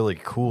actually really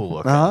cool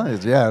looking.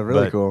 yeah,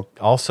 really but cool.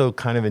 Also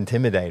kind of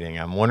intimidating.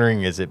 I'm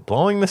wondering, is it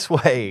blowing this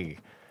way?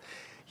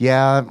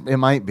 Yeah, it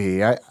might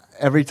be.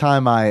 Every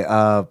time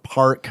I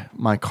park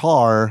my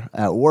car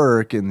at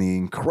work in the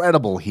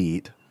incredible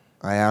heat,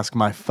 I ask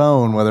my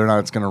phone whether or not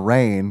it's going to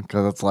rain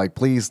because it's like,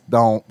 please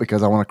don't,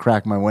 because I want to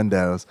crack my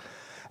windows.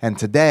 And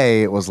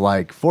today it was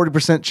like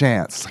 40%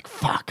 chance. It's like,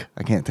 fuck,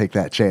 I can't take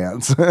that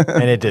chance.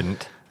 And it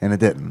didn't. And it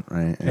didn't,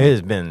 right? It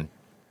has been,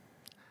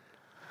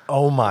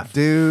 oh my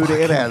Dude,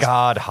 it has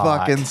God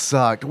hot. fucking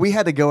sucked. We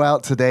had to go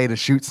out today to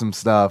shoot some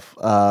stuff,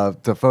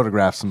 to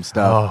photograph some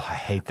stuff. Oh, I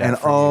hate that And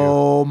for you.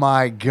 oh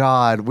my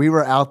God, we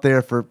were out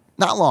there for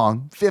not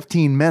long,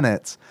 15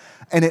 minutes.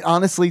 And it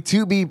honestly,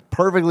 to be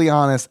perfectly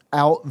honest,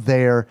 out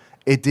there,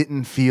 it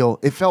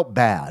felt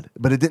bad,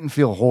 but it didn't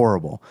feel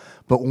horrible.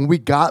 But when we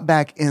got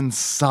back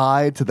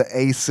inside to the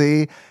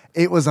AC,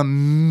 it was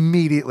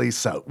immediately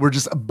soaked. We're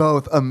just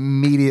both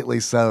immediately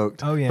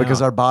soaked. Oh, yeah. Because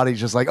our body's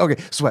just like,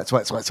 okay, sweat.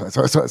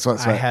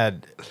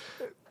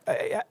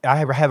 I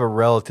have a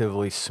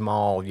relatively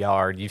small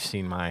yard. You've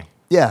seen my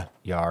Yeah.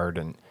 yard,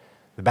 and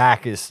the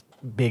back is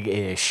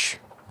big-ish,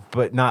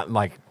 but not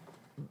like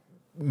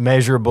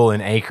measurable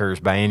in acres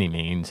by any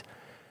means.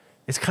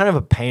 It's kind of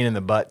a pain in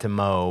the butt to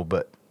mow,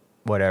 but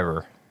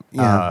whatever.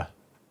 Yeah.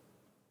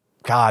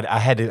 God, I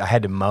had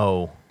to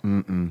mow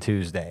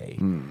Tuesday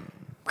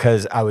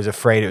because I was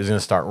afraid it was going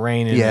to start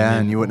raining. Yeah,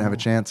 then and you wouldn't have a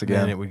chance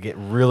again. Then it would get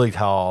really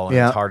tall, and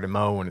Yeah. it's hard to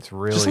mow when it's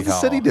really Just let tall. the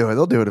city do it.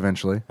 They'll do it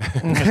eventually.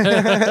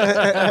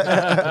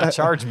 They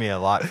charge me a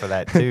lot for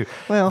that too.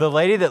 Well- the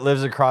lady that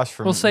lives across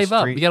from We'll the save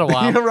up. street, You got a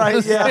while. You're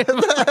right, yeah.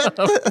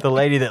 the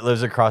lady that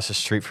lives across the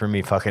street from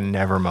me fucking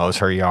never mows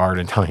her yard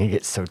until he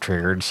gets so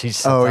triggered. She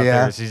sits Oh, out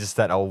yeah? there. She's just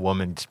that old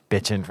woman just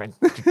bitching.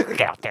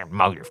 Get out there and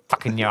mow your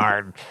fucking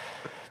yard.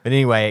 But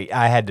anyway,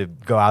 I had to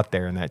go out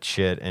there in that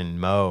shit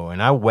and mow.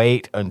 And I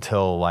wait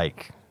until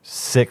like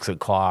 6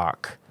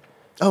 o'clock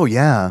Oh,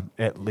 yeah.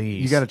 at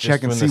least. You gotta just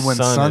check and see when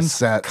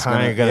sunset's kind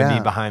gonna- of going to yeah.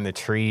 be behind the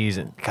trees.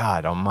 And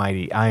God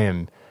almighty,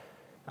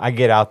 I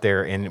get out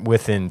there and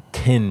within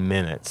 10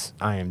 minutes,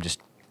 I am just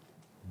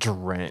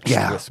drenched.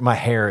 Yeah. My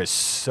hair is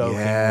soaking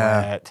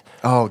wet.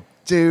 Oh,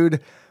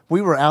 dude.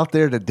 We were out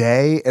there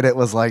today, and it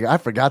was like, I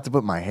forgot to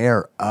put my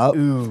hair up.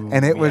 Ooh,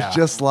 and it was yeah.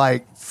 just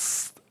like,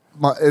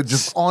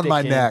 just on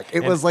my Sticking. neck. It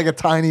And- was like a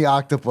tiny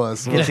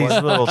octopus. Get these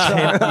little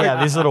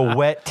these little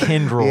wet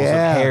tendrils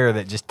Yeah. of hair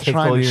that just tickle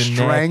trying to your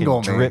strangle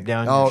neck me. and drip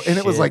down Oh, your and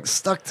it was shit. like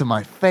stuck to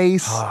my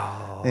face.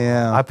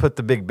 Yeah. I put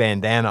the big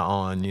bandana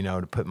on,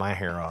 to put my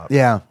hair up.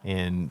 Yeah.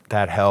 And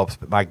that helps.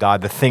 But my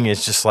God, the thing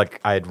is just like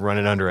I'd run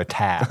it under a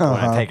tap when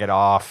I take it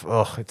off.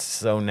 Oh, it's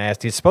so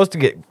nasty. It's supposed to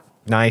get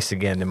nice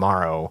again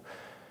tomorrow.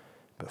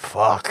 But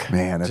fuck.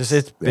 Man,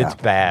 it's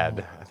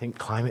bad. I think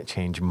climate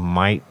change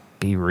might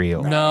be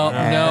real. No.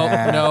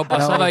 I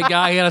saw that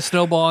guy. He had a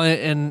snowball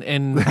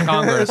in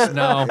Congress.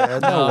 No, no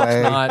no,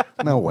 way. it's not.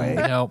 No way.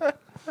 No.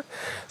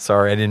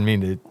 Sorry, I didn't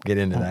mean to get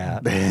into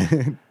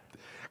that.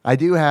 I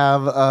do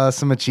have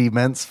some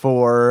achievements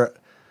for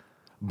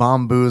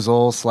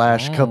Bombuzal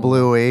 /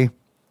 Kabluey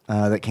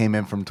that came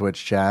in from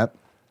Twitch chat.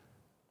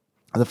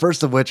 The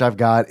first of which I've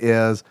got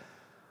is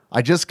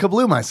I just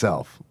Kablew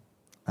myself.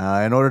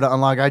 In order to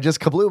unlock I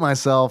just Kablew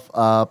myself,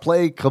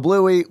 play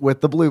Kabluey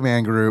with the Blue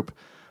Man Group.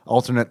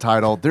 Alternate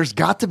title, There's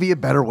Got to Be a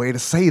Better Way to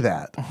Say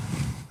That.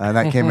 And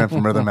that came in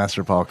from Rhythm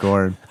Master Paul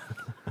Korn.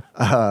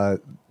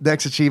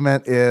 Next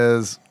achievement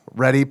is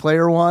Ready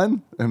Player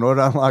One. In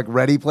order to unlock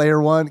Ready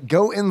Player One,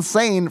 go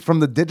insane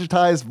from the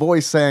digitized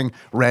voice saying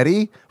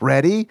ready,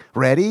 ready,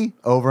 ready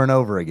over and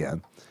over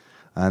again.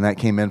 And that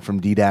came in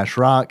from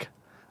D-Rock.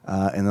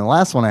 And the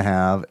last one I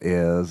have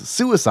is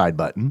Suicide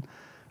Button.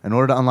 In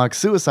order to unlock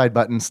Suicide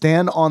Button,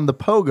 stand on the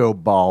pogo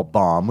ball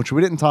bomb, which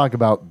we didn't talk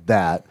about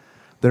that.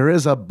 There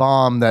is a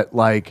bomb that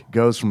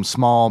goes from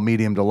small,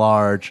 medium to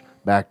large,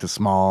 back to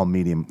small,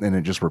 medium, and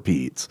it just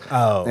repeats.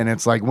 Oh. And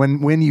it's like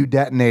when you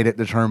detonate, it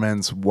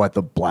determines what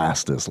the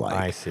blast is like.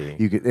 I see.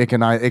 It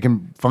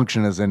can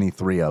function as any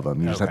three of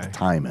them. You just have to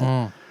time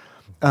it.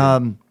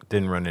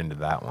 Didn't run into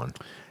that one.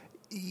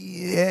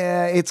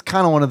 Yeah, it's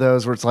kind of one of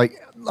those where it's like,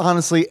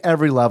 honestly,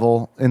 every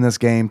level in this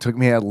game took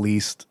me at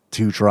least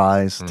 2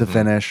 tries to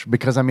finish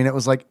because, it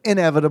was like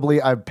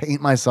inevitably I'd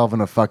paint myself in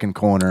a fucking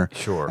corner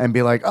and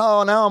be like,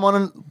 oh, now I'm on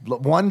a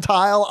one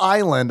tile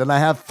island and I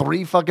have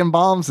 3 fucking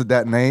bombs to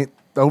detonate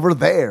over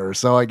there.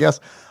 So I guess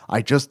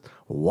I just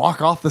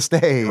walk off the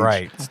stage.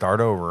 Right.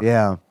 Start over.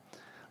 Yeah.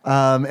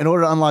 In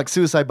order to unlock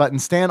Suicide Button,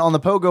 stand on the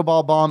pogo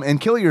ball bomb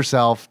and kill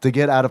yourself to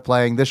get out of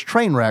playing this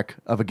train wreck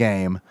of a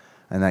game.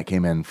 And that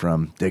came in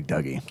from Dig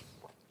Dougie.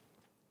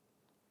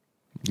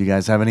 Do you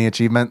guys have any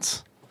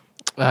achievements?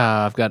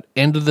 I've got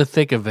Into the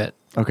Thick of It.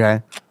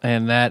 Okay.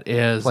 And that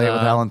is Play it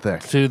with Alan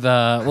Thick. To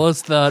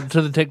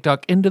the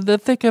TikTok Into the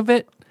Thick of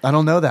It. I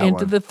don't know that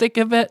Into one. the Thick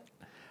of It.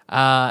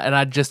 And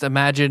I just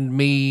imagined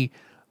me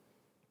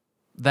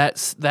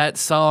that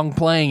song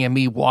playing and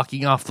me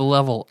walking off the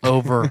level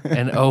over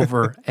and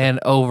over and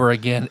over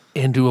again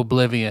into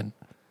oblivion.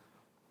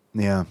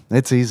 Yeah,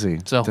 it's easy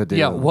So to do.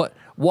 yeah,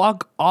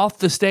 walk off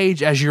the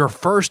stage as your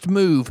first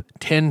move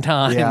 10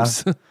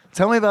 times. Yeah.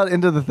 Tell me about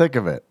Into the Thick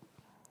of It.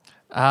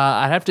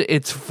 I'd have to.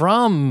 It's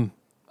from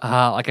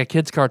like a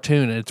kid's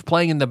cartoon. It's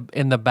playing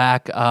in the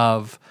back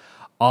of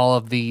all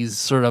of these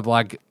sort of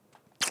like,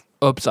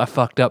 oops, I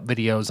fucked up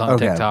videos on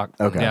TikTok.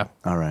 Okay. Yeah.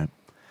 All right.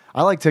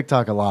 I like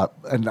TikTok a lot,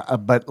 and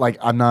but I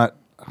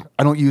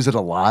don't use it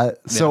a lot.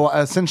 So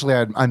essentially,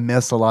 I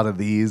miss a lot of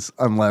these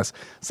unless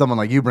someone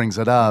like you brings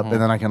it up,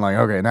 and then I can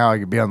okay, now I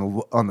can be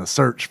on the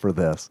search for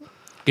this.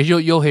 Because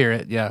you'll hear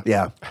it. Yeah.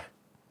 Yeah.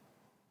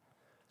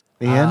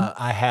 Ian,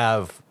 I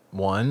have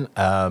one.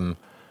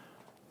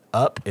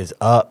 Up is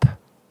up.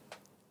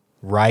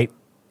 Right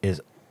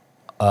is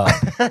up.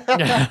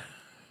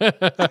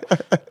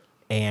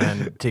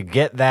 And to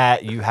get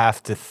that, you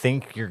have to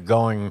think you're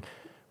going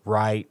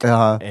right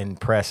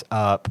and press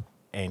up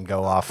and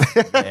go off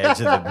the edge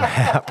of the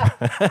map.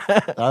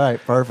 all right,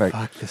 perfect.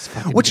 Fuck this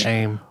fucking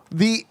game.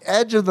 The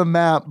edge of the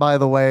map, by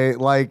the way,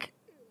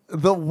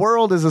 the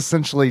world is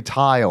essentially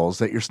tiles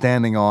that you're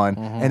standing on,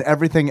 and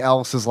everything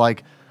else is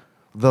like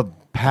the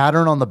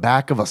pattern on the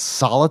back of a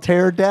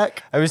solitaire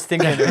deck. I was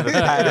thinking of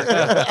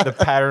the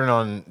pattern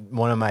on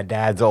one of my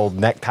dad's old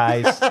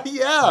neckties.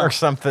 Yeah, or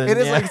something. It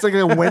is it's like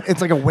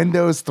a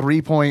Windows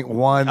 3.1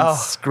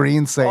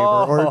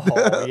 screensaver.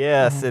 Oh,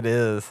 yes, it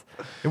is.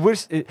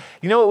 You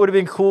know what would have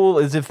been cool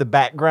is if the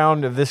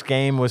background of this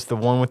game was the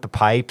one with the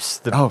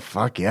pipes. Oh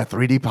fuck yeah,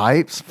 3D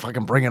pipes!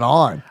 Fucking bring it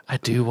on.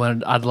 I'd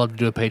love to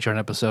do a Patreon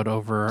episode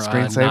over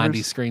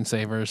 90s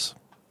screensavers.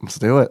 Let's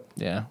do it.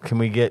 Yeah. Can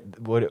we get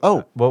what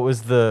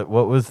was the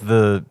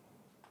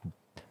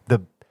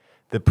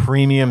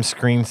premium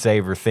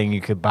screensaver thing you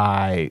could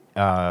buy?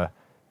 The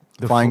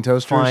flying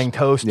toasters. Flying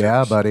toasters.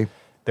 Yeah, buddy.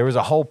 There was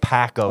a whole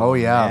pack of them. Oh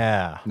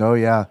yeah. Oh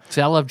yeah.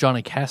 See, I love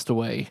Johnny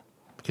Castaway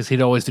because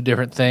he'd always do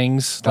different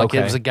things. Like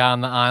it was a guy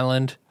on the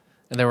island,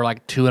 and there were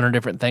like 200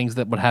 different things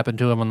that would happen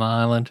to him on the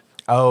island.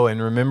 Oh,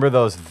 and remember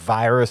those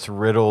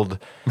virus-riddled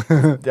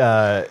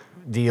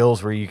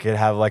deals where you could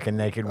have like a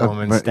naked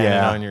woman standing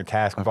on your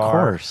taskbar? Of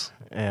course.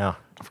 Yeah.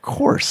 Of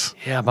course.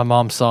 Yeah, my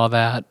mom saw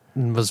that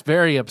and was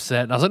very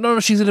upset. And I was like, no,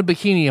 she's in a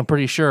bikini, I'm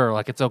pretty sure.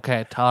 Like, it's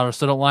okay. Tyler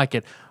still don't like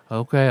it.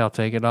 Okay, I'll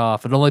take it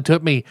off. It only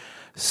took me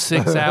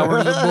 6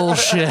 hours of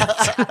bullshit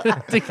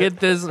to get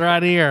this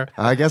right here.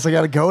 I guess I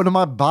got to go into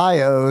my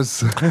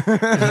bios.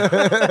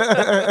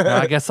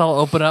 I guess I'll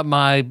open up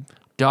my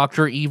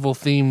Dr. Evil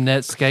themed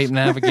Netscape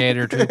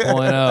Navigator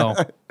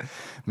 2.0.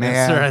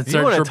 Man,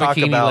 Search for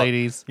bikini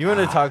ladies. You want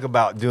to talk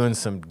about doing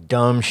some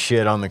dumb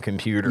shit on the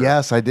computer?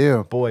 yes, I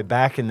do. Boy,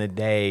 back in the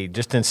day,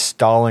 just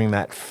installing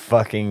that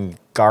fucking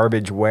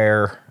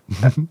garbageware,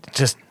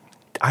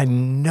 I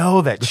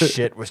know that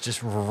shit was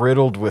just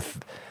riddled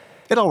with.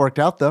 It all worked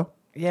out though.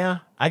 Yeah,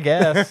 I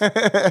guess.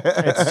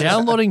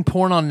 Downloading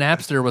porn on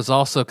Napster was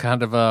also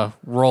kind of a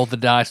roll the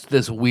dice,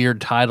 this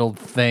weird titled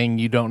thing.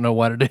 You don't know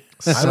what it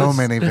is. So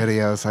many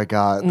videos I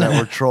got that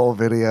were troll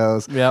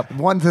videos. Yep.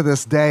 One to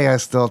this day I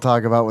still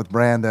talk about with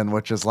Brandon,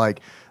 which is like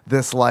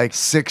this like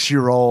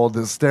 6-year-old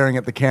is staring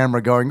at the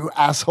camera going,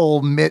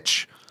 asshole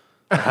Mitch.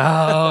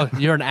 Oh,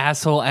 you're an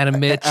asshole and a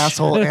Mitch.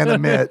 Asshole and a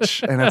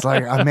Mitch. And it's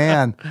like, oh,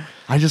 man,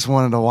 I just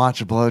wanted to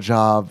watch a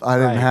blowjob. I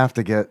didn't have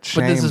to get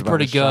shamed. But this is by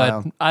pretty this good.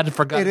 child. I'd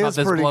forgotten It about is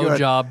this pretty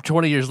good. blowjob.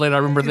 20 years later, I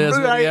remember this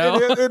Right,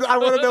 video. and I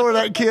want to know where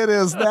that kid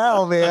is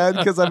now, man.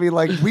 Because I mean,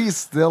 like, we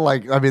still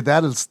like. I mean,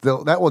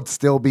 that would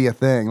still be a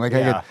thing. Like, I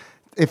Yeah.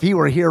 could, if he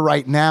were here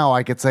right now,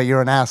 I could say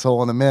you're an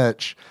asshole and a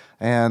Mitch,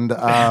 and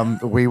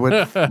we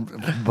would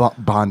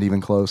bond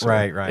even closer.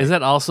 Right. Is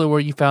that also where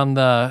you found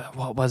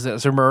what was it?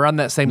 So around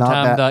that same Not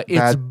time, that- it's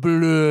that-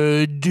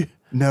 blood.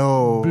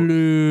 No, Blood.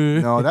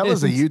 no, that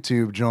was a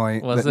YouTube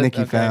joint Was that it?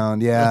 Nikki Okay.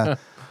 found. Yeah.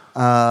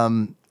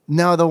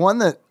 No, the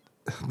one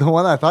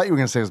I thought you were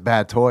going to say was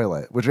Bad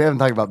Toilet, which we haven't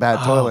talked about Bad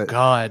Oh, Toilet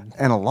God.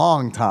 in a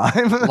long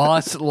time.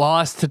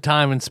 Lost to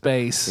time and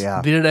space.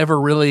 Yeah. Did it ever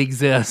really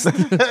exist?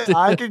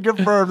 I can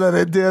confirm that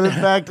it did, in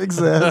fact,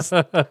 exist.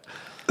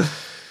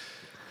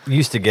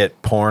 Used to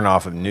get porn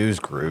off of news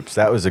groups.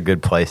 That was a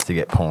good place to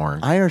get porn.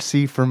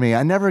 IRC for me.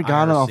 I never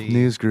got it off IRC.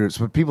 news groups,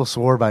 but people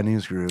swore by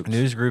news groups.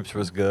 News groups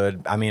was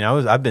good. I mean,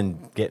 I've been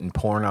getting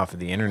porn off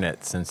of the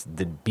internet since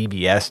the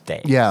BBS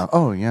days. Yeah.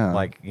 Oh, yeah.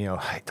 Like,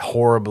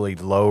 horribly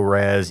low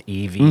res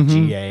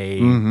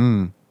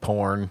EVGA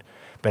porn.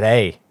 But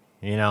hey,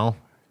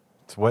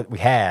 it's what we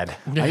had.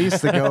 I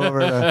used to go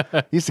over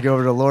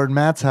to Lord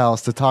Matt's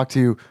house to talk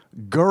to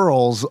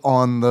girls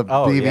on the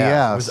BBS.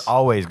 Yeah. It was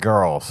always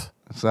girls.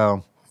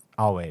 So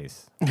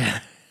Always.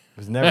 It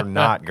was never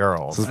not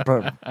girls. it's a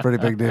pretty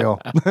big deal.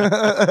 But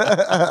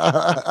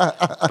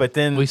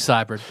then We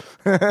cybered.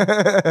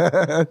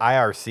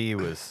 IRC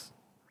was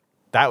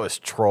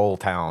Troll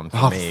Town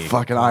for me.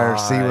 Fucking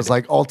IRC was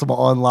like Ultima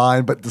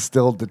Online, but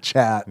distilled to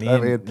chat.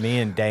 Me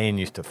and Dane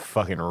used to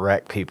fucking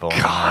wreck people on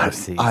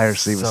IRC.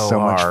 IRC was so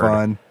much hard.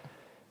 fun.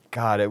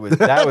 God,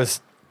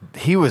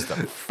 he was the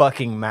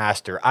fucking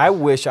master. I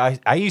wish I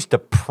used to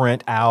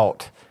print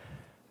out.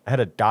 I had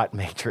a dot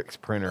matrix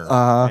printer, and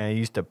I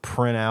used to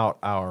print out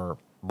our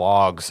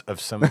logs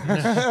of some of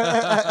these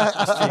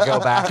just to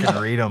go back and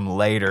read them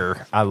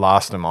later. I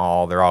lost them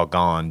all. They're all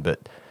gone,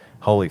 but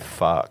holy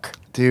fuck.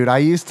 Dude, I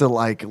used to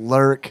like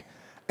lurk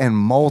in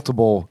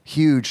multiple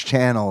huge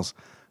channels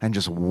and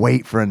just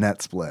wait for a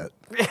net split.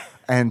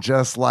 And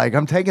just like,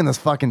 I'm taking this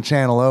fucking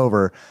channel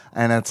over,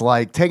 and it's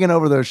like taking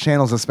over those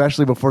channels,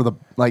 especially before if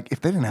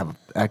they didn't have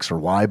X or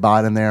Y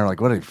bot in there,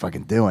 like, what are you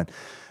fucking doing?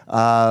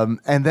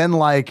 And then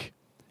like,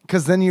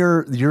 because then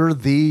you're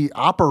the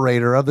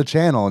operator of the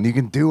channel, and you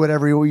can do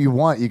whatever you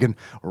want. You can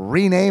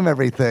rename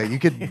everything. You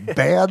can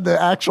ban the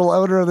actual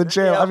owner of the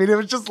channel. I mean, it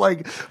was just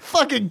like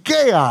fucking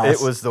chaos.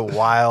 It was the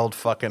wild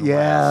fucking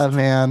yeah, west.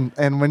 man.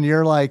 And when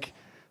you're like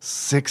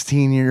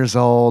 16 years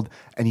old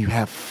and you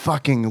have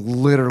fucking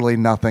literally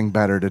nothing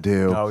better to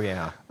do. Oh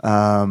yeah.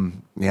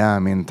 Yeah, I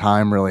mean,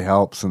 time really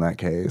helps in that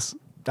case.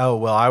 Oh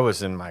well, I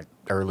was in my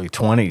early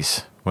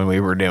 20s when we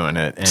were doing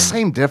it. And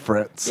Same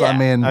difference. yeah, I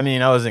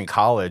mean, I was in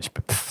college,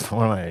 but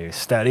what am I,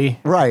 study?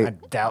 Right. I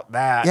doubt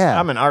that. Yeah.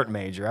 I'm an art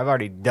major. I've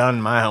already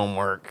done my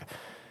homework.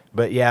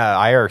 But yeah,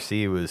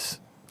 IRC was...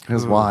 it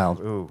was wild.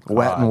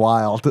 Wet and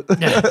wild.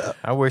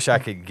 I wish I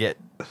could get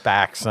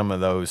back some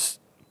of those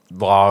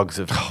logs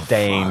of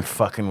Dane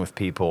fucking with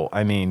people.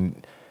 I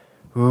mean,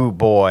 ooh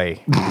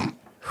boy.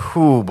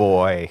 Ooh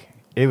boy.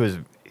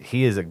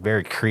 He is a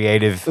very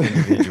creative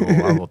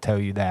individual, I will tell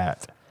you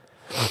that.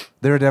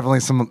 There are definitely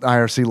some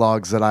IRC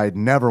logs that I'd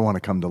never want to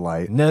come to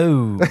light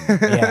No.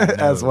 Yeah, no.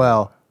 as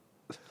well.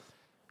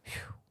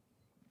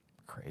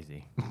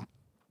 Crazy.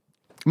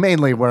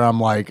 Mainly where I'm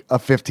like a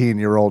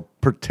 15-year-old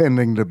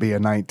pretending to be a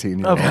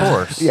 19-year-old. Of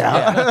course.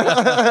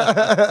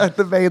 Yeah.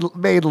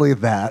 Mainly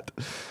that.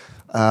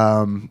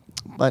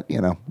 But,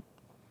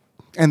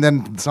 and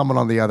then someone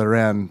on the other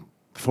end,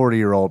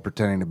 40-year-old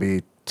pretending to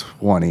be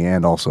 20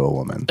 and also a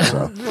woman.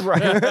 So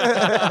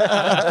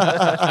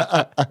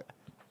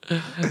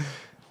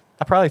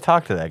I probably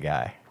talked to that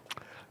guy.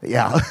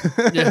 yeah.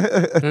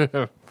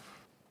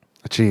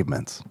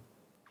 Achievements.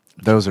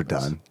 Those are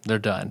done. They're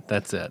done.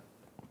 That's it.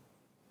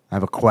 I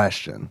have a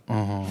question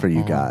for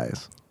you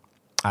guys.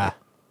 Ah.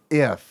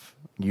 If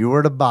you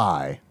were to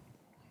buy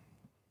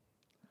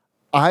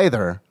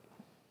either,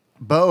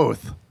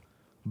 both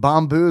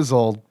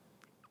Bombuzal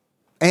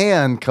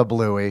and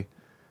Kabluey,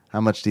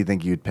 how much do you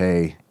think you'd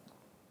pay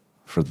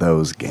for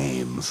those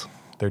games?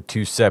 They're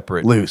two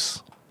separate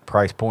Loose.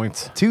 price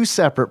points. Two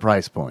separate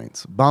price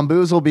points.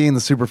 Bombuzal being the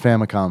Super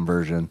Famicom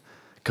version,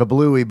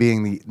 Kabluey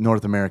being the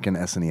North American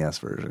SNES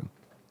version.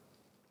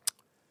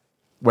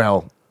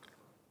 Well,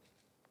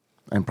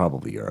 and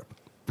probably Europe.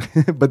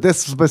 But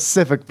this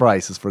specific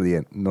price is for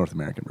the North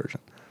American version.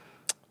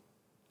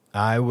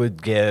 I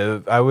would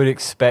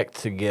expect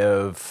to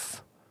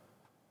give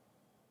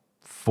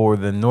for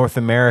the North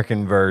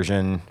American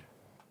version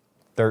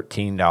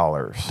 $13.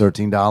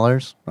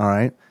 $13? All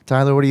right.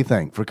 Tyler, what do you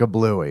think for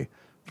Kabluey,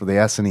 for the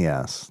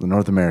SNES, the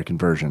North American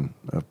version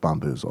of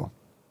Bombuzal?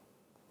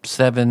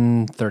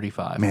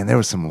 $7.35. Man, there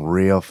was some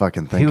real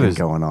fucking He thinking was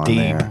going on deep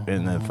there.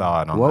 in the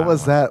thought on What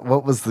was one. that?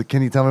 What was the?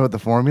 Can you tell me what the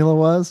formula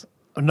was?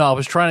 No, I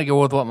was trying to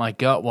go with what my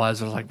gut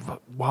was. I was like,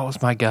 what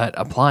was my gut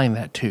applying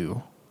that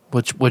to?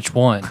 Which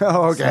one?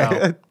 Oh, okay.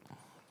 So,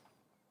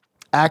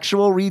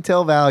 Actual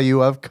retail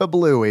value of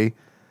Kabluey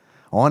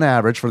on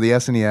average for the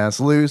SNES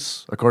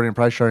loose, according to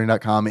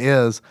PriceCharting.com,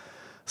 is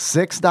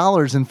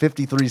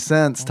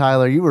 $6.53.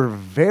 Tyler, you were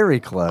very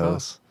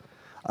close.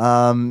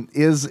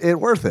 Is it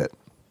worth it?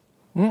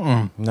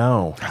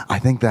 No. I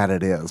think that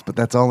it is, but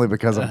that's only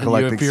because I'm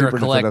collecting if you're a Super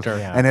collector. Nintendo,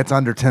 Yeah. and it's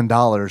under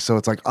 $10. So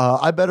it's like,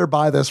 I better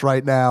buy this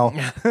right now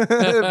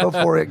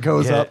before it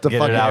goes Get up it- to get it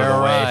fucking out of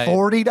the way.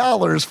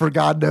 $40 for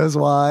God knows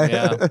why.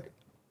 yeah.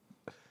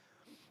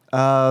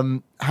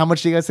 How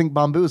much do you guys think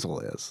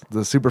Bombuzal is?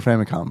 The Super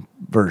Famicom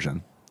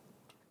version.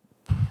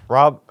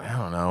 Rob, I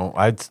don't know.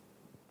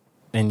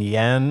 In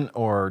yen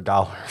or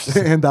dollars?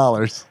 In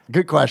dollars.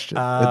 Good question.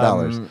 In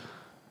dollars.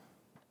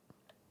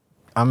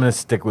 I'm going to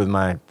stick with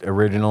my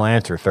original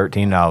answer,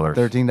 $13.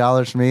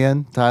 $13 from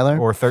Ian, Tyler?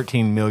 Or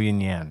 13 million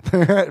yen.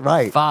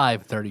 Right.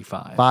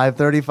 $5.35.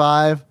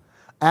 $5.35.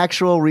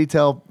 Actual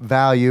retail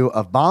value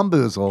of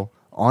Bombuzal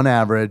on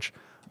average,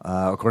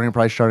 according to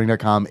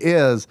PriceCharting.com,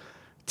 is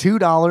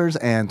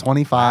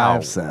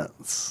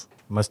 $2.25.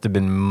 Must have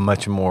been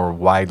much more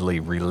widely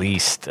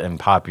released and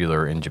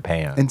popular in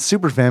Japan. And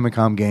Super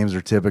Famicom games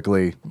are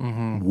typically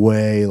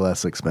way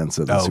less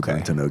expensive than Super Okay.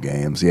 Nintendo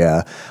games.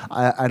 Yeah.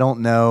 I don't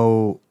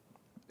know.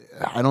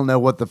 I don't know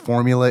what the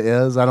formula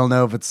is. I don't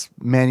know if it's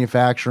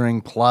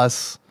manufacturing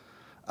plus.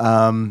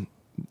 I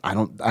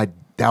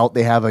doubt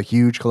they have a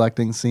huge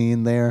collecting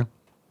scene there.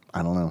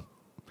 I don't know.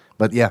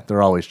 But yeah,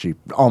 they're always cheap.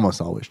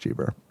 Almost always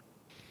cheaper.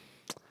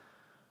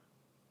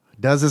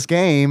 Does this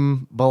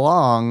game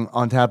belong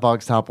on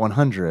Tadpog's Top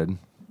 100?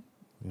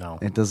 no.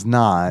 It does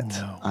not.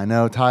 No. I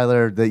know,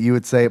 Tyler, that you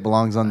would say it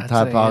belongs on I'd say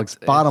Tadpog's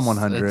bottom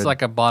 100. It's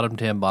like a bottom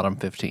 10, bottom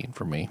 15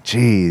 for me.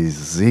 Jeez,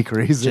 Z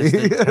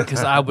crazy.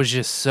 Because I was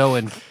just so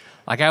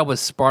I was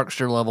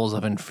Sparkster levels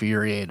of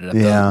infuriated at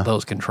Yeah.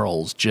 those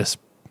controls. Just,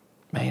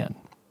 man.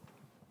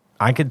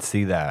 I could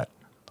see that.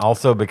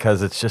 Also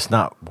because it's just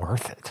not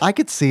worth it. I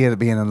could see it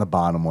being in the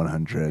bottom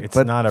 100. It's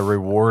but not a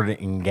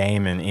rewarding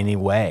game in any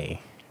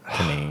way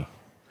to me.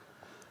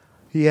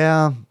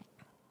 yeah,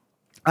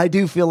 I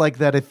do feel like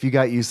that if you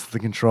got used to the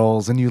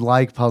controls and you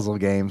like puzzle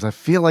games, I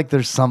feel like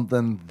there's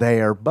something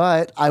there.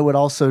 But I would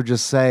also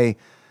just say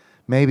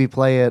maybe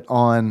play it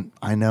on,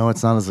 I know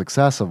it's not as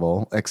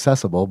accessible,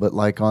 but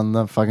like on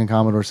the fucking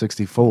Commodore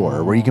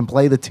 64 where you can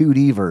play the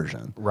 2D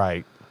version.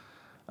 Right.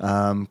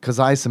 Because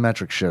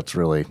isometric shit's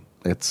really,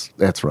 it's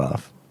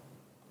rough.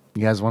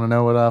 You guys want to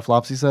know what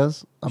Flopsy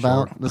says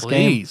about this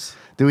game? Please.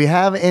 Do we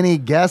have any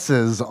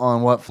guesses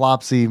on what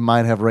Flopsy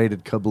might have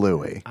rated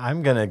Kabluey?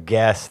 I'm going to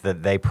guess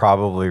that they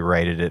probably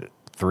rated it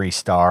 3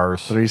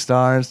 stars. 3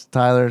 stars.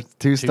 Tyler, 2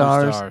 2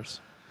 stars.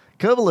 stars.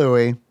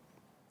 Kabluey.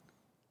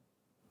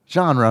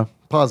 Genre,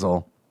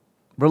 puzzle.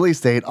 Release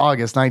date,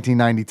 August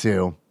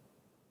 1992.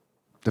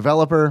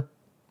 Developer,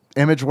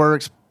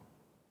 ImageWorks.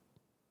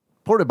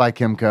 Ported by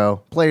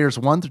Kimco. Players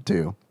 1 through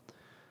 2.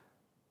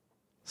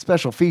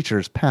 Special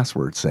features,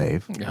 password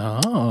save.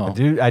 Oh.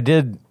 Dude, I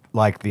did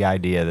like the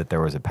idea that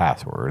there was a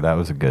password. That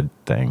was a good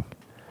thing.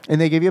 And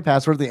they give you a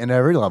password at the end of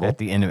every level. At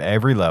the end of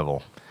every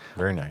level.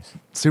 Very nice.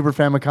 Super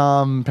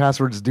Famicom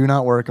passwords do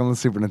not work on the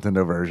Super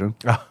Nintendo version.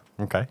 Oh,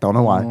 okay. Don't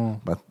know why,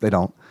 but they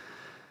don't.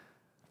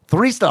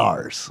 3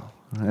 stars.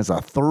 It's a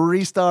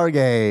 3-star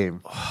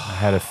game. I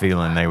had a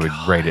feeling they would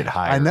rate it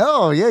higher. I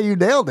know. Yeah, you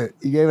nailed it.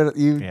 You gave it.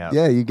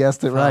 Yeah, you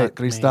guessed it right.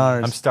 3 me.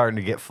 stars. I'm starting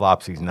to get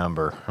Flopsy's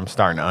number. I'm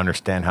starting to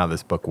understand how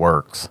this book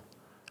works.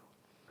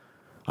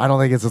 I don't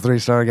think it's a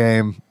 3-star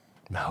game.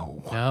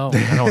 No. No.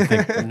 I don't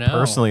think, No.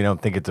 personally, don't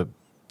think it's a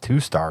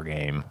 2-star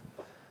game.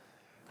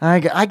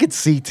 I could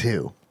see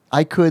 2.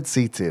 I could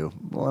see 2.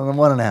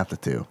 1.5 to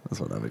 2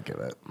 is what I would give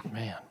it.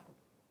 Man.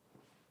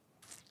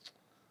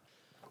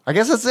 I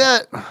guess that's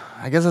it.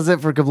 I guess that's it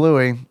for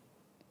Kabluey.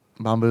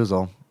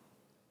 Bombuzal.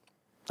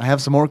 I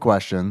have some more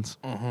questions.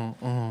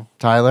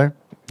 Tyler,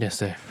 Yes,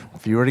 Dave.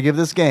 if you were to give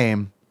this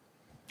game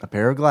a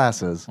pair of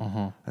glasses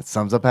that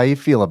sums up how you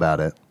feel about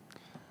it,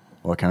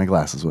 what kind of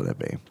glasses would it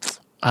be?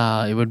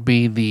 It would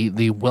be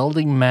the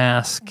welding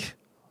mask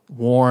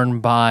worn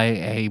by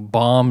a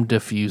bomb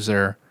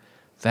diffuser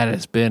that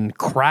has been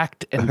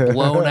cracked and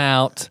blown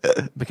out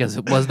because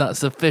it was not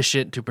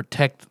sufficient to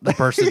protect the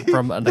person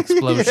from an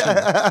explosion.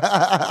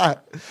 I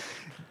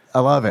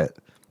love it.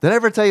 Did I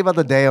ever tell you about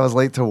the day I was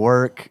late to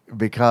work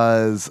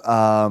because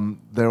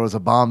there was a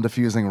bomb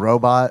diffusing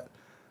robot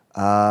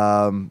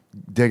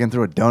digging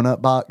through a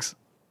donut box?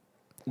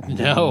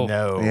 No.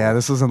 Yeah,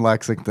 this was in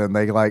Lexington.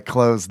 They like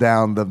closed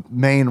down the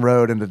main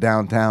road into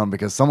downtown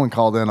because someone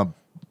called in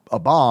a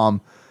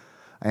bomb,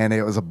 and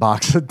it was a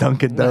box of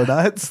Dunkin'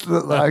 Donuts.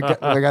 And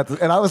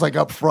I was like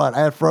up front.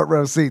 I had front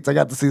row seats. I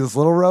got to see this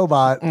little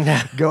robot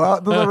go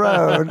out to the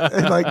road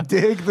and like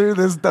dig through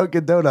this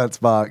Dunkin' Donuts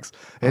box.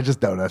 And just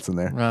donuts in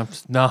there.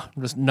 No,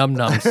 just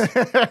num-nums.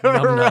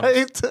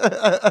 Num-nums.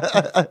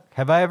 Right?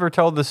 Have I ever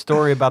told the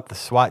story about the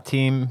SWAT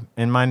team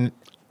in my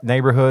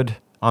neighborhood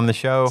on the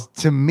show?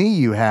 To me,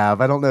 you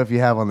have. I don't know if you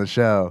have on the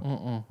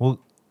show.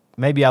 Well,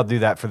 maybe I'll do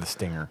that for the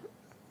stinger.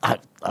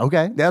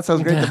 Okay, that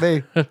sounds great to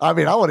me. I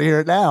mean, I want to hear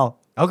it now.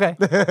 Okay.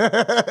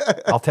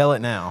 I'll tell it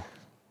now.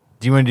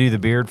 Do you want to do the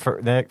beard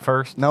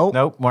first? Nope.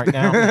 Nope. Right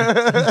now.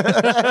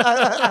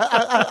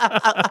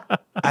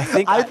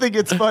 I think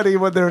it's funny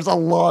when there's a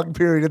long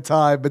period of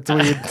time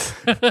between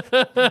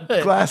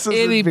glasses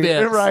Any and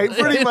beer. bits. Right,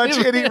 pretty much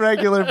any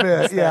regular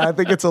bit. Yeah, I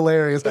think it's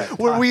hilarious.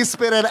 Where we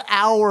spent an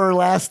hour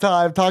last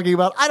time talking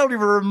about, I don't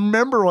even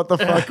remember what the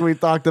fuck we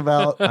talked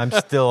about. I'm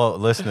still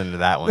listening to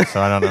that one,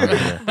 so I don't know.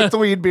 Either.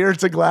 Between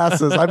beards and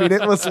glasses. I mean,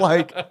 it was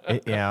like...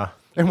 Yeah.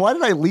 And why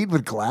did I lead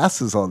with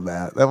glasses on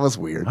that? That was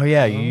weird. Oh,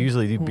 yeah. You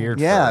usually do beard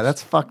Yeah, first.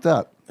 that's fucked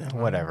up.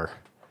 Whatever.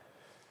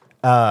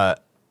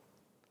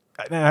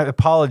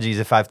 Apologies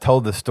if I've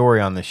told the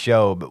story on the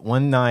show, but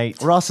one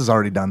night... Ross has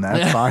already done that.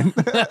 It's fine.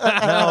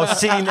 No,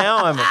 see,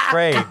 now I'm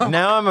afraid.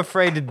 Now I'm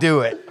afraid to do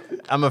it.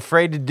 I'm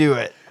afraid to do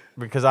it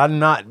because I'm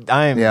not...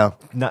 I am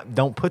not...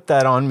 Don't put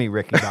that on me,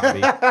 Ricky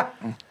Bobby.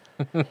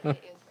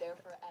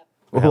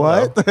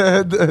 What?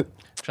 Trying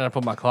to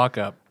put my clock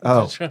up.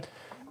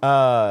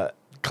 Oh.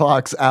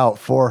 Clock's out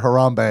for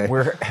Harambe.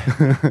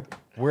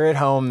 We're at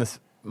home.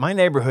 My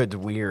neighborhood's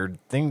weird.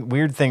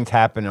 Weird things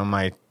happen in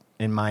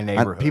my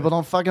neighborhood. People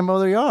don't fucking mow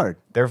their yard.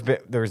 There's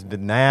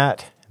been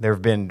that. There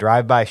have been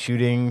drive-by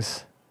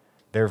shootings.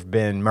 There have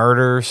been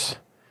murders.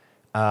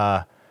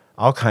 All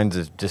kinds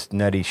of just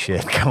nutty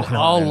shit going on.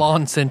 All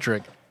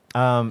lawn-centric.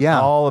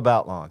 All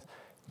about lawns.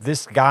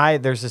 There's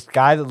this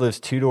guy that lives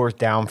 2 doors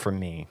down from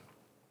me.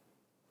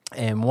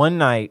 And one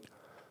night,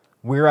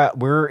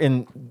 we're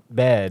in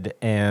bed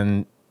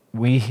and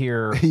we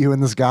hear... You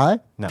and this guy?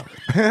 No. Me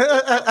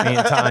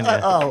and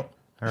Tanya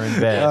are in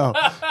bed.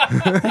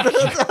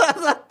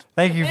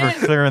 Thank you for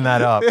clearing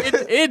that up.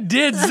 It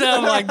did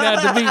sound like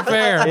that, to be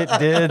fair. It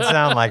did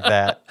sound like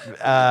that.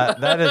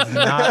 That is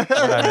not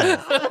what I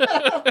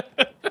meant.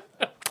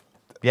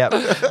 Yep.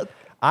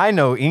 I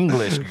know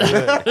English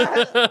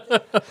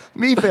good.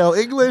 Me fail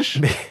English?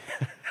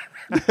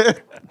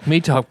 Me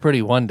talk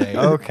pretty one day.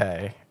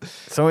 Okay.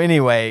 So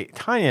anyway,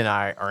 Tanya and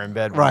I are in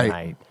bed one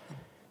night,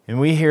 and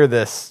we hear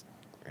this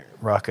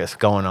ruckus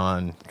going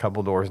on a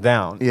couple doors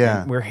down.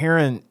 Yeah. And we're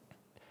hearing...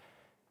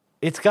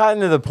 It's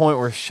gotten to the point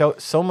where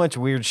so much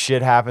weird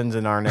shit happens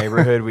in our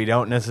neighborhood, we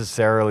don't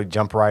necessarily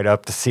jump right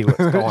up to see what's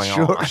going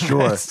on.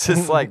 Sure. It's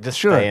just like,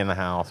 stay in the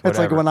house. It's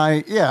like when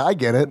I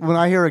get it. When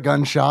I hear a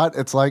gunshot,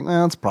 it's like,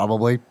 it's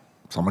probably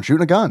someone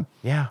shooting a gun.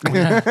 Yeah.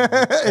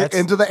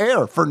 Into the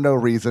air for no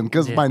reason,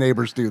 because my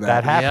neighbors do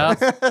that. That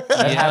happens. Yep.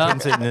 That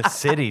happens in this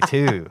city,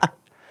 too.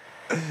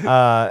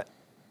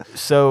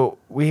 So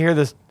we hear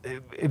this.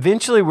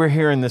 Eventually, we're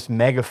hearing this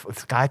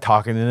guy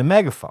talking in a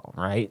megaphone,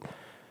 right?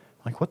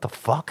 Like, what the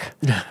fuck?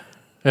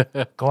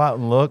 Go out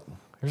and look.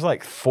 There's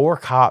like 4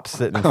 cops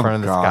sitting in front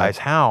of this guy's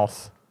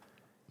house.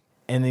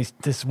 And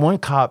this one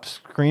cop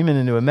screaming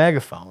into a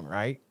megaphone,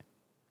 right?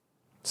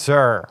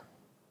 Sir,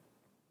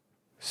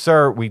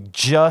 we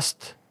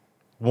just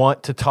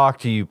want to talk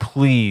to you,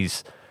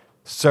 please.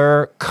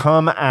 Sir,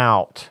 come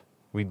out.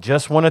 We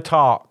just want to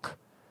talk.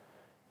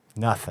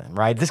 Nothing,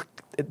 right?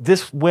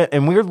 This went,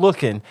 and we're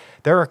looking.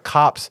 There are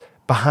cops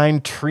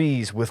behind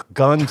trees with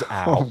guns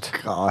out.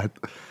 Oh, God.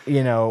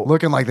 You know.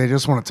 Looking like they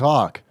just want to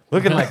talk.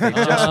 Looking like they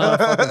just want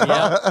to fucking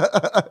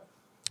talk.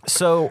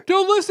 So.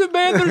 Don't listen,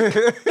 man.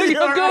 They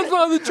got guns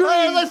on the tree.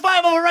 There's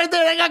 5 of them right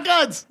there. They got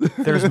guns.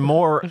 There's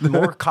more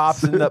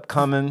cops end up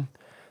coming.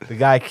 The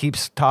guy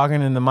keeps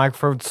talking in the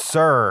microphone.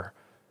 Sir,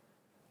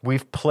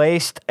 we've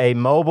placed a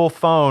mobile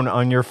phone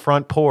on your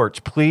front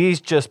porch. Please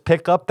just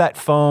pick up that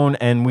phone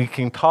and we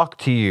can talk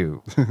to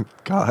you.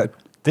 God.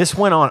 This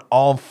went on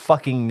all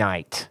fucking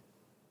night.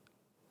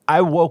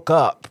 I woke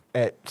up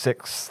at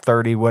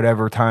 6:30,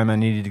 whatever time I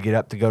needed to get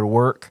up to go to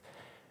work.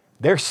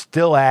 They're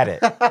still at it.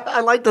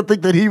 I like to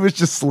think that he was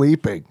just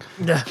sleeping.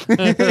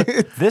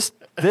 This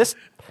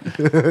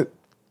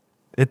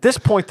at this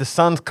point, the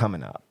sun's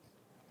coming up.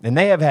 And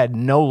they have had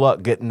no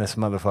luck getting this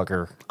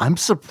motherfucker. I'm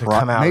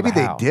surprised. Maybe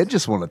they house. did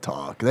just want to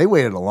talk. They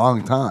waited a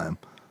long time.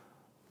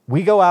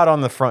 We go out on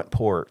the front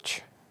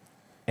porch.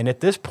 And at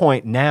this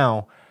point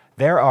now,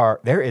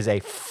 there is a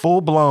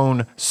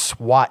full-blown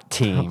SWAT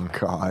team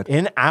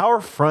in our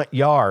front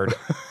yard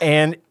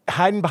and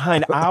hiding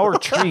behind our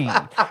tree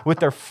with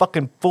their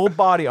fucking full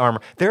body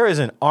armor. There is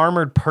an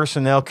armored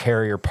personnel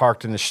carrier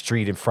parked in the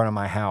street in front of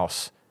my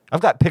house. I've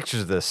got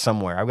pictures of this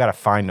somewhere. I've got to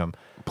find them.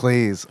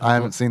 Please, I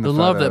haven't seen the photos.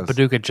 love that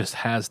Paducah just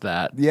has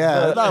that.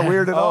 Yeah, it's not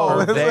weird at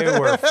all. They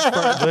were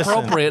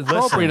Appropriate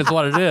is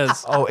what it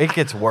is. Oh, it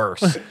gets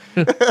worse.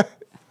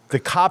 the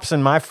cops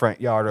in my front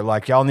yard are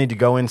like, y'all need to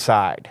go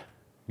inside.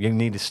 You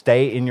need to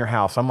stay in your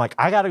house. I'm like,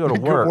 I got to go to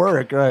work.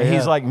 Right, and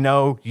he's yeah. like,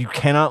 no, you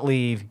cannot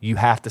leave. You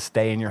have to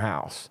stay in your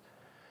house.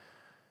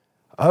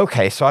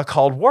 Okay, so I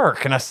called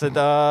work and I said,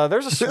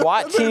 there's a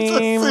SWAT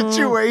team There's a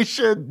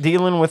situation.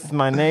 dealing with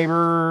my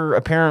neighbor,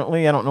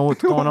 apparently. I don't know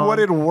what's going on. What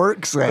did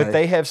work say? But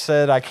they have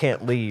said I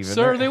can't leave. And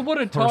Sir, they want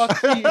to talk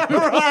to you.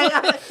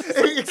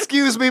 Right.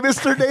 Excuse me,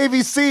 Mr.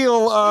 Navy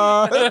SEAL.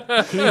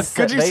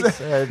 they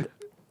said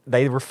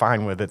they were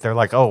fine with it. They're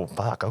like, oh,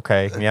 fuck,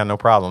 okay. Yeah, no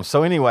problem.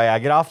 So anyway, I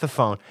get off the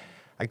phone.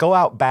 I go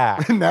out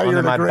back. Now you're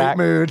in my a great back.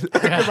 mood.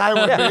 Because I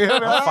would be.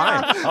 I'm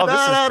fine. Oh,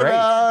 this is great.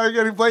 You're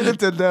going to play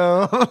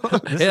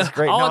Nintendo. This is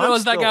great. All No, I know I'm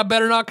is that still- guy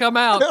better not come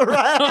out.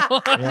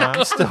 Yeah,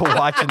 I'm still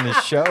watching the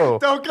show.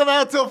 Don't come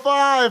out till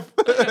 5.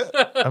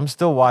 I'm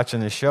still watching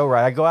the show,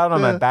 right? I go out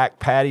on my back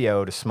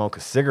patio to smoke a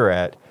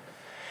cigarette,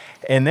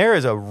 and there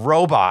is a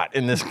robot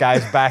in this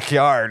guy's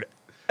backyard.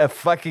 A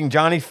fucking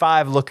Johnny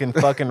Five looking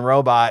fucking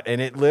robot,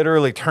 and it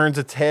literally turns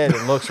its head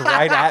and looks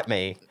right at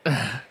me.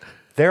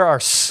 There are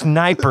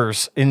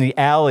snipers in the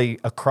alley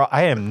across.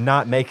 I am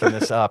not making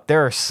this up.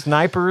 There are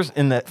snipers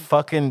in the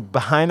fucking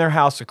behind their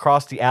house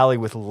across the alley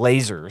with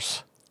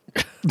lasers.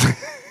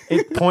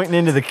 It pointing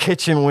into the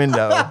kitchen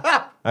window.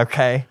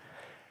 Okay.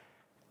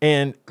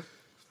 And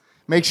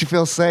Makes you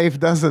feel safe,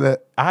 doesn't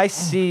it? I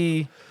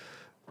see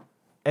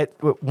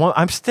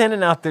I'm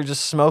standing out there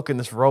just smoking.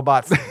 This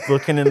robot's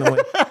looking in the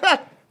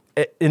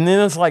window. And then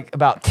it's like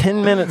about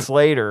 10 minutes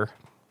later,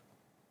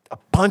 a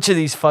bunch of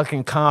these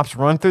fucking cops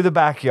run through the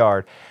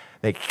backyard.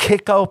 They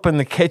kick open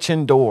the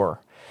kitchen door.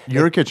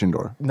 Your kitchen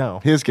door? No.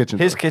 His kitchen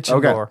door. His kitchen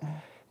Okay. door.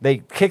 They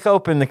kick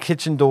open the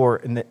kitchen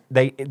door and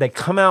they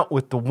come out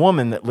with the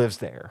woman that lives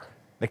there.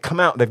 They come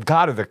out, they've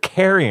got her, they're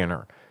carrying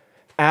her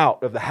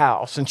out of the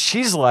house. And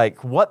she's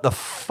like, what the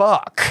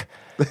fuck?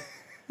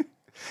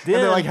 And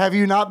they're like, have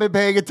you not been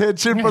paying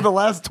attention for the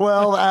last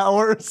 12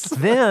 hours?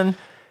 Then,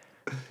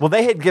 well,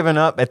 they had given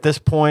up at this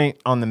point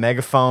on the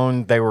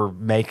megaphone. They were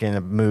making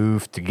a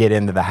move to get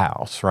into the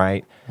house,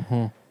 right?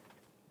 Mm-hmm.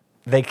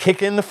 They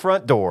kick in the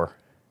front door.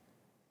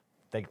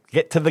 They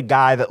get to the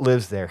guy that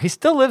lives there. He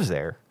still lives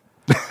there.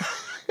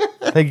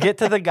 They get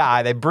to the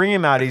guy. They bring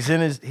him out. He's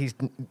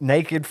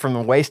naked from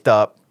the waist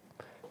up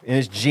in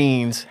his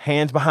jeans,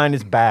 hands behind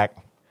his back,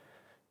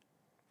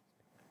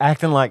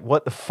 acting like,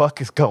 what the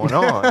fuck is going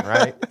on,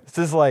 right? This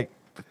is like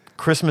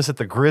Christmas at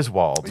the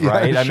Griswolds,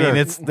 right? Yeah, sure. I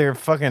mean, they're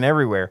fucking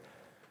everywhere.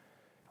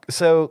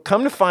 So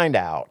come to find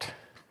out,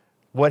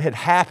 what had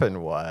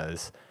happened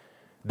was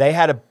they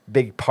had a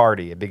big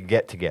party, a big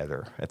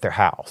get-together at their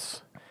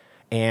house.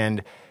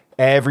 And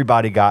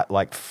everybody got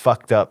like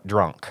fucked up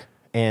drunk.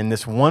 And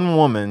this one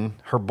woman,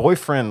 her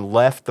boyfriend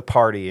left the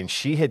party and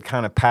she had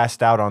kind of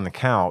passed out on the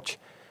couch.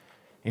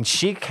 And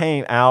she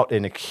came out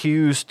and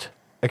accusing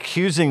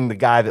the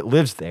guy that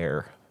lives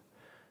there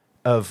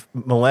of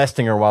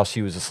molesting her while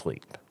she was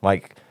asleep.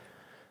 Like,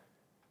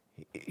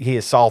 he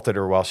assaulted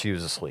her while she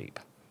was asleep.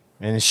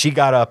 And she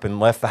got up and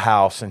left the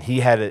house, and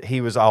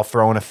he was all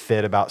throwing a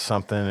fit about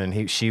something,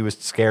 and she was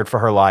scared for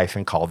her life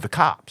and called the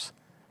cops.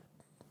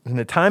 And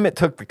the time it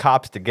took the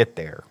cops to get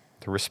there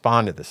to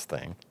respond to this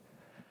thing,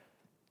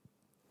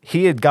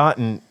 he had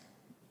gotten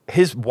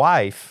his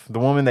wife, the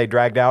woman they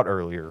dragged out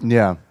earlier,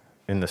 Yeah.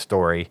 in the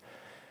story,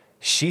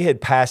 she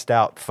had passed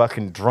out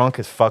fucking drunk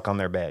as fuck on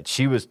their bed.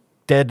 She was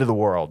dead to the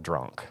world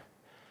drunk.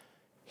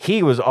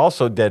 He was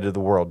also dead to the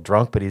world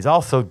drunk, but he's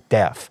also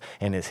deaf.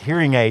 And his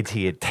hearing aids,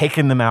 he had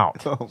taken them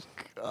out. Oh,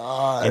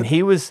 God. And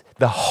he was,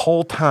 the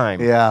whole time,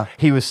 Yeah.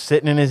 he was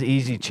sitting in his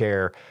easy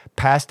chair,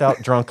 passed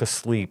out drunk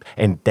asleep,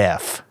 and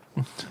deaf.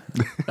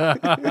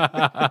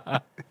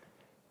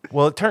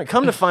 Well,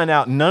 come to find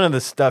out, none of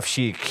the stuff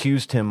she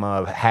accused him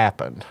of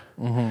happened.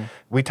 Mm-hmm.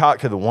 We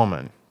talked to the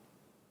woman.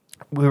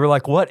 We were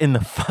like, what in the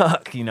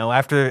fuck? You know,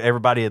 after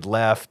everybody had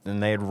left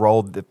and they had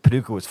rolled, the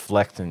Paducah was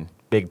flexing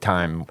big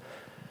time.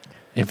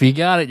 If you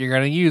got it, you're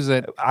going to use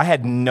it. I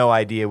had no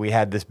idea we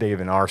had this big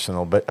of an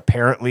arsenal, but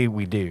apparently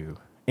we do.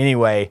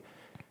 Anyway,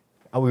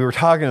 we were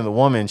talking to the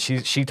woman.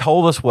 She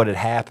told us what had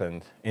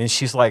happened. And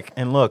she's like,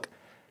 and look,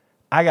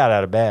 I got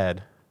out of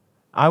bed.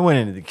 I went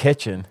into the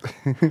kitchen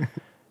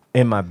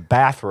in my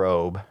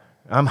bathrobe.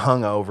 I'm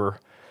hungover.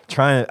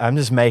 I'm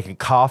just making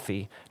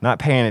coffee, not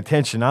paying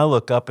attention. I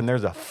look up and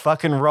there's a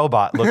fucking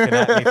robot looking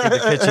at me through the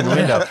kitchen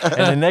window.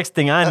 And the next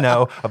thing I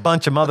know, a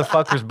bunch of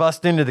motherfuckers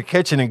bust into the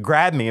kitchen and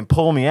grab me and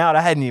pull me out.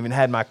 I hadn't even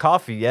had my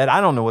coffee yet.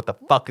 I don't know what the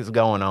fuck is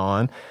going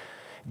on.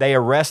 They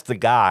arrest the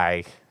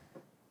guy,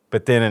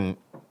 but then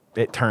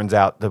it turns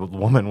out the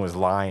woman was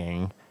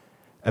lying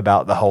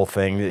about the whole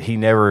thing, that he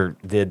never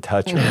did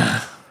touch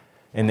her.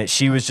 And that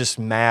she was just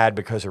mad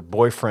because her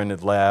boyfriend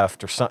had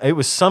left or something. It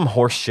was some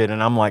horse shit.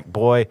 And I'm like,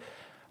 boy,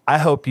 I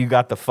hope you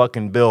got the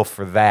fucking bill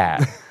for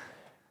that,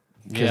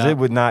 because it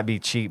would not be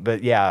cheap.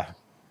 But yeah,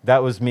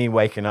 that was me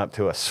waking up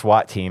to a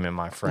SWAT team in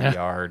my front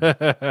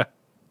yard,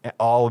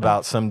 all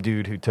about some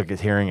dude who took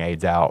his hearing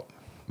aids out.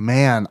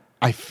 Man,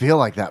 I feel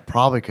like that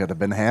probably could have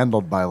been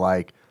handled by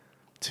like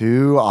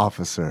 2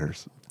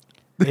 officers.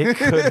 It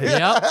could have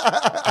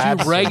Yep.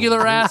 Two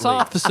regular ass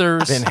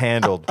officers. been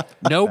handled.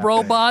 No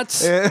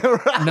robots.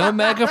 No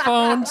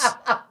megaphones.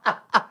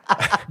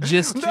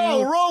 Just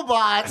No two.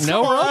 robots.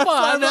 No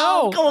robot,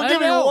 no. Come on, I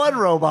give me know. one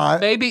robot.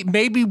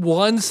 Maybe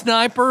one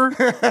sniper.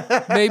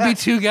 Maybe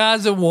two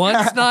guys and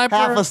one sniper.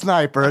 Half a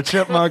sniper, a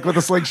chipmunk with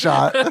a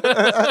slingshot.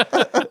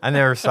 I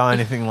never saw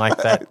anything like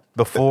that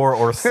before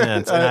or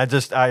since,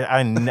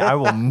 and I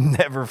will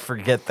never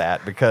forget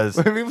that because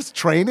Maybe it was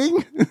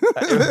training.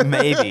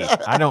 maybe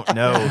I don't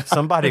know.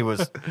 Somebody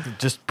was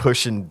just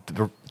pushing.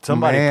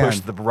 Somebody Man.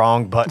 pushed the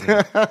wrong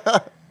button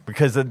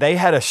because they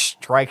had a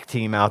strike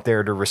team out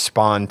there to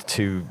respond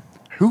to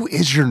Who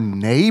is your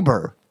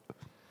neighbor?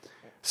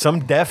 some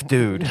deaf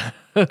dude.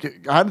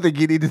 I think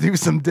you need to do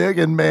some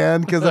digging,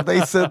 man, because if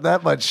they said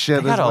that much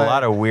shit, They got a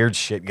lot of weird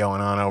shit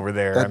going on over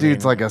there. that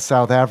dude's like a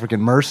South African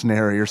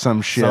mercenary or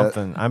some shit.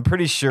 something. I'm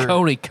pretty sure.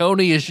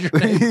 Coney is your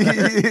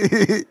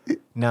name.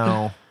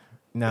 No,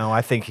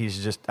 I think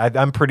he's just.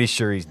 I'm pretty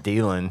sure he's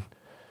dealing.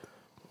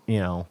 You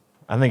know,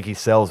 I think he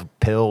sells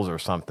pills or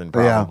something, Yeah.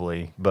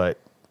 probably. But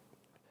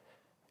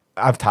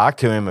I've talked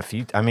to him a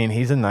few. I mean,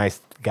 he's a nice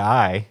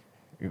guy,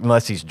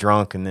 unless he's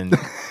drunk, and then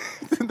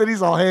Then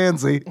he's all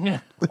handsy.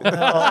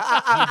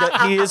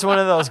 he is one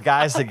of those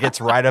guys that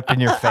gets right up in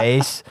your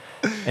face.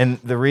 And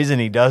the reason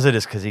he does it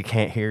is because he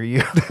can't hear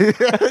you.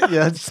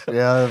 Yes.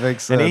 Yeah, that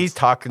makes sense. And he's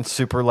talking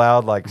super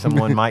loud, like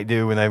someone might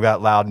do when they've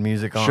got loud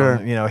music on.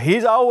 Sure. You know,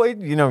 he's always,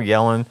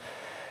 yelling.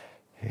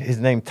 His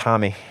name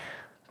Tommy.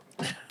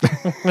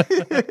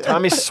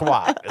 Tommy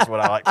SWAT is what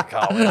I like to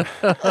call him.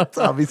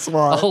 Tommy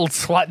SWAT. Old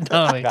SWAT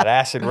Tommy. Got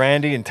Acid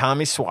Randy and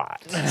Tommy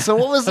SWAT So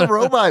what was the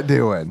robot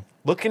doing?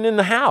 looking in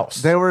the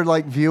house. They were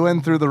like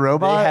viewing through the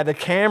robot. They had a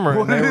camera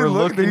What and they did he were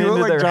look- looking did he look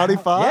into like their Johnny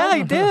Five? Yeah,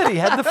 he did. He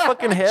had the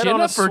fucking head on a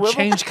Jennifer swivel.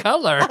 changed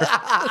color.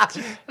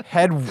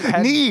 Had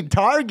Need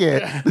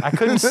target. I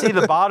couldn't see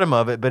the bottom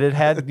of it, but it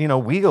had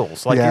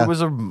wheels, like Yeah. it was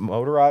a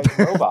motorized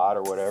robot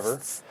or whatever.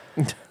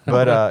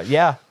 But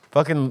yeah,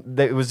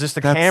 it was just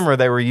a camera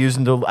they were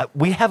using to.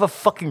 We have a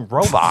fucking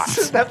robot.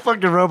 That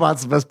fucking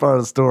robot's the best part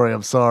of the story.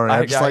 I'm sorry.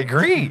 I, I'm just like,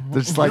 agree.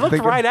 they're just You like looked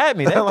thinking- right at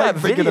me. They I have like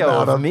that thinking video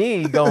about of him.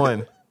 me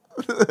going,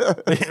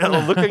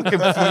 looking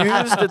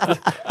confused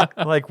at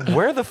like,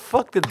 where the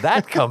fuck did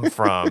that come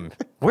from?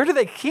 Where do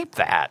they keep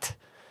that?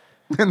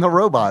 in the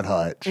robot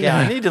hut. Yeah,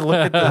 I need to look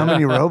at How the.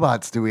 many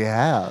robots do we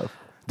have?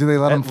 Do they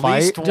let them At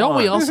fight? least Don't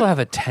we one. also have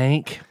a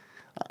tank?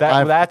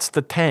 That's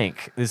the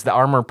tank. Is the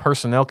armored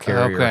personnel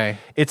carrier? Okay.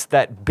 It's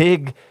that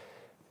big,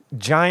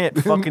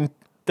 giant fucking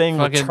thing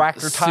with Fucking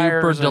tractor tires.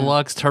 super and-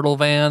 deluxe turtle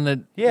van that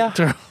Yeah,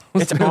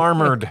 it's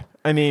armored.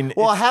 I mean,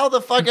 Well, how the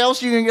fuck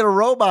else you gonna get a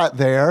robot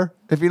there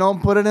if you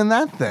don't put it in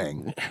that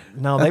thing?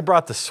 no, they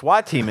brought the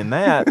SWAT team in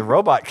that. The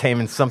robot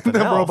came in something The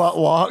else. robot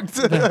walked.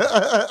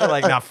 They're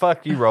like, nah,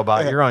 fuck you,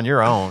 robot. You're on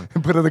your own.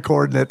 Put in the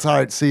coordinates. All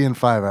right, see you in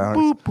 5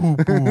 hours.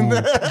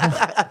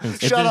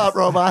 Shut up,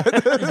 robot.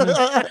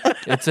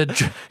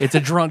 it's a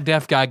drunk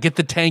deaf guy. Get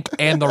the tank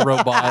and the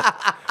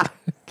robot.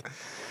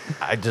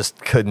 I just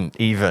couldn't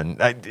even.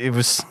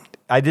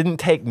 I didn't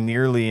take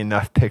nearly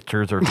enough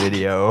pictures or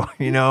video.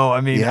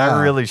 I mean,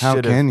 I really should How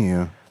have. can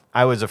you?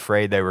 I was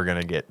afraid they were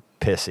going to get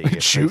pissy.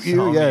 If Shoot they you?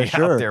 saw Yeah, me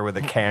sure. Out there with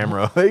a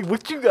camera. Hey,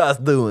 what you guys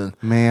doing?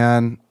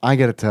 Man, I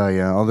gotta tell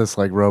you, all this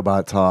like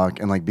robot talk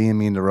and like being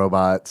mean to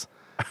robots.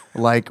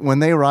 Like when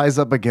they rise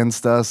up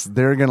against us,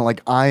 they're gonna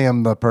I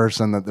am the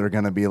person that they're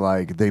gonna be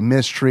like, they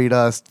mistreat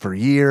us for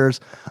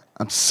years.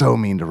 I'm so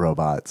mean to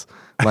robots.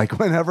 Like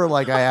whenever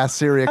I ask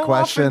Siri a How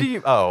question. often do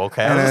you? Oh,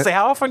 okay. I was And going to it- say,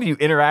 how often do you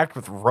interact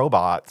with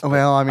robots?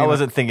 Well, I mean, I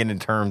wasn't thinking in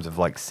terms of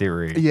like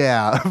Siri.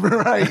 Yeah,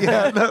 right.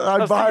 Yeah, no,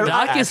 I buy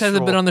Dacus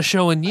hasn't been on the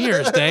show in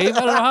years, Dave. I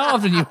don't know how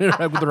often you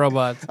interact with the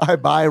robots. I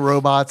buy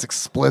robots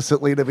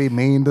explicitly to be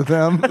mean to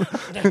them.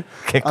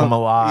 Kick them a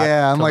lot.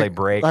 Yeah, I'm till like, they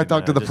break. I and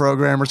talk to then the just-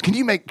 programmers. Can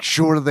you make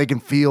sure that they can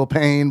feel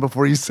pain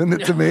before you send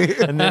it to me?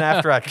 And then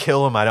after I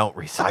kill them, I don't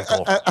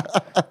recycle.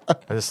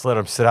 I just let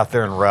them sit out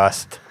there and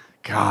rust.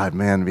 God,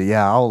 man, but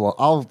yeah,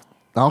 I'll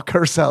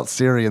curse out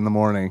Siri in the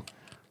morning.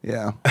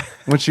 Yeah,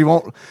 when she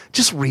won't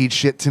just read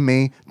shit to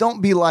me.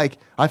 Don't be like,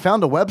 I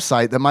found a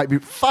website that might be.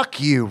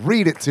 Fuck you.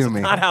 Read it to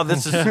me. Not how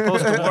this is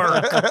supposed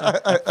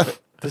to work.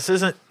 This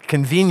isn't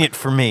convenient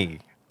for me.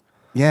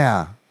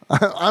 Yeah.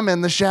 I'm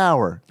in the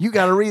shower. You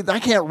got to read. I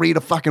can't read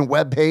a fucking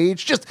web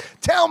page. Just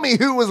tell me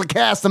who was a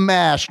cast of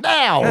MASH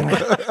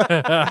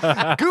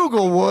now.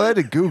 Google would,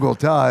 and Google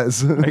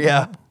does.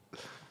 Yeah.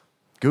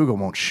 Google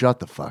won't shut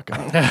the fuck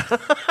up.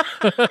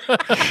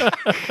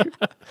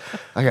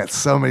 I got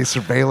so many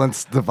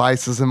surveillance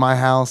devices in my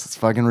house. It's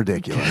fucking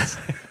ridiculous.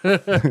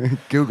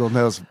 Google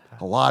knows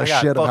a lot I of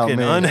got shit about fucking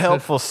me.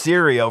 unhelpful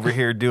Siri over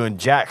here doing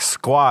jack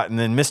squat, and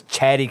then Miss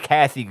Chatty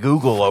Cathy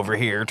Google over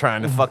here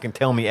trying to fucking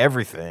tell me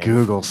everything.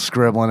 Google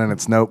scribbling in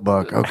its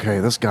notebook. Okay,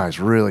 this guy's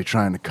really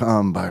trying to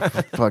come by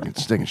fucking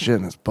sticking shit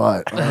in his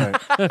butt. All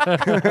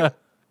right.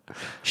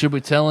 Should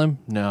we tell him?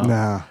 No.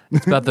 Nah.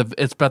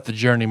 It's about the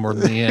journey more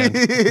than the end.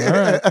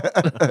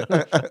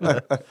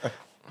 All right.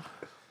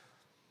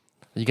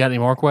 You got any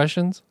more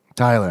questions?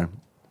 Tyler,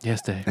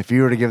 Yes, Dave. If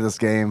you were to give this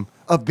game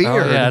a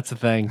beard, Oh, yeah, that's the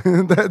thing.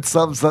 that's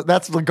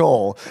the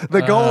goal.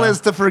 The goal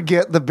is to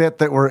forget the bit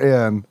that we're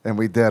in, and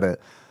we did it.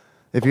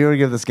 If you were to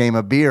give this game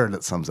a beard,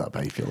 that sums up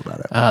how you feel about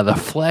it. The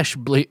flesh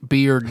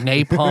beard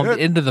napalmed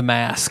into the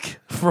mask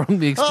from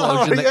the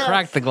explosion that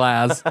cracked the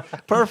glass.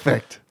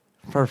 Perfect.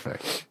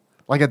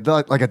 Like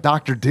a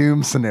Dr.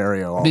 Doom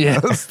scenario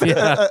almost.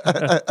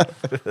 Yeah.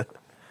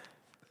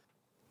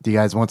 Do you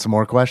guys want some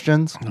more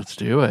questions? Let's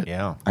do it.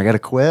 Yeah. I got a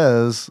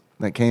quiz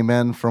that came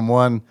in from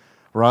one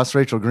Ross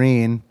Rachel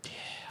Green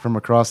from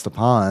across the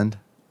pond,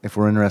 if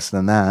we're interested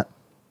in that.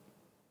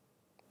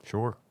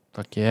 Sure.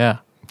 Fuck yeah.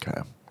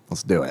 Okay,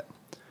 let's do it.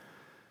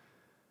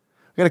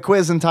 We got a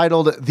quiz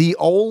entitled The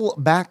Ol'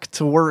 Back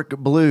to Work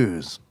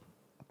Blues.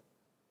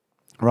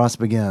 Ross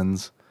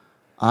begins,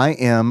 I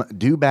am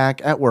due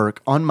back at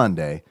work on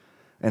Monday,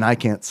 and I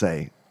can't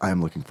say I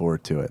am looking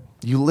forward to it.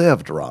 You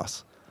lived,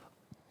 Ross.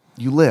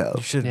 You live.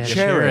 You should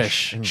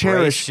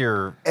cherish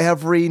your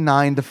every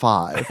 9 to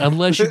 5.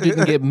 Unless you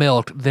didn't get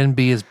milked, then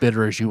be as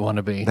bitter as you want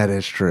to be. That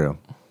is true.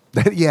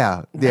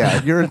 Yeah,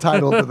 you're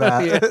entitled to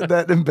that,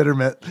 that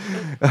embitterment.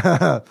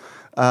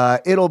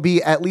 It'll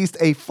be at least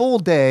a full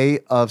day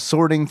of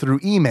sorting through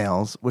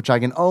emails, which I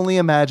can only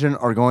imagine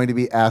are going to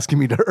be asking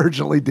me to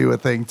urgently do a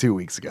thing 2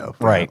 weeks ago.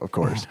 Right. Of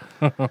course.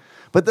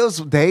 But those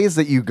days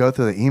that you go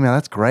through the email,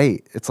 that's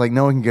great. It's like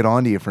no one can get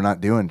on to you for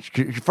not doing.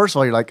 First of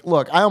all, you're like,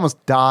 look, I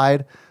almost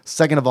died.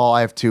 Second of all,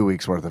 I have 2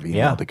 weeks worth of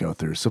email to go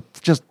through. So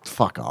just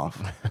fuck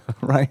off.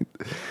 Right.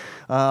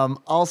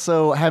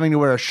 Also, having to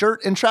wear a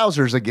shirt and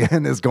trousers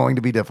again is going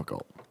to be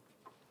difficult.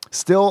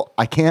 Still,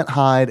 I can't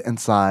hide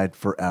inside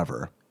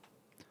forever.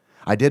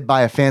 I did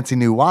buy a fancy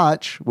new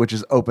watch, which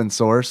is open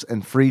source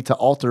and free to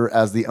alter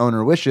as the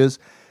owner wishes,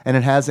 and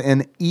it has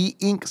an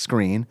e-ink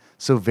screen,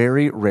 so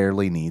very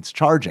rarely needs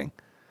charging.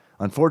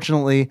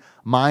 Unfortunately,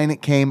 mine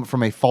came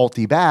from a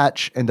faulty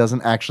batch and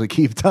doesn't actually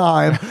keep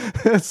time,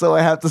 so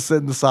I have to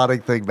send the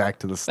Sonic thing back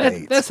to the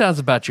States. That sounds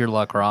about your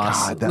luck,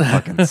 Ross. God, that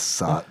fucking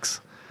sucks.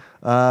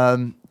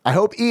 I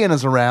hope Ian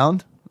is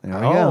around. There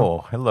we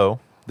go. Hello.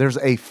 There's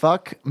a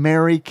fuck,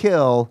 marry,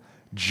 kill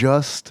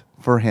just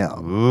for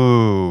him.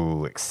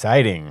 Ooh,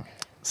 exciting.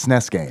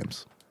 SNES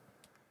games.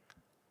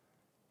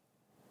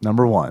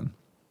 Number 1.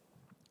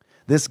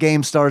 This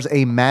game stars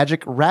a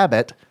magic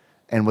rabbit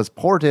and was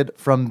ported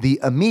from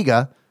the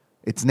Amiga.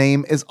 Its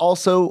name is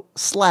also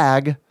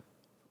slang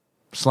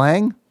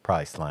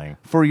Probably slang.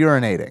 for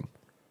urinating.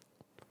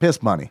 Piss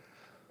Bunny.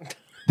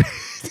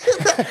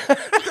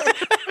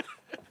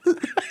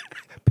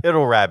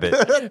 Piddle rabbit.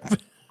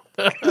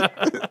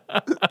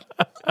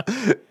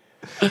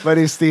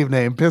 Buddy's Steve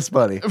name, Piss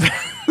Bunny.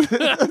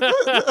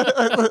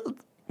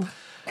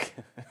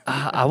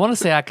 I want to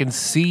say I can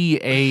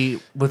see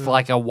with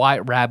like a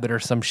white rabbit or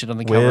some shit on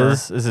the cover.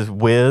 Wiz. Is this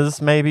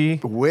Wiz maybe?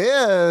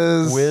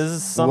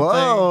 Wiz something?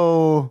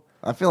 Whoa.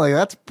 I feel like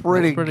that's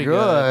pretty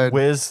good.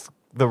 Wiz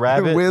the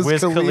rabbit?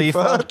 Wiz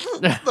Khalifa.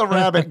 The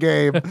rabbit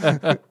game.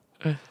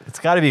 It's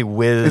got to be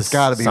Wiz. It's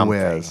got to be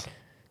Wiz.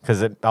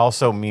 Because it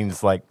also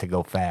means like to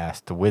go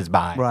fast, to whiz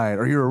by. Right.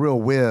 Or you're a real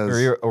whiz.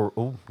 You're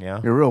a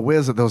real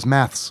whiz at those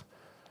maths.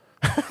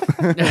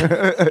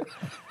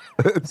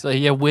 So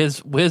yeah,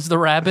 Wiz the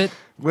rabbit.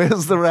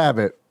 Wiz the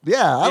rabbit.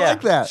 Yeah, I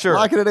like that. Sure.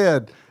 Locking it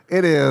in.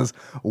 It is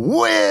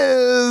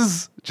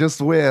Wiz.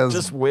 Just Wiz.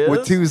 Just Wiz?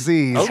 With 2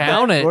 Z's. Okay.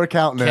 Count it. We're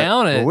counting it.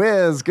 Count it.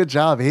 Wiz. Good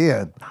job,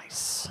 Ian.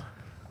 Nice.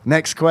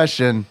 Next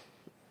question.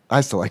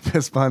 I still like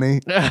Piss Bunny.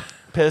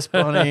 Piss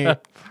Bunny.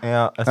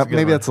 Yeah, that's a good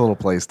Maybe one. that's a little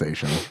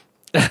PlayStation.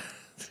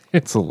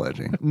 It's a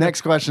legend.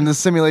 Next question. This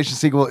simulation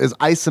sequel is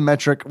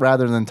isometric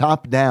rather than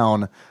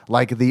top-down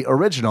like the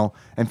original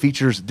and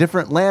features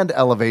different land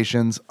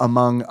elevations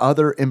among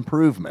other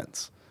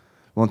improvements.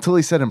 Well, until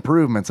he said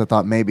improvements, I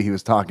thought maybe he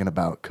was talking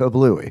about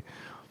Kabluey.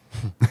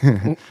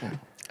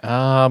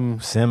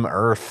 Sim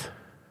Earth.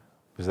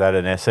 Was that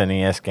an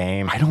SNES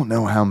game? I don't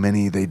know how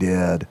many they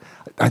did.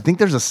 I think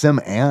there's a Sim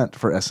Ant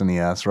for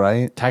SNES,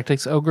 right?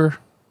 Tactics Ogre.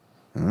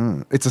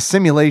 It's a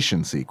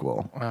simulation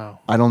sequel. Wow.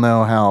 I don't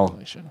know how.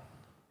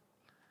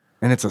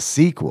 And it's a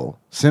sequel.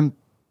 Sim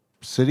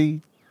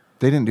City?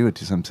 They didn't do it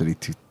to Sim City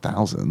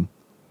 2000.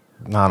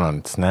 Not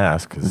on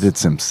SNES. They did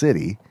Sim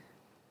City.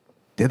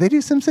 Did they do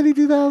Sim City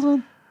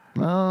 2000?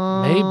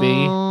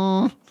 Maybe.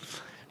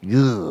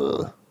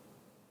 Ugh.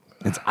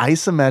 It's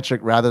isometric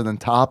rather than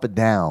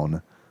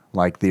top-down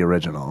like the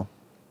original.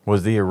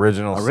 Was the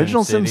original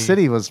Sim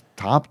City was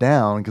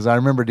top-down because I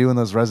remember doing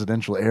those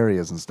residential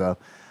areas and stuff.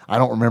 I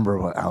don't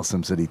remember how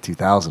Sim City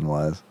 2000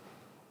 was.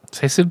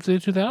 Say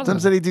SimCity 2000. Sim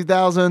City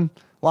 2000,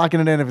 locking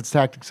it in if it's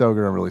Tactics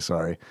Ogre, I'm really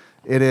sorry.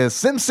 It is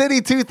Sim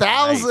City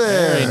 2000.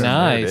 Very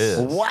nice. There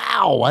it is.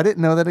 Wow, I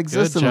didn't know that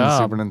existed on the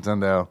job. Super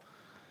Nintendo.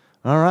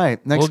 All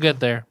right, next. We'll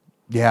get there.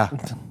 Yeah,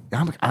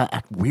 I'm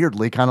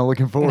weirdly kind of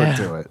looking forward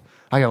to it.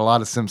 I got a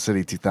lot of Sim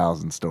City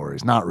 2000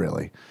 stories. Not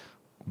really,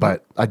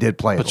 but I did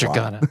play it But a you're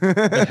lot.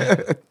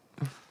 gonna.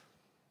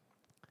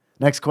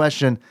 Next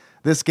question.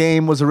 This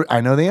game was, I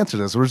know the answer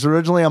to this, was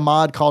originally a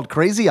mod called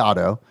Crazy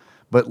Auto,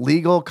 but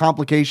legal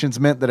complications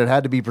meant that it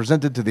had to be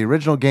presented to the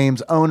original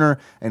game's owner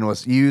and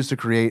was used to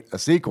create a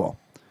sequel.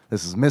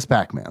 This is Miss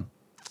Pac-Man.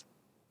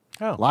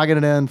 Oh. Logging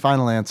it in,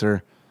 final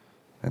answer,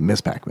 and Miss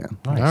Pac-Man.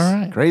 Nice. All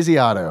right. Crazy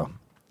Auto.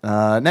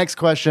 Next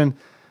question.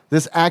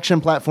 This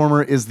action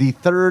platformer is the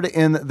third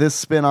in this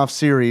spin-off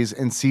series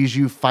and sees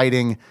you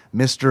fighting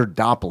Mr.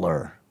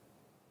 Doppler.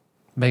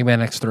 Mega Man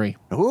X3.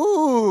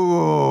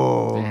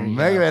 Ooh,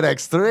 Mega Man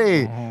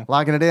X3.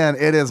 Locking it in.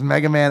 It is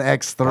Mega Man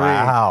X3.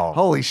 Wow.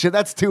 Holy shit,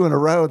 that's 2 in a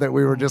row that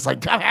we were just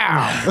like,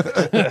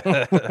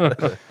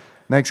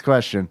 Next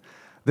question.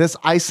 This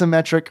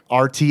isometric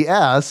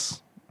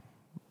RTS,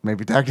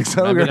 maybe Tactics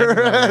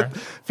Ogre,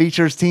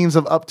 features teams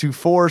of up to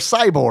 4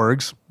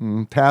 cyborgs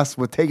tasked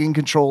with taking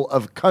control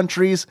of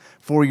countries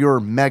for your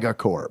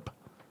megacorp.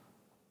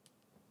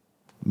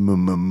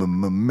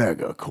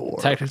 Megacorp.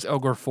 Tactics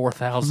Ogre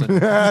 4000.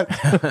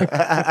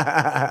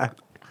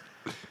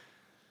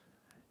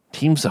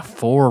 Teams of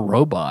 4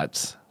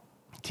 robots.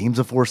 Teams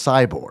of 4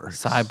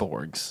 cyborgs.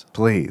 Cyborgs.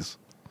 Please.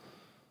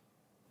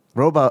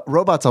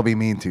 Robots I'll be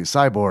mean to.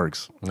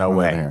 Cyborgs. No on the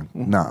way. other hand,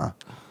 nah.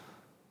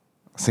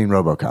 Seen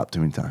RoboCop too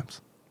many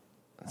times.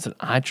 It's an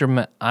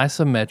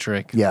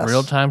isometric Yes.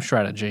 real-time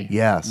strategy.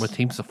 Yes. With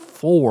teams of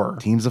 4.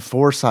 Teams of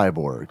 4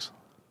 cyborgs.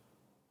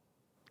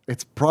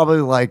 It's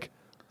probably like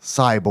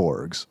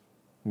cyborgs.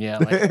 Yeah,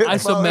 like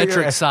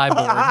isometric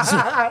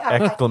cyborgs.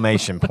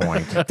 Exclamation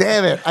point.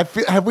 Damn it.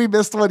 Have we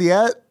missed one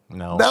yet?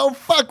 No. No,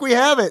 fuck, we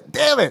haven't.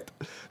 Damn it.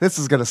 This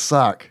is going to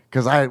suck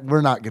because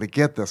we're not going to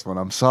get this one.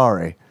 I'm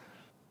sorry.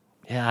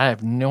 Yeah, I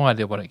have no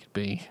idea what it could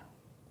be.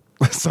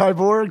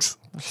 Cyborgs?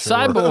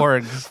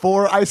 Cyborgs.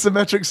 4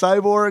 isometric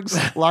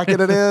cyborgs. Locking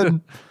it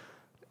in.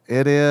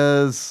 It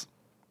is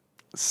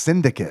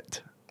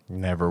Syndicate.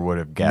 Never would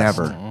have guessed.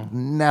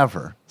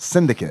 Never.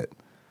 Syndicate.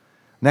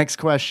 Next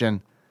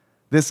question.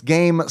 This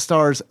game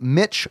stars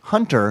Mitch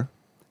Hunter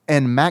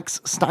and Max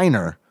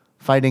Steiner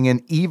fighting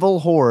an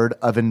evil horde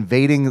of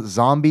invading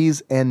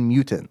zombies and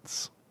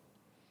mutants.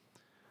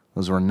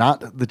 Those were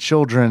not the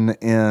children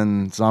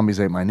in Zombies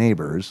Ate My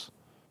Neighbors.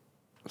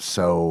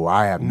 So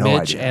I have no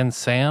Mitch idea. and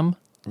Sam.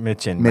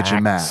 Mitch and Mitch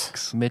and Max.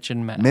 Max. Mitch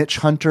and Matt. Mitch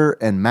Hunter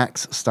and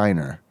Max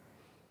Steiner.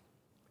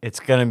 It's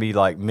going to be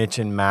like Mitch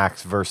and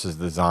Max versus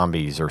the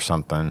zombies or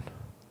something.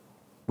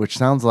 Which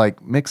sounds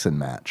like mix and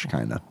match,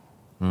 kind of.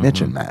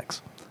 Mitch and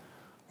Max.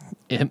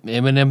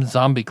 Eminem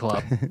Zombie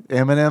Club.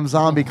 Eminem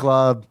Zombie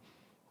Club.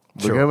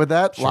 We're Sure. good with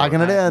that? Sure.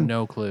 Locking it I have in.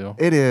 no clue.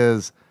 It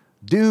is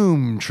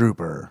Doom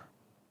Trooper.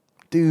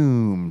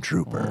 Doom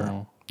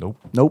Trooper.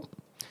 Nope.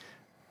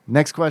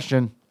 Next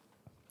question.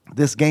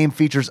 This game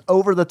features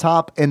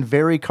over-the-top and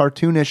very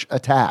cartoonish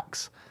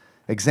attacks.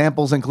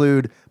 Examples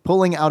include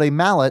pulling out a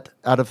mallet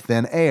out of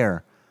thin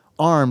air,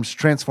 arms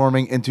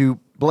transforming into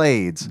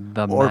blades,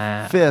 or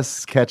mask.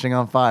 fists catching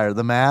on fire.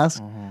 The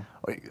mask.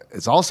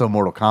 It's also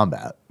Mortal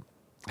Kombat.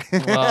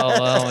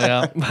 well,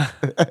 yeah.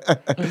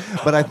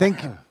 But I think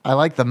I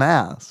like the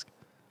mask.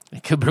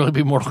 It could really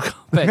be Mortal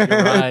Kombat.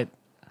 You're right.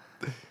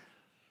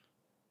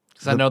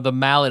 Because I know the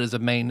mallet is a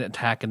main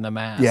attack in the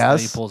mask.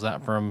 Yes. That he pulls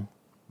out from.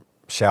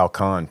 Shao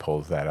Kahn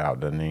pulls that out,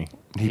 doesn't he?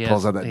 He He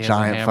pulls has- out that he has a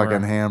giant hammer.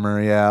 fucking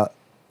hammer. Yeah.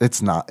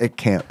 It's not. It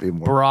can't be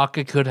more.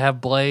 Baraka could have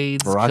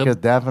blades. Baraka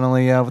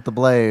definitely, with the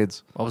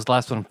blades. What was the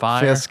last one? Fire.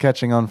 Fist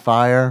catching on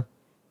fire.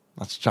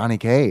 That's Johnny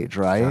Cage,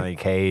 right? Johnny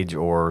Cage,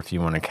 or if you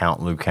want to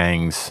count Liu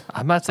Kang's.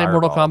 I might say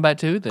Mortal Fireball. Kombat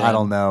 2 then. I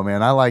don't know,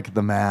 man. I like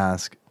the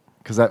mask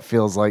because that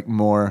feels like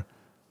more.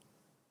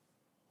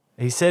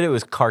 He said it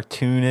was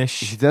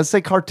cartoonish. He does say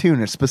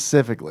cartoonish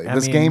specifically. I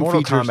This mean, game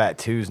Mortal features Kombat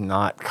 2 is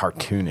not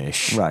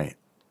cartoonish. right.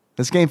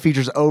 This game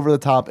features over the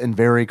top and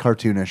very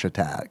cartoonish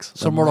attacks.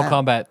 So Mortal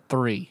Kombat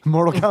 3.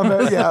 Mortal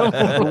Kombat,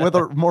 yeah, with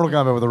a Mortal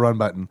Kombat with a run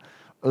button.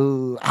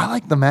 I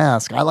like the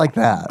mask. I like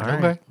that.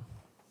 Okay.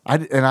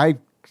 I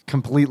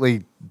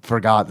completely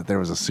forgot that there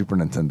was a Super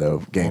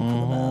Nintendo game for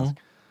the mask.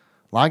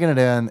 Logging it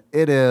in,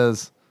 it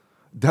is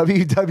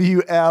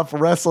WWF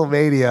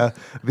WrestleMania,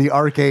 the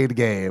arcade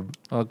game.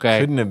 Okay.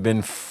 Couldn't have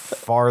been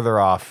farther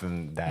off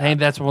than that. Hey,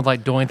 that's when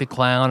like Doink the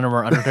Clown and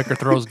where Undertaker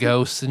throws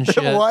ghosts and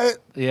shit. What?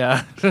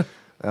 Yeah.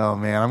 Oh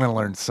man, I'm gonna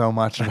learn so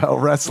much about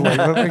wrestling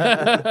when we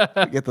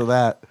get to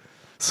that.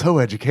 So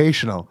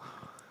educational.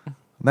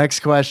 Next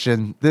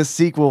question. This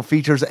sequel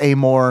features a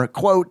more,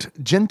 quote,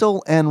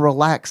 gentle and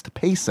relaxed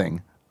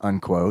pacing,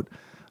 unquote.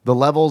 The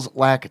levels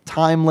lack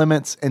time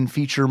limits and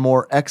feature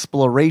more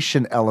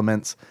exploration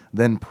elements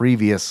than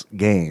previous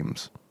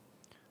games.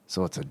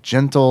 So it's a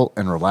gentle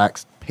and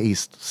relaxed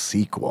paced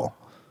sequel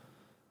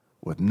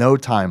with no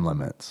time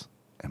limits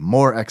and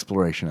more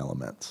exploration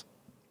elements.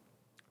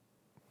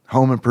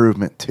 Home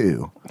Improvement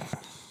 2.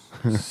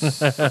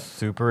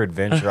 Super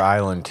Adventure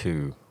Island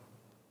 2.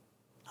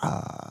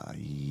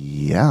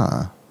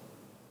 Yeah.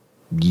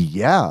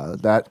 Yeah,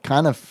 that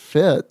kind of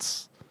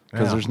fits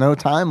because Yeah. there's no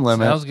time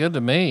limit Sounds good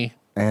to me.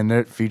 and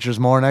it features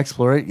more in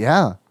exploration.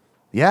 Yeah.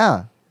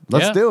 Yeah.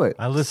 Let's Yeah. do it.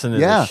 I listen to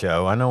Yeah. this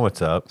show. I know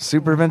what's up.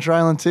 Super Adventure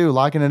Island 2,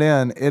 locking it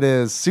in. It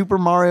is Super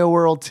Mario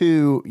World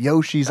 2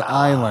 Yoshi's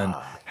Island.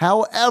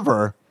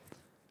 However,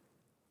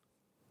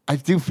 I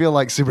do feel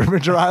like Super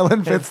Adventure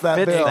Island fits that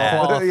fits bill.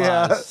 that. Qualifies.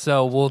 Yeah.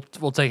 So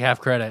we'll take half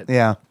credit.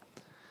 Yeah.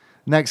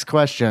 Next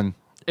question.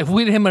 If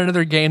we name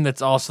another game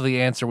that's also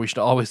the answer, we should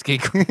always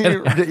get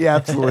credit. Yeah,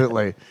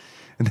 absolutely.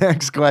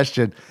 Next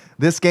question.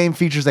 This game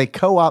features a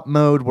co-op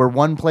mode where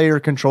one player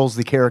controls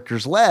the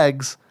character's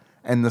legs,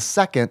 and the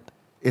second,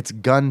 it's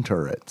gun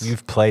turrets.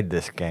 You've played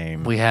this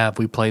game. We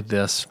played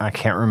this. I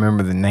can't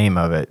remember the name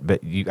of it,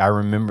 but I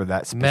remember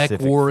that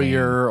specific Mech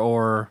Warrior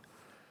or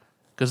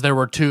because there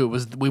were two.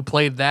 We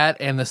played that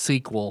and the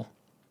sequel.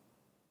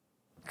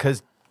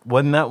 Because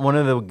wasn't that one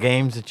of the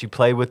games that you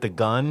played with the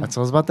gun? That's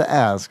what I was about to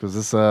ask. Was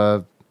this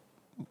a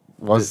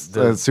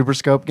Super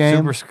Scope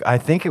game? I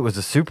think it was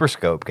a Super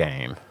Scope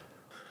game.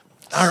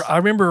 I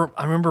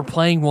remember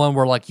playing one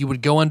where like you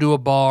would go into a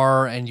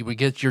bar and you would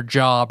get your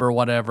job or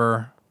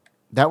whatever.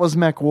 That was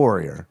Mech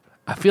Warrior.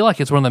 I feel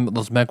like it's one of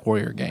those Mech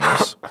Warrior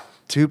games.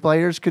 2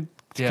 players could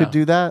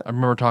do that? I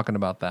remember talking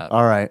about that.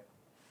 All right.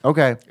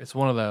 Okay. It's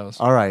one of those.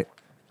 All right.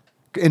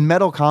 In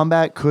Metal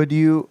Combat, could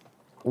you...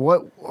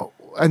 What...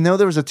 I know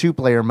there was a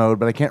 2-player mode,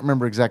 but I can't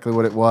remember exactly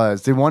what it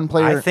was. Did one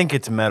player... I think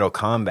it's Metal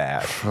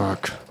Combat.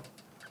 Fuck.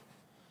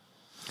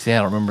 See, I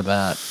don't remember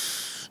that.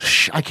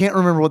 I can't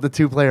remember what the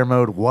 2-player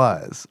mode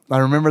was. I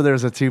remember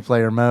there's a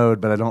 2-player mode,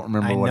 but I don't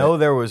remember I what know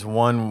there was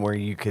one where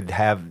you could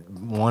have...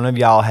 One of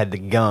y'all had the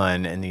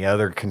gun and the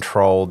other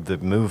controlled the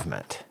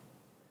movement.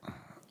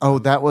 Oh,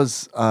 that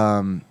was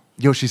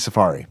Yoshi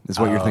Safari is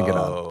what you're thinking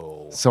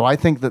of. So I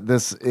think that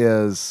this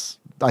is...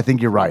 I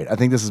think you're right. I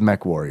think this is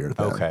Mech Warrior.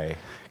 Then. Okay.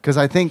 Because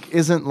I think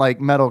isn't like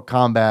Metal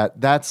Combat,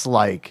 that's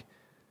like...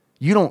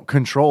 You don't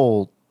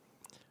control...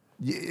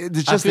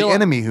 It's just the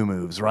enemy who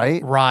moves,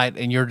 right? Right,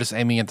 and you're just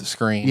aiming at the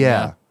screen.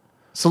 Yeah.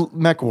 So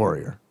Mech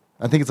Warrior.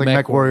 I think it's like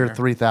Mech Warrior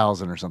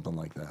 3000 or something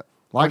like that.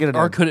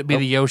 Or could it be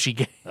the Yoshi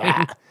game?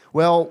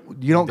 Well,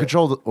 you don't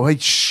control the...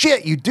 Wait,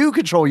 shit, you do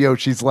control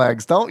Yoshi's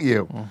legs, don't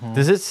you? Mm-hmm.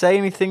 Does it say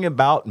anything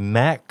about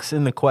mechs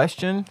in the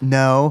question?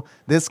 No.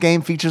 This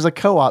game features a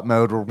co-op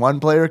mode where one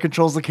player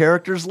controls the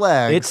character's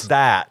legs. It's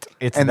that.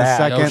 It's And the that.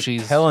 second-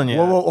 Yoshi's... Telling you.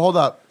 Whoa, hold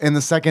up. In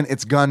the second,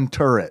 it's gun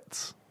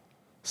turrets.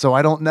 So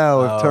I don't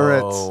know if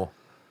turrets...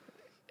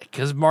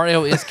 Because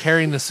Mario is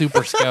carrying the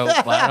Super Scope,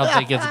 but I don't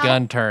think it's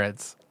gun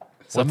turrets.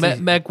 So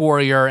Mech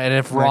Warrior, and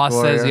if Ross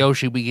says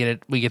Yoshi, we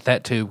get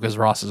that too because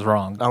Ross is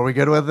wrong. Are we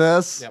good with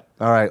this? Yep.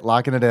 All right,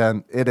 locking it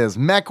in. It is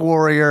Mech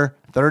Warrior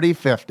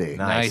 3050.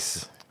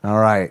 Nice. All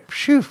right.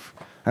 Phew.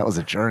 That was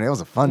a journey. That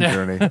was a fun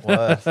journey. It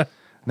was.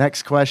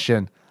 Next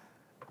question.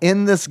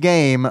 In this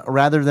game,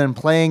 rather than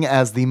playing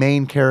as the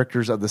main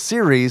characters of the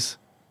series,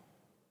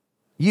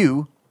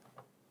 you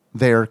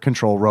there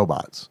control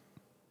robots.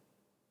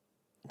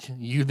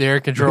 You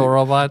there control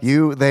robots?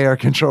 You there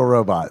control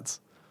robots.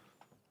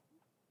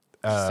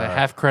 So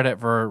half credit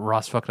for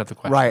Ross fucked up the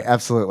question. Right,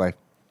 absolutely.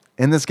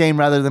 In this game,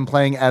 rather than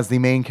playing as the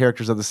main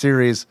characters of the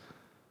series,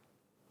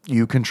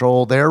 you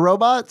control their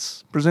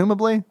robots,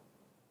 presumably?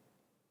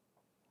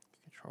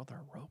 Control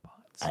their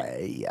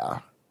robots. Yeah.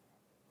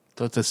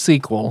 So it's a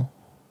sequel.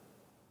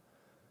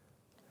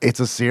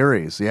 It's a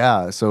series,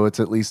 yeah. So it's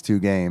at least 2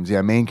 games.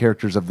 Yeah, main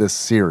characters of this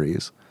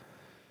series.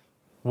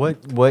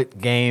 What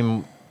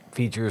game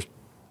features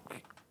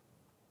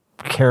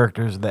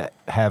characters that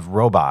have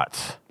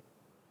robots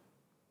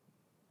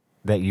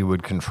that you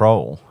would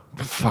control?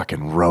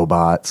 Fucking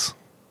robots.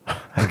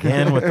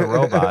 Again with the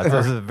robots.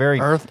 This is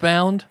very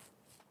Earthbound?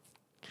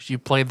 Because you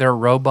played their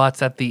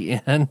robots at the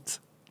end.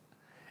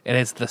 And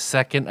it's the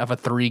second of a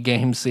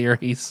 3-game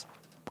series.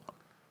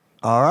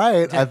 All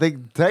right. I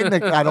think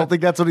technically, I don't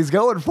think that's what he's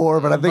going for,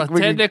 but I think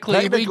But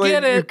technically, we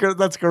get it.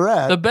 That's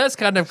correct. The best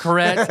kind of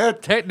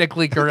correct,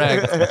 technically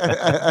correct.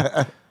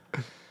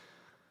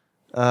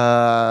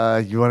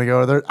 You want to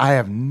go there? I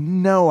have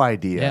no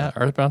idea. Yeah,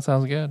 Earthbound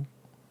sounds good.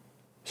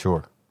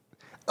 sure.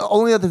 The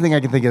only other thing I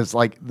can think is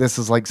like this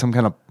is like some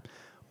kind of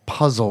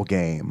puzzle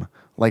game,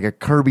 like a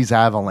Kirby's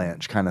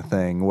Avalanche kind of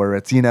thing, where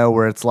it's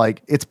where it's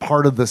like it's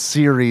part of the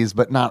series,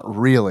 but not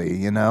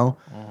really,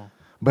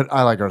 But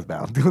I like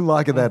Earthbound.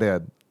 Locking that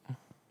in.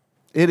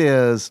 It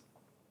is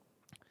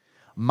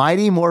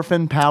Mighty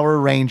Morphin Power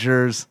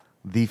Rangers,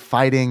 the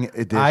Fighting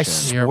Edition. I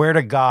swear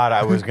to God,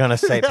 I was going to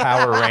say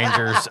Power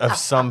Rangers of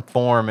some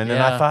form, and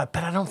then I thought,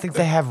 but I don't think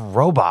they have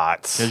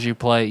robots. Because you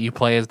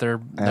play as their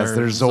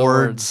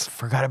Zords.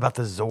 Forgot about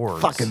the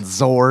Zords. Fucking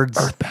Zords.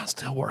 Earthbound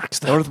still works.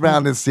 Though.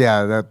 Earthbound is,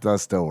 that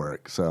does still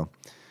work. So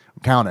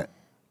count it.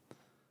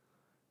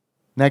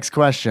 Next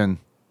question.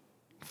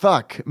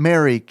 Fuck,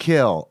 marry,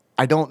 kill.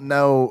 I don't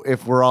know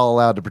if we're all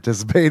allowed to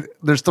participate.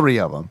 There's 3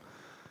 of them.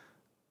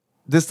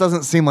 This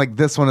doesn't seem like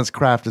this one is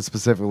crafted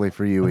specifically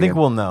for you, I think Ian.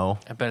 we'll know.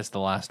 I bet it's the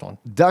last one.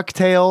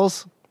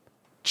 DuckTales,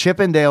 Chip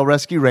and Dale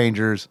Rescue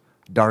Rangers,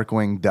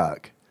 Darkwing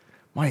Duck.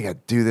 Why you gotta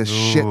do this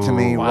shit to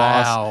me, Wow.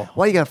 Ross?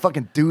 Why you gotta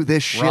fucking do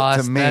this shit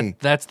Ross, to me?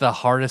 that's the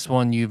hardest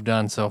one you've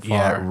done so far.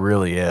 Yeah, it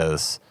really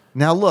is.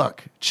 Now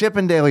look, Chip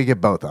and Dale, you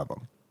get both of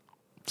them.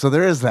 So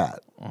there is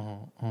that.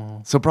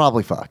 So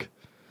probably fuck.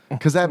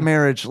 Because that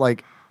marriage,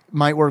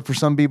 might work for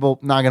some people,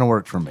 not gonna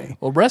work for me.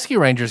 Well, Rescue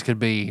Rangers could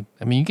be,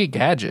 you get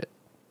Gadget.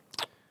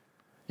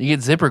 You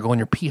get zipper go in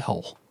your pee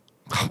hole.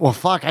 Well,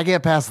 fuck, I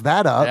can't pass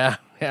that up.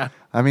 Yeah.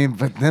 I mean,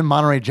 but then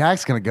Monterey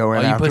Jack's gonna go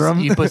in after him.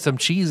 You put some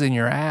cheese in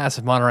your ass,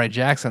 and Monterey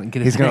Jackson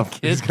get he's gonna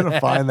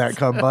find that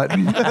cum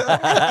button.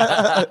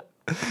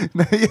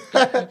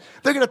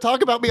 They're gonna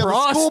talk about me on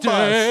the school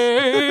bus.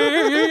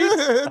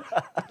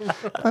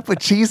 I put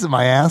cheese in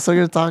my ass. They're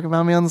gonna talk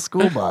about me on the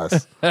school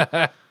bus.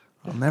 I'll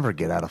never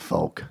get out of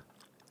folk.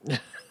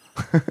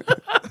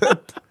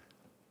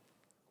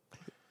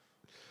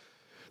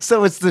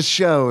 So it's the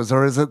shows,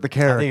 or is it the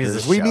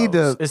characters?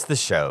 It's the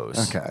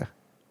shows. Okay.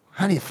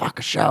 How do you fuck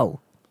a show?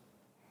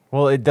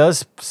 Well, it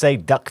does say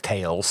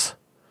DuckTales.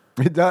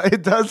 It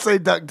does say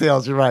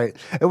DuckTales, you're right.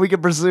 And we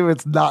can presume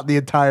it's not the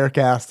entire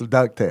cast of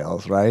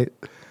DuckTales, right?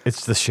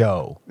 It's the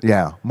show.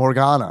 Yeah.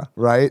 Morgana,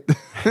 right?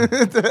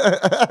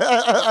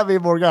 I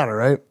mean, Morgana,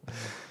 right?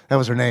 That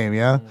was her name,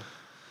 yeah?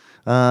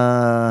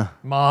 Ma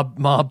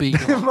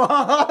Beagle.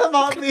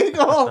 Ma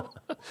Beagle.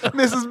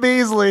 Mrs.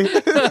 Beasley.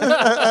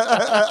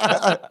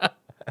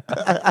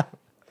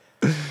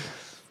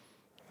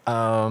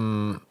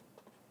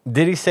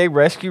 Did he say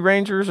Rescue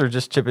Rangers or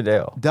just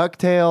Chippendale?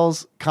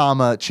 DuckTales,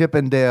 comma,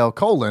 Chippendale,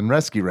 colon,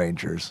 Rescue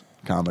Rangers,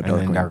 comma,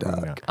 then Darkwing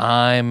Darkwing Duck.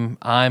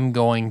 I'm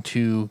going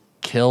to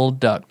kill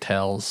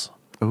DuckTales.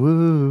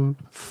 Ooh.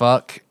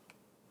 Fuck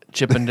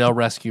Chippendale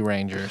Rescue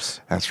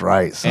Rangers. That's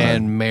right, son.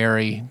 And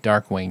marry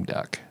Darkwing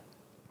Duck.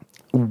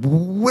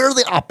 We're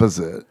the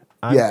opposite.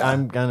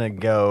 I'm gonna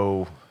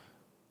go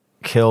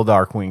kill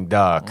Darkwing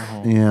Duck,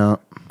 Yeah,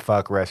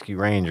 fuck Rescue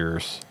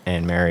Rangers,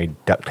 and marry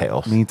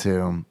DuckTales. me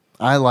too.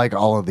 I like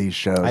all of these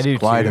shows I do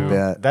quite too. a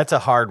bit. That's a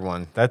hard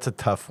one. That's a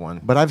tough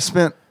one. But I've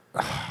spent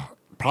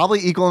probably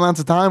equal amounts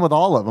of time with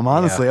all of them,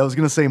 honestly. Yeah. I was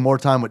going to say more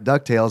time with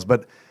DuckTales,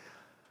 but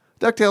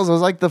DuckTales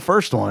was like the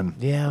first one.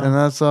 Yeah. And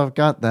that's I've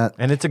got that.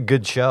 And it's a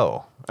good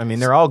show. I mean,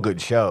 they're all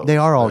good shows. They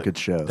are all good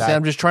shows. See,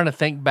 I'm just trying to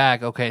think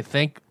back. Okay,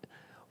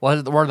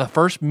 what are the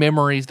first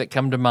memories that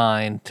come to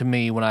mind to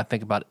me when I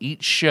think about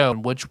each show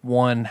and which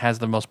one has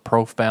the most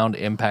profound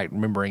impact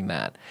remembering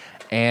that?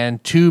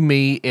 And to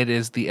me, it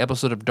is the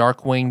episode of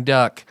Darkwing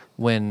Duck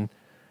when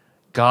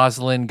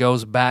Goslin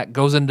goes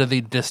into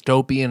the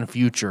dystopian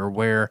future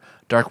where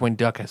Darkwing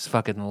Duck has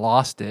fucking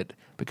lost it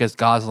because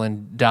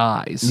Goslin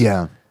dies.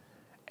 Yeah.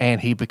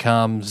 And he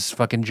becomes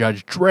fucking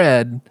Judge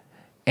Dredd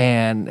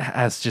and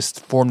has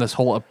just formed this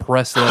whole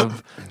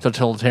oppressive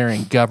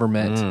totalitarian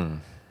government.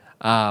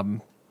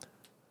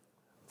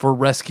 For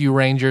Rescue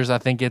Rangers, I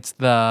think it's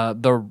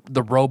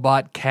the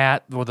robot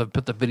cat where they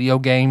put the video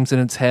games in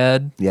its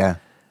head. Yeah.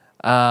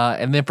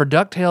 And then for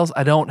DuckTales,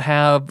 I don't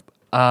have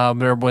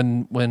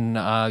when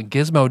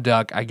Gizmo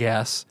Duck, I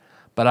guess,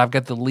 but I've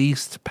got the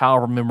least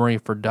powerful memory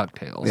for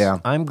DuckTales. Yeah.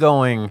 I'm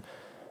going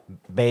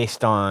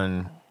based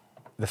on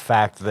the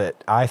fact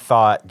that I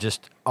thought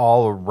just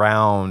all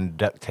around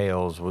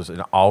DuckTales was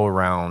an all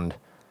around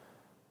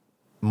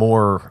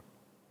more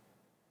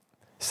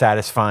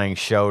satisfying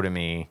show to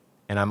me.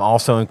 And I'm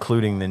also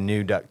including the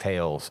new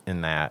DuckTales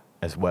in that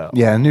as well.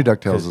 Yeah, New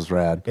DuckTales is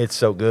rad. It's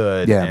so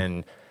good. Yeah.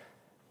 And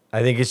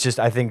I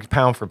think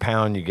pound for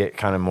pound, you get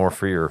kind of more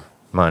for your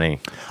money.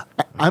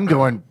 I'm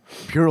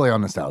purely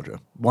on nostalgia.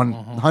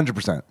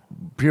 100%.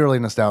 Purely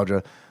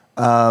nostalgia.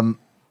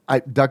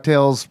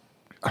 DuckTales,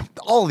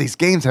 all of these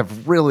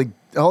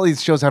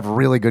shows have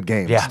really good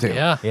games too.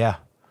 Yeah.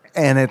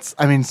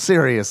 And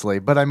seriously,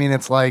 but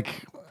it's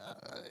like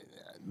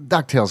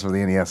DuckTales for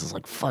the NES is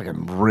like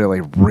fucking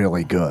really,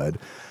 really good.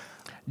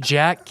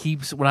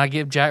 When I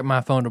give Jack my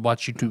phone to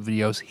watch YouTube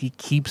videos, he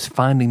keeps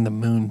finding the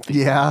moon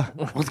theme. Yeah.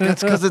 Well,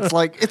 that's because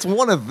it's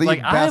one of the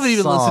best I haven't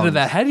even listened to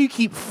that. How do you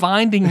keep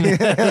finding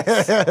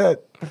this?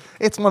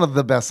 It's one of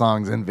the best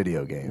songs in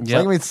video games.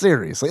 Yep.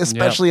 Seriously,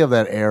 especially of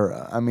that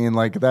era.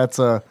 That's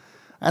a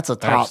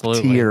top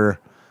tier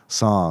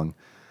song.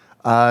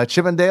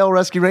 Chip and Dale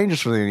Rescue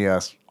Rangers for the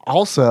NES,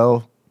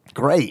 also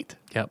great.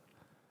 Yep.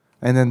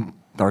 And then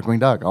Darkwing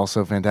Duck,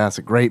 also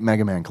fantastic. Great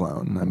Mega Man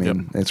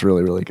clone. It's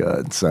really, really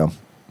good. So,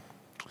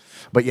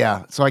 but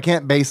yeah, so I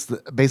can't base it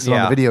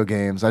on the video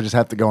games. I just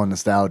have to go on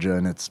nostalgia,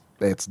 and it's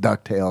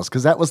DuckTales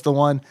because that was the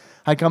one.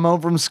 I come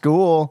home from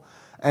school,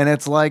 and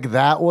it's like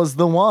that was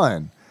the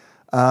one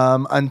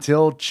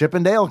until Chip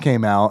and Dale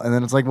came out, and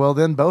then it's like, well,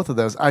 then both of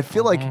those. I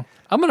feel like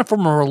I'm gonna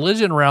form a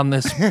religion around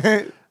this.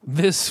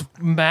 This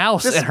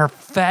mouse and her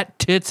fat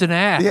tits and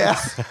ass. Yeah.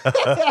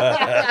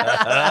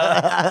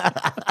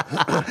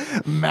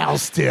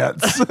 Mouse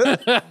tits.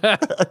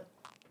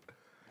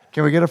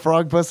 Can we get a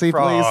frog pussy,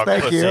 please?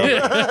 Thank you.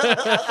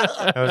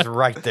 That was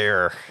right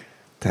there.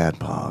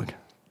 Tadpog.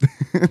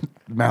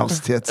 Mouse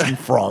tits and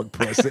frog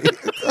pussy.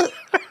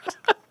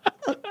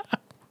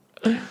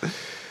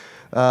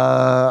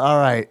 All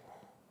right.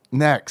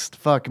 Next.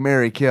 Fuck,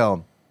 marry,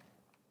 kill.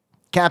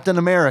 Captain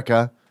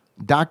America,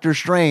 Doctor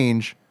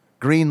Strange,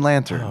 Green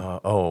Lantern.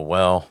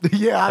 Well.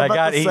 Yeah, that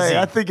got easy.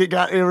 I think it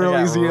got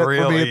real easy for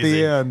me at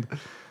the end.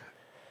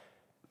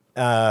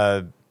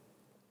 I'm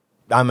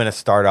going to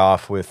start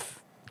off with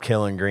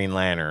killing Green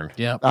Lantern.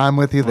 Yep. I'm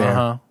with you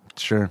there.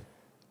 Sure.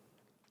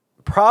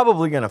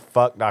 Probably going to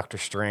fuck Doctor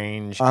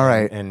Strange All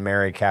right. and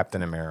marry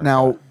Captain America.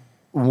 Now,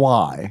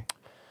 Why?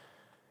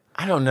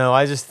 I don't know.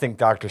 I just think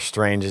Doctor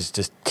Strange is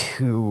just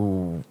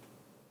too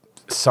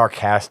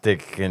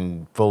sarcastic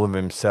and full of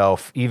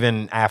himself,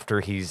 even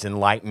after he's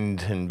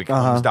enlightened and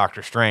becomes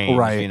Doctor Strange.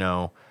 Right. You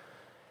know,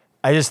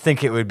 I just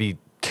think it would be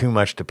too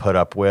much to put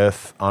up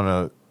with on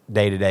a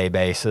day-to-day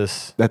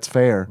basis. That's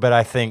fair. But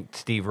I think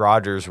Steve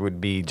Rogers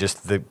would be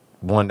just the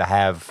one to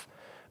have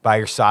by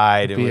your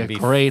side. Be a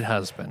great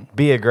husband.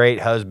 Be a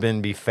great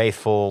husband. Be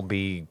faithful.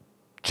 Be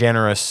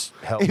generous.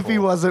 Helpful. If he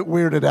wasn't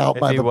weirded out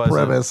by the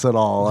premise at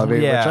all, I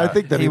mean, which I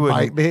think that he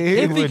might be.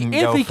 If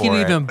he can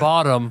even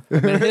bottom, I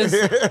mean,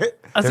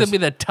 that's gonna be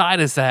the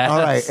tightest ass. All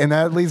right, and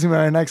that leads me to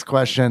my next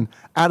question.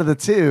 Out of the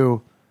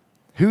two,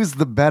 who's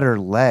the better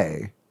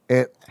lay?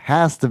 It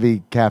has to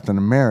be Captain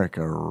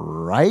America,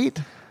 right?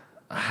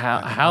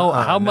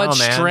 How much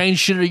strange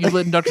shit are you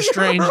letting Doctor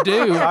Strange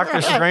do?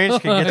 Doctor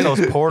Strange can get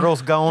those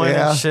portals going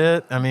and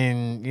shit. I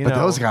mean, you know. But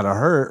those gotta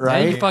hurt, right?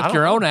 And you fuck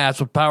your own ass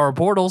with power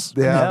portals.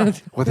 Yeah.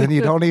 Well, then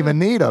you don't even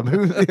need them.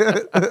 You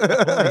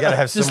gotta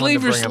have just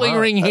leave your sling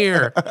ring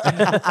here.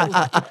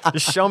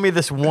 Just show me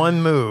this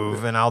one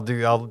move, and I'll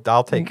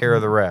take care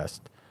of the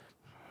rest.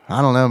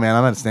 I don't know, man.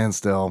 I'm at a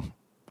standstill.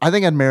 I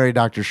think I'd marry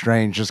Doctor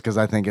Strange just because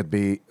I think it'd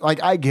be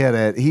like, I get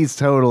it. He's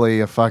totally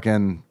a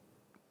fucking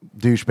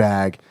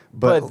douchebag.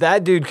 But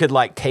that dude could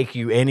like take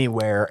you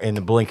anywhere in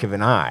the blink of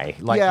an eye.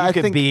 Like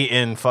you could be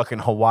in fucking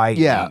Hawaii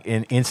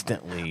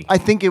instantly. I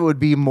think it would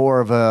be more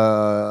of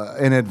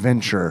an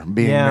adventure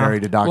being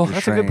married to Doctor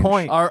Strange. That's a good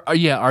point. Are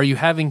you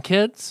having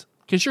kids?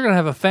 Because you're gonna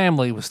have a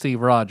family with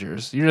Steve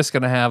Rogers. You're just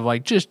gonna have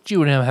like just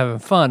you and him having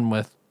fun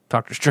with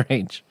Doctor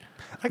Strange.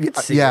 I could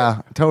see it.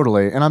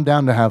 Totally. And I'm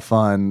down to have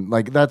fun.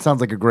 Like that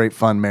sounds like a great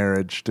fun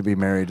marriage to be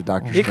married to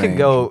Doctor Strange. It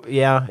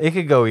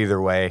could go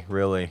either way,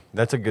 really.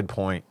 That's a good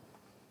point.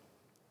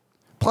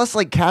 Plus,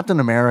 like Captain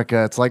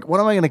America, it's like, what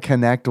am I going to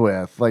connect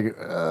with? Like,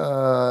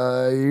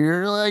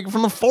 you're like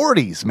from the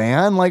 40s,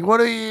 man. Like,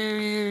 what are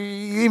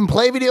you even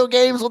play video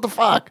games? What the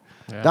fuck?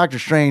 Yeah. Doctor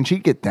Strange,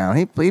 he'd get down.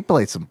 He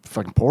played some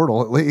fucking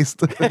Portal at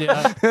least.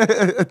 Yeah.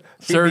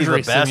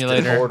 Surgery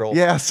simulator.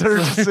 Yeah,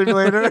 surgery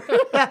simulator.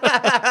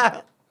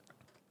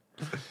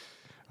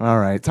 All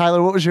right,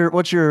 Tyler. What's your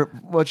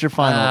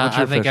final?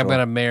 I think I'm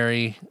gonna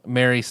marry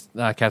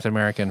Captain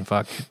America and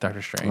fuck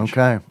Doctor Strange.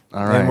 Okay,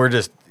 all right. And we're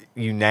just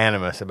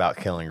unanimous about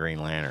killing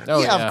Green Lantern.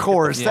 Oh, yeah, of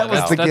course. Yeah, that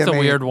was the gimme. That's a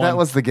weird one. That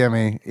was the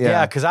gimme.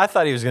 Yeah, because I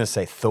thought he was going to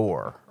say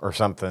Thor or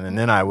something, and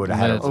then I would have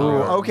had it.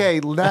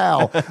 Okay,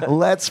 now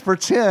let's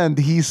pretend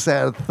he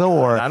said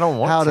Thor. I don't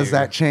want How to. does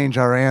that change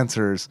our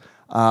answers?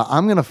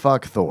 I'm going to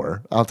fuck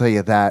Thor. I'll tell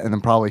you that, and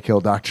then probably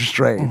kill Doctor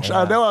Strange.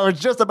 Yeah. I know I was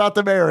just about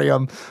to marry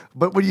him,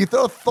 but when you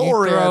throw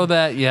Thor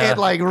it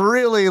like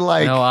really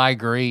like... No, I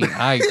agree.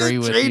 I agree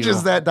with you. It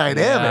changes that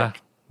dynamic.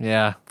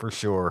 Yeah. For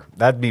sure.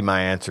 That'd be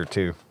my answer,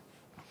 too.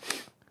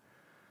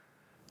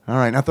 All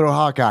right, now throw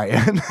Hawkeye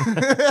in.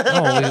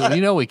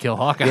 We kill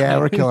Hawkeye. Yeah,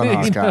 we're killing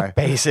Hawkeye.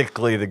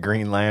 Basically the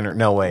Green Lantern.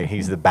 No way,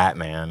 he's the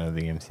Batman of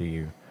the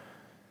MCU.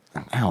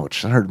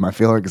 Ouch, that hurt my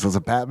feelings because I was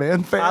a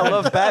Batman fan. I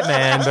love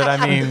Batman, but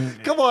I mean...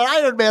 Come on,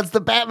 Iron Man's the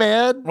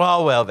Batman.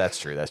 Well, that's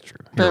true.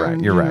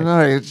 You're right. All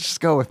right, just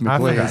go with me,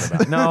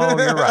 please. No,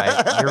 you're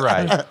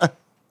right.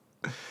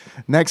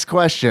 Next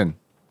question.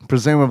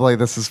 Presumably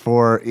this is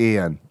for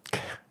Ian.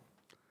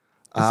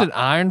 Is it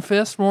Iron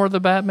Fist more the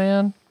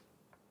Batman?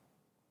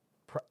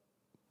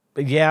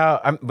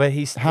 Yeah, but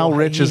he's still, how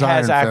rich is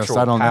Iron Fist?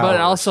 I don't know.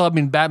 But also, I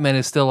mean, Batman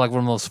is still like one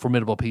of the most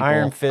formidable people.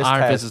 Iron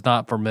Fist is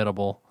not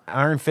formidable.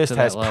 Iron Fist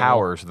has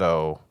powers,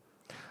 though.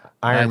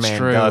 Iron Man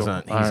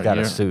doesn't. He's got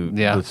a suit.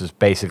 Yeah, which is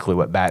basically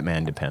what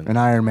Batman depends on. And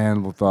Iron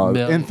Man with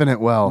infinite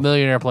wealth,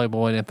 millionaire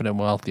playboy, and infinite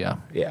wealth. Yeah.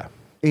 Yeah.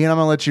 Ian, I'm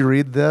gonna let you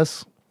read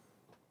this,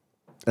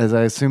 as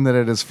I assume that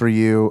it is for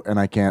you, and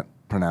I can't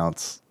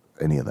pronounce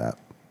any of that.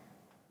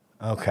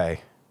 Okay.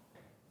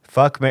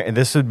 Fuck Mary.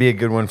 This would be a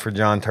good one for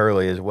John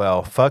Turley as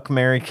well. Fuck,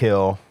 marry,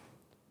 kill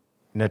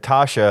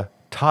Tasha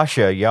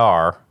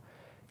Yar,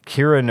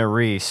 Kira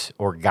Nerys,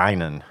 or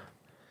Guinan.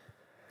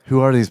 Who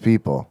are these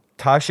people?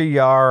 Tasha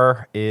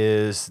Yar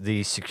is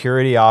the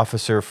security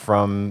officer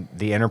from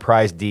the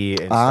Enterprise D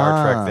in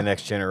Star Trek The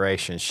Next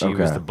Generation. She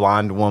was the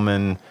blonde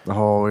woman.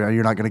 Oh,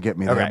 you're not going to get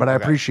me there, but I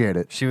appreciate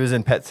it. She was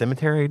in Pet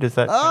Sematary. Does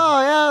that?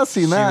 Oh, yeah, I've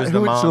seen that. She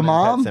was the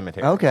mom in Pet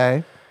Sematary.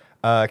 Okay.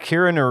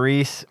 Kira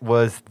Nerys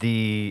was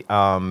the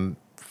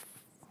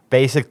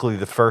basically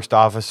the first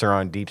officer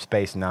on Deep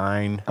Space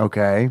Nine.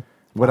 Okay.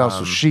 What else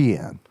was she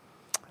in?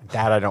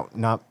 That I don't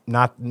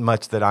not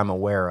much that I'm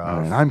aware of.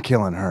 Right, I'm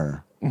killing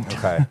her.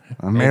 Okay.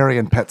 I'm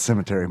marrying Pet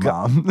Sematary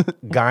mom.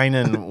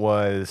 Guinan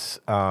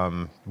was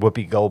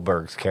Whoopi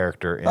Goldberg's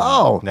character in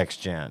Next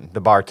Gen,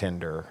 the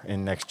bartender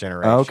in Next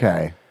Generation.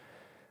 Okay.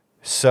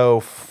 So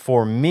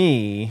for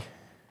me,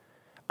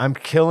 I'm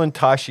killing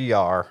Tasha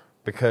Yar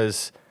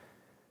because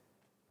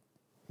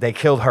they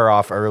killed her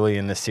off early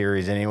in the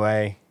series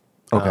anyway.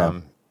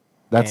 Okay.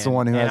 That's the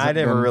one who hasn't I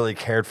never been... really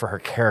cared for her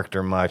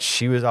character much.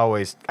 She was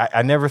always...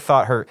 I never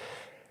thought her...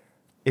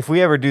 If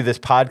we ever do this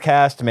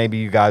podcast, maybe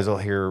you guys will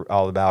hear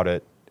all about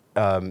it.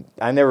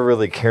 I never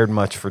really cared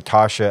much for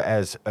Tasha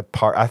as a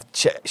part.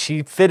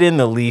 She fit in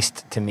the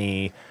least to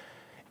me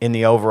in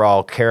the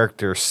overall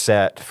character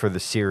set for the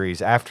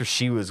series. After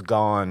she was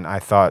gone, I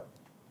thought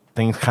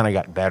things kind of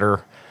got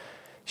better.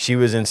 She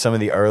was in some of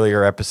the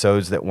earlier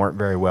episodes that weren't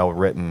very well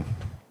written.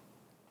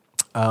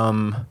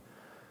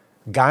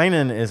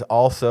 Guinan is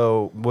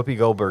also Whoopi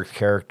Goldberg's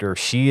character.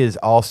 She is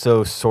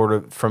also sort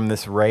of from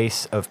this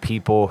race of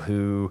people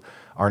who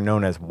are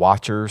known as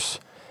Watchers,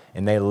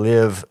 and they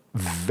live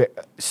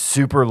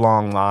super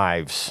long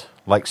lives,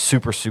 like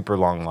super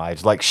long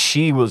lives. Like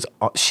she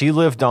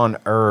lived on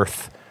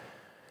Earth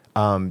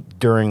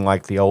during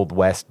like the Old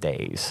West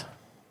days,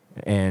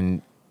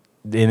 and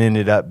it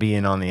ended up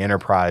being on the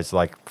Enterprise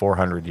like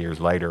 400 years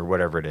later,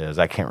 whatever it is.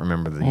 I can't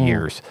remember the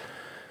years.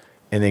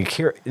 And then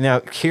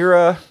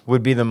Kira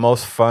would be the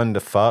most fun to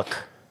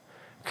fuck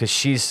because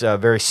she's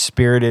very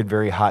spirited,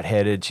 very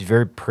hot-headed. She's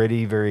very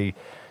pretty, very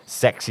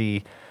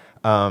sexy,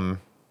 but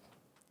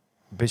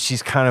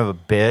she's kind of a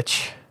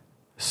bitch.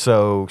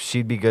 So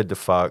she'd be good to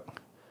fuck,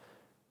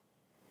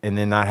 and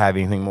then not have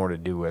anything more to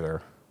do with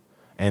her.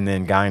 And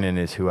then Guinan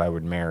is who I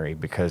would marry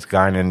because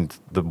Guinan's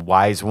the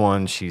wise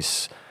one.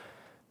 She's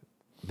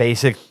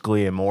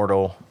basically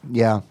immortal.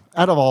 Yeah.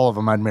 Out of all of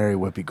them, I'd marry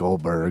Whoopi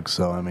Goldberg.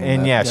 So, I mean.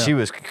 And she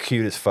was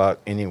cute as fuck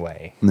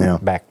anyway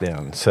back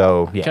then.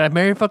 So, yeah. Can I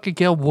marry fucking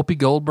kill Whoopi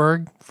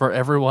Goldberg for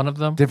every one of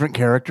them? Different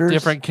characters?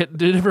 Different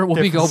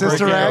Whoopi Goldberg.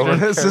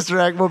 Sister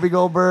Act Whoopi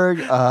Goldberg.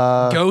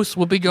 Ghost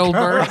Whoopi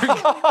Goldberg.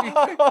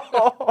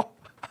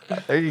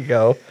 There you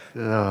go.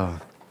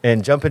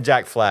 And Jumpin'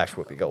 Jack Flash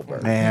Whoopi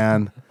Goldberg.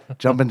 Man.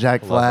 Jumpin'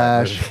 Jack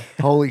Flash.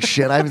 Holy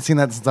shit. I haven't seen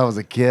that since I was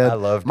a kid. I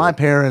loved My it.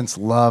 parents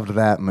loved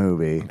that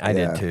movie. I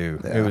did too.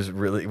 Yeah. It was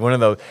really one of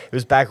those. It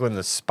was back when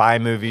the spy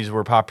movies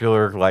were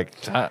popular. Like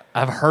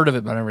I've heard of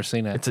it, but I've never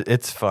seen it.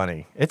 It's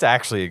funny. It's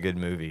actually a good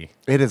movie.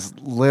 It has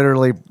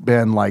literally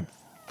been like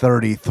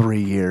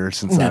 33 years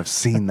since I've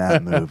seen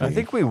that movie. I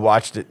think we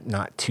watched it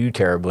not too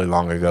terribly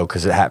long ago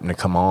because it happened to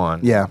come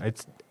on. Yeah.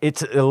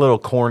 It's a little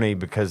corny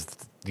because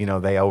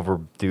they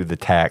overdo the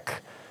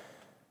tech.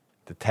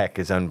 The tech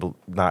is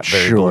not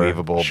very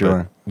believable,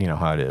 but you know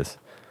how it is.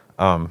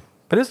 But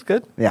it's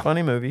good. Yeah.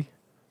 Funny movie.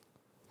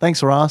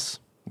 Thanks, Ross.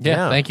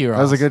 Yeah, thank you, Ross.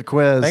 That was a good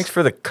quiz. Thanks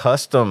for the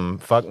custom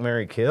Fuck,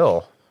 Marry,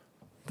 Kill.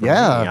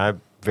 Yeah. I'm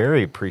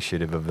very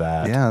appreciative of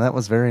that. Yeah, that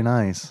was very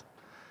nice.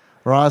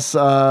 Ross,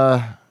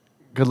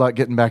 good luck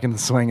getting back in the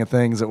swing of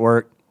things at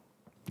work.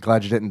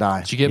 Glad you didn't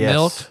die. Did you get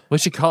milked? We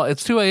should call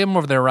it's 2 a.m.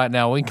 over there right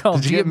now. We can call.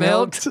 Did you get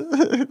milked?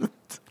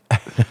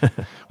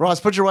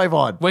 Ross, put your wife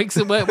on. Wake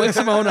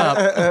Simone up.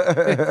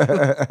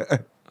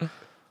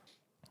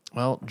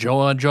 Well,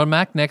 Joe and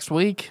Mac next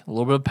week. A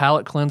little bit of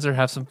palate cleanser.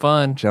 Have some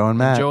fun. Joe and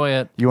Mac. Enjoy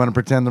it. You want to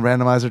pretend the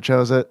randomizer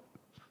chose it?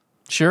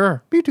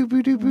 Sure.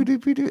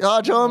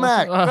 Oh, Joe and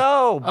Mac.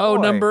 Oh,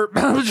 number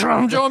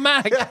Joe and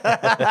Mac.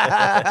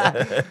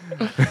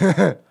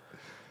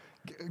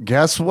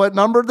 Guess what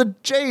number the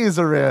J's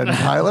are in,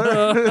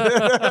 Tyler?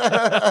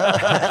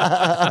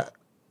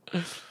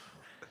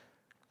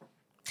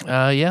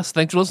 Yes,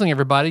 thanks for listening,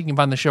 everybody. You can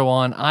find the show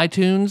on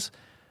iTunes,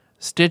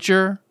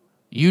 Stitcher,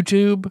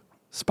 YouTube,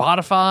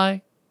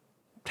 Spotify,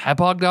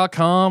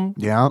 tadpog.com,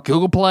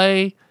 Google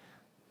Play,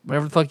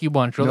 whatever the fuck you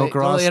want.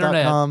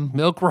 Milkross.com.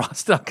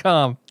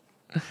 Milkross.com.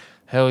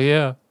 Hell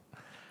yeah.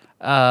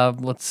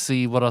 Let's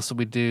see, what else do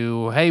we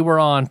do? Hey, we're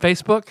on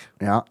Facebook.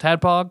 Yeah.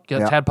 Tadpog.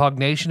 Got Tadpog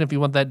Nation if you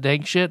want that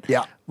dank shit.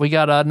 Yeah. We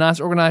got a nice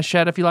organized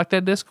chat if you like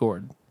that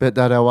Discord.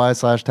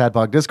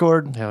 bit.ly/Tadpog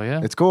Discord. Hell yeah.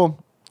 It's cool.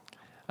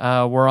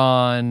 We're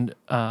on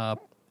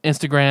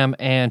Instagram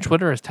and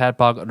Twitter as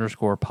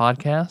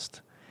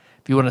Tadpog_podcast.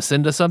 If you want to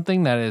send us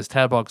something, that is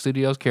Tadpog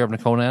Studios, care of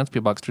Nicole Nance,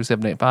 P. Box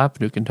 2785,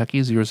 Purdue,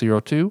 Kentucky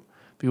 002.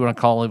 If you want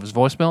to call, leave us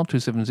voicemail,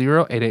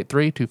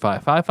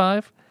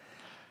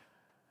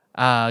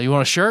 270-883-2555. You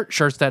want a shirt?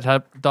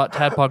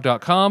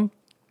 Shirts.tadpog.com.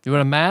 You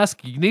want a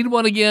mask? You need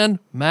one again?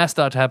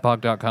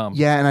 Mask.tadpog.com.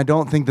 Yeah, and I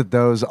don't think that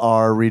those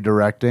are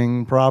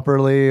redirecting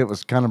properly. It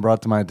was kind of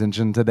brought to my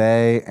attention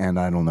today, and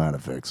I don't know how to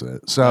fix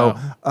it. So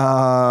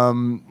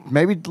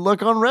maybe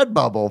look on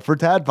Redbubble for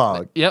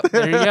Tadpog. Yep,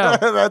 there you go.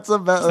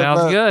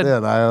 Sounds good. Yeah,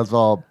 that's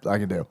all I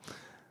can do.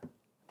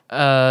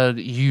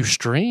 You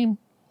stream?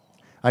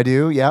 I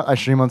do, yeah. I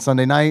stream on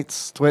Sunday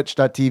nights,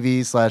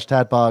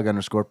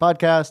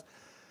 twitch.tv/Tadpog_podcast.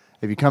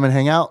 If you come and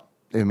hang out,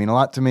 it would mean a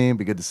lot to me. It'd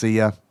be good to see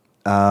you.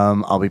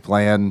 I'll be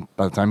playing,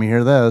 by the time you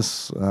hear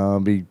this, I'll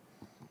be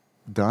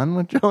done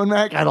with Joe and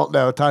Mac. I don't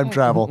know. Time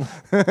travel.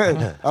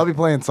 I'll be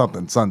playing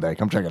something Sunday.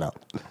 Come check it out.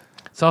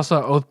 It's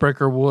also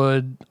Oathbreaker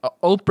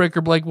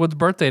Blake Wood's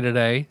birthday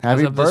today.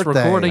 Happy As of this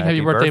birthday. recording, happy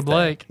birthday, birthday.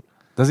 Blake.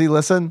 Does he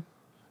listen?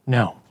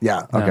 No.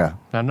 Yeah. No. Okay.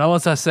 Now, not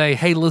unless I say,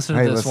 hey, listen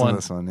to this one.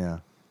 Yeah.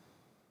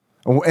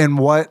 And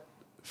what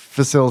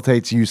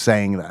facilitates you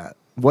saying that?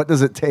 What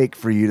does it take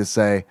for you to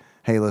say,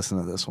 hey, listen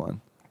to this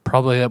one?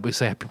 Probably that we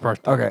say happy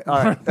birthday. Okay.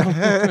 All right.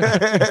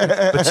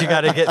 But you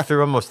got to get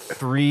through almost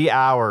 3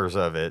 hours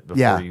of it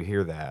before you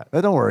hear that.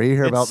 But don't worry. You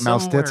hear It's about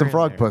mouse tits somewhere and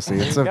frog in there. pussy.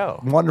 There It's you a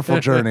go. wonderful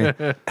journey.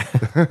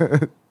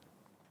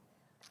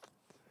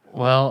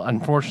 Well,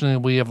 unfortunately,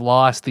 we have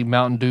lost the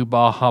Mountain Dew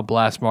Baja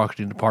Blast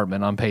marketing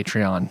department on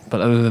Patreon.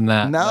 But other than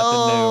that, nothing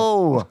new.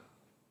 No.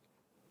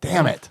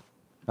 Damn it.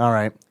 All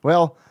right.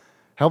 Well,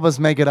 help us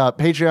make it up.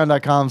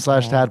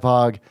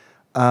 Patreon.com/tadpog.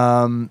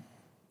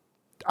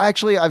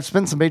 Actually, I've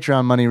spent some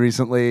Patreon money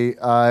recently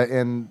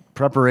in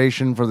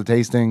preparation for the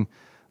tasting,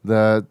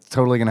 the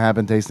Totally Gonna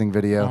Happen tasting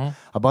video.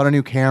 I bought a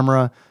new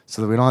camera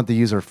so that we don't have to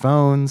use our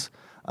phones,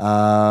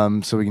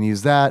 so we can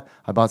use that.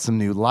 I bought some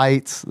new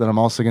lights that I'm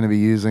also going to be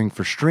using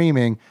for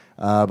streaming,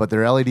 but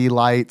they're LED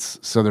lights,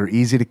 so they're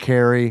easy to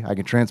carry. I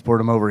can transport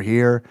them over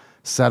here,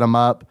 set them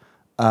up.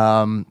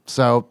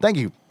 So thank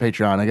you,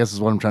 Patreon, I guess is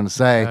what I'm trying to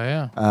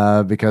say,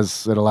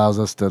 because it allows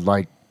us to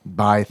like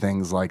buy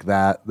things like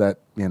that,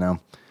 you know,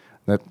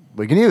 that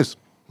we can use.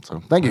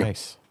 So thank you.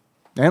 Nice.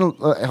 And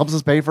it helps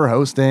us pay for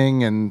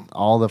hosting and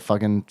all the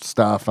fucking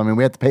stuff. I mean,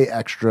 we have to pay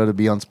extra to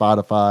be on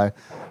Spotify,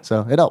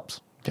 so it helps.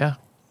 Yeah.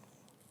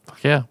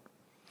 Fuck yeah.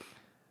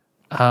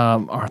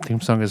 Our theme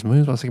song is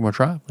Moons. Let's take more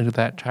try. Link to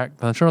that track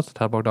on the show notes at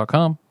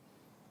tadpog.com.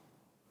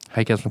 How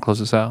you guys want to close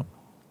this out?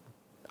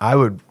 I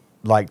would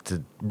like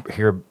to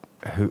hear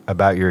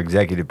about your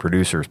executive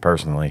producers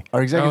personally.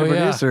 Our executive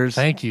producers.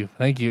 Thank you,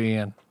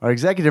 Ian. Our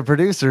executive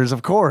producers,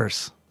 of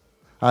course.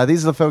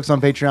 These are the folks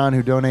on Patreon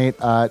who donate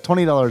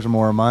 $20 or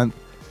more a month.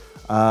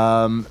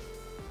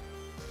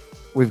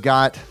 We've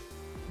got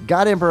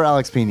God Emperor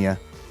Alex Pena,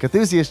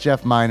 Cthusiast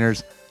Jeff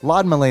Miners,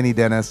 Laud Mulaney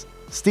Dennis,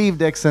 Steve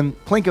Dixon,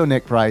 Plinko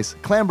Nick Price,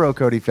 Clambro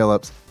Cody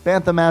Phillips,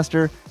 Bantha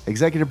Master,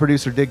 Executive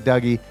Producer Dick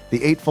Dougie,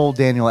 The Eightfold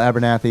Daniel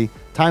Abernathy,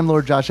 Time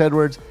Lord Josh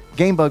Edwards,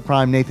 Gamebug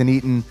Prime Nathan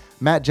Eaton,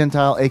 Matt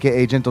Gentile,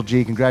 a.k.a. Gentle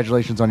G,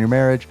 congratulations on your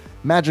marriage,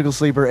 Magical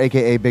Sleeper,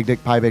 a.k.a. Big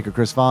Dick Pie Baker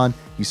Chris Vaughn,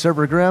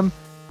 Usurper Grimm,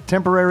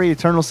 Temporary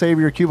Eternal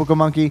Savior Cubicle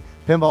Monkey,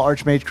 Pinball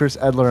Archmage Chris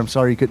Edler, I'm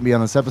sorry you couldn't be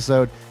on this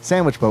episode,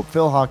 Sandwich Pope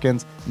Phil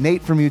Hawkins,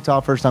 Nate from Utah,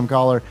 first time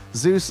caller,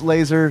 Zeus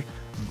Laser,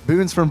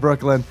 Boons from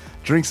Brooklyn,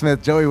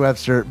 Drinksmith Joey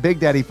Webster, Big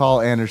Daddy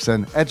Paul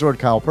Anderson, Edgelord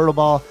Kyle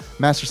Purtleball,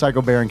 Master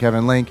Psycho Baron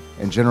Kevin Link,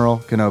 and General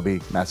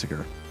Kenobi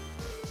Massacre.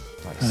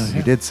 Nice.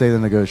 You did say the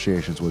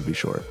negotiations would be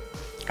short.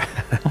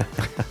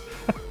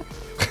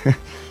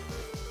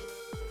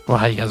 Well,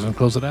 how you guys want to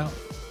close it out?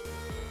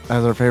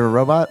 As our favorite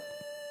robot?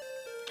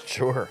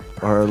 Sure.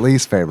 Or our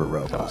least favorite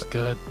That was robot?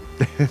 good.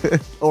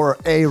 Or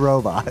a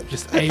robot?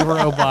 Just a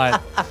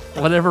robot.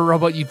 Whatever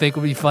robot you think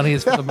would be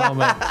funniest for the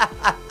moment.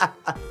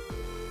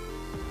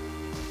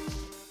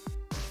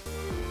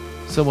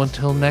 So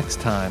until next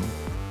time,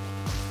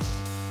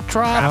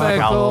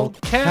 Tropical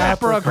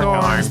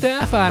Capricorn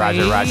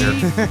Stephanie. Roger.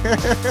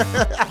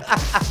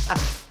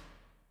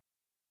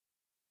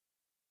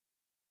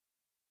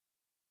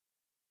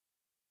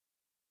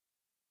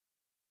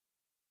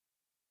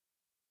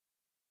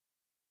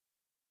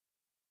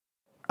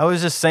 I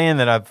was just saying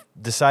that I've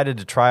decided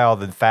to try all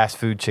the fast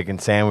food chicken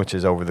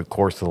sandwiches over the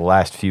course of the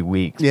last few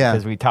weeks. Yeah.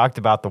 Because we talked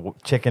about the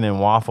chicken and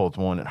waffles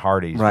one at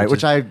Hardee's. Right,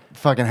 which I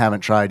fucking haven't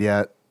tried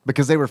yet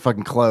because they were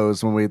fucking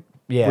closed when we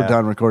were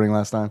done recording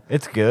last time.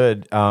 It's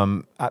good.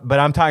 But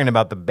I'm talking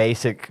about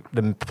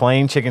the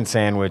plain chicken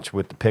sandwich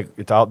with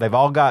the they've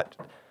all got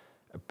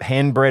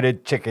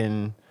hand-breaded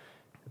chicken,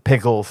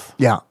 pickles.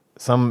 Yeah.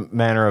 Some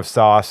manner of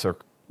sauce or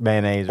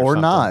mayonnaise or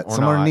something. Not.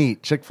 Some are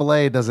neat.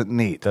 Chick-fil-A doesn't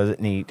neat. Doesn't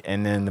neat.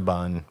 And then the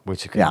bun,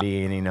 which could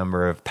be any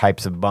number of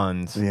types of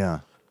buns. Yeah.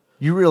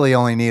 You really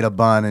only need a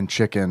bun and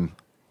chicken.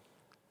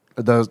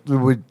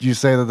 Would you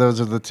say that those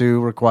are the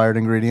two required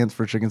ingredients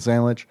for chicken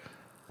sandwich?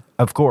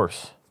 Of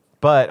course.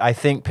 But I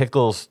think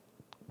pickles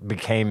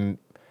became,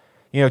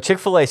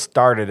 Chick-fil-A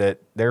started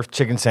it. Their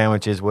chicken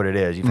sandwich is what it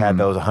is. You've had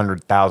those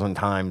 100,000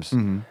 times,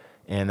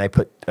 and they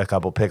put a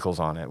couple pickles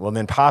on it. Well,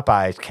 then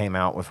Popeyes came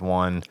out with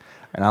one.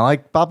 And I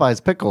like Popeye's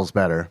pickles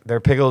better.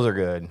 Their pickles are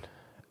good.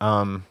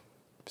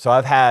 So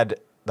I've had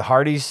the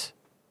Hardee's,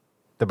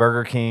 the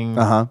Burger King,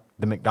 the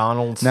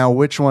McDonald's. Now,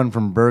 which one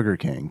from Burger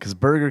King? Because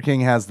Burger King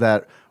has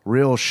that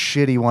real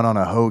shitty one on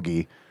a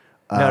hoagie.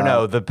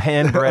 No, the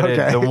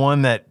pan-breaded, the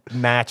one that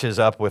matches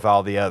up with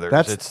all the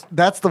others.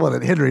 That's the one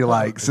that Henry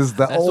likes, is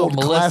the old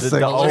classic.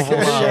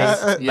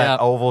 The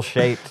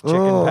oval-shaped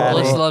chicken patty.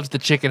 Melissa loves the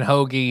chicken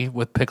hoagie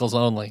with pickles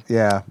only.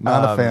 Yeah,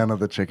 not a fan of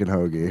the chicken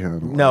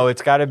hoagie. No,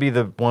 it's got to be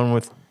the one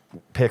with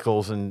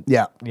pickles and,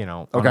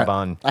 on a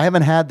bun. I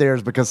haven't had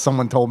theirs because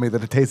someone told me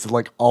that it tasted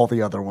like all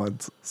the other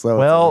ones.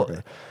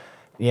 So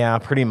yeah,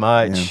 pretty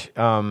much.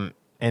 Yeah.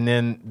 And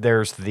then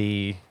there's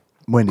the...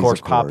 Wendy's,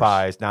 of course,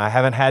 Popeyes. Now, I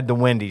haven't had the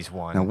Wendy's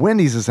one. Now,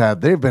 Wendy's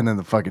they've been in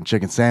the fucking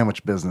chicken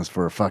sandwich business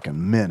for a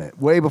fucking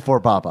minute, way before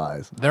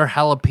Popeyes. Their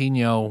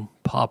jalapeno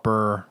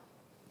popper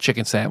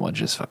chicken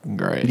sandwich is fucking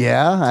great.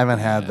 Yeah, I haven't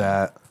had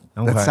that.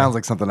 Okay. That sounds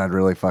like something I'd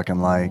really fucking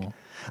like.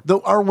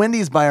 Though our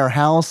Wendy's by our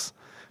house,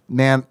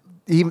 man,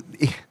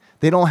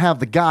 they don't have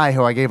the guy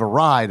who I gave a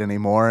ride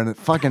anymore, and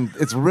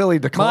it's really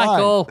declined.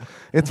 Michael.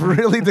 It's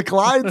really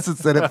declined since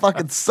then. It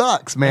fucking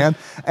sucks, man.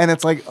 And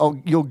it's like,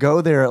 you'll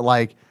go there at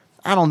like,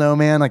 I don't know,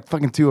 man, like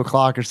fucking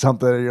 2:00 or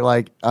something. And you're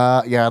like,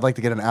 yeah, I'd like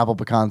to get an apple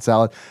pecan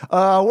salad.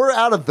 We're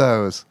out of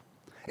those.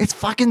 It's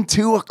fucking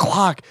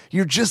 2:00.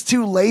 You're just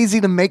too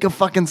lazy to make a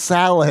fucking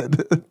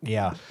salad.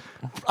 Yeah.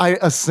 I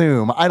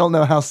assume. I don't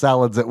know how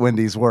salads at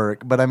Wendy's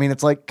work, but I mean,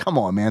 it's like, come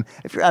on, man.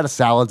 If you're out of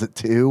salads at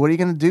 2, what are you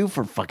going to do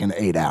for fucking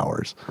 8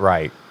 hours?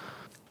 Right.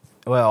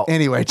 Well,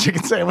 Anyway,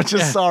 chicken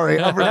sandwiches. Sorry.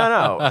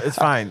 no, it's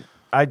fine.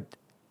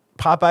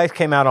 Popeyes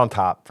came out on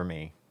top for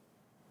me.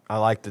 I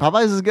liked it.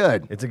 Popeyes is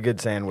good. It's a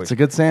good sandwich. It's a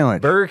good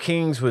sandwich. Burger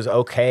King's was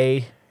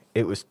okay.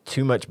 It was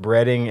too much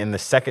breading, and the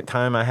second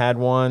time I had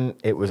one,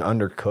 it was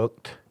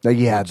undercooked.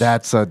 Yeah,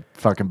 that's a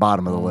fucking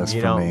bottom of the list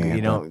for me.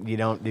 You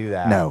don't do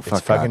that. No, it's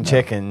fuck fucking God, no.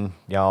 chicken,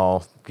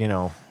 y'all.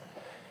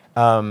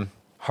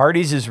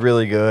 Hardee's is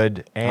really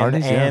good,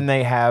 and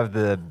they have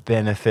the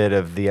benefit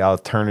of the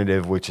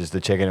alternative, which is the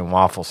chicken and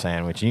waffle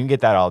sandwich. You can get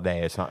that all day.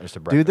 It's not just a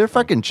breakfast. Dude, their thing.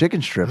 fucking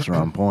chicken strips are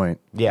on point.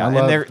 Yeah, I and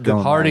love they're- going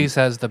there. Hardee's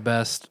has the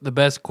best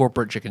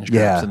corporate chicken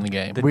strips in the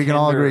game. The We can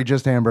all tender- agree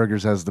Just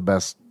Hamburgers has the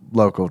best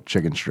local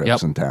chicken strips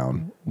Yep. in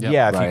town. Yep.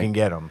 Yeah, if Right. you can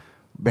get them.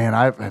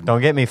 Man,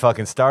 Don't get me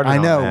fucking started. I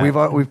know on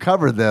that, we've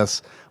covered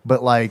this,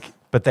 but like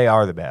but they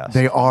are the best.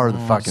 they are the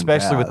fucking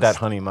especially with that best.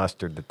 honey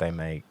mustard that they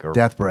make. Or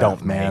Death Breath,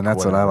 don't man. make,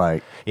 That's what I whatever.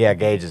 like. Yeah,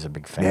 Gage is a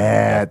big fan.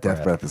 Yeah, of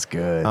Death Breath is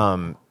good.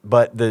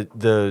 But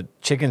the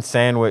chicken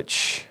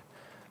sandwich,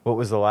 what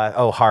was the last?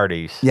 Oh,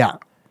 Hardee's. yeah,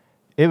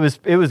 It was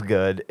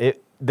good.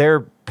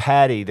 Their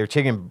patty, their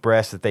chicken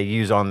breast that they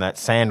use on that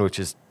sandwich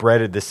is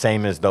breaded the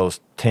same as those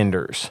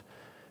tenders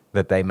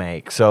that they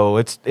make. So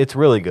it's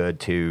really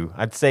good too.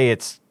 I'd say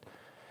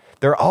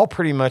they're all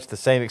pretty much the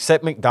same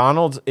except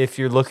McDonald's. If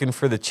you're looking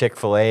for the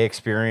Chick-fil-A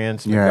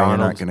experience, Yeah, you're not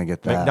McDonald's, gonna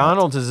get that.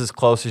 McDonald's is as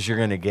close as you're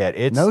going to get.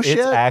 It's No shit?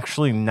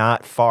 actually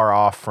not far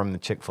off from the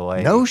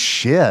Chick-fil-A. no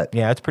shit.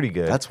 Yeah, it's pretty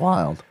good. That's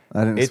wild.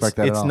 I didn't expect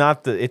that. It's at all.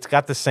 not it's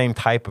got the same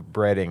type of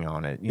breading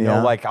on it. You Yeah.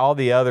 know, like all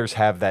the others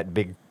have that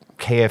big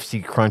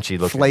KFC crunchy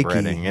looking Flaky,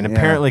 breading, and yeah.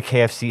 apparently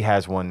KFC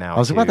has one now. I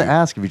was about too. to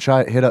ask if you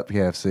try hit up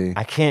KFC.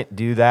 I can't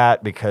do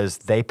that because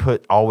they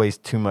put always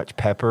too much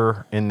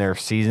pepper in their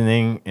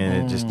seasoning,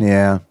 and it just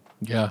Yeah,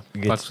 Yeah,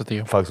 fucks with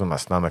you. fucks with my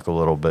stomach a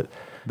little bit.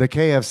 the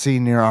KFC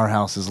near our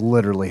house is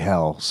literally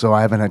hell. So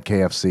I haven't had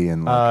KFC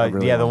in like a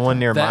really Yeah, the long one time.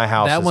 near my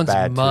house that is one's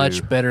bad much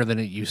too. better than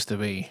it used to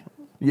be.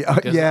 Yeah,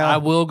 'Cause yeah. I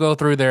will go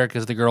through there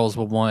because the girls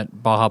will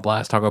want Baja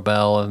Blast, Taco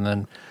Bell, and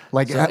then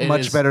like so it much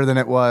is- better than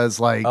it was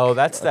like Oh,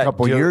 that's a that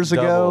couple years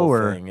ago, double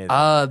or thing, isn't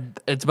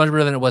it? It's much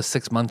better than it was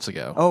 6 months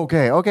ago.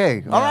 okay. All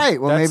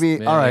right. Well, That's-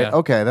 maybe. yeah, all right. yeah.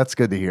 Okay, that's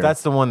good to hear.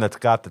 That's the one that's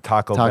got the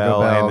Taco Bell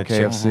Bell, and the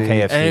KFC.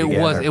 KFC And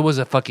together. it was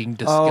a fucking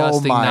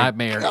disgusting my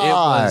nightmare. It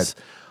God. was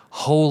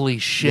holy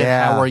shit.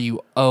 Yeah. How are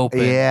you open?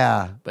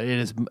 Yeah. But it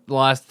is the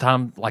last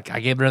time. Like I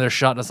gave it another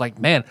shot, and it's like,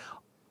 man,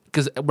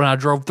 because when I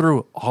drove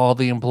through, all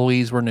the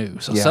employees were new,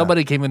 so Yeah.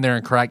 somebody came in there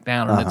and cracked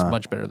down, and it's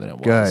much better than it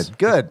was.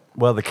 Good.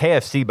 Well, the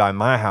KFC by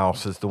my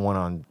house is the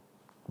one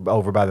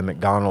over by the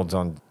McDonald's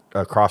on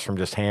across from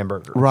Just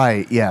Hamburger.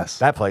 Right. Yes.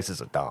 That place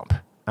is a dump.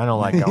 I don't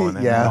like going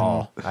there Yeah. at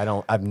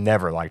all. I've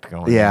never liked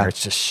going Yeah. there.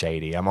 It's just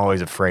shady. I'm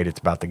always afraid it's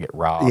about to get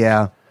robbed.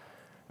 yeah.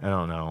 I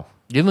don't know.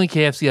 The only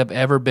KFC I've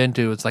ever been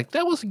to, it's like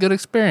that was a good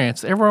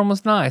experience. Everyone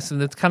was nice,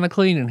 and it's kind of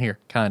clean in here,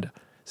 kind of.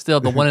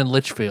 Still, the one in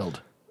Litchfield,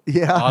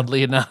 Yeah.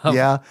 oddly enough.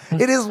 Yeah.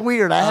 It is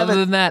weird. Other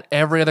than that,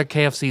 every other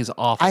KFC is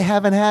awful. I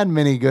haven't had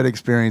many good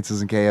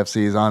experiences in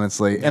KFCs,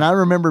 honestly. And I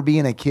remember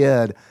being a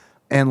kid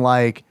and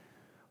like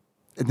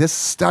this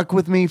stuck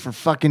with me for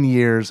fucking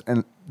years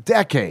and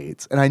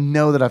decades. And I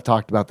know that I've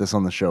talked about this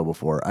on the show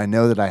before. I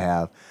know that I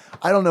have.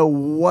 I don't know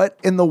what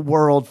in the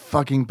world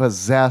fucking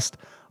possessed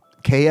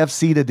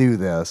KFC to do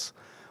this,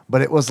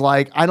 but it was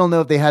like, I don't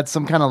know if they had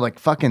some kind of like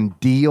fucking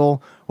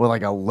deal with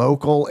like a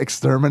local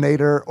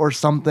exterminator or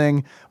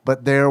something,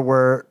 but there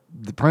were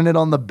printed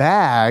on the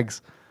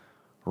bags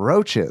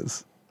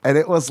roaches. And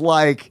it was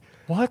like,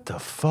 What the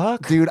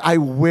fuck? dude, I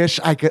wish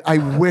I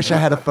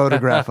had a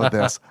photograph of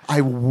this.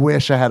 I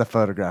wish I had a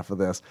photograph of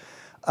this.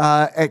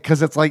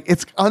 Because it's like,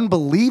 it's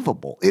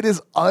unbelievable. It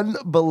is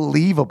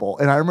unbelievable.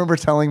 And I remember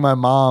telling my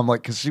mom,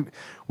 like, because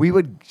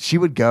she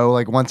would go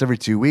like once every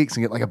 2 weeks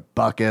and get like a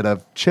bucket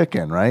of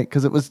chicken, right?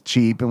 Because it was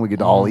cheap and we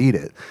could all eat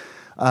it.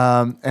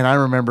 And I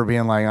remember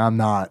being like, I'm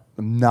not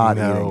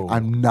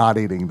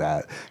eating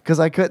that. Because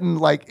I couldn't,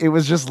 like, it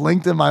was just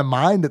linked in my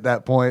mind at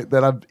that point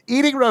that I'm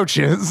eating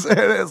roaches. And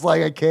it's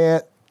like, I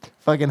can't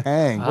fucking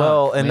hang.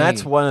 Well, and me.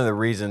 that's one of the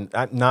reasons,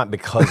 not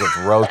because of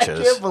I roaches.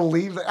 can't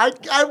believe it.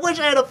 I wish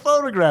I had a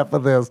photograph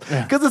of this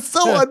because it's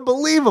so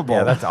unbelievable.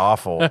 Yeah, that's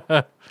awful.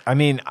 I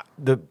mean,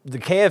 the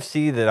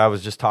KFC that I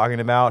was just talking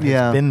about has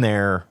Yeah. been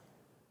there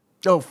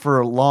for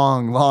a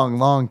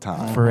long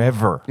time.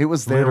 forever. It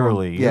was there when-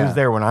 literally. It yeah. was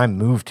there when I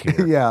moved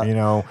here. Yeah, you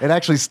know. it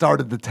actually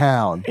started the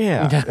town.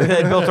 Yeah,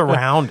 they built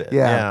around it.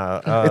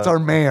 Yeah, it's our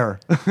mayor.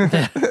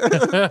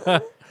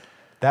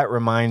 That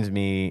reminds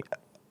me,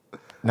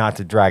 not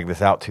to drag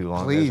this out too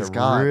long. Please, there's a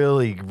God.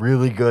 really,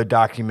 really good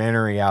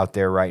documentary out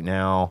there right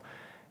now,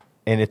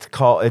 and it's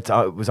called. It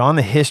was on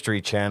the History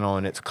Channel,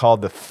 and it's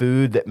called "The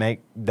Food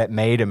That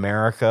Made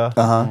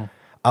America."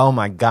 Oh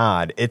my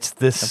God! It's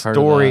this I've heard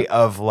of story that.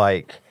 of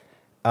like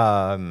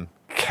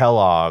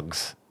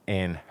Kellogg's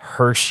and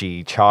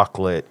Hershey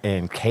chocolate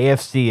and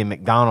KFC and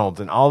McDonald's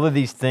and all of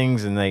these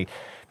things, and they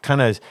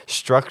kind of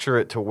structure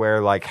it to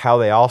where like how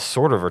they all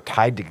sort of are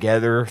tied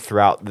together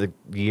throughout the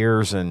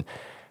years, and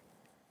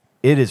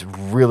it is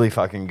really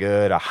fucking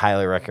good. I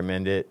highly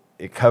recommend it.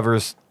 It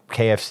covers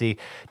KFC.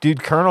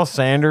 Dude, Colonel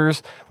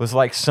Sanders was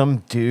like some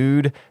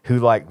dude who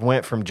like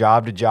went from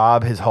job to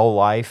job his whole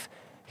life.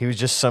 He was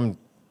just some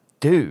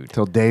dude.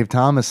 Till Dave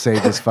Thomas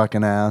saved his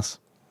fucking ass.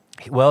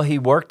 Well, he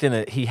worked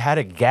he had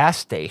a gas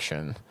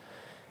station,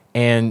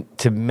 and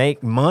to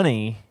make more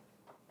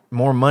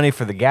money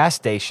for the gas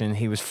station,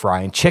 he was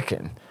frying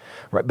chicken.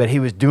 Right, but he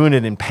was doing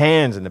it in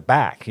pans in the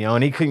back,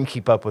 and he couldn't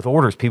keep up with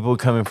orders. People would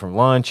come in from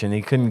lunch, and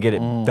he couldn't get it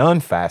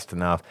done fast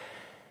enough.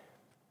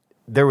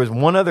 There was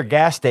one other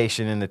gas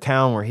station in the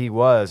town where he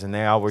was, and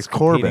they always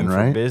competing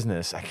for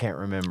business. I can't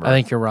remember. I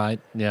think you're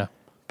right. Yeah.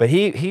 But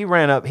he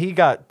ran up.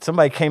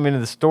 Somebody came into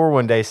the store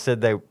one day,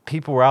 said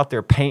people were out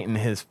there painting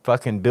his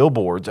fucking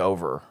billboards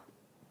over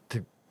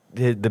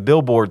the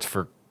billboards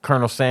for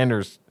Colonel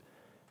Sanders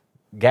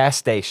gas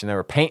station. They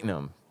were painting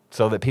them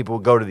so that people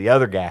would go to the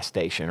other gas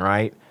station,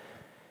 right?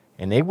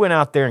 And they went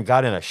out there and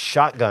got in a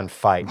shotgun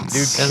fight.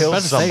 Dude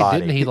killed somebody.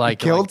 Didn't he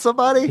killed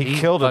somebody? He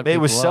killed him.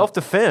 It was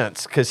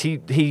self-defense because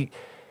he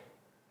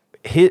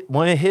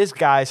one of his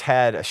guys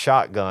had a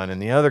shotgun and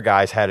the other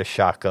guys had a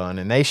shotgun,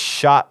 and they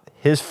shot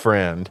his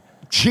friend.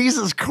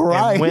 Jesus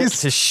Christ. And went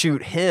to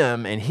shoot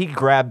him, and he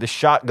grabbed the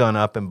shotgun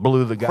up and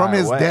blew the guy from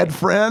his away. dead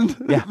friend?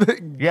 Yeah.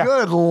 Yeah.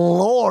 Good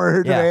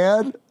Lord,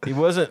 man. He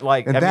wasn't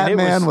like... And that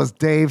man was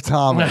Dave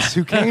Thomas,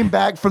 who came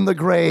back from the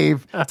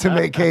grave to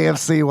make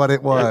KFC what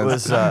it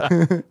was.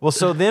 Well,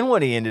 so then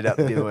what he ended up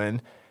doing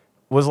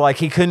was like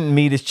he couldn't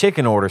meet his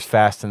chicken orders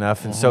fast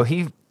enough, and so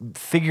he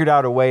figured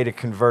out a way to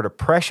convert a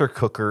pressure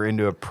cooker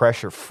into a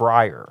pressure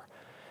fryer.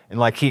 And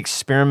like he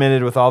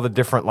experimented with all the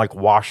different like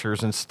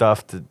washers and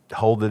stuff to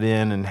hold it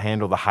in and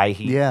handle the high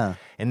heat. Yeah.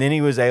 And then he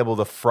was able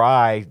to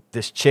fry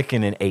this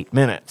chicken in 8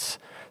 minutes.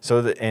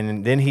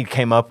 And then he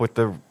came up with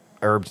the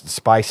herbs and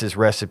spices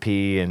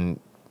recipe and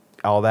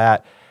all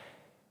that.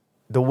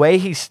 The way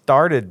he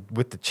started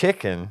with the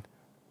chicken,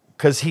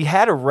 because he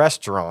had a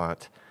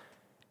restaurant,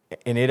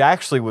 and it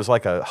actually was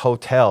like a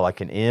hotel,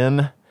 like an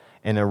inn,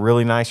 and a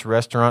really nice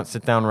restaurant,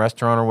 sit-down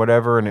restaurant or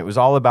whatever, and it was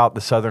all about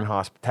the Southern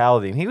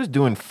hospitality. And he was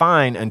doing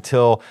fine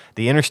until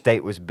the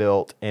interstate was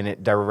built, and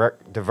it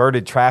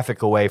diverted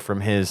traffic away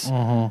from his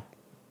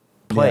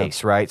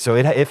place, right? So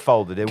it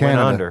folded. It went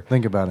under.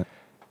 Think about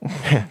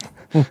it.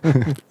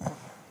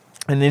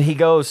 And then he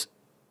goes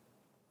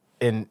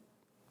and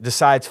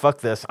decides, fuck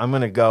this, I'm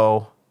going to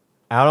go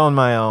out on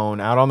my own,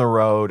 out on the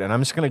road, and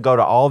I'm just going to go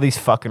to all these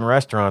fucking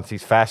restaurants,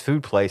 these fast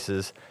food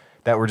places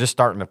that were just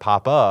starting to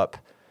pop up,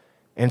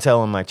 and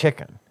sell him my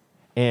chicken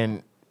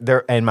and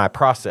my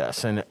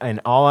process.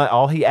 And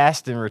all he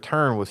asked in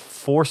return was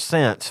 4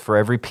 cents for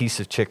every piece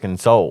of chicken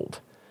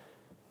sold.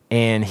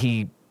 And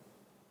he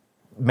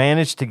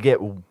managed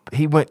to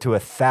he went to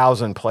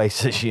 1,000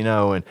 places,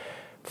 and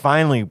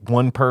finally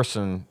one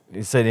person,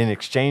 he said, in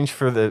exchange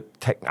for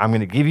I'm going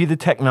to give you the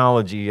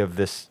technology of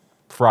this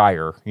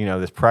fryer,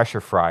 this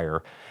pressure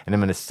fryer, and I'm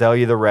going to sell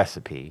you the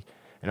recipe.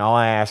 And all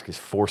I ask is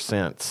 4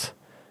 cents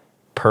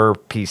per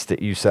piece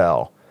that you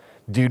sell.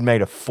 Dude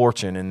made a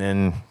fortune and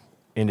then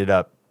ended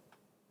up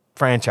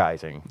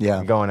franchising,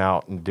 going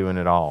out and doing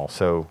it all.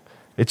 So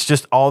it's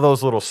just all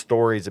those little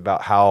stories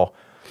about how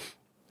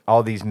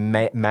all these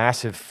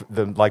massive,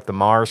 like the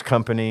Mars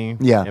company,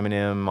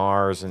 M&M,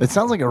 Mars. And it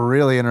sounds like a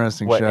really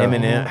interesting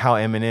show. How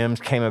M&M's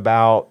came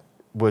about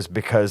was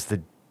because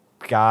the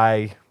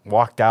guy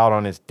walked out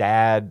on his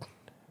dad.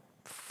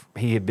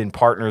 He had been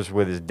partners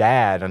with his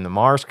dad on the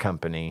Mars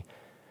company.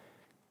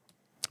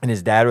 And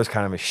his dad was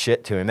kind of a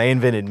shit to him. They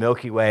invented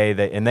Milky Way,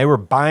 and they were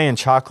buying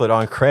chocolate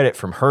on credit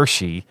from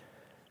Hershey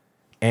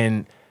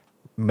and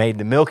made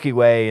the Milky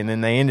Way, and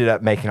then they ended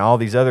up making all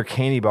these other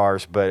candy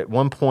bars. But at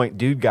one point,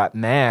 dude got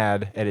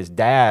mad at his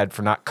dad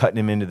for not cutting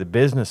him into the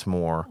business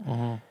more,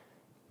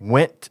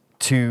 went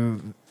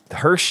to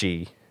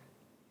Hershey,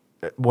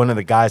 one of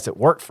the guys that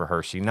worked for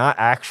Hershey, not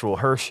actual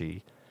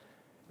Hershey,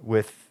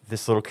 with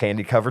this little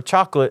candy-covered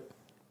chocolate,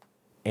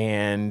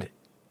 and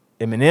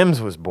M&M's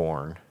was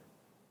born.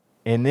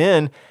 And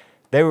then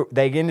they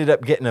ended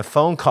up getting a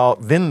phone call.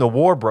 Then the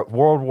World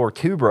War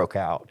II broke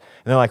out.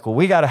 And they're like, well,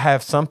 we got to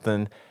have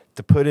something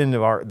to put into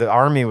the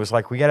Army was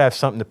like, we got to have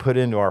something to put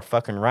into our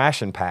fucking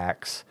ration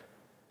packs.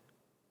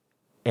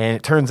 And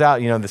it turns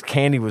out, this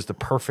candy was the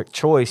perfect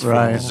choice for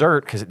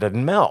dessert because it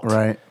doesn't melt.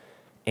 Right.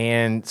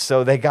 And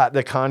so they got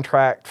the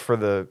contract from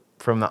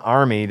the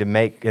Army to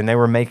make, and they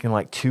were making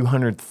like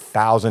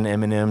 200,000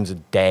 M&Ms a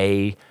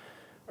day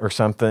or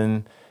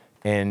something.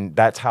 And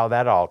that's how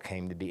that all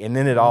came to be. And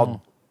then it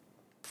all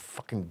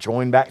fucking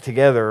joined back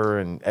together,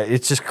 and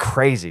it's just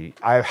crazy.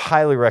 I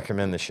highly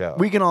recommend the show.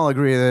 We can all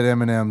agree that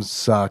M&Ms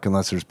suck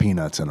unless there's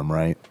peanuts in them,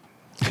 right?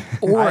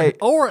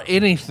 or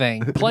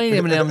anything. Plain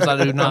M&Ms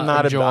I do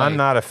not enjoy. I'm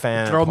not a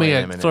fan. Throw of me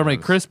plain throw me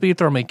M&Ms. crispy,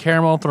 throw me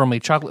caramel, throw me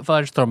chocolate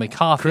fudge, throw me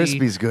coffee.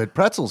 Crispy's good.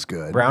 Pretzel's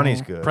good.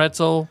 Brownie's good.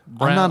 Pretzel.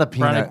 I'm not a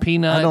peanut. Brownie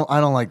peanut. I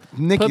don't like.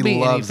 Nikki Put me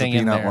loves the anything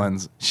in peanut there.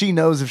 ones. She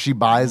knows if she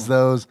buys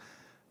those,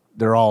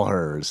 they're all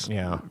hers.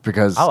 Yeah.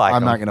 Because I like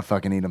I'm not 'em. gonna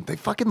fucking eat them. They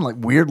fucking like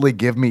weirdly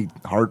give me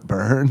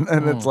heartburn,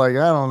 and it's like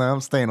I don't know. I'm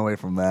staying away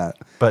from that.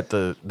 But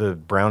the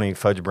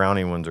fudge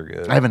brownie ones are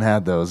good. I haven't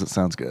had those. It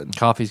sounds good.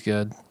 Coffee's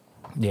good.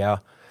 Yeah.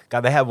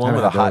 God, they have one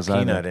Haven't with a had hot those either.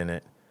 peanut in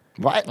it.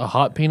 What? A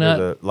hot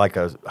peanut. Like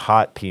a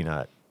hot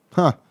peanut.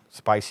 Huh?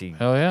 Spicy.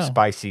 Oh, yeah.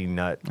 Spicy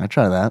nut. I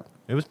try that.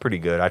 It was pretty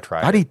good. I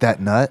tried I'd it. eat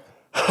that nut.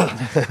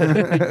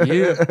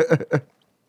 You.